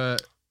 before, I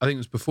think it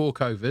was before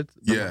COVID.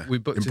 Yeah, we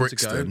booked in in to go.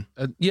 Brixton.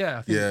 And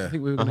I think we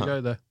were going to go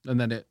there. And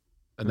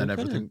then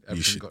everything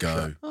You should got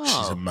go. shut.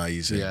 She's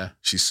amazing. Yeah.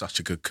 She's such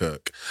a good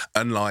cook.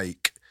 And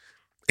like,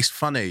 it's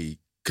funny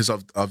because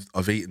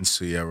I've eaten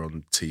suya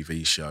on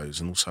TV shows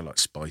and also like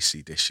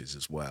spicy dishes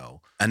as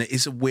well. And it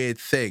is a weird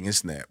thing,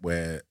 isn't it?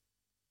 Where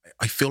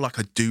I feel like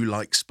I do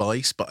like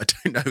spice, but I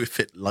don't know if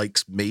it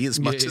likes me as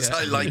much as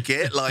I like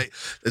it. Like,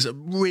 there's a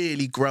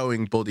really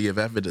growing body of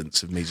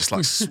evidence of me just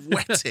like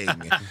sweating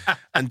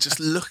and just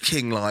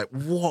looking like,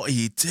 what are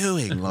you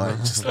doing? Like,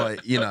 just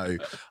like, you know,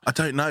 I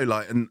don't know.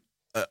 Like, and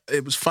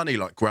it was funny,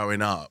 like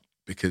growing up,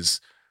 because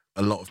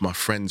a lot of my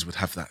friends would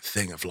have that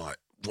thing of like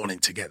wanting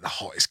to get the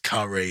hottest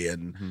curry,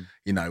 and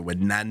you know,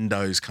 when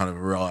Nando's kind of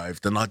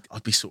arrived, and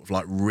I'd be sort of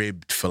like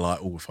ribbed for like,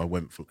 oh,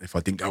 if I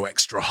didn't go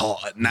extra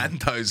hot at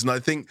Nando's. And I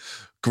think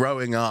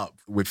growing up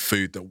with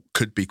food that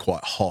could be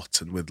quite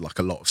hot and with like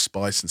a lot of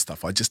spice and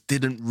stuff, I just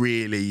didn't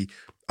really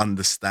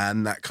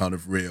understand that kind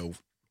of real,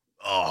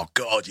 oh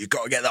God, you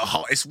got to get the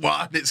hottest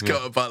one. It's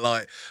got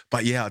to,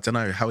 but yeah, I don't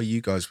know. How are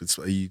you guys with?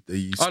 Are you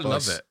I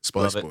love it.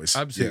 Spice Love boys? It.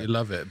 Absolutely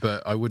love it.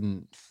 But I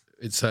wouldn't.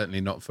 It's certainly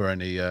not for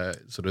any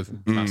sort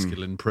of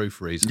masculine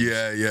proof reasons.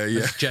 Yeah. I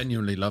just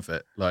genuinely love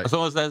it. Like, as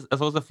long as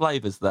the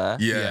flavours there,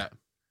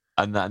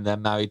 and they're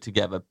married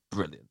together,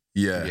 brilliant.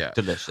 Yeah.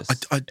 Delicious.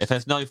 If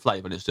there's no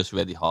flavour and it's just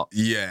really hot,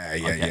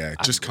 yeah.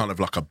 Just kind of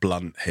like a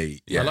blunt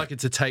heat. I like it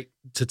to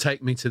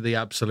take me to the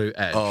absolute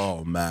edge.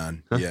 Oh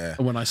man, yeah.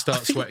 And when I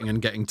start sweating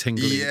and getting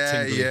tingly,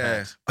 tingly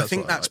head, I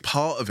think that's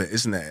part of it,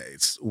 isn't it?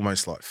 It's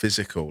almost like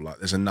physical. Like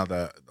there's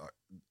another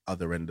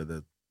other end of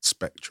the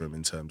spectrum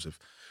in terms of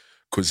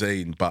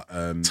cuisine, but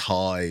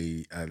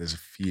Thai, there's a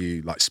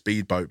few like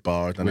Speedboat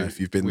Bar. I don't know if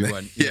you've been there.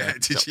 Went,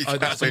 did you?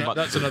 That's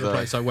another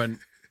place I went,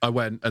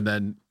 and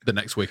then the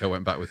next week I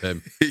went back with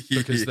him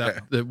because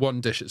the one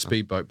dish at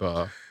Speedboat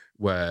Bar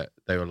where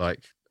they were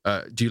like,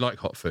 "Do you like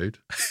hot food?"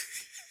 I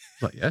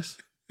was like, yes,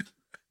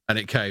 and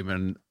it came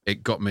and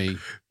it got me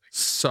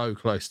so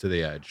close to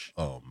the edge.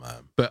 Oh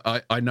man! But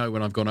I know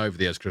when I've gone over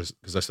the edge because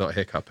I start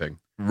hiccuping.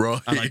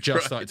 Right, and I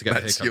just started to get the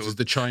hiccups. It's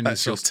the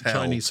Chinese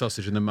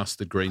sausage and the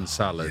mustard green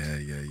salad.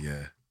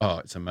 Yeah. Oh,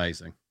 it's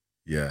amazing.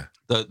 Yeah.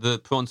 The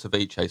prawn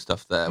ceviche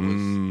stuff there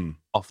was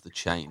off the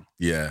chain.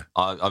 Yeah.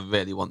 I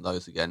really want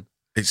those again.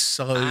 It's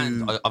so.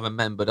 And I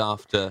remembered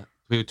after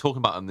we were talking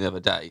about them the other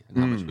day and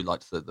how much we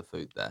liked the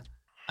food there.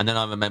 And then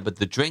I remembered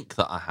the drink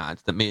that I had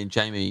that me and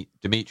Jamie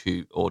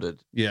Dimitri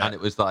ordered. Yeah. And it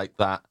was like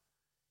that.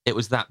 It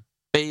was that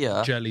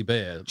beer. Jelly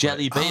beer.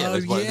 Jelly beer. Oh,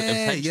 was what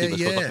yeah, it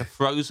was called, like a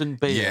frozen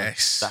beer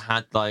Yes. that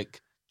had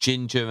like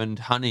ginger and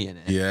honey in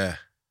it. Yeah.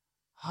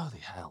 Holy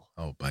hell.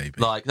 Oh, baby.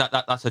 Like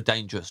that's a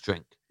dangerous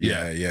drink.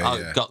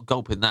 Yeah.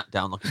 Gulping that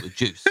down like it was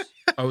juice.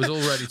 I was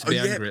all ready to be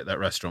Oh, yeah. angry at that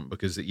restaurant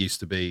because it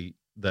used to be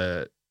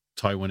the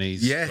Taiwanese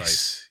Yes.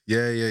 place,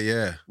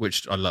 Yeah.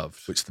 which I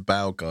loved. Which the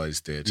Bao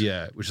guys did.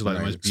 Yeah, which is like the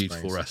Name most beautiful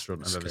escapes-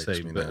 restaurant I've ever escapes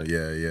seen. me But,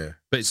 now. Yeah.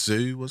 but it's,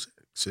 Zoo, was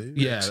it? Zoo?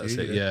 yeah, Zoo, that's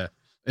it. Yeah,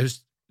 it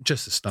was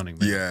just a stunning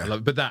meal. Yeah. I love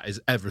it. But that is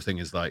everything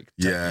is like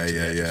Yeah.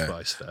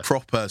 Spice there.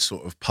 Proper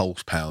sort of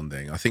pulse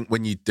pounding. I think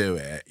when you do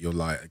it, you're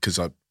like, because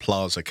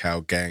Plaza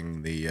Cow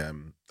Gang, the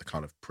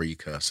kind of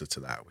precursor to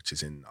that, which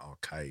is in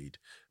Arcade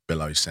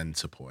below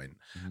Centre Point,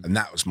 and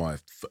that was my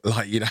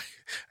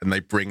and they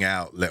bring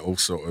out little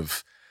sort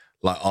of.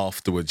 Like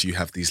afterwards, you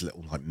have these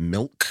little like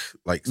milk,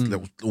 like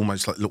little,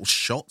 almost like little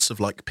shots of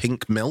like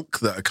pink milk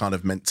that are kind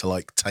of meant to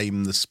like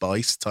tame the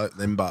spice type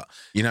thing. But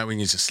you know when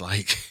you're just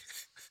like,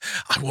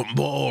 I want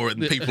more,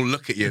 and people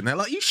look at you and they're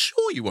like, "You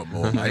sure you want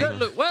more, mate? You don't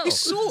look well." You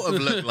sort of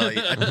look like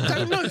I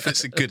don't know if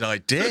it's a good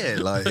idea."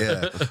 Like,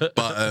 yeah,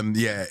 but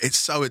it's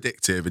so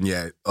addictive,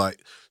 and like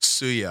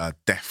Suya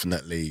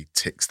definitely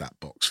ticks that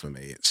box for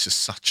me. It's just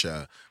such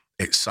a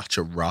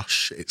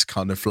rush. It's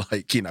kind of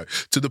like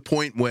to the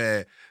point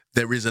where.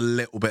 There is a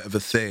little bit of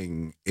a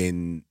thing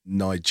in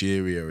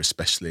Nigeria,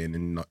 especially, and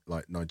in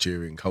like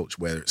Nigerian culture,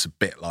 where it's a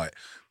bit like,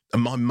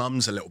 and my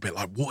mum's a little bit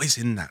like, what is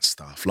in that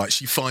stuff? Like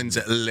she finds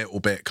it a little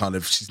bit kind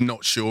of, she's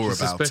not sure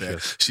about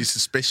it. She's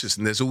suspicious,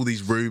 and there's all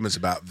these rumours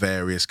about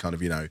various kind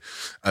of,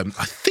 I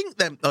think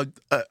them.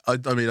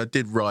 I mean, I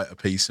did write a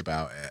piece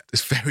about it.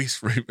 There's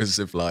various rumours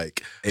of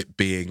like it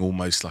being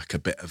almost like a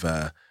bit of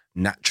a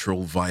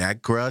natural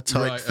Viagra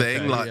type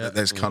thing, that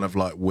there's kind of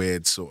like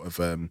weird sort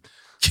of.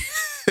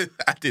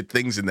 Added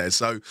things in there,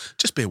 so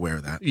just be aware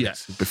of that.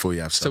 Before you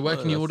have So where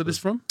can you order this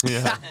from?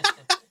 Yeah.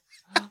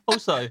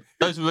 Also,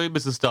 those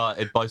rumours are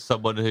started by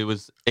someone who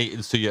was eating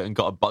suya and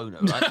got a boner,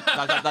 right?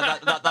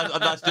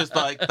 That's just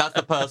like that's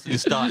the person who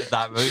started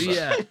that rumour.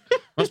 Yeah,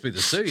 must be the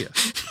suya.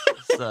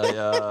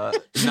 So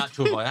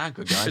natural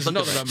Viagra, guys. It's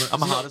not that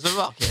I'm hard as a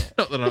rock here.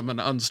 Not that I'm an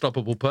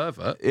unstoppable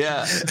pervert.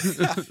 Yeah.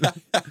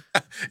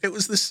 It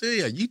was the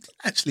suya. You didn't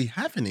actually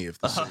have any of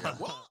the suya.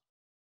 What?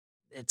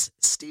 It's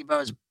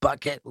Steve-O's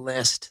bucket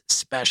list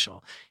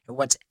special. And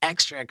what's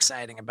extra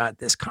exciting about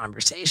this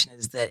conversation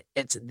is that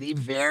it's the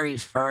very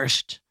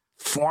first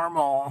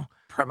formal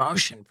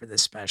promotion for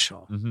this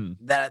special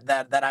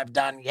that I've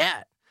done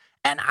yet.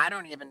 And I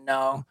don't even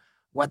know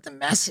what the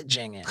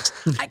messaging is.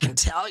 I can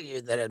tell you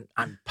that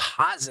I'm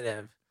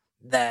positive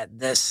that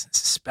this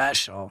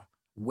special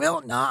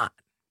will not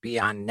be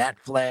on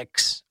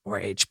Netflix or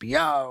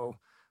HBO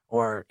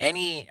or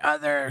any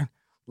other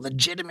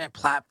legitimate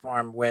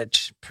platform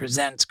which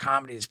presents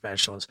comedy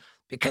specials,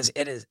 because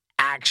it is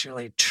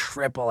actually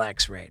triple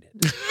X rated.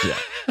 Yeah.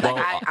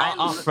 Well,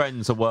 our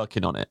friends are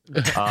working on it,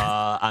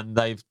 and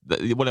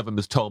one of them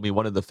has told me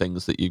one of the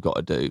things that you've got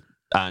to do,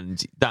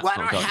 and that's well,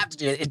 I not don't done. have to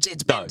do it.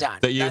 It's been done.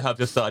 That you have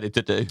decided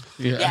to do.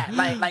 Yeah,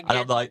 like and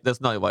I'm like,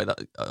 there's no way that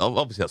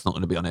obviously that's not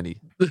going to be on any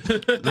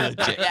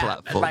legit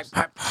platforms.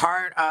 Like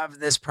part of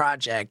this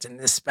project and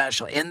this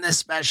special,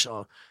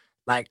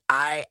 like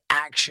I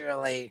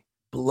actually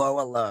blow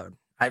a load.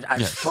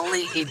 I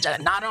fully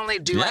not only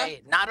do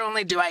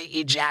I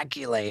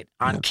ejaculate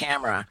on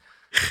camera,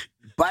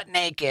 butt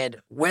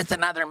naked with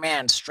another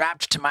man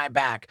strapped to my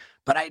back,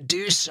 but I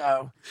do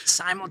so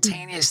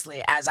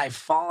simultaneously as I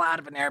fall out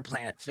of an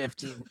airplane at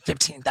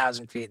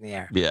 15,000 feet in the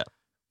air. Yeah,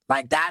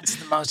 like that's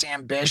the most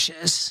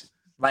ambitious,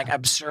 like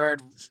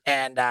absurd,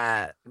 and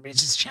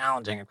it's just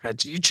challenging.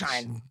 Because you try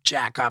and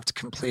jack off to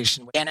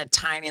completion in a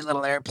tiny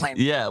little airplane.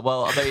 Yeah,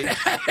 well, I mean,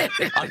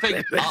 I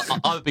think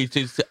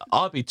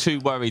I'd be too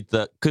worried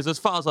that, because as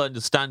far as I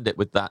understand it,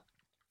 with that.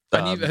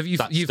 And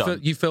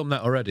you filmed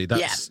that already?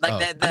 That's,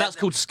 and that's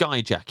called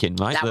skyjacking,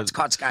 right? That one's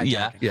called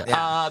skyjacking.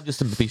 Yeah. Just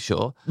to be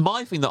sure.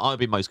 My thing that I'd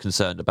be most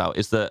concerned about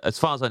is that, as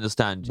far as I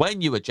understand,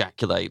 when you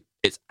ejaculate,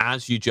 it's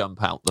as you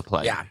jump out the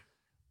plane. Yeah.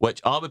 Which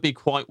I would be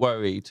quite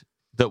worried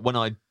that when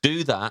I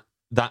do that,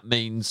 that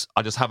means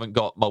I just haven't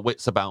got my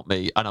wits about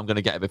me and I'm going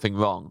to get everything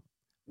wrong.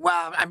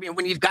 Well, I mean,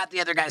 when you've got the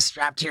other guy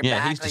strapped to your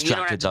back, he's like, you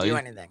don't have to do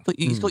anything. But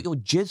he's got your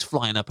jizz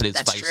flying up in his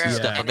That's face true. and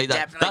stuff. And I mean,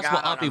 that's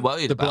what I'd be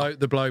worried about.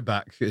 The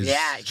blowback is...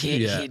 Yeah,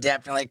 he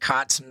definitely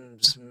caught some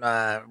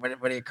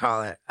what do you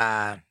call it?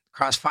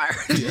 Crossfire.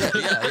 Yeah.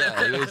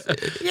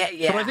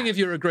 But I think if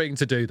you're agreeing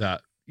to do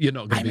that, you're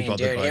not going to be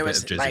bothered by a bit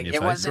of jizz in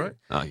your face, right?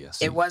 Oh,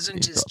 yes. It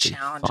wasn't just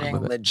challenging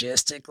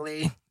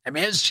logistically. I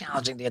mean, it was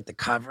challenging to get the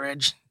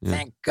coverage. Yeah.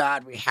 Thank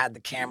God we had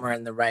the camera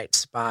in the right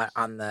spot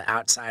on the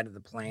outside of the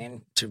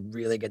plane to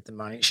really get the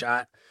money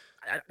shot.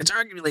 It's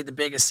arguably the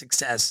biggest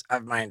success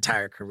of my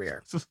entire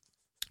career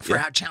for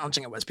how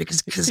challenging it was.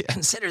 Because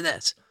consider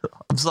this.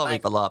 I'm sorry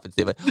for laughing,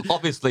 Stephen.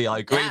 Obviously, I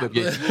agree with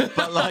you,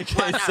 but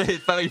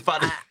it's very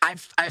funny.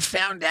 I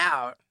found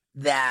out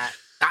that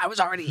I was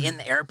already in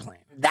the airplane.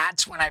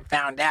 That's when I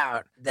found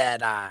out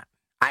that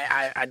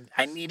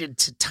I needed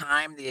to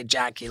time the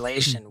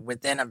ejaculation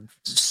within a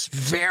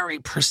very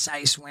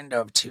precise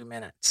window of 2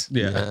 minutes.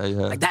 Yeah.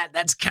 Like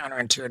that's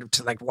counterintuitive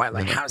to like why,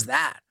 like how's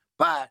that?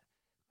 But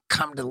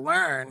come to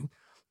learn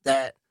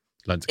that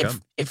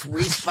if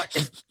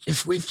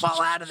we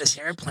fall out of this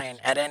airplane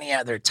at any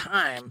other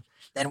time,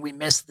 then we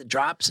miss the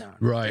drop zone.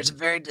 Right. There's a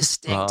very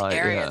distinct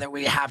area that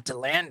we have to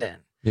land in.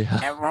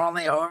 Yeah. And we're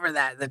only over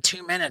that. The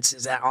 2 minutes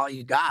is that all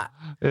you got.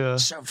 Yeah.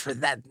 So for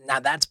that, now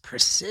that's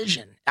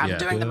precision. I'm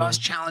doing the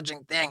most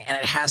challenging thing, and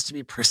it has to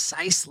be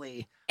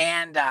precisely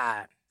and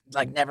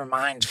like never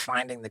mind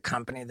finding the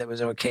company that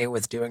was okay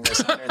with doing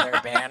this under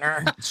their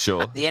banner.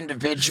 Sure. The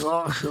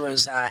individual who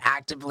was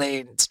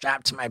actively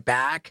strapped to my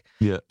back.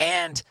 Yeah.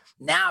 And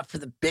now for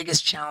the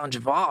biggest challenge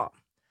of all,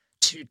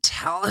 to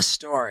tell a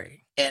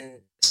story in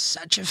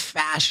such a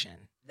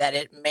fashion that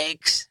it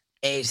makes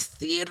a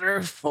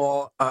theater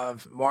full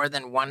of more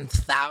than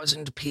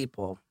 1,000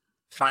 people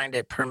find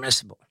it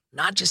permissible,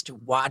 not just to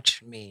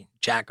watch me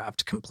jack off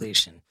to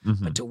completion,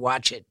 but to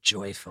watch it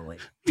joyfully.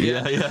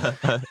 Yeah.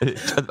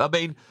 I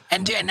mean,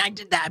 and I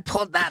did that. I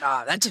pulled that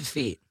off. That's a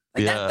feat.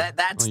 Like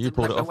that's you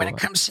pulled it off when all it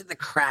right. comes to the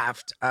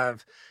craft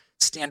of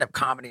stand-up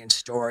comedy and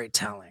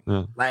storytelling.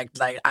 Yeah. Like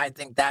I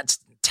think that's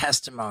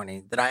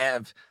testimony that I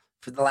have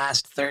for the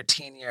last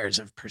 13 years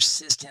of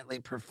persistently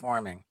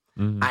performing.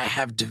 I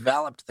have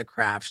developed the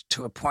craft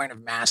to a point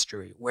of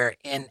mastery where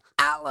in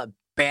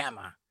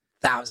Alabama,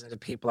 thousands of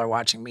people are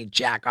watching me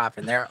jack off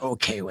and they're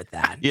okay with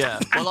that. Yeah.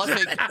 Well,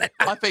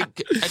 I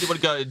think anyone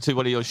going to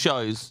one of your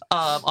shows,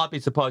 I'd be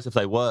surprised if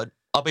they weren't.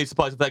 I'd be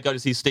surprised if they go to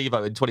see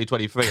Steve-O in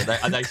 2023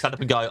 and they stand up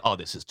and go, "Oh,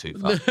 this is too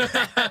fun.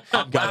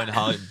 I'm going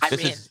home.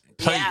 Please,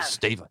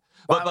 Steve-O."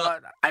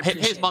 But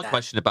here's my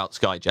question about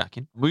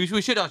skyjacking. We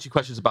should ask you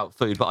questions about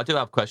food, but I do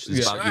have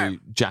questions about you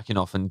jacking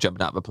off and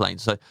jumping out of a plane.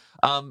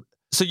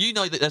 So you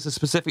know that there's a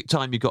specific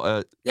time you've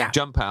got to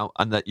jump out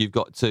and that you've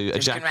got to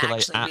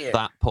ejaculate at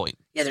that point.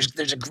 Yeah,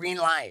 there's a green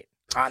light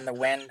on the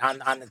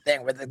on the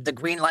thing where the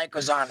green light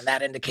goes on and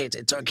that indicates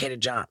it's okay to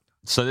jump.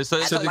 So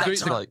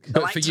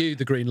but for you,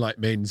 the green light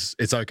means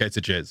it's okay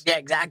to jizz. Yeah,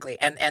 exactly.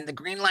 And the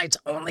green light's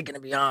only going to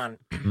be on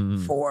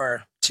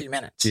for 2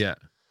 minutes. Yeah.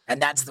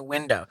 And that's the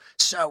window.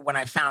 So when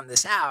I found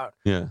this out,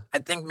 I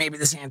think maybe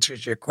this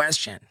answers your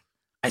question.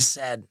 I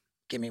said,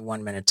 give me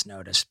 1 minute's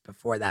notice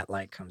before that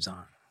light comes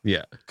on.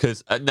 Yeah.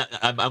 Because and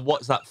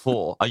what's that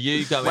for? Are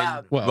you going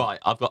right?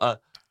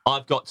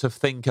 I've got to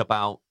think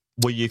about.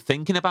 Were you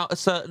thinking about a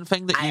certain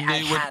thing that you knew? I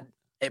had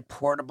a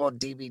portable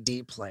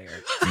DVD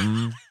player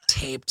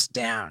taped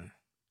down,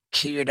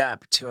 queued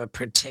up to a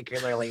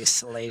particularly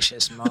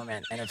salacious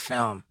moment in a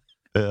film.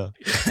 Yeah.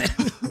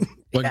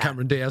 When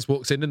Cameron Diaz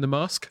walks in the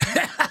mask.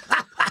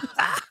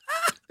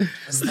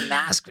 Was the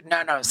mask?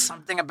 No,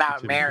 something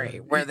about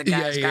Mary, where the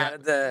guy's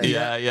got the.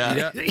 Yeah.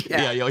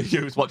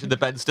 You was watching the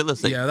Ben Stiller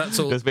scene. Yeah, that's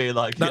all. Just being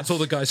like, that's all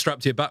the guy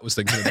strapped to your back was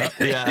thinking about.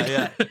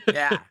 Yeah.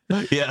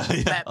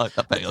 I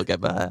bet he'll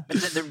get better.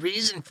 But the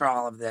reason for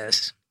all of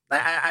this,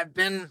 I've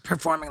been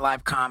performing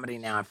live comedy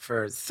now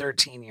for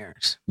 13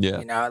 years. Yeah.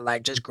 You know,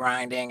 like just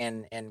grinding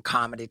in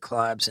comedy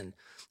clubs, and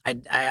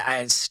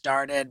I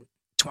started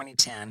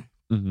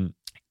 2010,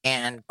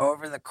 and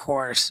over the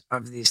course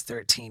of these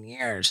 13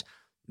 years.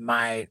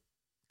 My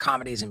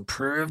comedy's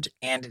improved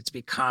and it's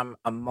become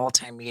a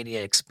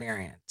multimedia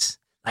experience.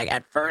 Like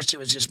at first it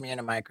was just me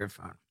and a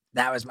microphone.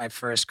 That was my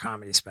first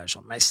comedy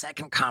special. My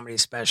second comedy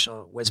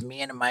special was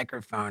me and a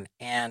microphone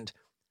and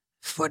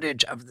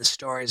footage of the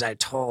stories I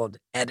told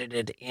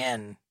edited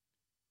in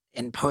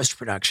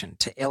post-production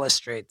to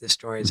illustrate the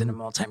stories in a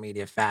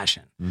multimedia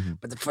fashion.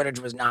 But the footage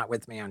was not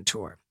with me on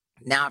tour.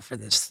 Now for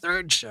this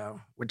third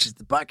show, which is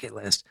the bucket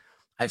list,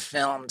 I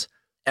filmed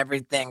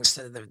everything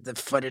so the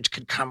footage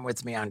could come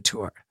with me on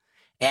tour.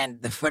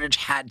 And the footage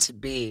had to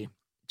be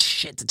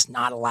shit that's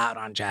not allowed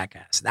on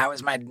Jackass. That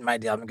was my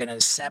deal. I'm going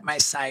to set my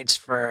sights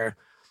for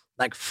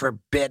like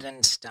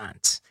forbidden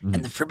stunts.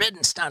 And the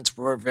forbidden stunts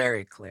were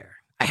very clear.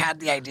 I had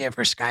the idea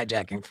for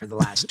skyjacking for the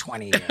last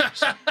 20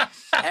 years.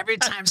 Every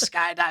time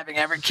skydiving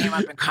ever came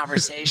up in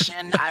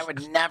conversation, I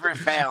would never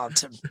fail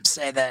to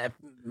say that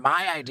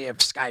my idea of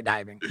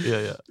skydiving.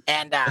 Yeah.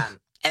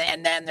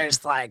 And then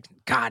there's like,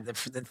 God, the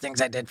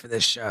things I did for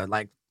this show,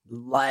 like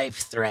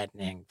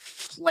life-threatening,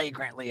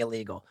 flagrantly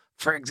illegal.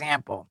 For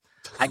example,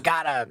 I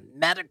got a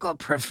medical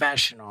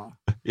professional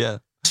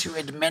to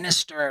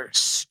administer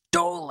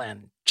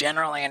stolen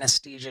general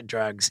anesthesia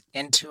drugs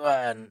into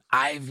an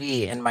IV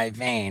in my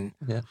vein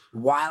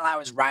while I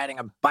was riding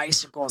a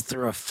bicycle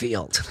through a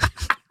field.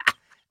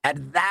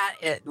 And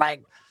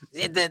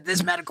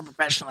this medical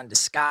professional in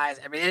disguise,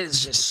 I mean, it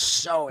is just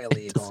so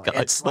illegal.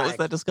 It's what was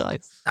that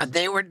disguise?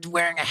 They were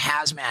wearing a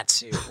hazmat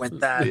suit with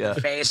the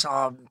face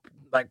all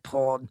like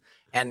pulled,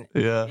 And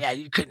Yeah.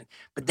 you couldn't.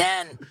 But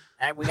then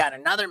we got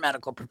another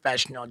medical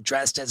professional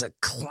dressed as a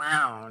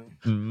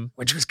clown,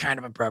 which was kind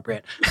of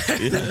appropriate.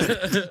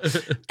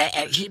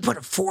 And he put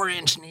a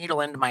 4-inch needle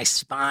into my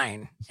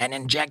spine and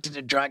injected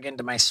a drug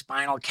into my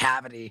spinal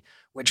cavity,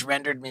 which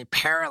rendered me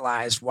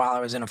paralyzed while I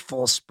was in a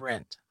full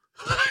sprint.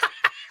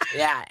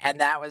 Yeah,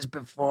 and that was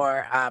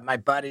before my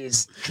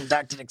buddies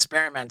conducted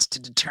experiments to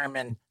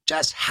determine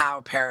just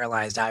how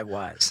paralyzed I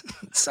was.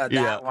 So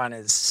that one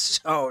is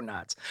so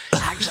nuts.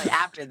 Actually,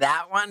 after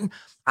that one,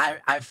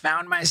 I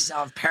found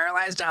myself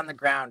paralyzed on the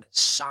ground,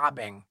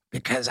 sobbing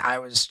because I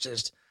was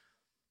just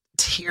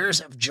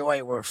tears of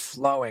joy were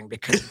flowing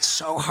because it's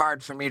so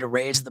hard for me to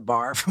raise the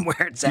bar from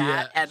where it's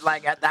at, and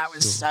like that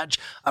was such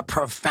a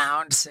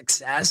profound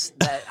success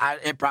that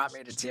it brought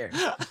me to tears.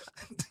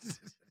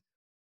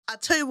 I'll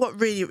tell you what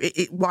really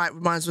why it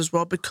reminds me as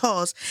well,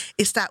 because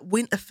it's that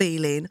winter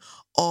feeling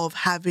of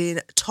having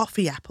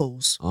toffee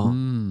apples.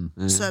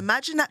 So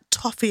imagine that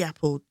toffee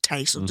apple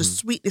taste of the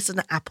sweetness of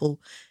the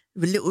apple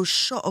with a little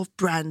shot of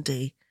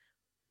brandy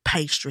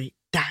pastry.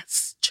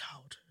 That's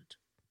childhood.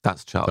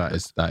 That's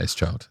childhood. That is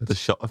childhood. The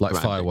shot of like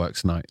brandy.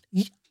 fireworks night.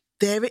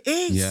 There it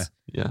is.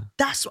 Yeah.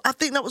 I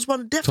think that was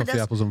one of Toffee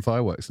apples on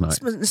fireworks night.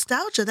 That's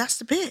nostalgia. That's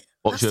the bit.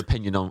 What's your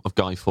opinion of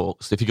Guy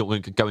Fawkes? If you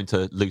go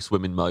into loose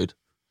women mode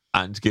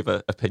and give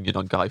an opinion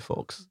on Guy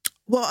Fawkes.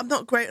 Well, I'm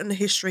not great on the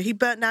history. He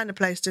burnt down the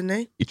place, didn't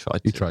he? He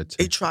tried to.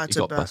 He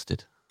got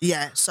busted.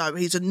 Yeah, so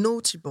he's a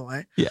naughty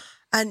boy. Yeah.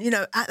 And,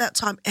 at that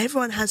time,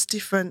 everyone has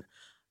different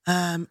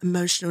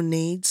emotional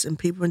needs and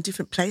people in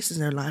different places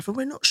in their life. And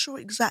we're not sure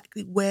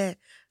exactly where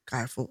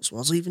Guy Fawkes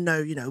was, even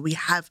though, we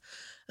have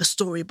a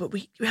story, but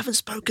we haven't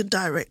spoken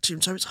direct to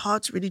him. So it's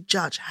hard to really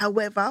judge.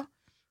 However,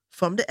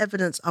 from the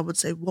evidence, I would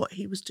say what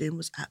he was doing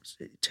was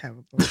absolutely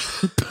terrible.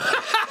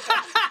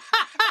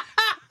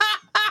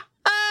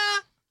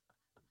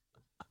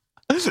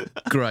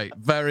 Great.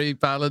 Very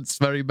balanced,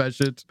 very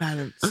measured.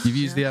 Balanced. You've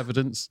used the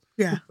evidence.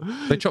 Yeah.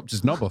 They chopped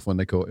his knob off when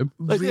they caught him.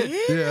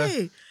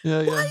 Really?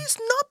 Yeah. Why his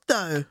knob,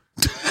 though?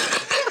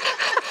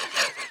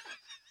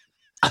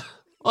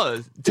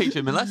 Well, teach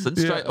him a lesson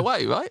straight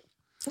away, right?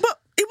 But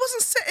he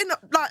wasn't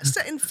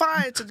setting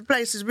fire to the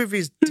places with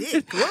his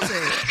dick, was he?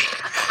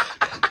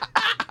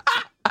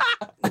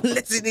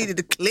 Unless he needed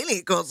a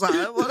clinic or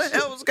something. What the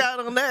hell was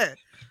going on there?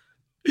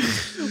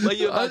 When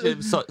you imagine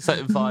him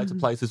setting fire to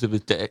places with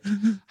his dick,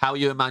 how are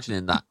you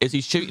imagining that? Is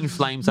he shooting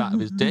flames out of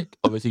his dick,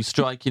 or is he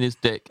striking his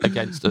dick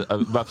against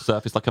a rough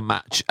surface like a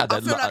match? And I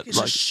feel like he's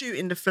just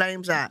shooting the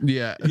flames out.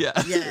 Yeah. Yeah.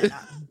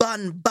 Like,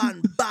 bun,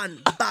 bun,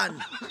 bun,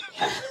 bun.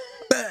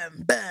 Bam,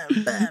 bam,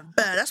 bam,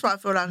 bam. That's what I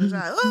feel like. It's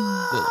like,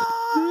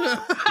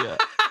 oh. Yeah.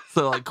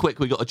 So, quick,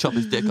 we got to chop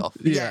his dick off.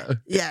 Yeah.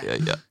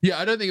 Yeah,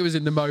 I don't think it was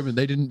in the moment.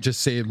 They didn't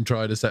just see him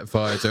trying to set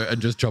fire to it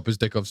and just chop his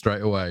dick off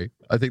straight away.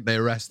 I think they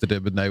arrested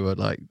him and they were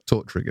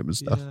torturing him and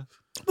stuff. Yeah.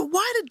 But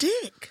why the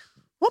dick?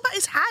 What about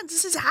his hands?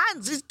 It's his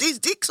hands. His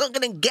dick's not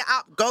going to get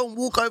up, go and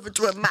walk over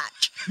to a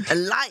match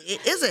and light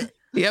it, is it?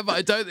 Yeah, but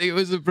I don't think it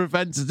was a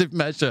preventative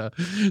measure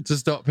to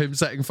stop him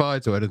setting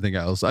fire to anything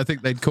else. I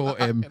think they'd caught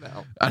him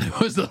and it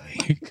was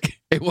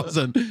it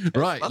wasn't,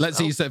 right, let's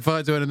see you set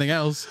fire to anything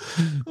else.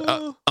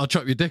 I'll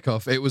chop your dick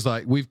off. It was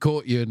like, we've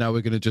caught you and now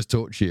we're going to just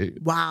torture you.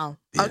 Wow.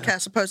 Yeah. Okay, I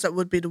suppose that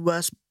would be the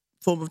worst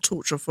form of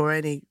torture for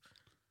any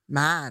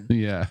man.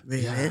 Yeah.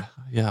 Really?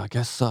 Yeah, I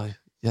guess so.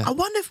 Yeah. I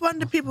wonder if one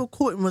of the people who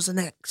caught him was an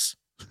ex.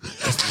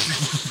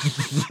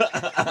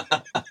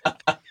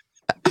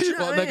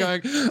 Well, they're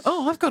going,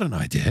 oh, I've got an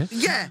idea.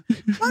 Yeah.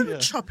 Why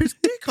would chop his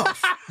dick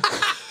off?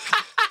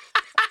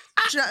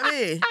 Do you know what I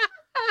mean?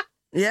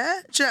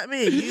 Yeah? Do you know what I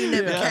mean? You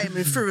never came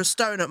and threw a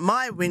stone at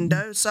my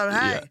window, so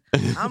hey,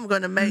 I'm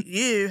going to make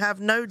you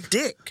have no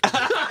dick.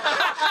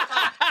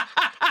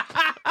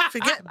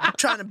 Forget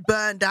trying to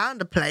burn down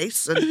the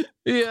place and,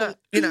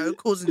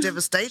 causing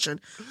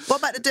devastation. What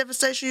about the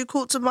devastation you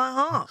caused to my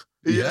heart?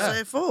 Yeah. That's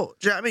their fault.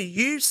 Do you know what I mean?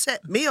 You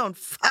set me on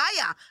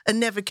fire and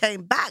never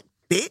came back,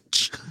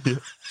 bitch.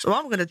 So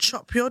I'm going to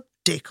chop your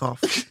dick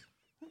off.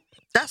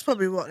 That's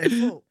probably what they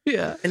thought.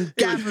 Yeah. And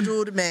gathered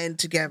all the men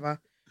together.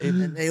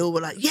 And they all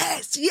were like,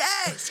 yes,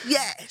 yes,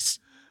 yes.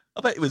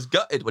 I bet he was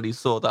gutted when he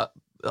saw that.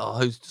 Oh,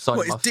 who's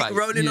decided my His dick fate?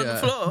 rolling on the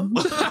floor?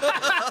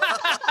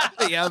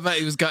 Yeah, I bet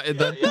he was gutted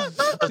then. I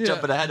was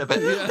jumping ahead a bit.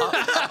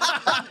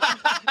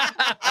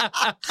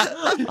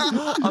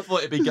 I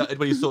thought he'd be gutted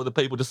when he saw the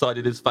people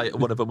decided his fate,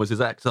 and one of them was his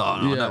ex. Oh,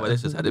 I know where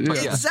this is headed. But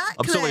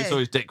I'm sure he saw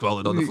his dick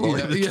rolling on the floor.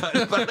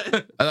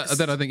 And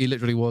then I think he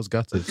literally was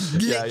gutted.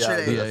 That's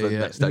the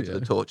next stage of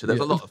the torture. There's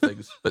a lot of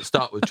things, but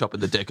start with chopping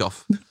the dick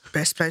off.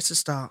 Best place to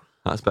start.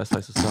 That's the best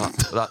place to start.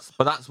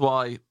 But that's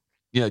why,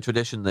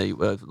 traditionally,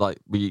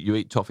 you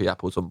eat toffee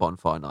apples on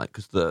bonfire night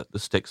because the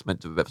stick's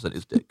meant to represent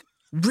his dick.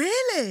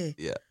 Really?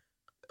 Yeah.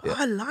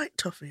 I like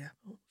toffee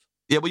apples.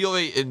 Yeah, well, you're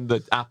eating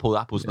the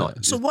apple's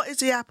not. So what is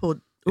the apple?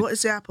 What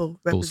is the apple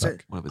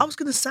represent? I was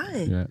going to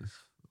say. Yeah.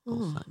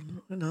 I'm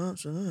not going to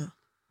answer that.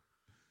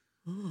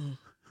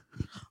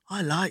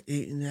 I like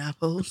eating the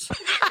apples.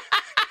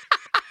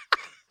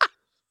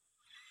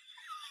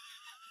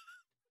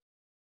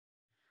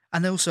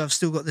 And also, I've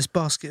still got this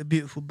basket of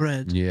beautiful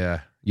bread.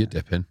 Yeah, you're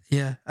dipping.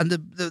 Yeah, and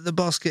the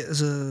basket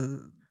is a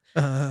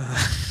yeah.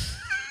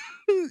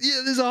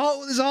 There's a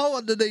hole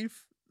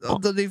underneath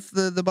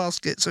the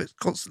basket, so it's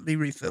constantly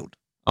refilled.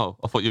 Oh,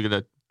 I thought you were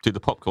going to do the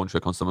popcorn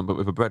trick on someone, but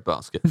with a bread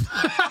basket.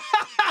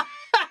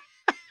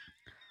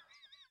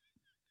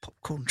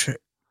 Popcorn trick.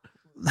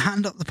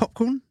 Hand up the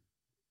popcorn.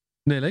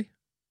 Nearly.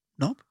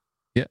 Knob.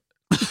 Yeah.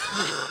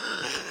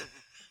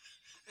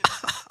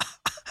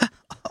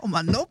 Oh,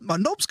 my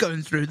knob's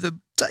going through the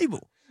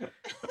table.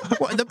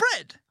 What, in the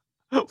bread?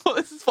 Well,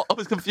 this is what I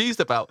was confused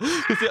about.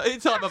 Because the only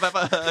time I've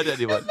ever heard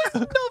anyone. Knob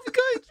going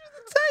through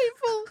the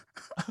table.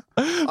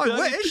 I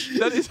wish.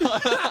 That is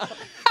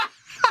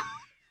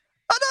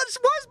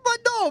why's my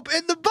knob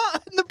in the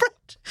bread?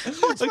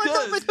 Why's my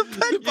knob in the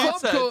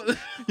bread?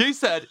 You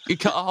said you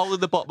cut a hole in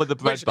the bottom of the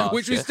bread basket.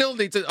 Which we still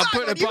need to. I'm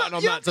putting a button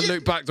on that to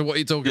loop back to what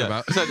you're talking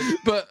about. So,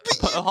 but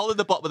put a hole in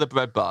the bottom of the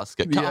bread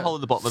basket. Cut a hole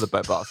in the bottom of the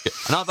bread basket.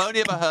 And I've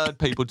only ever heard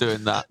people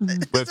doing that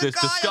with this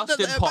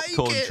disgusting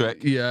popcorn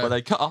trick. Where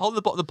they cut a hole in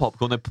the bottom of the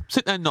popcorn, they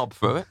stick their knob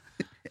through it,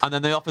 and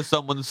then they offer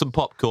someone some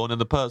popcorn,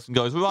 and the person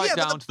goes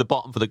down to the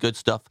bottom for the good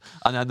stuff,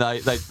 and then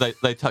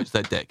they touch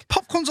their dick.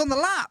 Popcorn's on the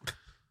lap.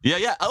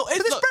 Yeah. Oh,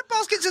 But this bread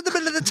basket's in the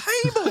middle of the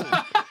table.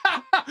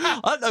 I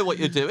don't know what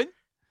you're doing.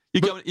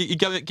 You go.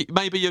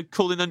 Maybe you're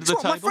crawling under the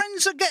That's what table. my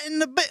friends are getting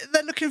a bit.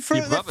 They're looking for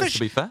Your they're brothers, to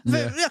be fair.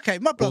 Okay,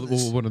 my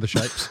brothers. Or one of the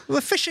shapes. We're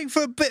fishing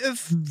for a bit of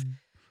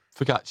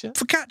focaccia.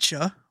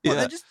 Focaccia.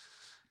 Yeah.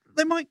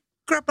 They might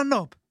grab a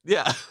knob.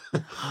 Yeah.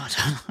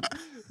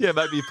 Yeah,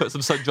 maybe you put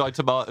some sun-dried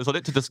tomatoes on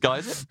it to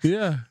disguise it.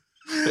 Yeah.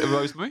 Bit of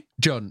rosemary.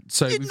 John,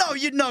 so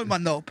You know my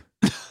knob.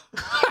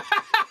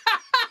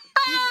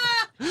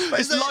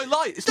 It's low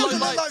light. It's low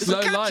light. It's low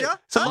light.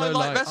 It's a low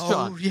light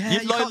restaurant. Oh, yeah,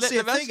 You've you low can't lit see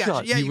the a thing, restaurant.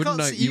 actually. Yeah, you wouldn't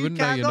know your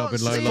knob in low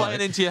It's light.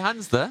 playing into your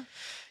hands there.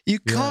 You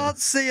can't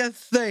see a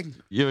thing.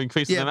 You're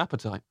increasing their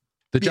appetite.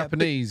 The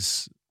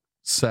Japanese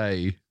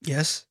say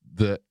yes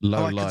that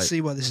low I light. can see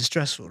why this is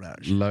stressful now.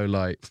 Actually. Low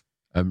light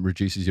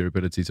reduces your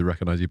ability to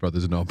recognise your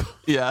brother's knob.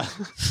 Yeah,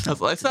 that's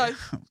what they say.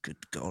 Oh, good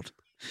God.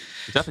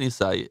 The Japanese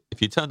say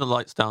if you turn the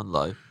lights down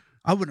low,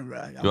 I wouldn't.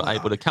 you're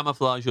able to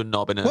camouflage your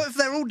knob in a What if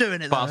they're all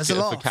doing it though, as basket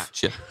a of laugh?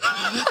 focaccia.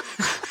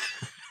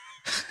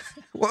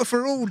 What if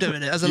we're all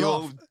doing it as a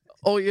laugh?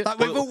 Like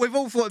we've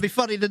all thought it'd be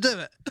funny to do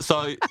it.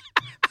 So,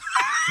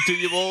 do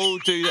you all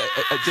do it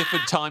at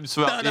different times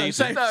throughout the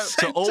evening?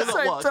 So all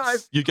at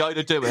once, you go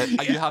to do it,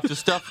 and you have to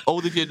stuff all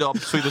of your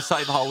knobs through the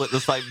same hole at the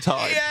same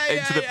time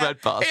into the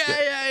bread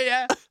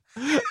basket.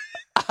 Yeah.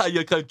 And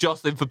you go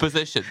jostling for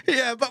position.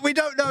 Yeah, but we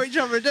don't know each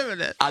other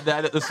doing it. And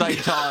then at the same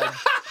time,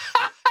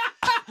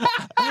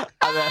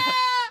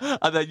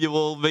 and then you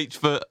all reach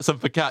for some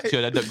focaccia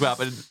and end up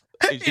grabbing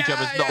each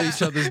other's knobs.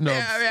 Each other's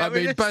knobs. I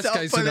mean, best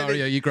case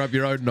scenario, you grab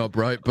your own knob,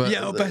 right? But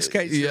best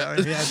case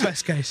scenario. Yeah,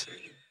 best case.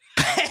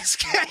 Best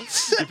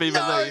case. You'd be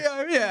relieved.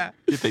 Yeah.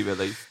 You'd be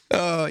relieved.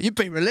 You'd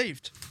be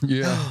relieved.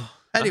 Yeah.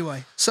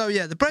 Anyway, so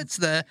yeah, the bread's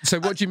there. So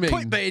what do you mean?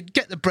 Point being,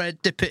 get the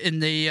bread, dip it in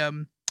the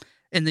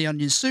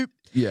onion soup.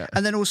 Yeah.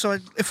 And then also,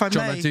 if I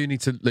John, may, I do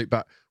need to look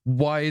back.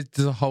 Why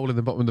does a hole in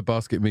the bottom of the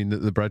basket mean that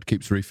the bread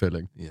keeps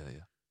refilling? Yeah.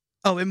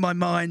 Oh, in my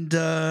mind,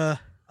 I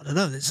don't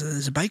know.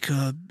 There's a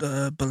baker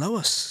below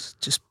us,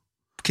 just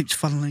keeps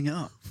funneling it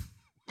up.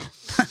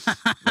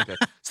 Okay.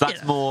 So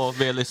that's more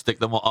realistic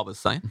than what I was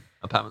saying,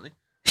 apparently.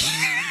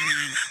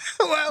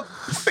 Well,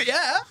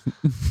 yeah.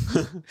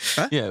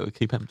 Yeah, we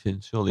keep emptying.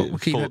 Surely, We'll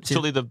keep emptying.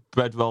 surely the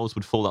bread rolls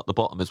would fall out the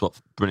bottom, is what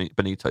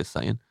Benito's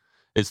saying.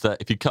 Is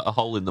that if you cut a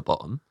hole in the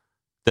bottom,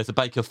 there's a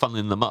baker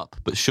funneling them up,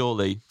 but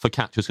surely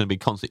focaccia's going to be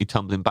constantly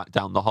tumbling back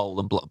down the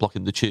hole and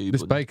blocking the tube.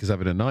 This baker's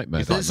having a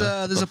nightmare. There's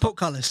a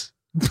portcullis.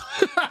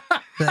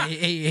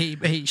 he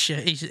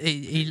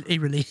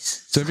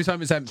released. So every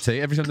time it's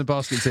empty, every time the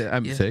basket's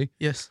empty,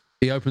 yes,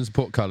 he opens the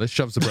portcullis,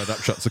 shoves the bread up,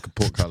 shuts the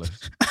portcullis.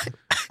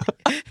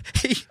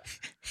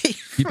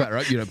 You better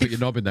hope you don't put your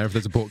knob in there if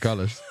there's a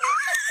portcullis.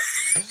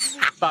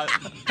 But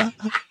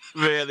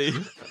really.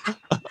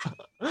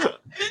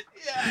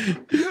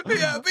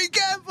 Yeah, be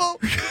careful.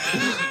 Be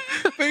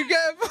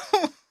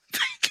careful. Be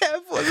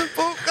careful of the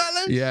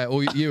portcullis. Yeah,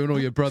 or you and all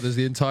your brothers,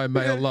 the entire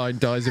male line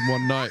dies in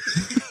one night.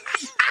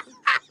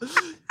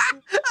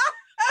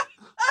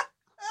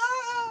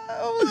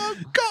 Oh,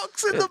 the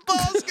cocks in the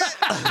basket.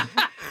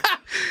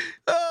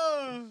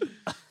 Oh.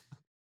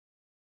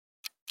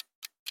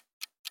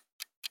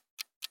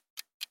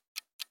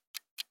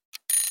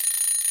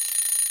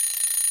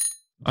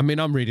 I mean,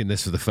 I'm reading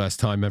this for the first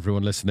time,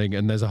 everyone listening,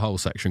 and there's a whole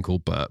section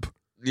called burp.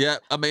 Yeah,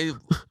 I mean,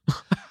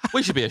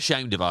 we should be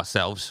ashamed of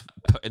ourselves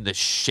putting this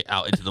shit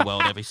out into the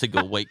world every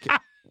single week.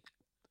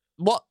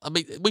 What? I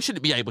mean, we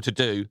shouldn't be able to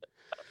do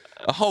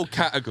a whole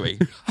category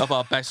of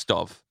our best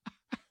of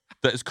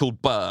that is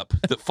called burp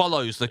that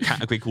follows the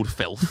category called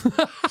filth.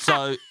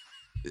 So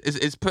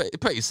it's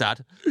pretty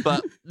sad.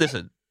 But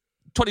listen,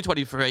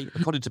 2023,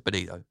 according to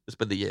Benito, has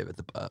been the year of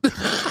the burp.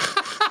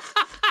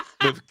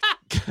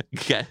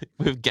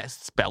 With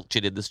guests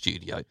belching in the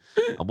studio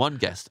and one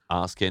guest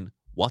asking,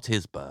 what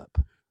is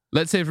burp?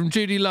 Let's hear from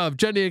Judy Love,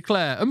 Jenny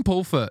Eclair and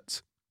Paul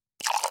Foot.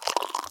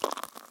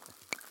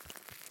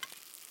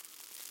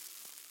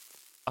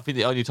 I think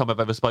the only time I've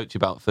ever spoke to you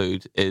about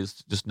food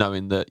is just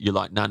knowing that you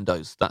like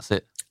Nando's. That's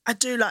it. I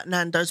do like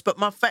Nando's,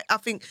 but I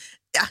think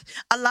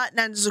I like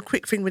Nando's as a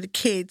quick thing with the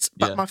kids.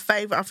 But my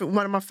favourite, I think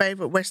one of my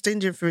favourite West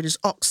Indian food is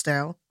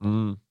oxtail.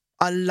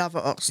 I love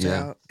an oxtail.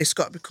 Yeah. It's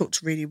got to be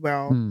cooked really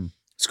well.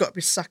 It's got to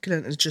be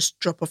succulent and just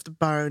drop off the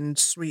bone,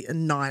 sweet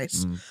and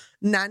nice.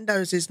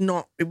 Nando's is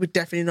not. It would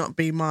definitely not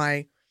be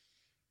my.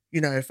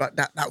 If like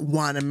that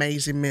one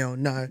amazing meal.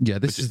 No. Yeah,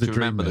 this is the dream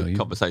remember meal. the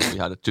conversation we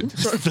had.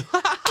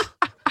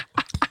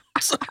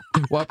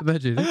 What happened there,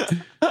 Judy?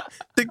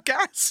 The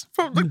gas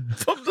from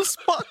the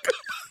spark.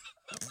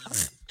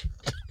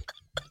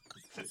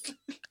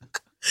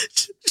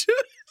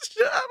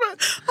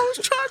 I was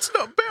trying to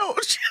not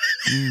belch.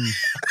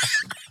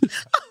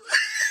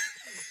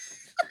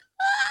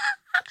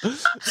 I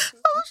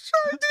was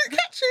trying to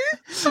catch you.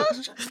 I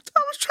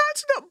was trying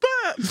to not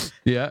burp.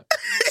 Yeah.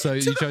 So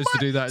you chose to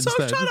do that So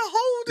instead. I was trying to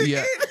hold it Yeah.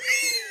 in.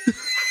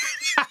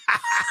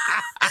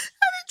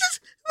 And it just,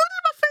 what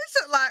did my face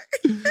look like?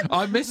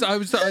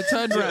 I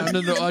turned around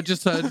and I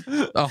just heard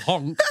a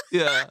honk.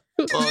 Yeah.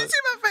 Did you see my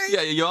face?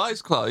 Yeah, your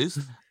eyes closed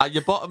and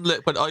your bottom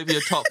lip went over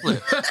your top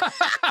lip.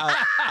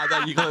 And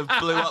then you kind of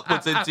blew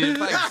upwards into your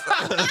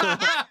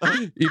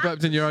face. You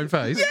burped in your own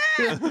face?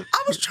 Yeah.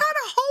 I was trying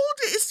to hold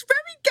it. It's very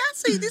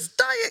gassy, this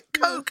Diet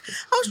Coke.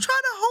 I was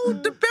trying to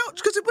hold the belch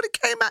because it would have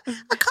came out.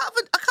 I can't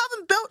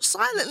even belch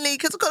silently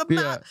because I've got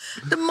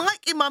the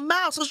mic in my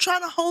mouth. So I was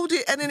trying to hold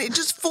it and then it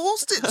just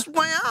forced its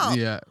way out.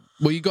 Yeah.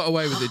 Well, you got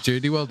away with it,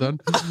 Judy. Well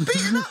done.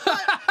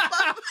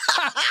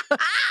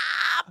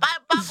 My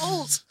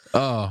bubbles.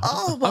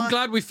 Oh, I'm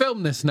glad we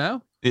filmed this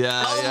now.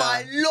 Yeah. Oh,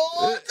 my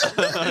Lord.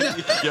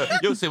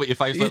 You'll see what your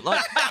face looked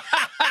like.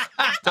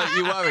 Don't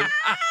you worry.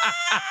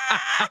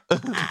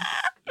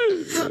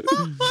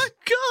 Oh, my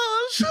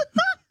gosh.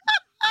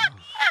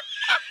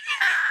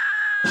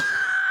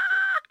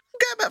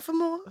 Go back for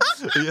more.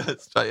 Yeah,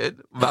 straight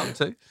in. Round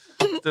 2.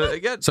 Do it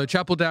again. So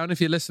Chapel Down,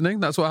 if you're listening,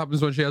 that's what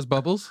happens when she has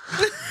bubbles.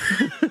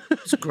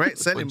 It's a great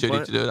selling Want Judy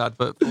point. to do an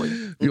advert for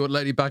you. You want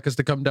Lady Bacchus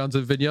to come down to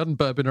the vineyard and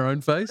burp in her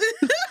own face?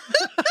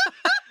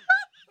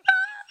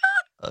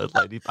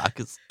 Lady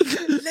Bacchus.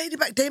 Lady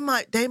Back, they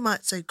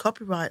might say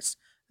copyrights,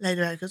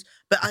 Lady Bacchus,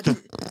 but I did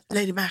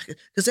Lady Bacchus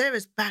because there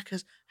is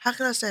Bacchus. How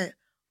can I say it?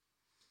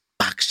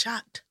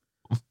 Backshot.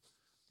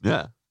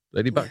 Yeah.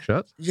 Lady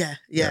Backshot? Yeah.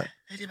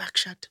 Lady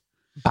Backshot.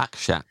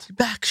 Backshat.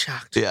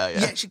 Backshot. Yeah.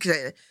 Yeah, she could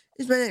say it.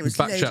 My name is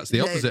Backshot's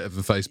the opposite of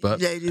a face burp.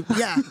 Lady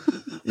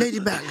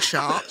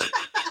Backshot.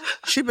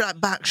 She'd be like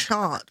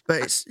Backshot,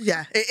 but it is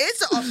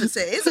the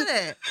opposite, isn't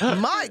it?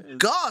 My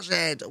gosh,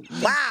 Ed.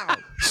 Wow.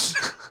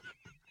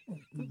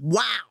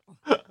 Wow.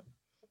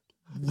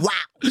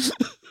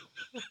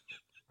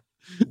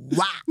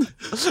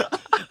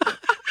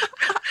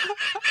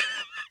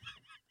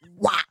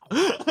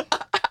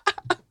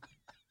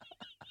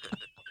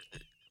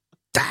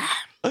 Damn.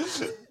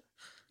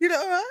 You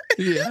know what?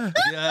 Yeah.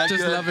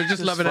 Just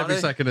good. loving every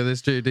funny. second of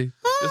this, Judy.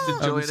 Just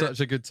enjoying Having it. such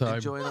a good time.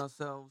 Enjoying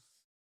ourselves.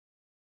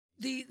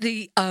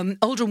 The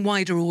older and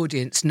wider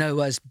audience know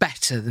us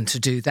better than to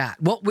do that.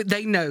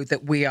 They know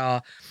that we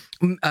are.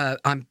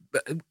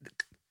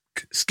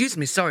 Excuse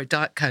me, sorry,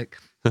 Diet Coke.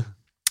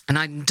 And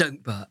I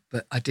don't burp,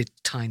 but I did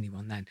tiny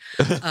one then.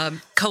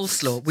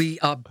 Coleslaw. We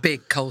are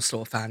big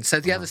coleslaw fans. So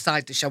the other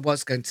side dish I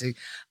was going to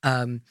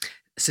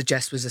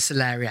suggest was a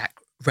celeriac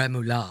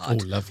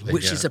remoulade. Oh, lovely,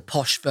 which yeah. is a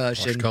posh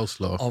version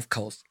coleslaw. of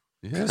coleslaw.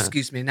 Yeah.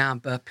 Excuse me, now I'm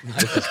burping.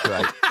 This is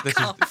great.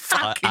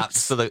 I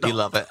absolutely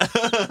love it.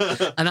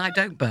 And I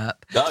don't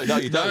burp. No,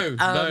 you don't.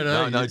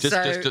 No. Just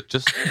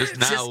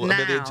now, a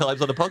million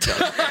times on a podcast.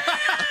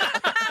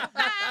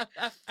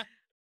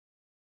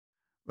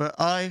 But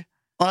I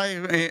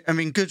am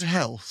in good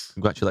health.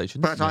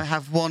 Congratulations. But I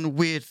have one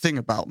weird thing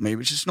about me,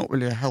 which is not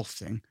really a health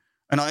thing.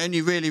 And I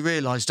only really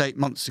realised 8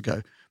 months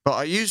ago. But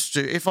I used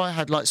to, if I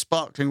had like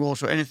sparkling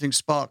water or anything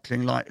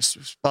sparkling, like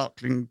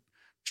sparkling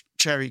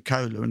cherry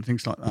cola and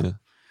things like that,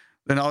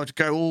 then I would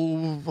go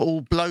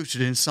all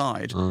bloated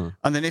inside.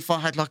 And then if I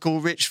had like all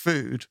rich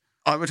food,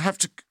 I would have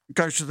to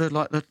go to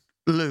the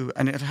loo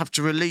and it'd have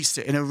to release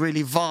it in a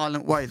really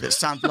violent way that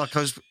sounded like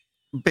I was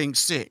being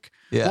sick.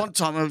 Yeah. One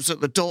time I was at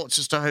the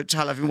Dorchester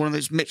Hotel having one of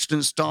those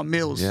Michelin star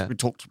meals we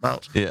talked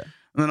about. Yeah.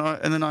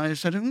 And then I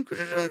said,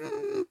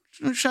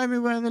 show me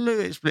where the loo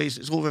is, please.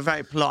 It's all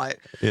very polite.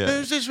 Yeah.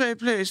 Who's this way,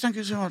 please? Thank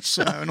you so much,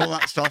 sir, and all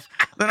that stuff.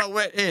 Then I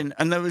went in,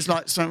 and there was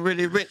like some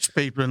really rich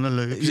people in the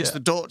loo. It's the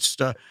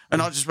Dorchester,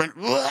 and I just went,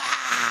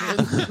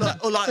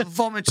 like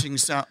vomiting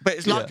sound, but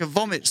it's like a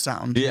vomit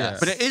sound. Yes.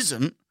 But it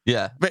isn't.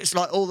 Yeah. But it's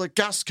like all the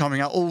gas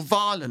coming out all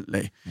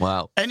violently.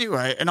 Wow.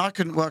 Anyway, and I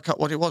couldn't work out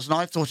what it was, and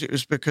I thought it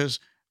was because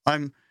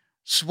I'm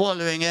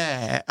swallowing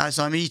air as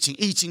I'm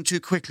eating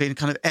too quickly, and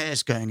kind of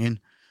air's going in.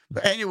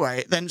 But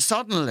anyway, then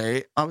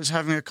suddenly I was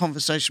having a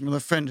conversation with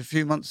a friend a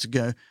few months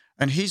ago,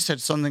 and he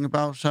said something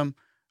about, I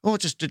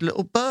just did a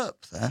little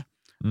burp there.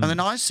 And then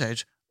I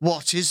said,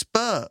 what is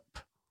burp?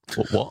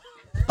 What?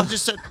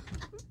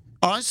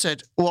 I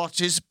said, what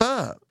is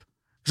burp?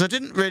 Because I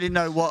didn't really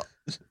know what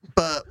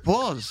burp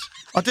was.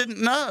 I didn't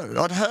know.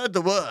 I'd heard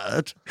the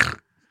word.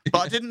 but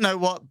I didn't know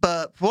what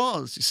burp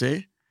was, you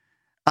see.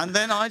 And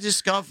then I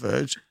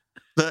discovered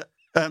that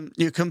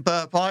you can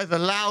burp either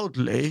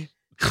loudly,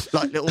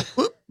 like little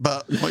whoop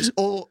burp noise,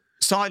 or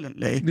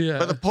silently. Yeah.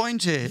 But the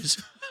point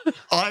is,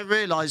 I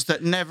realised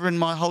that never in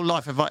my whole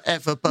life have I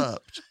ever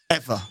burped.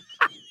 Ever.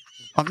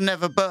 I've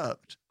never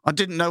burped. I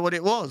didn't know what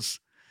it was.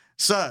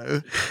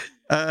 So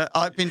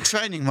I've been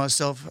training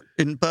myself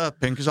in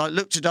burping because I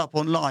looked it up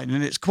online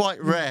and it's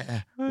quite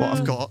rare what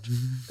I've got.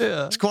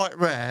 Yeah. It's quite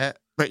rare,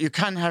 but you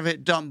can have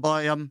it done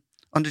by,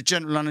 under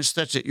general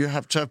anaesthetic, you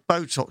have to have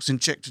Botox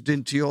injected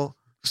into your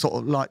sort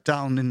of like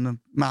down in the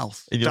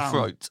mouth. In your down,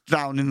 throat.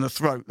 Down in the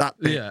throat, that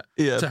bit.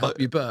 Yeah. To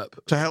help you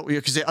burp. To help you,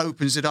 because it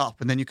opens it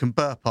up and then you can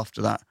burp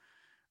after that.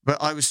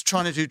 But I was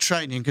trying to do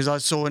training because I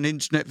saw an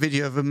internet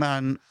video of a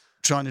man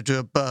trying to do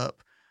a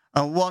burp.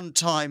 And one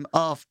time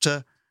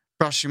after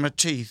brushing my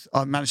teeth,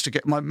 I managed to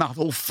get my mouth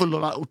all full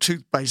of that little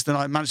toothpaste, then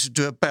I managed to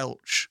do a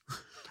belch.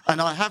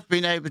 And I have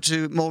been able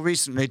to, more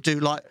recently, do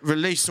like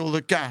release all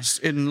the gas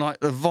in like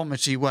the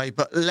vomity way,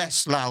 but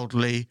less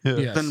loudly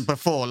than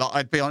before. Like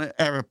I'd be on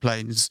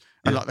aeroplanes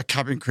and like the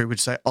cabin crew would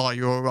say, "Are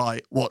you all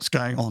right? What's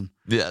going on?"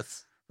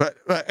 Yes. But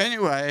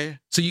anyway,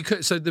 so you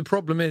could. So the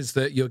problem is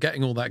that you're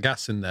getting all that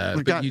gas in there,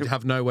 but you'd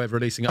have no way of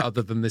releasing it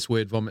other than this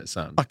weird vomit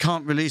sound. I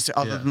can't release it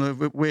other than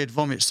the weird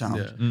vomit sound.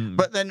 Yeah.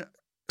 But then,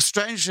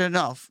 strangely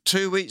enough,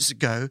 2 weeks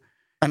ago,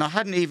 and I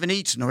hadn't even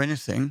eaten or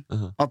anything.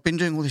 I've been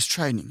doing all this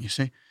training, you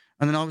see.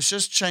 And then I was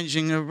just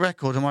changing a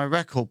record on my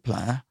record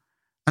player,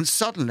 and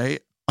suddenly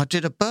I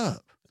did a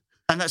burp.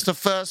 And that's the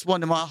first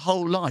one in my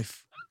whole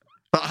life.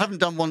 But I haven't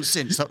done one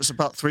since. That was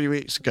about 3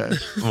 weeks ago.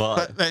 Right.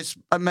 But there's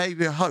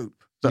maybe a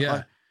hope.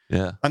 That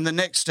Yeah. And the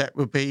next step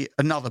would be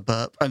another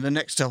burp, and the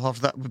next step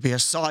after that would be a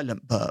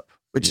silent burp,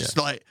 which is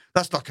like,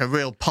 that's like a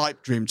real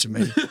pipe dream to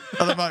me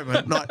at the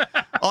moment. Like,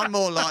 I'm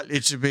more likely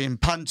to be in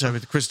Panto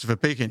with Christopher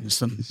Biggins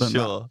than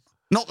Sure. that.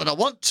 Not that I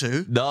want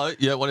to. No,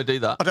 you don't want to do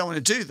that. I don't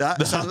want to do that.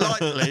 It's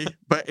unlikely,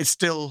 but it's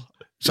still.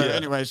 So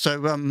anyway, so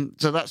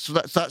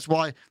that's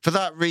why, for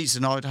that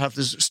reason, I would have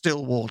this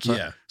still water.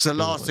 Yeah. So the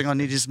last thing I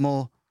need is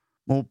more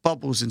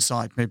bubbles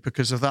inside me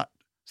because of that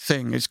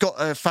thing. It's got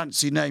a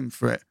fancy name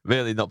for it.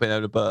 Really, not being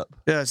able to burp.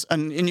 Yes,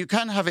 and you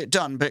can have it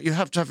done, but you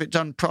have to have it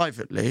done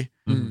privately,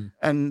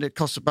 and it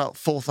costs about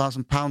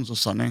 £4,000 or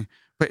something.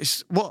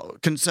 But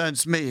what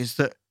concerns me is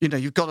that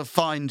you've got to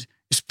find.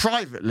 It's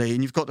privately,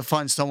 and you've got to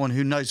find someone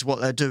who knows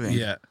what they're doing.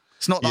 Yeah.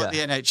 It's not like the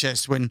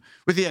NHS. When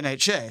with the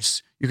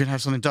NHS, you can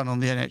have something done on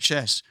the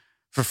NHS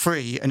for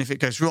free, and if it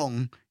goes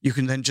wrong, you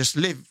can then just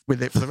live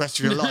with it for the rest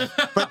of your life.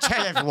 But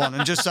tell everyone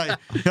and just say,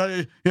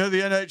 the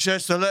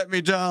NHS, they let me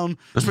down.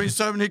 There's been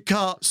so many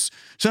cuts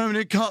in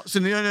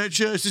the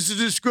NHS. It's a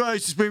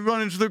disgrace. It's been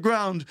run into the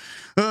ground.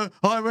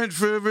 I went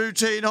for a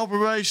routine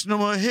operation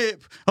on my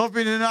hip. I've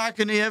been in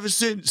agony ever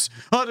since.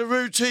 I had a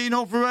routine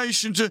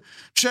operation to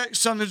check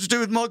something to do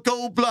with my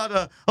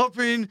gallbladder. I've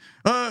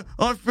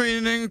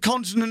been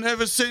incontinent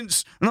ever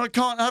since, and I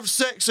can't have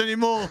sex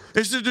anymore.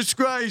 It's a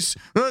disgrace.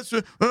 That's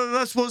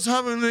what's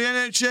happened to the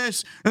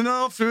NHS. And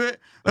after it,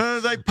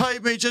 they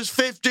paid me just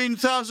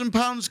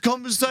 £15,000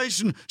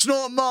 compensation. It's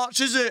not much,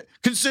 is it?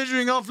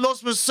 Considering I've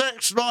lost my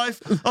sex life,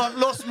 I've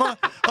lost my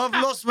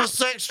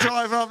sex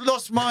drive, I've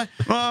lost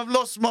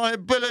my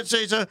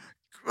ability to,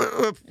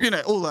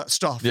 all that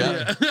stuff.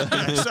 Yeah.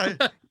 So,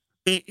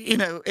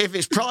 if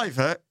it's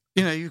private,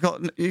 you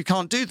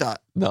can't do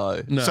that.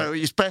 No. So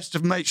it's best to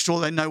make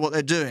sure they know what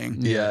they're doing.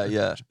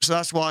 Yeah. So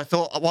that's why I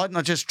thought, why didn't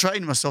I just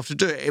train myself to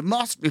do it? It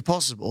must be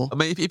possible. I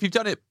mean, if you've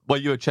done it while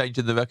you were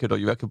changing the record or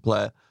your record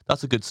player,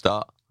 that's a good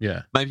start.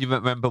 Yeah. Maybe you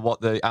remember what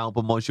the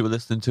album was you were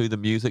listening to, the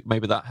music.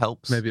 Maybe that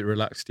helps. Maybe it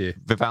relaxed you.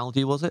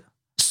 Vivaldi, was it?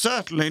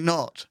 Certainly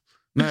not.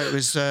 No, it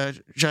was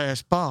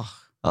J.S. Bach.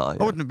 Oh, I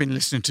wouldn't have been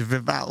listening to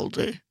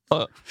Vivaldi.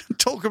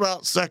 Talk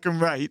about second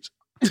rate.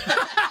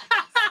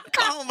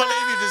 Can't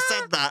believe you just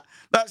said that.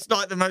 That's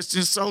like the most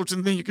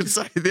insulting thing you can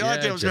say. The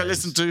idea I was going to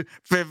listen to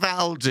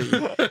Vivaldi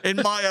in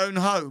my own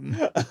home,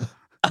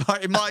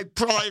 like in my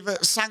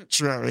private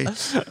sanctuary.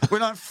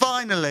 When I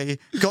finally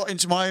got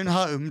into my own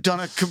home,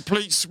 done a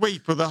complete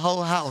sweep of the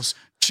whole house,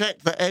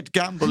 checked that Ed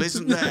Gamble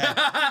isn't there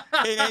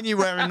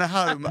anywhere in the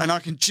home, and I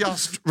can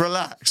just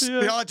relax.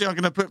 The idea I'm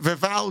going to put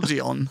Vivaldi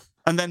on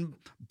and then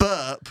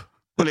burp,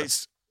 well,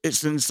 it's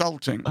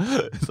insulting.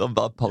 I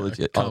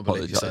apologise. I can't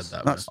believe you said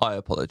that, I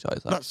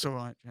apologise. That's all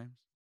right, James.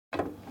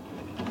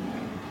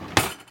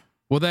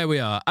 Well, there we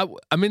are.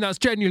 I mean, that's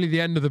genuinely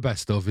the end of the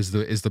best of is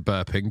the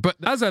burping. But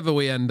as ever,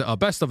 we end our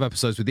best of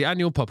episodes with the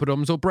annual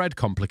poppadoms or bread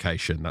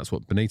complication. That's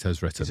what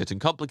Benito's written. It's written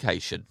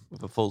complication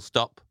with a full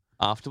stop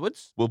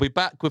afterwards. We'll be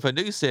back with a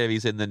new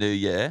series in the new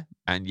year.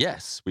 And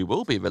yes, we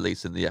will be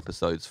releasing the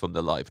episodes from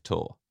the live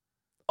tour.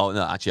 Oh,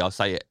 no, actually, I'll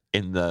say it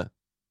in the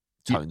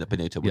tone that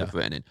Benito would have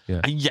written in.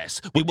 Yeah. And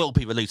yes, we will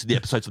be releasing the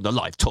episodes from the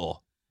live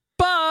tour.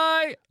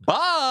 Bye!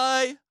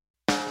 Bye!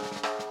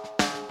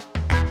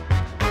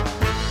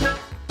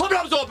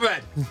 Poppadoms or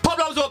bread?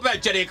 Poppadoms or bread?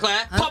 bread, Jenny and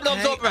Claire?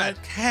 Poppadoms or bread?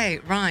 Okay,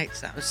 right.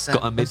 That was.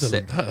 Got a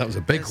mid-sip. That was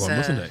a big one,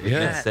 wasn't it?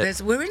 Yeah.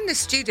 We're in the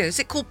studio. Is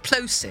it called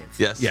plosive?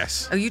 Yes.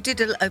 Yes. Oh, you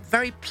did a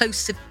very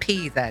plosive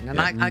pee then, and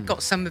I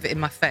got some of it in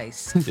my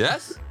face.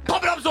 Yes?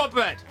 Poppadoms or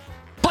bread?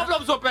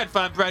 Poppadoms or bread,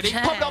 Fern Brady?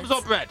 Poppadoms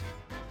or bread?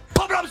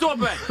 Poppadoms or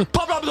bread?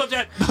 Poppadoms or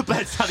dead?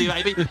 Bread, Sunny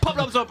baby.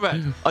 Poppadoms or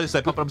bread? I just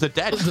said poppadoms are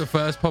dead. That's the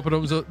first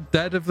poppadoms are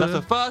dead of the... That's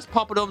the first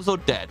poppadoms or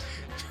dead.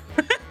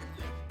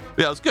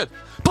 Yeah, it was good.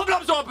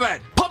 Poppadoms or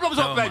bread? Poppadoms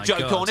or Oh bread, my Joe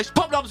God. Cornish?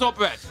 Poppadoms or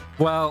bread?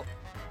 Well,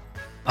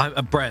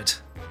 bread.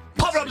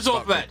 Poppadoms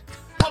or bread?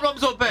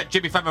 Poppadoms or bread,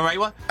 Jimmy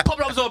Famarewa?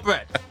 Poppadoms or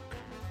bread?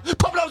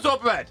 Poppadoms or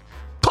bread?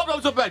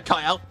 Poppadoms or bread,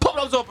 Kyle?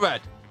 Poppadoms or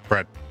bread?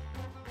 Bread.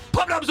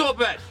 Poppadoms or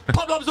bread?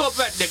 Poppadoms or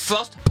bread, Nick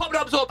Frost?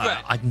 Poppadoms or bread?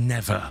 I'd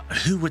never.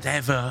 Who would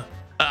ever?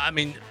 I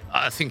mean,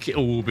 I think it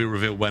all will be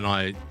revealed when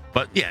I.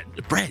 But yeah,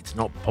 bread,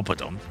 not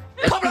poppadom.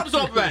 Poppadoms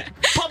or bread?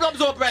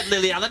 Poppadoms or bread,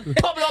 Lily Allen?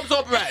 Poppadoms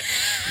or bread?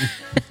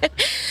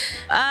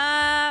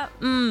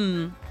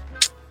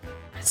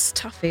 It's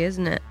toughy,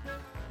 isn't it?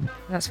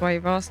 That's why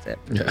you've asked it.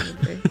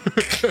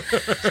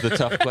 The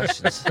tough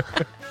questions.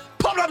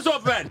 Poppadoms or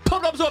bread?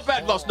 Poppadoms or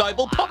bread, Ross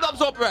Noble? Poppadoms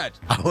or bread?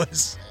 I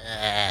was.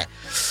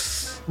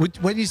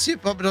 When you say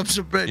poppadoms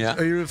or bread,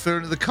 are you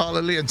referring to the Carla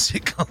Leon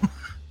sitcom?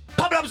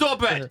 Poppadoms or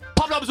bread?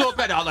 Poppadoms or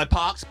bread, Arlo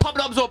Parks?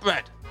 Poppadoms or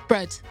bread?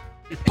 Bread.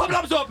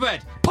 Poppadoms or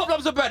bread?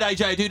 Poppadoms or bread,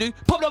 AJ Doodoo?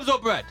 Poppadoms or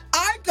bread?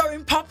 I'm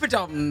going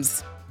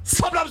poppadoms.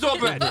 Poppadoms or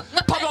bread?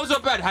 Poppadoms or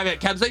bread, Harriet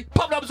Kemsley?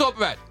 Poppadoms or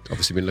bread?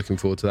 Obviously been looking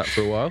forward to that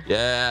for a while.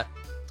 Yeah.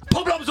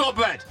 Poppadoms or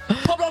bread?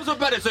 Poppadoms or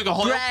bread, Sugar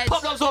Hoyle? Bread.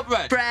 Poppadoms or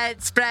bread?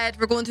 Bread.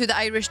 We're going through the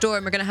Irish door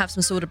and we're going to have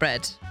some soda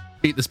bread.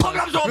 Eat the spice.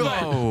 Poppadoms or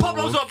bread?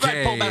 Poppadoms or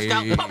bread, Paul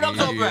Mescal?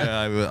 Poppadoms or bread?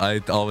 Yeah,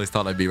 I always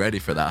thought I'd be ready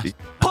for that.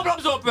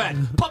 Poppadoms or bread?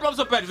 Poppadoms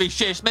or bread, Reece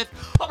Shearsmith?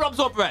 Poppadoms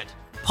or bread?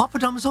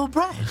 Poppadoms or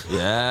bread?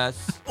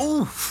 Yes.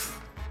 Oof.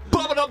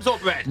 Poppadoms or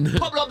bread?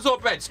 Poppadoms or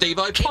bread,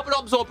 Steve-O?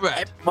 Poppadoms or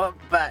bread?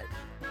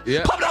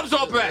 Yeah. Poppadoms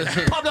or bread?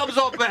 Poppadoms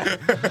or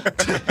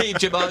bread? Hey,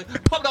 Jimbo.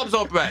 Poppadoms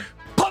or bread?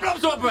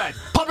 Poppadoms or bread?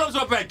 Poppadoms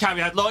or bread,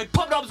 Carrie Ann Lloyd?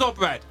 Poppadoms or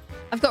bread?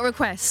 I've got a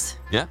request.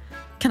 Yeah.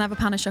 Can I have a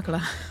pan of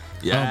chocolate?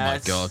 Yes. Oh my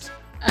God.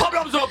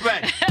 Poppadoms or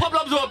bread?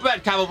 Poppadoms or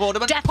bread, Carol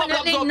Vorderman?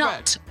 Definitely Poppadoms or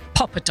not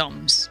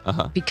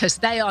poppadoms, because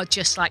they are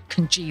just like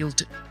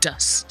congealed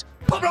dust.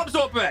 bread? Poppadoms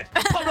or bread?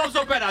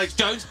 Poppadoms or bread, Alex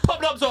Jones?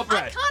 Poppadoms or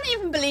bread? Can't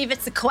even believe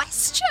it's a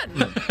question.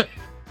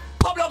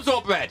 Poppadoms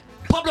or bread?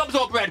 Poppadoms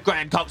or bread,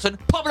 Graham Coxon?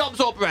 Poppadoms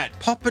or bread?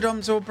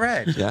 Poppadoms or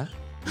bread? Yeah.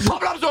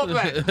 Poppadoms or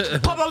bread?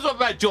 Poppadoms or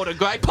bread, Jordan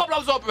Gray?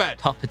 Poppadoms or bread?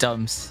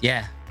 Poppadoms,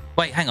 yeah.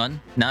 Wait, hang on.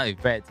 No,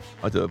 bread.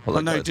 I do I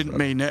apologise. know you didn't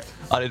mean it.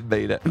 I didn't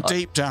mean it. And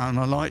deep down,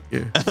 I like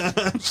you.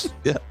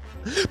 Yeah.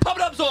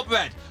 Poppadoms or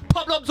bread?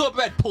 Poppadoms or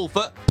bread,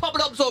 Paulfoot?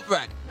 Poppadoms or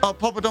bread? Oh,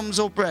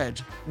 poppadoms or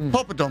bread?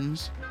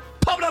 Poppadoms.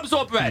 Poppadoms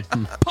or bread?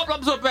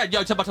 Poppadoms or bread,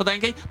 Yota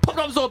Batodengi?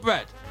 Poppadoms or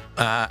bread?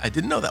 I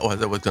didn't know that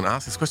was I was going to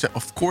ask this question.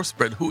 Of course,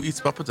 bread. Who eats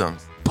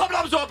poppadoms?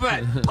 Poppadoms or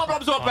bread?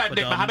 Poppadoms or bread,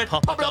 Nick Mohammed?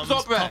 Poppadoms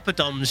or bread?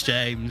 Poppadoms,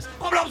 James.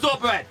 Poppadoms or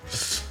bread?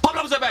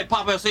 Poppadoms or bread,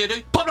 Papa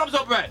Seadu? Poppadoms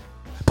or bread?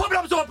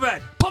 Poppadoms or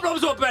bread?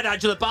 Poppadoms or bread,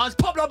 Angela Barnes?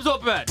 Poppadoms or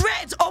bread?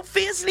 Bread,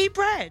 obviously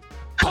bread.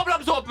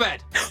 Poppadoms or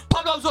bread?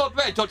 Poppadoms or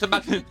bread, Dr.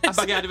 Maggie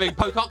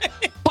Pocock?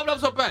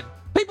 Poppadoms or bread?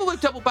 People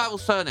with double barrel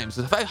surnames,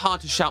 it's very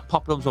hard to shout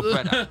poppadoms or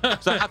bread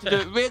at, so I have to do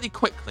it really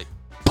quickly.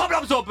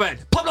 Poppadoms or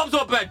bread? Poppadoms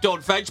or bread,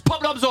 Dawn French?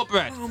 Poppadoms or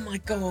bread? Oh my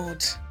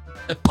God.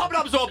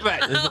 Poppadoms or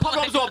bread?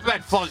 Poppadoms or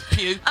bread, Florence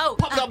Pugh? Oh,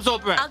 Poppadoms or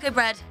bread? I'll go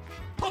bread.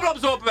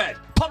 Poppadoms or bread?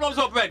 Poppadoms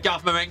or bread,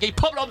 Garth Marenghi?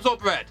 Poppadoms or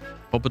bread?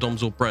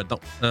 Poppadoms or bread?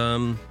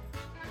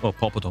 Well,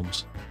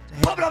 poppadoms.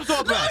 Poppadoms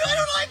or bread? I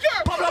don't like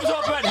it. Poppadoms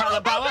or bread,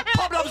 Helen Bauer?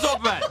 Poppadoms or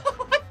bread?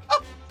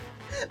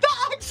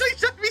 That actually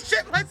took me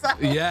shit myself.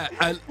 Yeah,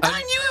 and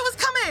I knew it was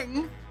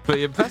coming.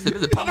 Pretty impressive,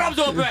 isn't it?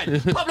 Poppadoms or bread?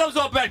 Poppadoms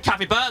or bread,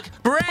 Kathy Burke?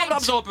 Bread.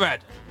 Poppadoms or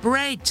bread?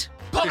 Bread.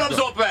 Poppadoms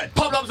or bread?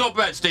 Poppadoms or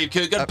bread, Steve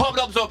Coogan?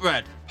 Poppadoms or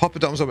bread?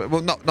 Poppadoms or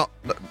well, not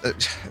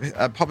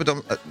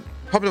poppadom.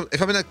 Poppadom.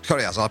 If I'm in a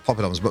curry house, I like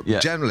poppadoms, but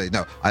generally,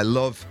 no. I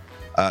love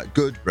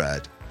good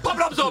bread.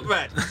 Poppadoms or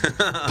bread?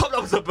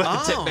 Poppadoms or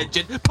bread, Tim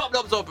Minchin?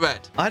 Poppadoms or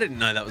bread? I didn't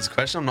know that was a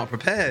question. I'm not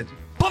prepared.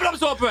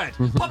 Poppadoms or bread?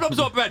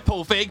 Poppadoms or bread,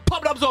 Paul Fig?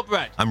 Poppadoms or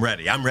bread? I'm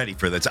ready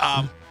for this.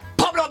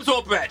 Poppadoms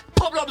or bread?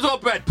 Poppadoms or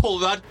bread,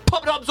 Paul Rudd?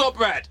 Poppadoms or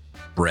bread?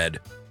 Bread.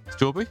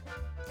 Strawberry?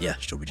 Yeah,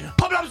 strawberry jam.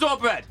 Poppadoms or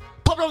bread?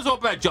 Poppadoms or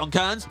bread, John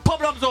Kearns?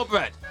 Poppadoms or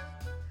bread?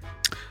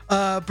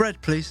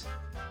 Bread, please.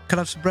 Can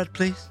I have some bread,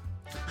 please?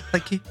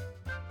 Thank you.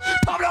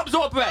 Poppadoms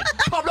or bread?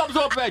 Poppadoms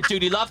or bread,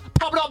 Judy Love?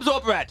 Poppadoms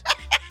or bread?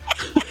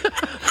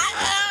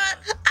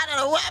 I don't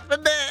know what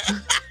happened there.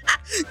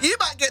 You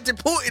might get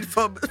deported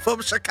from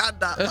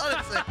Shakanda,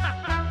 honestly.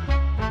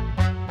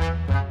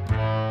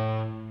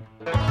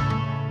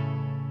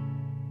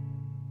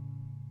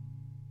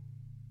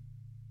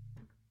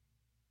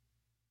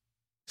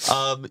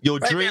 Your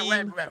Wait, dream.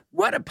 wait.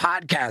 What a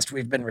podcast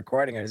we've been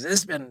recording. This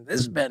has been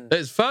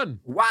It's fun.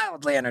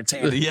 wildly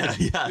entertaining. Yeah.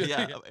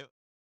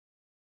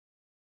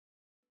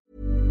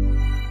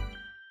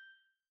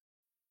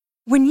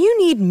 When you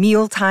need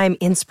mealtime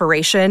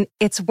inspiration,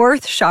 it's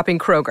worth shopping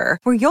Kroger,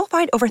 where you'll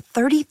find over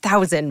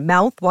 30,000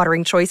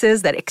 mouth-watering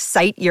choices that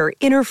excite your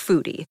inner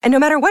foodie. And no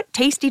matter what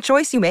tasty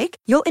choice you make,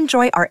 you'll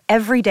enjoy our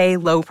everyday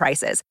low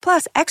prices,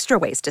 plus extra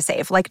ways to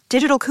save, like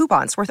digital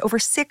coupons worth over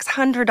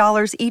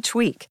 $600 each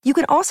week. You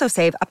can also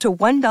save up to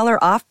 $1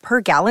 off per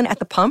gallon at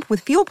the pump with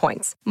fuel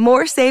points.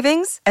 More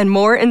savings and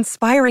more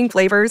inspiring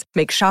flavors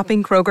make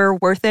shopping Kroger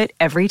worth it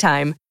every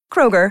time.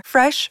 Kroger,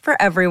 fresh for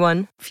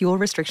everyone. Fuel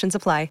restrictions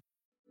apply.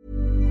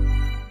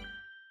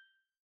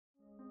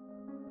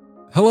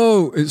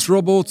 Hello, it's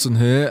Rob Orton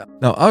here.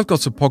 Now, I've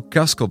got a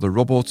podcast called the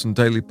Rob Orton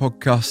Daily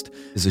Podcast.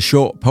 It's a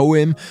short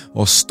poem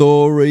or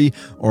story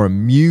or a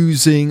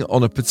musing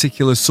on a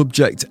particular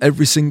subject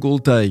every single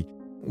day.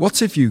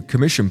 What if you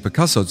commissioned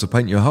Picasso to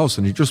paint your house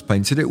and he just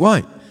painted it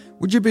white?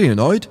 Would you be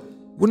annoyed?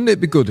 Wouldn't it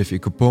be good if you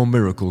could pour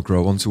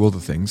Miracle-Gro onto other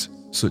things,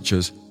 such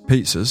as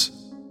pizzas?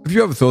 Have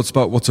you ever thought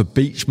about what a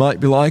beach might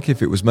be like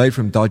if it was made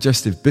from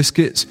digestive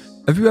biscuits?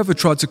 Have you ever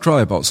tried to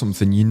cry about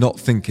something you're not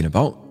thinking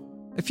about?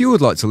 If you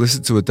would like to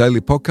listen to a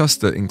daily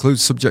podcast that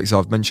includes subjects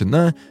I've mentioned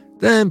there,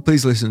 then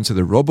please listen to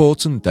the Rob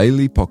Orton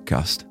Daily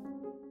Podcast.